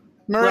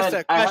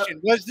 Marissa,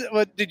 question: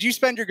 did you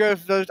spend your go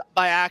for those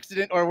by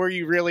accident, or were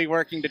you really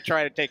working to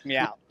try to take me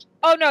out?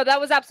 Oh no, that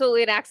was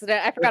absolutely an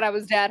accident. I forgot I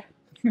was dead.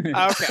 Okay.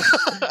 I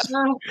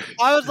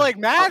was like,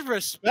 mad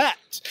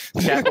respect.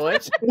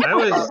 Catboy? That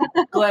was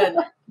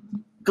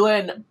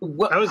Glenn,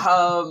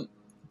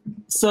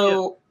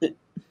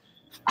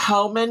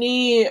 how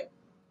many?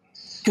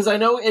 Because I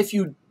know if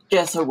you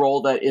guess a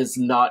roll that is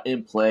not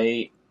in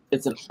play,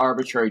 it's an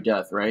arbitrary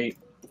death, right?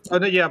 Oh,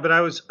 no, yeah, but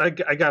I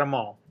got them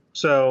all.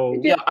 So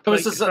yeah, that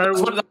was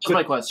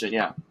my question.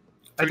 Yeah,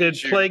 I did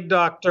Plague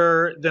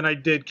Doctor, then I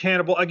did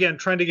Cannibal. Again,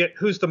 trying to get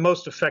who's the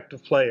most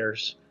effective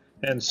players,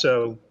 and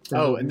so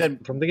and then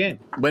from the game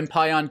when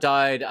Pion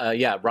died,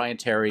 Ryan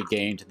Terry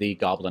gained the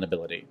Goblin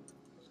ability.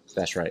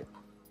 That's right.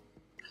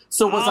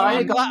 So was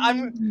I'm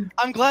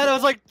glad. I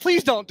was like,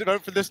 please don't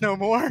vote for this no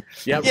more.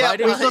 Yeah. How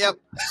did I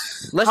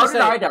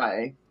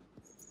die?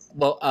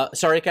 Well,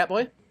 sorry,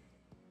 Catboy.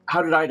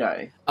 How did I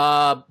die?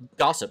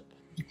 Gossip.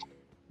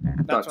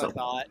 That's what I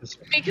thought.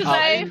 Because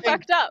I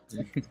fucked up.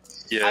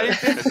 Yeah,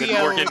 and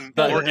then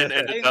Morgan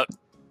ended up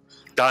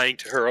dying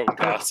to her own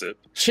gossip.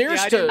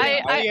 Cheers to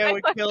I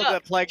killed a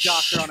Plague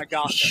Doctor on a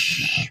gossip.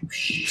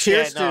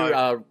 Cheers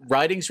to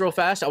Writings real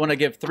fast. I want to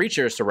give 3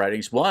 cheers to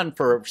Writings. 1,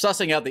 for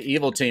sussing out the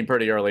evil team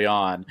pretty early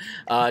on.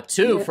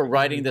 2, for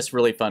writing this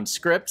really fun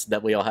script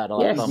that we all had a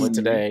lot of fun with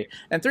today.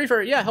 And 3,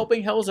 for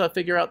helping Helza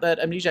figure out that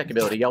amnesiac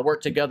ability. Y'all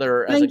worked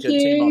together as a good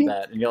team on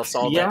that, and y'all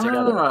solved that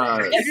together.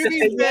 I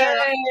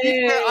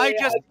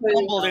just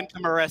stumbled into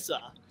Marissa.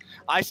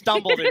 I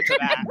stumbled into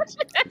that.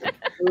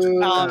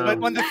 But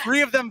when the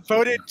 3 of them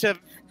voted to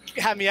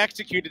have me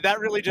executed, that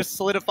really just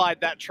solidified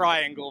that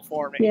triangle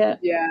for me. Yeah,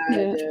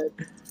 it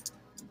did.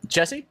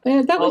 Jesse?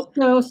 Yeah, that was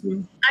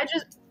awesome.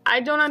 I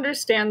don't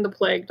understand the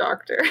Plague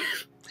Doctor.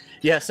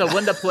 Yeah, so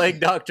when the Plague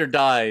Doctor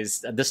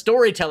dies, the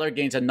storyteller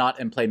gains a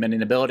not in play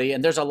minion ability,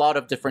 and there's a lot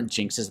of different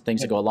jinxes and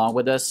things that go along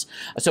with this.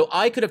 So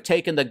I could have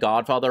taken the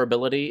Godfather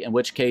ability, in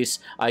which case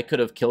I could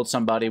have killed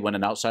somebody when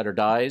an outsider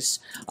dies.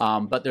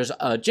 But there's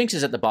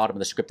jinxes at the bottom of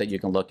the script that you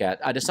can look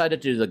at. I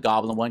decided to do the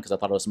Goblin one because I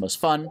thought it was the most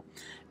fun.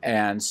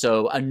 And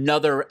so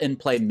another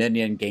in-play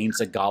minion gains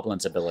the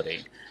Goblin's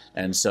ability.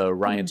 And so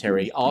Ryan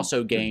Terry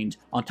also gained,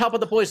 on top of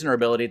the Poisoner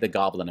ability, the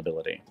Goblin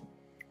ability.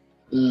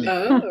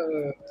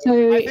 Oh.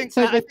 So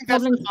the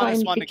Goblin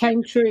claim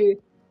became true.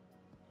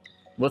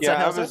 What's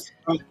yeah, that?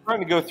 I was trying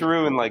to go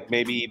through and like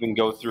maybe even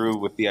go through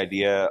with the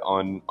idea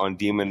on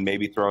Demon,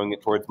 maybe throwing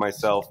it towards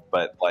myself,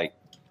 but like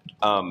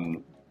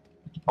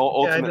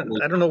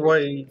ultimately, I don't know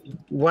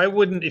why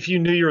wouldn't, if you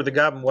knew you were the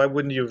Goblin, why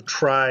wouldn't you have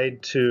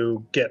tried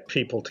to get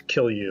people to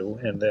kill you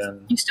and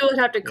then You still would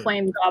have to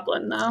claim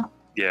Goblin, though.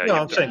 Yeah, no,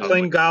 I'm saying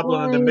claim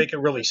Goblin and then make it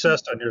really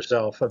cessed on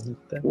yourself. I mean,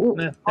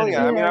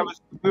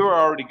 we were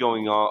already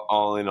going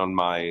all in on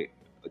my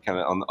kind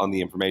of on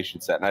the information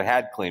set, and I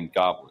had claimed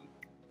Goblin.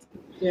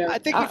 Yeah, I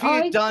think if you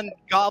had done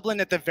Goblin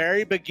at the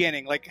very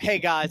beginning, like, hey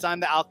guys, I'm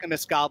the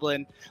Alchemist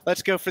Goblin,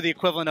 let's go for the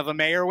equivalent of a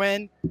mayor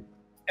win,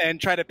 and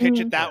try to pitch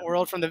it that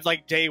world from the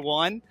like day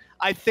one,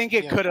 I think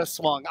it could have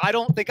swung. I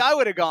don't think I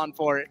would have gone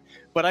for it,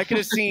 but I could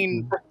have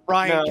seen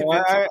Ryan.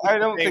 No, I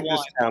don't think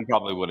this town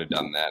probably would have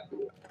done that.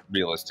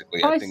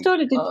 Realistically, I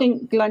started to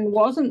think Glenn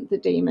wasn't the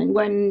demon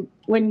when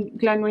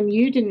Glenn, when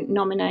you didn't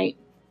nominate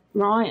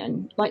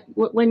Ryan, like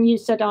when you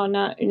said, "Oh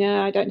no,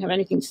 I don't have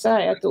anything to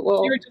say." I thought,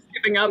 well, you were just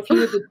giving up. If you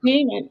were the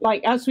demon,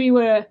 like as we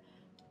were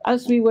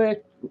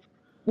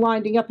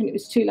winding up, and it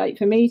was too late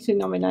for me to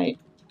nominate,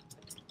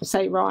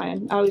 say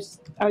Ryan. I was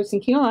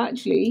thinking, oh,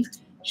 actually,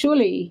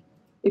 surely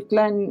if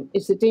Glenn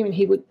is the demon,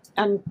 he would,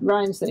 and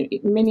Ryan's the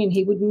minion,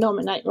 he would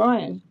nominate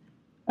Ryan,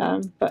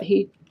 but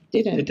he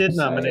didn't. He did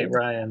nominate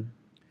Ryan.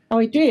 Oh,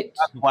 he did?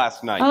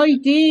 Last night. Oh, he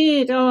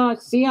did. Oh,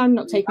 see, I'm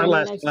not taking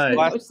last night.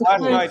 Last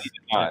night he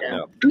did not,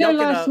 no. No,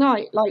 last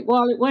night. Like,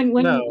 when he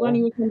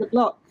was on the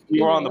block.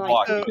 You were on the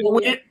block.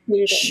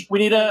 We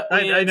need a...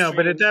 I know,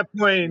 but at that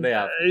point,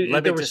 there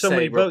were so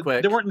many votes.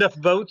 There weren't enough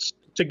votes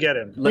to get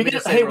him. We can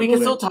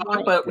still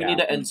talk, but we need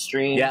to end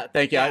stream. Yeah,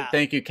 thank you.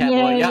 Thank you,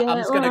 Catboy. I'm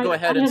just going to go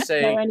ahead and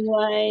say,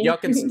 y'all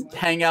can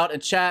hang out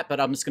and chat,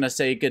 but I'm just going to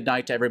say good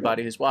night to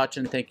everybody who's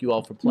watching. Thank you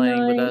all for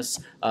playing with us.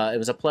 It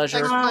was a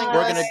pleasure. We're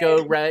going to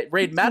go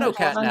raid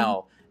Madowcat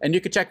now. And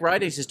you can check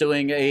Writings is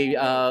doing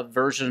a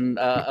version,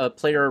 a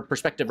player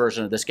perspective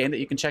version of this game that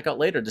you can check out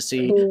later to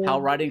see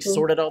how Writings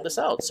sorted all this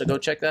out. So go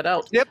check that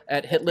out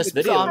at Hitlist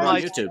Video on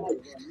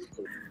YouTube.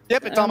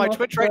 Yep, it's on my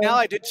Twitch right now.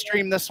 I did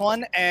stream this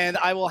one, and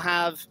I will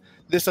have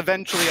this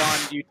eventually on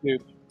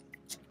YouTube.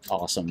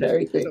 Awesome.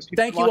 Very good.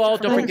 Thank you all.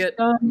 Don't forget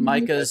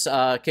Micah's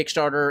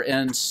Kickstarter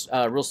ends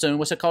real soon.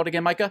 What's it called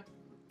again, Micah?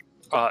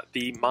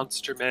 The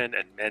Monster Men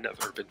and Men of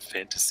Urban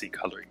Fantasy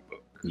coloring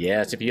book.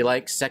 Yes, if you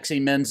like sexy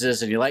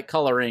menses and you like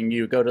coloring,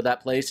 you go to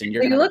that place and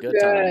you're going to have a good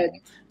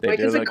time. Mike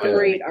is a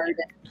great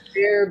artist.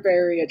 They're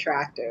very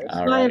attractive.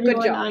 All right.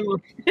 Good job.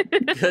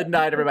 Good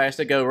night, everybody. Has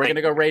to go. We're going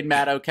to go raid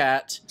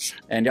Madowcat,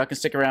 and y'all can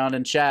stick around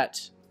and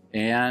chat.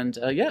 And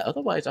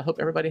otherwise, I hope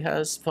everybody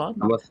has fun.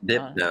 I'm with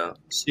dip now.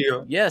 See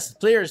you. Yes,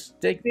 players,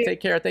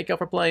 take care. Thank y'all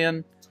for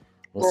playing.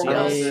 We'll see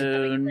y'all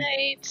soon. Good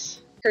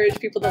night. Encourage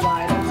people to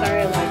lie. I'm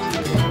sorry I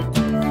lied to you.